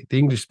to be. The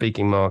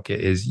English-speaking market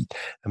is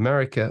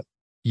America,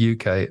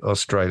 UK,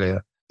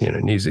 Australia, you know,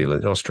 New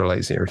Zealand,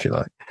 Australasia, if you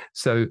like.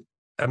 So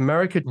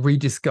America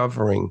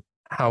rediscovering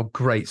how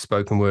great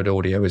spoken word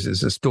audio is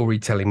as a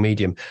storytelling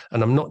medium.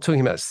 And I'm not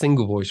talking about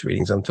single voice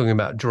readings. I'm talking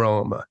about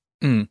drama.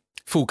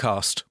 Full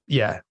cast.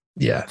 Yeah,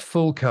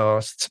 full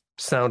cast,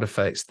 sound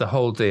effects, the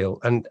whole deal.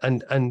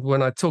 And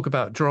when I talk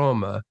about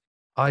drama,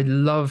 I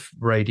love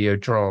radio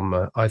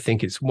drama. I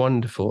think it's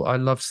wonderful. I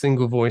love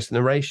single voice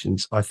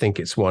narrations. I think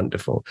it's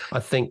wonderful. I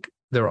think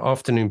there are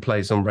afternoon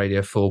plays on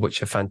Radio 4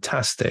 which are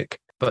fantastic,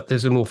 but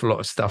there's an awful lot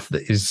of stuff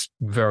that is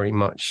very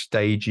much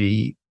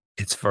stagey.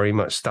 It's very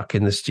much stuck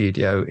in the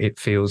studio. It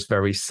feels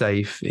very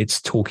safe.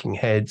 It's talking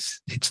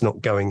heads. It's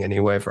not going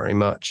anywhere very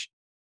much.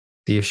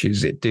 The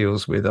issues it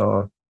deals with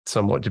are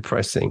somewhat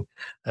depressing.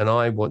 And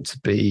I want to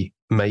be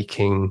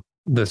making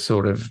the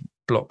sort of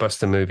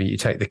blockbuster movie you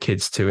take the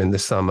kids to in the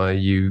summer,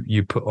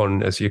 you put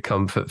on as your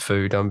comfort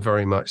food. I'm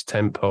very much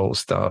tentpole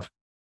stuff.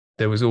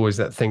 There was always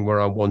that thing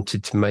where I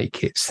wanted to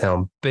make it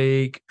sound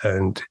big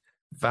and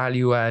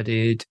value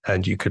added,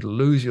 and you could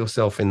lose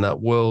yourself in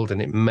that world,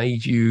 and it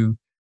made you,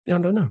 I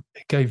don't know,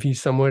 it gave you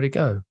somewhere to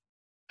go.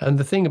 And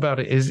the thing about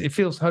it is it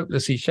feels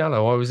hopelessly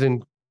shallow. I was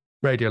in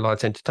Radio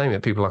Light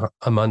Entertainment, people like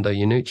Armando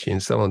Iannucci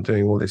and so on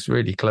doing all this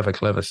really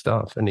clever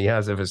stuff. And he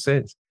has ever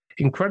since.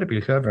 Incredibly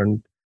clever.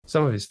 And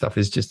some of his stuff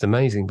is just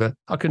amazing. But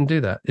I couldn't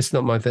do that. It's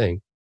not my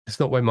thing. It's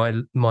not where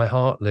my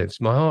heart lives.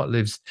 My heart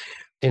lives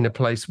in a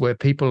place where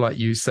people like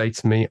you say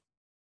to me,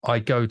 I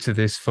go to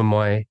this for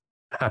my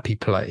happy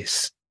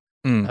place.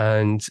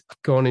 And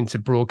I've gone into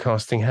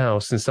Broadcasting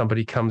House and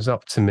somebody comes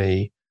up to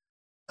me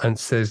and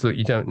says, look,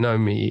 you don't know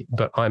me,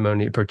 but I'm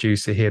only a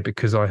producer here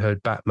because I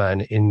heard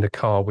Batman in the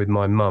car with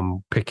my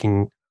mum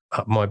picking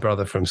up my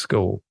brother from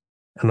school.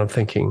 And I'm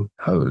thinking,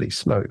 holy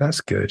smoke,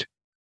 that's good.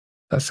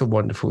 That's a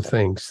wonderful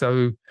thing.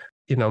 So,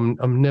 you know,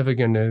 I'm never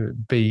going to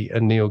be a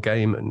Neil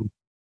Gaiman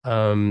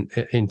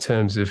in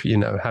terms of, you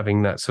know,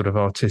 having that sort of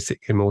artistic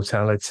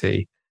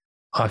immortality.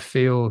 I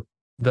feel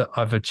that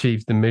I've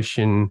achieved the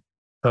mission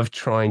of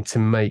trying to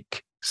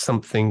make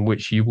something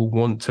which you will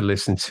want to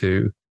listen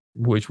to,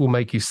 which will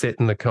make you sit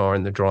in the car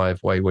in the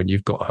driveway when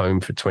you've got home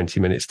for 20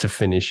 minutes to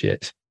finish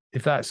it.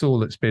 If that's all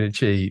that's been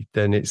achieved,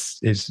 then it's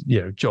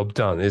you know, job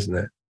done, isn't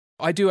it?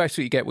 I do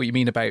absolutely get what you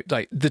mean about,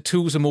 like, the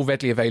tools are more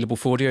readily available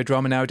for audio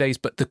drama nowadays,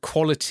 but the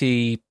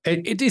quality,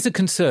 it is a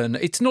concern.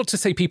 It's not to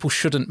say people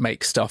shouldn't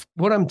make stuff.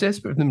 What I'm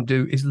desperate for them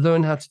to do is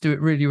learn how to do it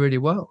really, really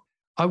well.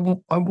 I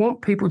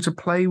want people to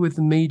play with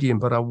the medium,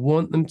 but I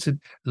want them to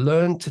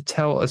learn to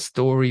tell a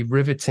story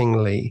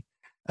rivetingly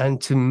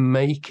and to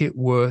make it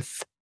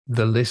worth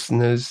the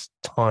listener's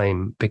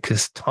time,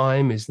 because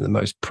time is the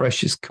most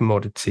precious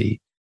commodity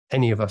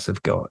any of us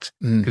have got,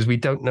 because we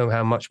don't know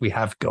how much we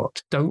have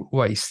got. Don't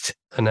waste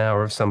an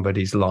hour of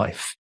somebody's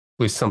life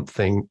with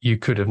something you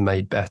could have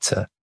made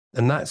better.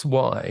 And that's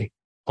why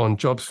on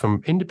jobs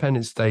from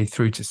Independence Day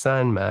through to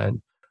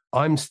Sandman,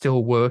 I'm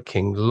still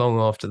working long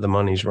after the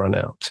money's run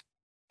out,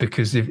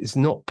 because if it's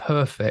not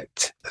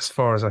perfect as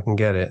far as I can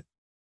get it,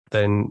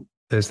 then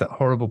there's that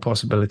horrible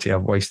possibility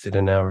I've wasted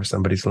an hour of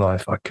somebody's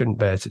life. I couldn't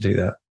bear to do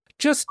that.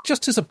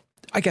 Just as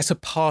a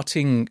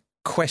parting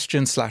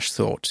question /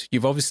 thought.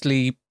 You've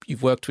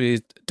worked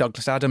with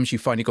Douglas Adams. You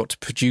finally got to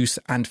produce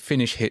and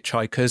finish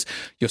Hitchhikers.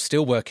 You're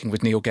still working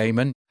with Neil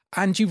Gaiman.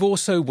 And you've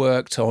also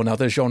worked on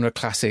other genre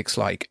classics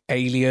like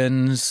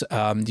Aliens.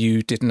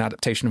 You did an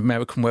adaptation of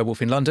American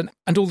Werewolf in London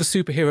and all the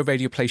superhero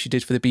radio plays you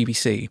did for the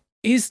BBC.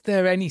 Is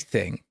there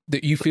anything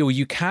that you feel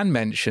you can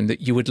mention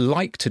that you would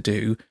like to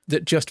do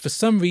that just for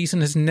some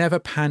reason has never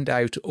panned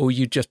out, or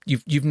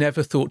you've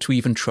never thought to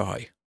even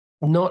try?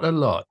 Not a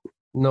lot.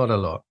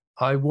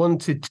 I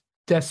wanted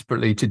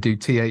desperately to do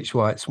T.H.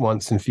 White's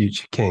Once and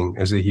Future King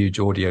as a huge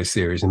audio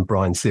series, and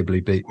Brian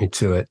Sibley beat me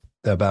to it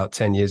about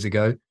 10 years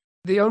ago.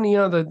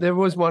 There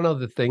was one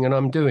other thing, and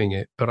I'm doing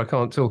it, but I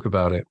can't talk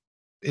about it.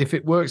 If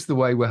it works the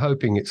way we're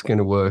hoping it's going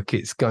to work,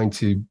 it's going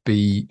to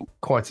be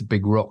quite a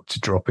big rock to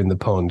drop in the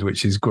pond,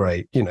 which is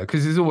great,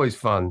 because it's always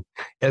fun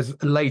as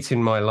late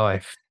in my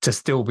life to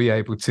still be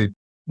able to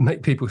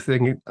make people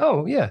think,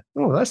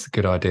 that's a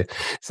good idea.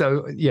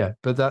 So, yeah,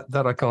 but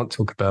that I can't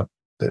talk about.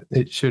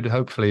 It should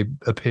hopefully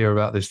appear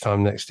about this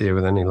time next year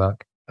with any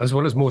luck, as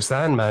well as more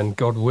Sandman,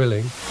 God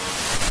willing.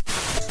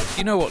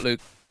 You know what, Luke?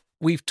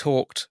 We've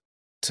talked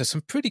to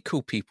some pretty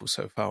cool people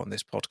so far on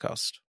this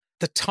podcast.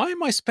 The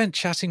time I spent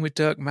chatting with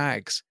Dirk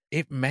Maggs,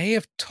 it may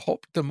have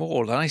topped them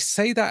all. And I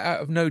say that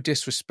out of no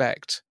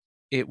disrespect.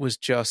 It was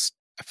just,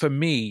 for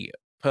me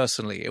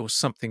personally, it was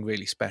something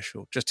really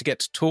special. Just to get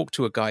to talk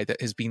to a guy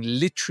that has been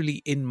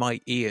literally in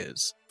my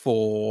ears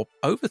for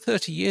over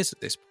 30 years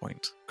at this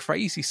point.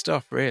 Crazy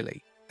stuff,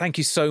 really. Thank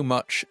you so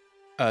much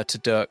to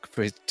Dirk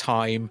for his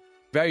time.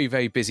 Very,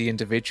 very busy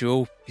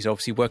individual. He's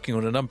obviously working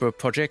on a number of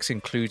projects,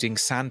 including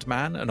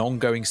Sandman, an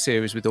ongoing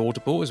series with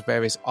Audible, as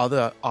various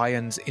other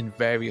irons in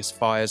various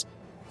fires.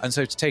 And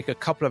so to take a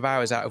couple of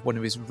hours out of one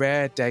of his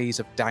rare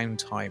days of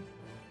downtime,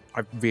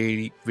 I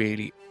really,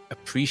 really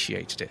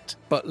appreciated it.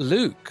 But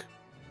Luke,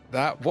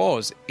 that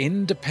was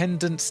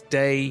Independence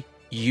Day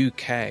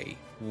UK.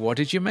 What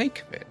did you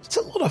make of it? It's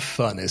a lot of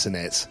fun, isn't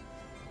it?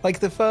 Like,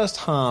 the first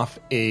half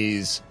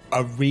is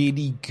a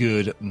really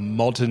good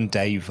modern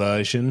day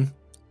version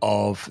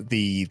of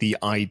the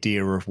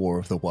idea of War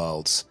of the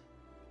Worlds.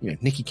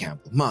 Nicky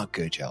Campbell, Mark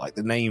Goodyear, like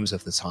the names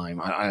of the time.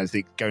 I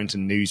think going to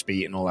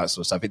Newsbeat and all that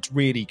sort of stuff, it's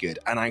really good.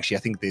 And actually, I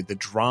think the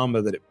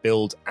drama that it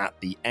builds at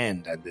the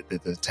end and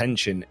the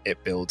tension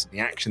it builds, the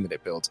action that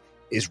it builds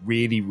is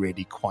really,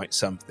 really quite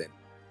something.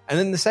 And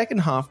then the second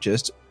half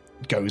just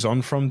goes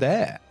on from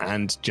there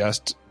and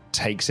just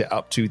takes it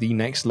up to the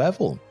next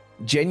level.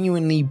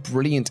 Genuinely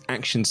brilliant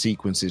action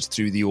sequences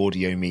through the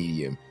audio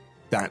medium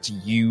that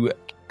you,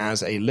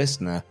 as a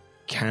listener,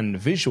 can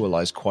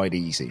visualize quite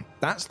easy.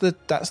 That's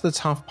the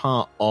tough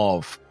part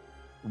of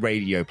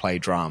radio play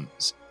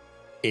dramas,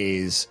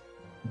 is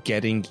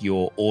getting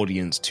your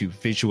audience to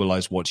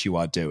visualize what you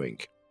are doing.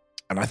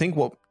 And I think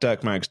what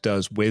Dirk Maggs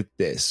does with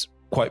this,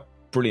 quite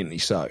brilliantly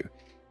so,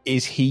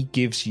 is he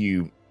gives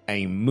you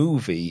a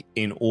movie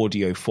in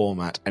audio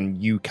format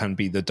and you can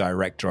be the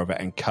director of it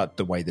and cut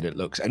the way that it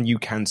looks and you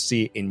can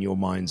see it in your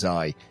mind's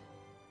eye.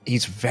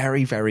 He's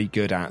very, very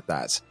good at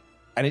that.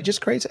 And it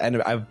just creates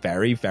a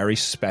very, very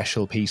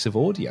special piece of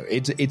audio.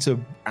 It's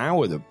an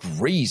hour that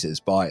breezes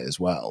by as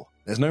well.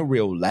 There's no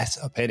real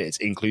let-up in it,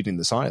 including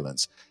the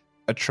silence.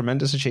 A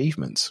tremendous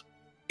achievement.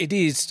 It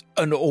is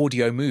an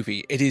audio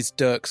movie. It is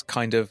Dirk's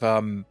kind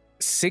of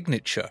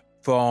signature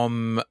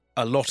from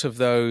a lot of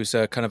those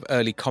kind of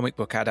early comic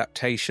book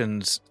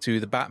adaptations through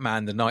the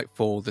Batman, the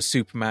Nightfall, the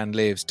Superman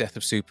Lives, Death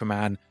of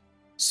Superman,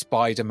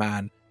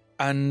 Spider-Man,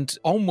 and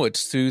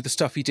onwards through the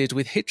stuff he did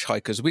with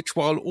Hitchhikers, which,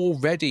 while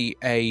already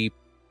a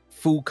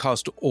full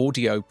cast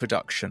audio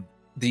production,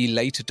 the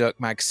later Dirk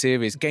Maggs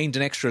series gained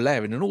an extra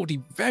layer in an already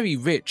very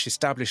rich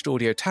established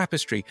audio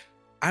tapestry.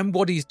 And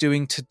what he's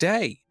doing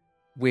today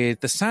with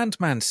the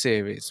Sandman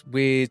series,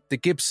 with the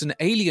Gibson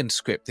Alien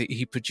script that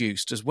he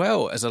produced, as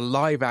well as a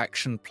live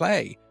action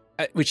play,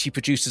 which he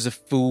produced as a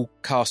full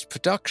cast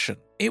production.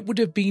 It would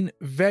have been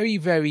very,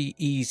 very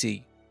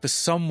easy for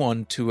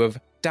someone to have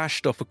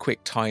dashed off a quick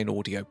tie-in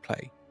audio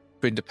play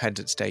for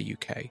Independence Day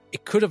UK.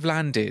 It could have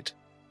landed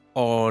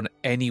on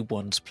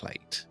anyone's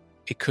plate.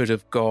 It could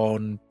have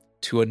gone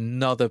to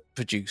another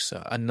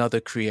producer,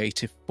 another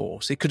creative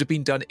force. It could have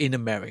been done in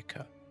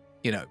America.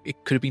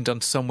 It could have been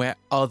done somewhere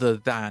other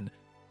than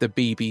the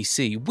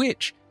BBC,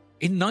 which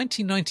in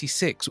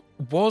 1996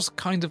 was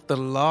kind of the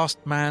last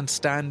man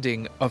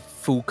standing of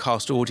full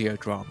cast audio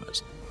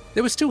dramas.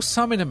 There were still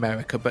some in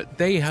America, but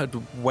they had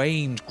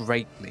waned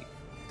greatly.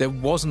 There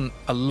wasn't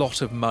a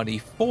lot of money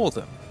for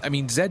them. I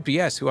mean,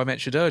 ZBS, who I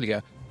mentioned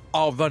earlier,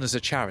 are run as a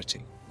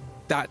charity.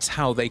 That's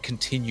how they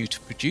continue to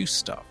produce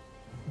stuff.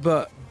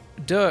 But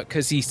Dirk,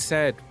 as he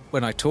said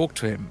when I talked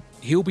to him,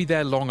 he'll be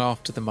there long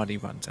after the money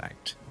runs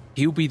out.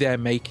 He'll be there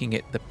making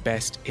it the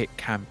best it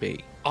can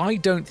be. I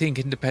don't think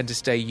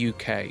Independence Day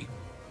UK,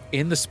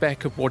 in the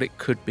spec of what it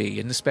could be,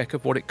 in the spec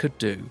of what it could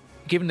do,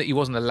 given that he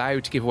wasn't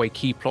allowed to give away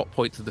key plot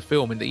points of the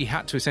film and that he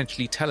had to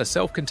essentially tell a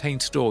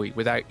self-contained story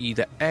without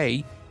either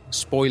A,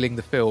 spoiling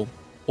the film,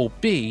 or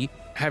B,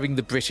 having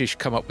the British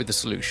come up with a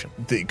solution?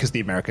 Because the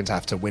Americans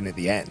have to win at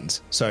the end.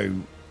 So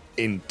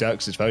in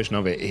Dirk's version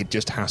of it, it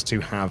just has to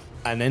have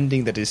an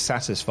ending that is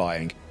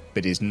satisfying,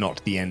 but is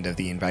not the end of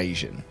the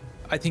invasion.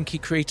 I think he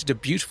created a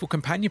beautiful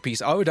companion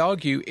piece. I would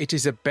argue it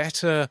is a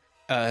better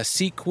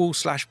sequel /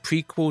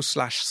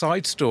 prequel /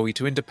 side story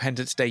to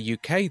Independence Day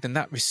UK than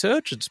that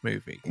Resurgence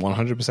movie.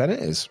 100% it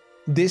is.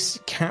 This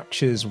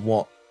captures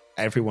what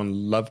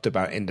everyone loved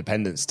about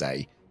Independence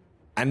Day,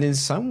 and in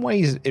some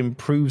ways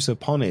improves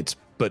upon it,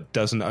 but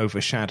doesn't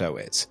overshadow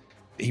it.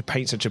 He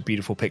paints such a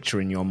beautiful picture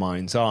in your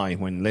mind's eye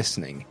when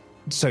listening,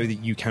 so that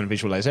you can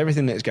visualize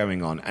everything that's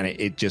going on, and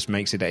it just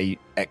makes it a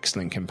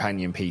excellent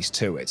companion piece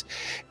to it.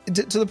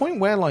 To the point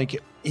where, like,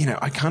 you know,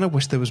 I kind of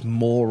wish there was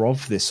more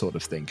of this sort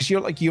of thing, because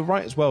you're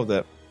right as well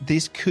that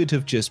this could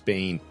have just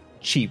been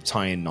cheap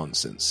tie-in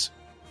nonsense.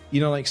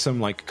 You know, like some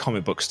like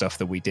comic book stuff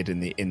that we did in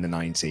the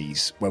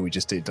 90s, where we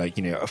just did like,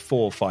 you know, a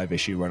 4 or 5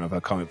 issue run of a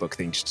comic book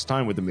thing just to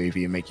time with the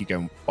movie and make you go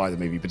and buy the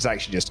movie, but it's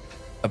actually just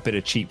a bit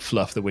of cheap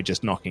fluff that we're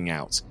just knocking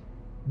out.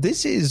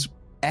 This is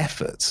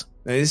effort.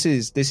 This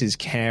is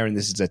care, and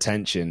this is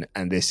attention,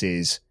 and this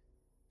is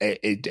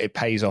it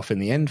pays off in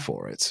the end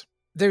for it.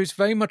 There is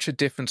very much a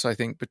difference, I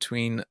think,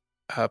 between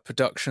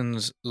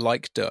productions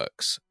like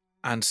Dirk's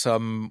and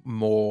some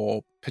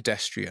more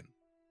pedestrian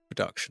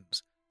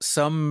productions.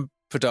 Some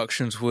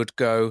productions would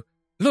go,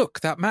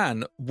 look, that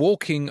man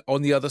walking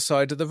on the other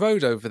side of the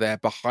road over there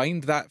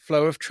behind that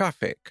flow of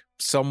traffic.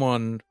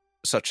 Someone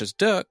such as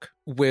Dirk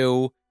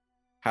will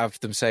have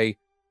them say,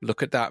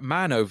 look at that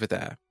man over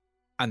there.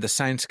 And the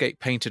soundscape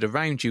painted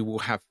around you will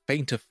have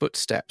fainter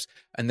footsteps,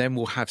 and then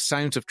we'll have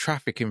sounds of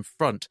traffic in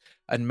front,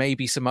 and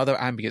maybe some other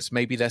ambience.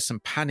 Maybe there's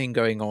some panning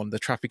going on. The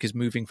traffic is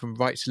moving from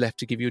right to left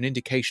to give you an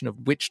indication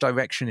of which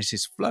direction it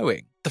is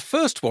flowing. The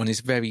first one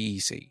is very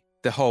easy.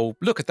 The whole,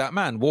 look at that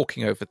man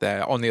walking over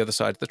there on the other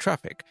side of the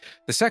traffic.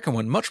 The second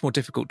one, much more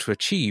difficult to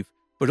achieve,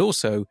 but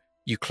also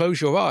you close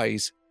your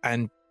eyes,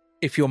 and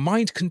if your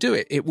mind can do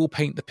it, it will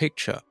paint the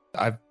picture.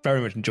 I've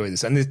very much enjoyed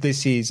this, and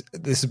this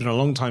has been a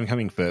long time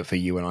coming for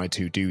you and I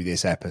to do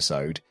this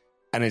episode,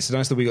 and it's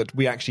nice that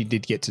we actually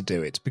did get to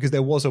do it, because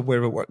there was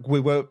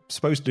we were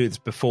supposed to do this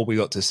before we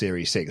got to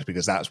Series 6,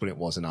 because that's when it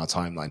was in our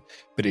timeline,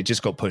 but it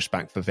just got pushed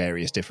back for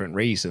various different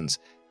reasons.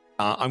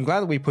 I'm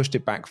glad that we pushed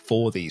it back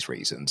for these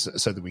reasons,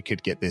 so that we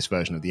could get this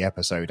version of the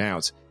episode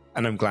out,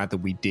 and I'm glad that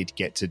we did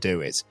get to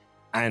do it.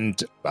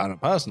 And on a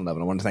personal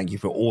level, I want to thank you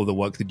for all the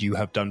work that you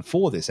have done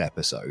for this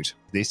episode.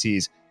 This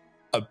is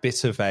a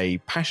bit of a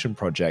passion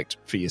project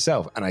for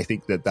yourself, and I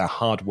think that the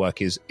hard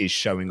work is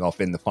showing off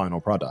in the final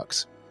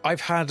products.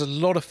 I've had a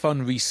lot of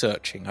fun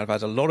researching. I've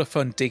had a lot of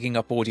fun digging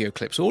up audio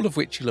clips, all of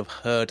which you'll have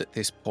heard at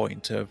this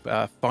point, of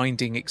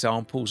finding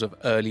examples of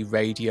early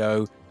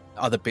radio,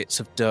 other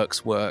bits of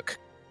Dirk's work,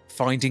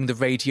 finding the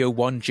Radio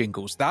 1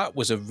 jingles. That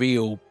was a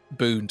real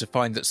boon to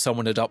find that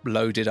someone had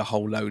uploaded a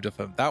whole load of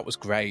them. That was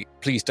great.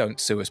 Please don't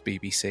sue us,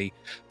 BBC.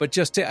 But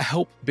just to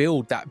help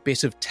build that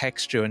bit of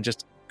texture and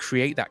just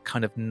create that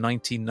kind of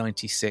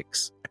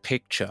 1996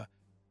 picture.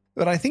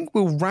 But I think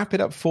we'll wrap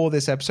it up for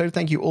this episode.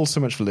 Thank you all so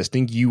much for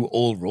listening. You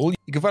all rule.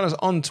 You can find us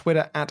on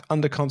Twitter at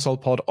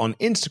UnderConsolePod, on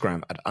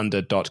Instagram at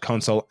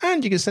under.console,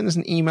 and you can send us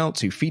an email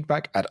to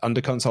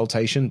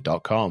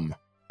feedback@underconsultation.com.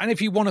 And if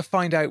you want to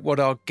find out what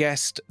our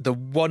guest, the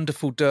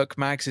wonderful Dirk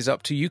Maggs, is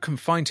up to, you can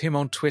find him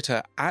on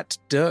Twitter at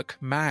Dirk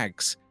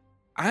Maggs.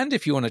 And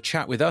if you want to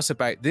chat with us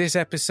about this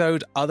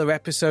episode, other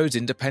episodes,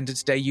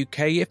 Independence Day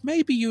UK, if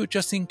maybe you were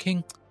just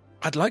thinking,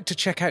 I'd like to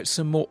check out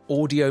some more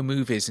audio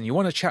movies, and you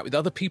want to chat with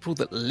other people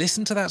that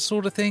listen to that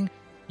sort of thing,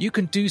 you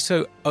can do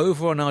so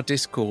over on our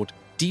Discord,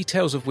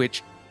 details of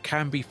which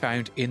can be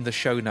found in the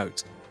show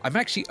notes. I'm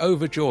actually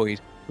overjoyed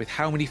with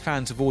how many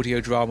fans of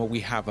audio drama we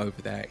have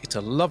over there. It's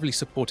a lovely,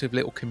 supportive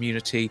little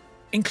community,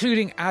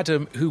 including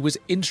Adam, who was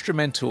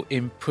instrumental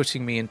in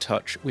putting me in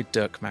touch with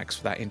Dirk Maggs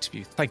for that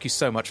interview. Thank you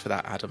so much for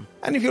that, Adam.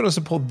 And if you want to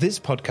support this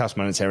podcast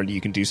monetarily,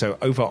 you can do so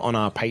over on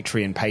our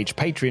Patreon page,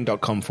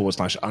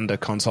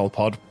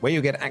 patreon.com/underconsolepod, where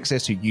you'll get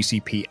access to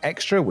UCP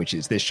Extra, which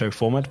is this show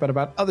format, but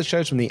about other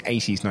shows from the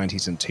 80s,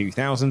 90s, and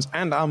 2000s,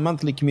 and our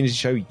monthly community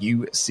show,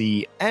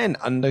 UCN,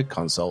 Under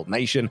Console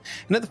Nation.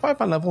 And at the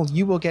 £5 level,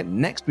 you will get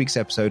next week's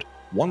episode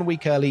 1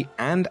 week early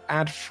and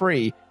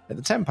ad-free. At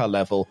the £10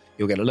 level,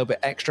 you'll get a little bit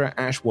extra.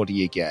 Ash, what do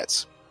you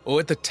get?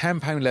 Or at the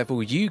 £10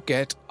 level, you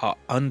get our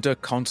Under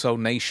Console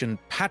Nation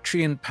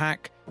Patreon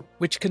pack,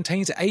 which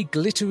contains a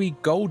glittery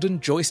golden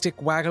joystick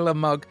waggler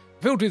mug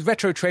filled with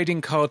retro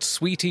trading cards,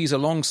 sweeties,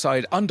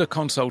 alongside Under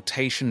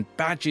Consultation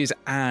badges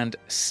and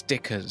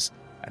stickers.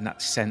 And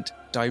that's sent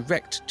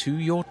direct to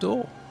your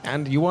door.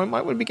 And you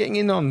might want to be getting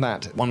in on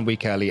that 1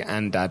 week early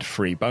and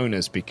ad-free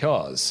bonus,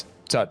 because,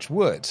 touch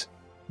wood,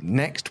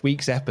 next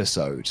week's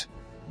episode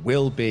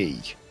will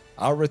be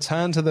our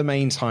return to the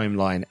main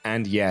timeline,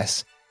 and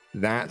yes,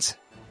 that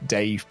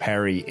Dave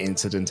Perry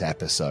incident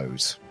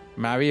episode.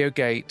 Mario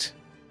Gate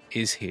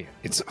is here.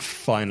 It's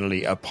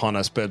finally upon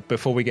us, but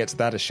before we get to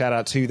that, a shout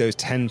out to those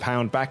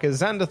 £10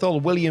 backers: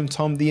 Xanderthal, William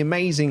Tom, The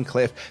Amazing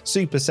Cliff,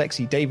 Super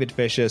Sexy David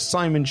Fisher,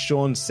 Simon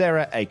Sean,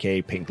 Sarah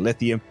aka Pink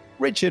Lithium,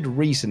 Richard,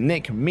 Reese,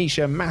 Nick,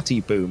 Misha,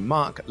 Matty, Boom,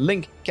 Mark,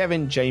 Link,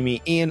 Kevin,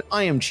 Jamie, Ian,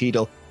 I Am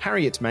Cheadle,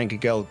 Harriet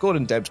Mankagirl,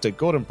 Gordon Debster,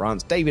 Gordon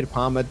Brant, David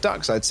Palmer,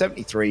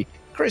 Darkside73,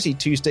 Chrissy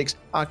Two Sticks,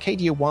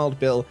 Arcadia Wild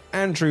Bill,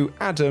 Andrew,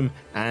 Adam,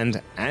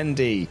 and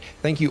Andy.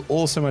 Thank you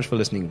all so much for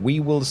listening. We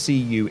will see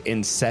you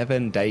in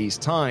 7 days'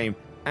 time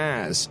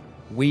as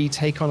we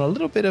take on a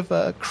little bit of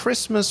a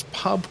Christmas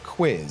pub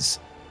quiz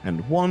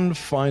and one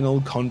final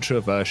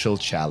controversial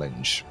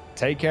challenge.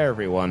 Take care,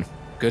 everyone.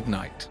 Good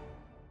night.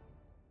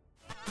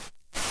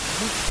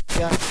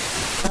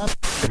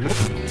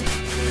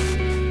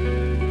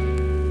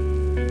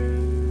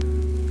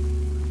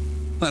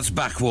 That's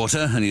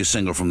Backwater, a new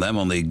single from them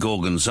on the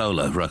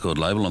Gorgonzola record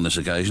label on this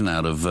occasion,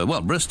 out of,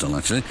 Bristol,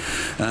 actually.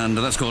 And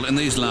that's called In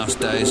These Last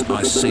Days,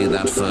 I See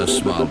That First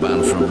Smile,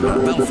 band from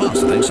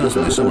Belfast, I think,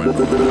 certainly somewhere in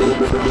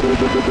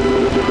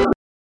Northern.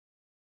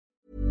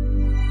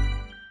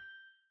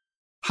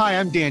 Hi,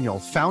 I'm Daniel,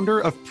 founder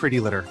of Pretty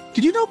Litter.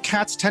 Did you know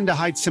cats tend to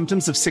hide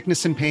symptoms of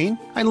sickness and pain?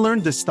 I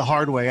learned this the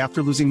hard way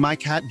after losing my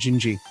cat,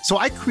 Gingy. So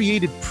I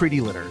created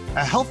Pretty Litter,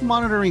 a health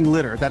monitoring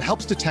litter that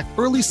helps detect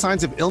early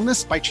signs of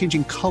illness by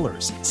changing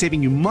colors,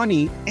 saving you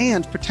money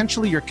and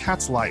potentially your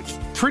cat's life.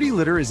 Pretty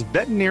Litter is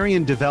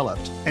veterinarian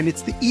developed, and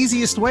it's the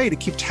easiest way to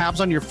keep tabs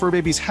on your fur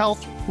baby's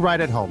health right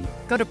at home.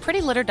 Go to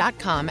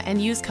prettylitter.com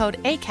and use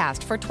code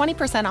ACAST for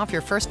 20% off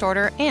your first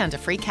order and a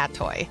free cat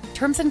toy.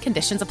 Terms and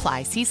conditions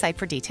apply. See site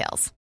for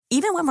details.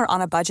 Even when we're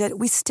on a budget,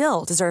 we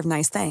still deserve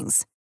nice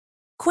things.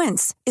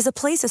 Quince is a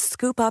place to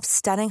scoop up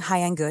stunning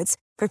high-end goods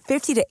for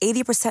 50 to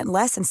 80%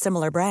 less than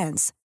similar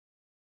brands.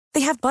 They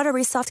have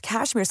buttery soft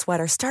cashmere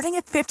sweaters starting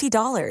at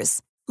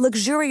 $50,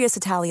 luxurious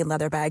Italian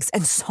leather bags,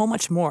 and so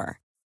much more.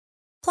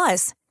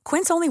 Plus,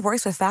 Quince only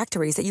works with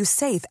factories that use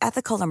safe,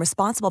 ethical, and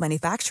responsible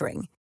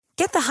manufacturing.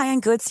 Get the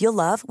high-end goods you'll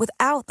love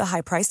without the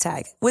high price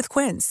tag with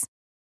Quince.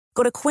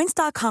 Go to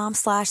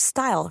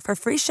quince.com/style for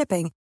free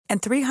shipping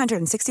and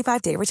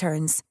 365-day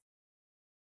returns.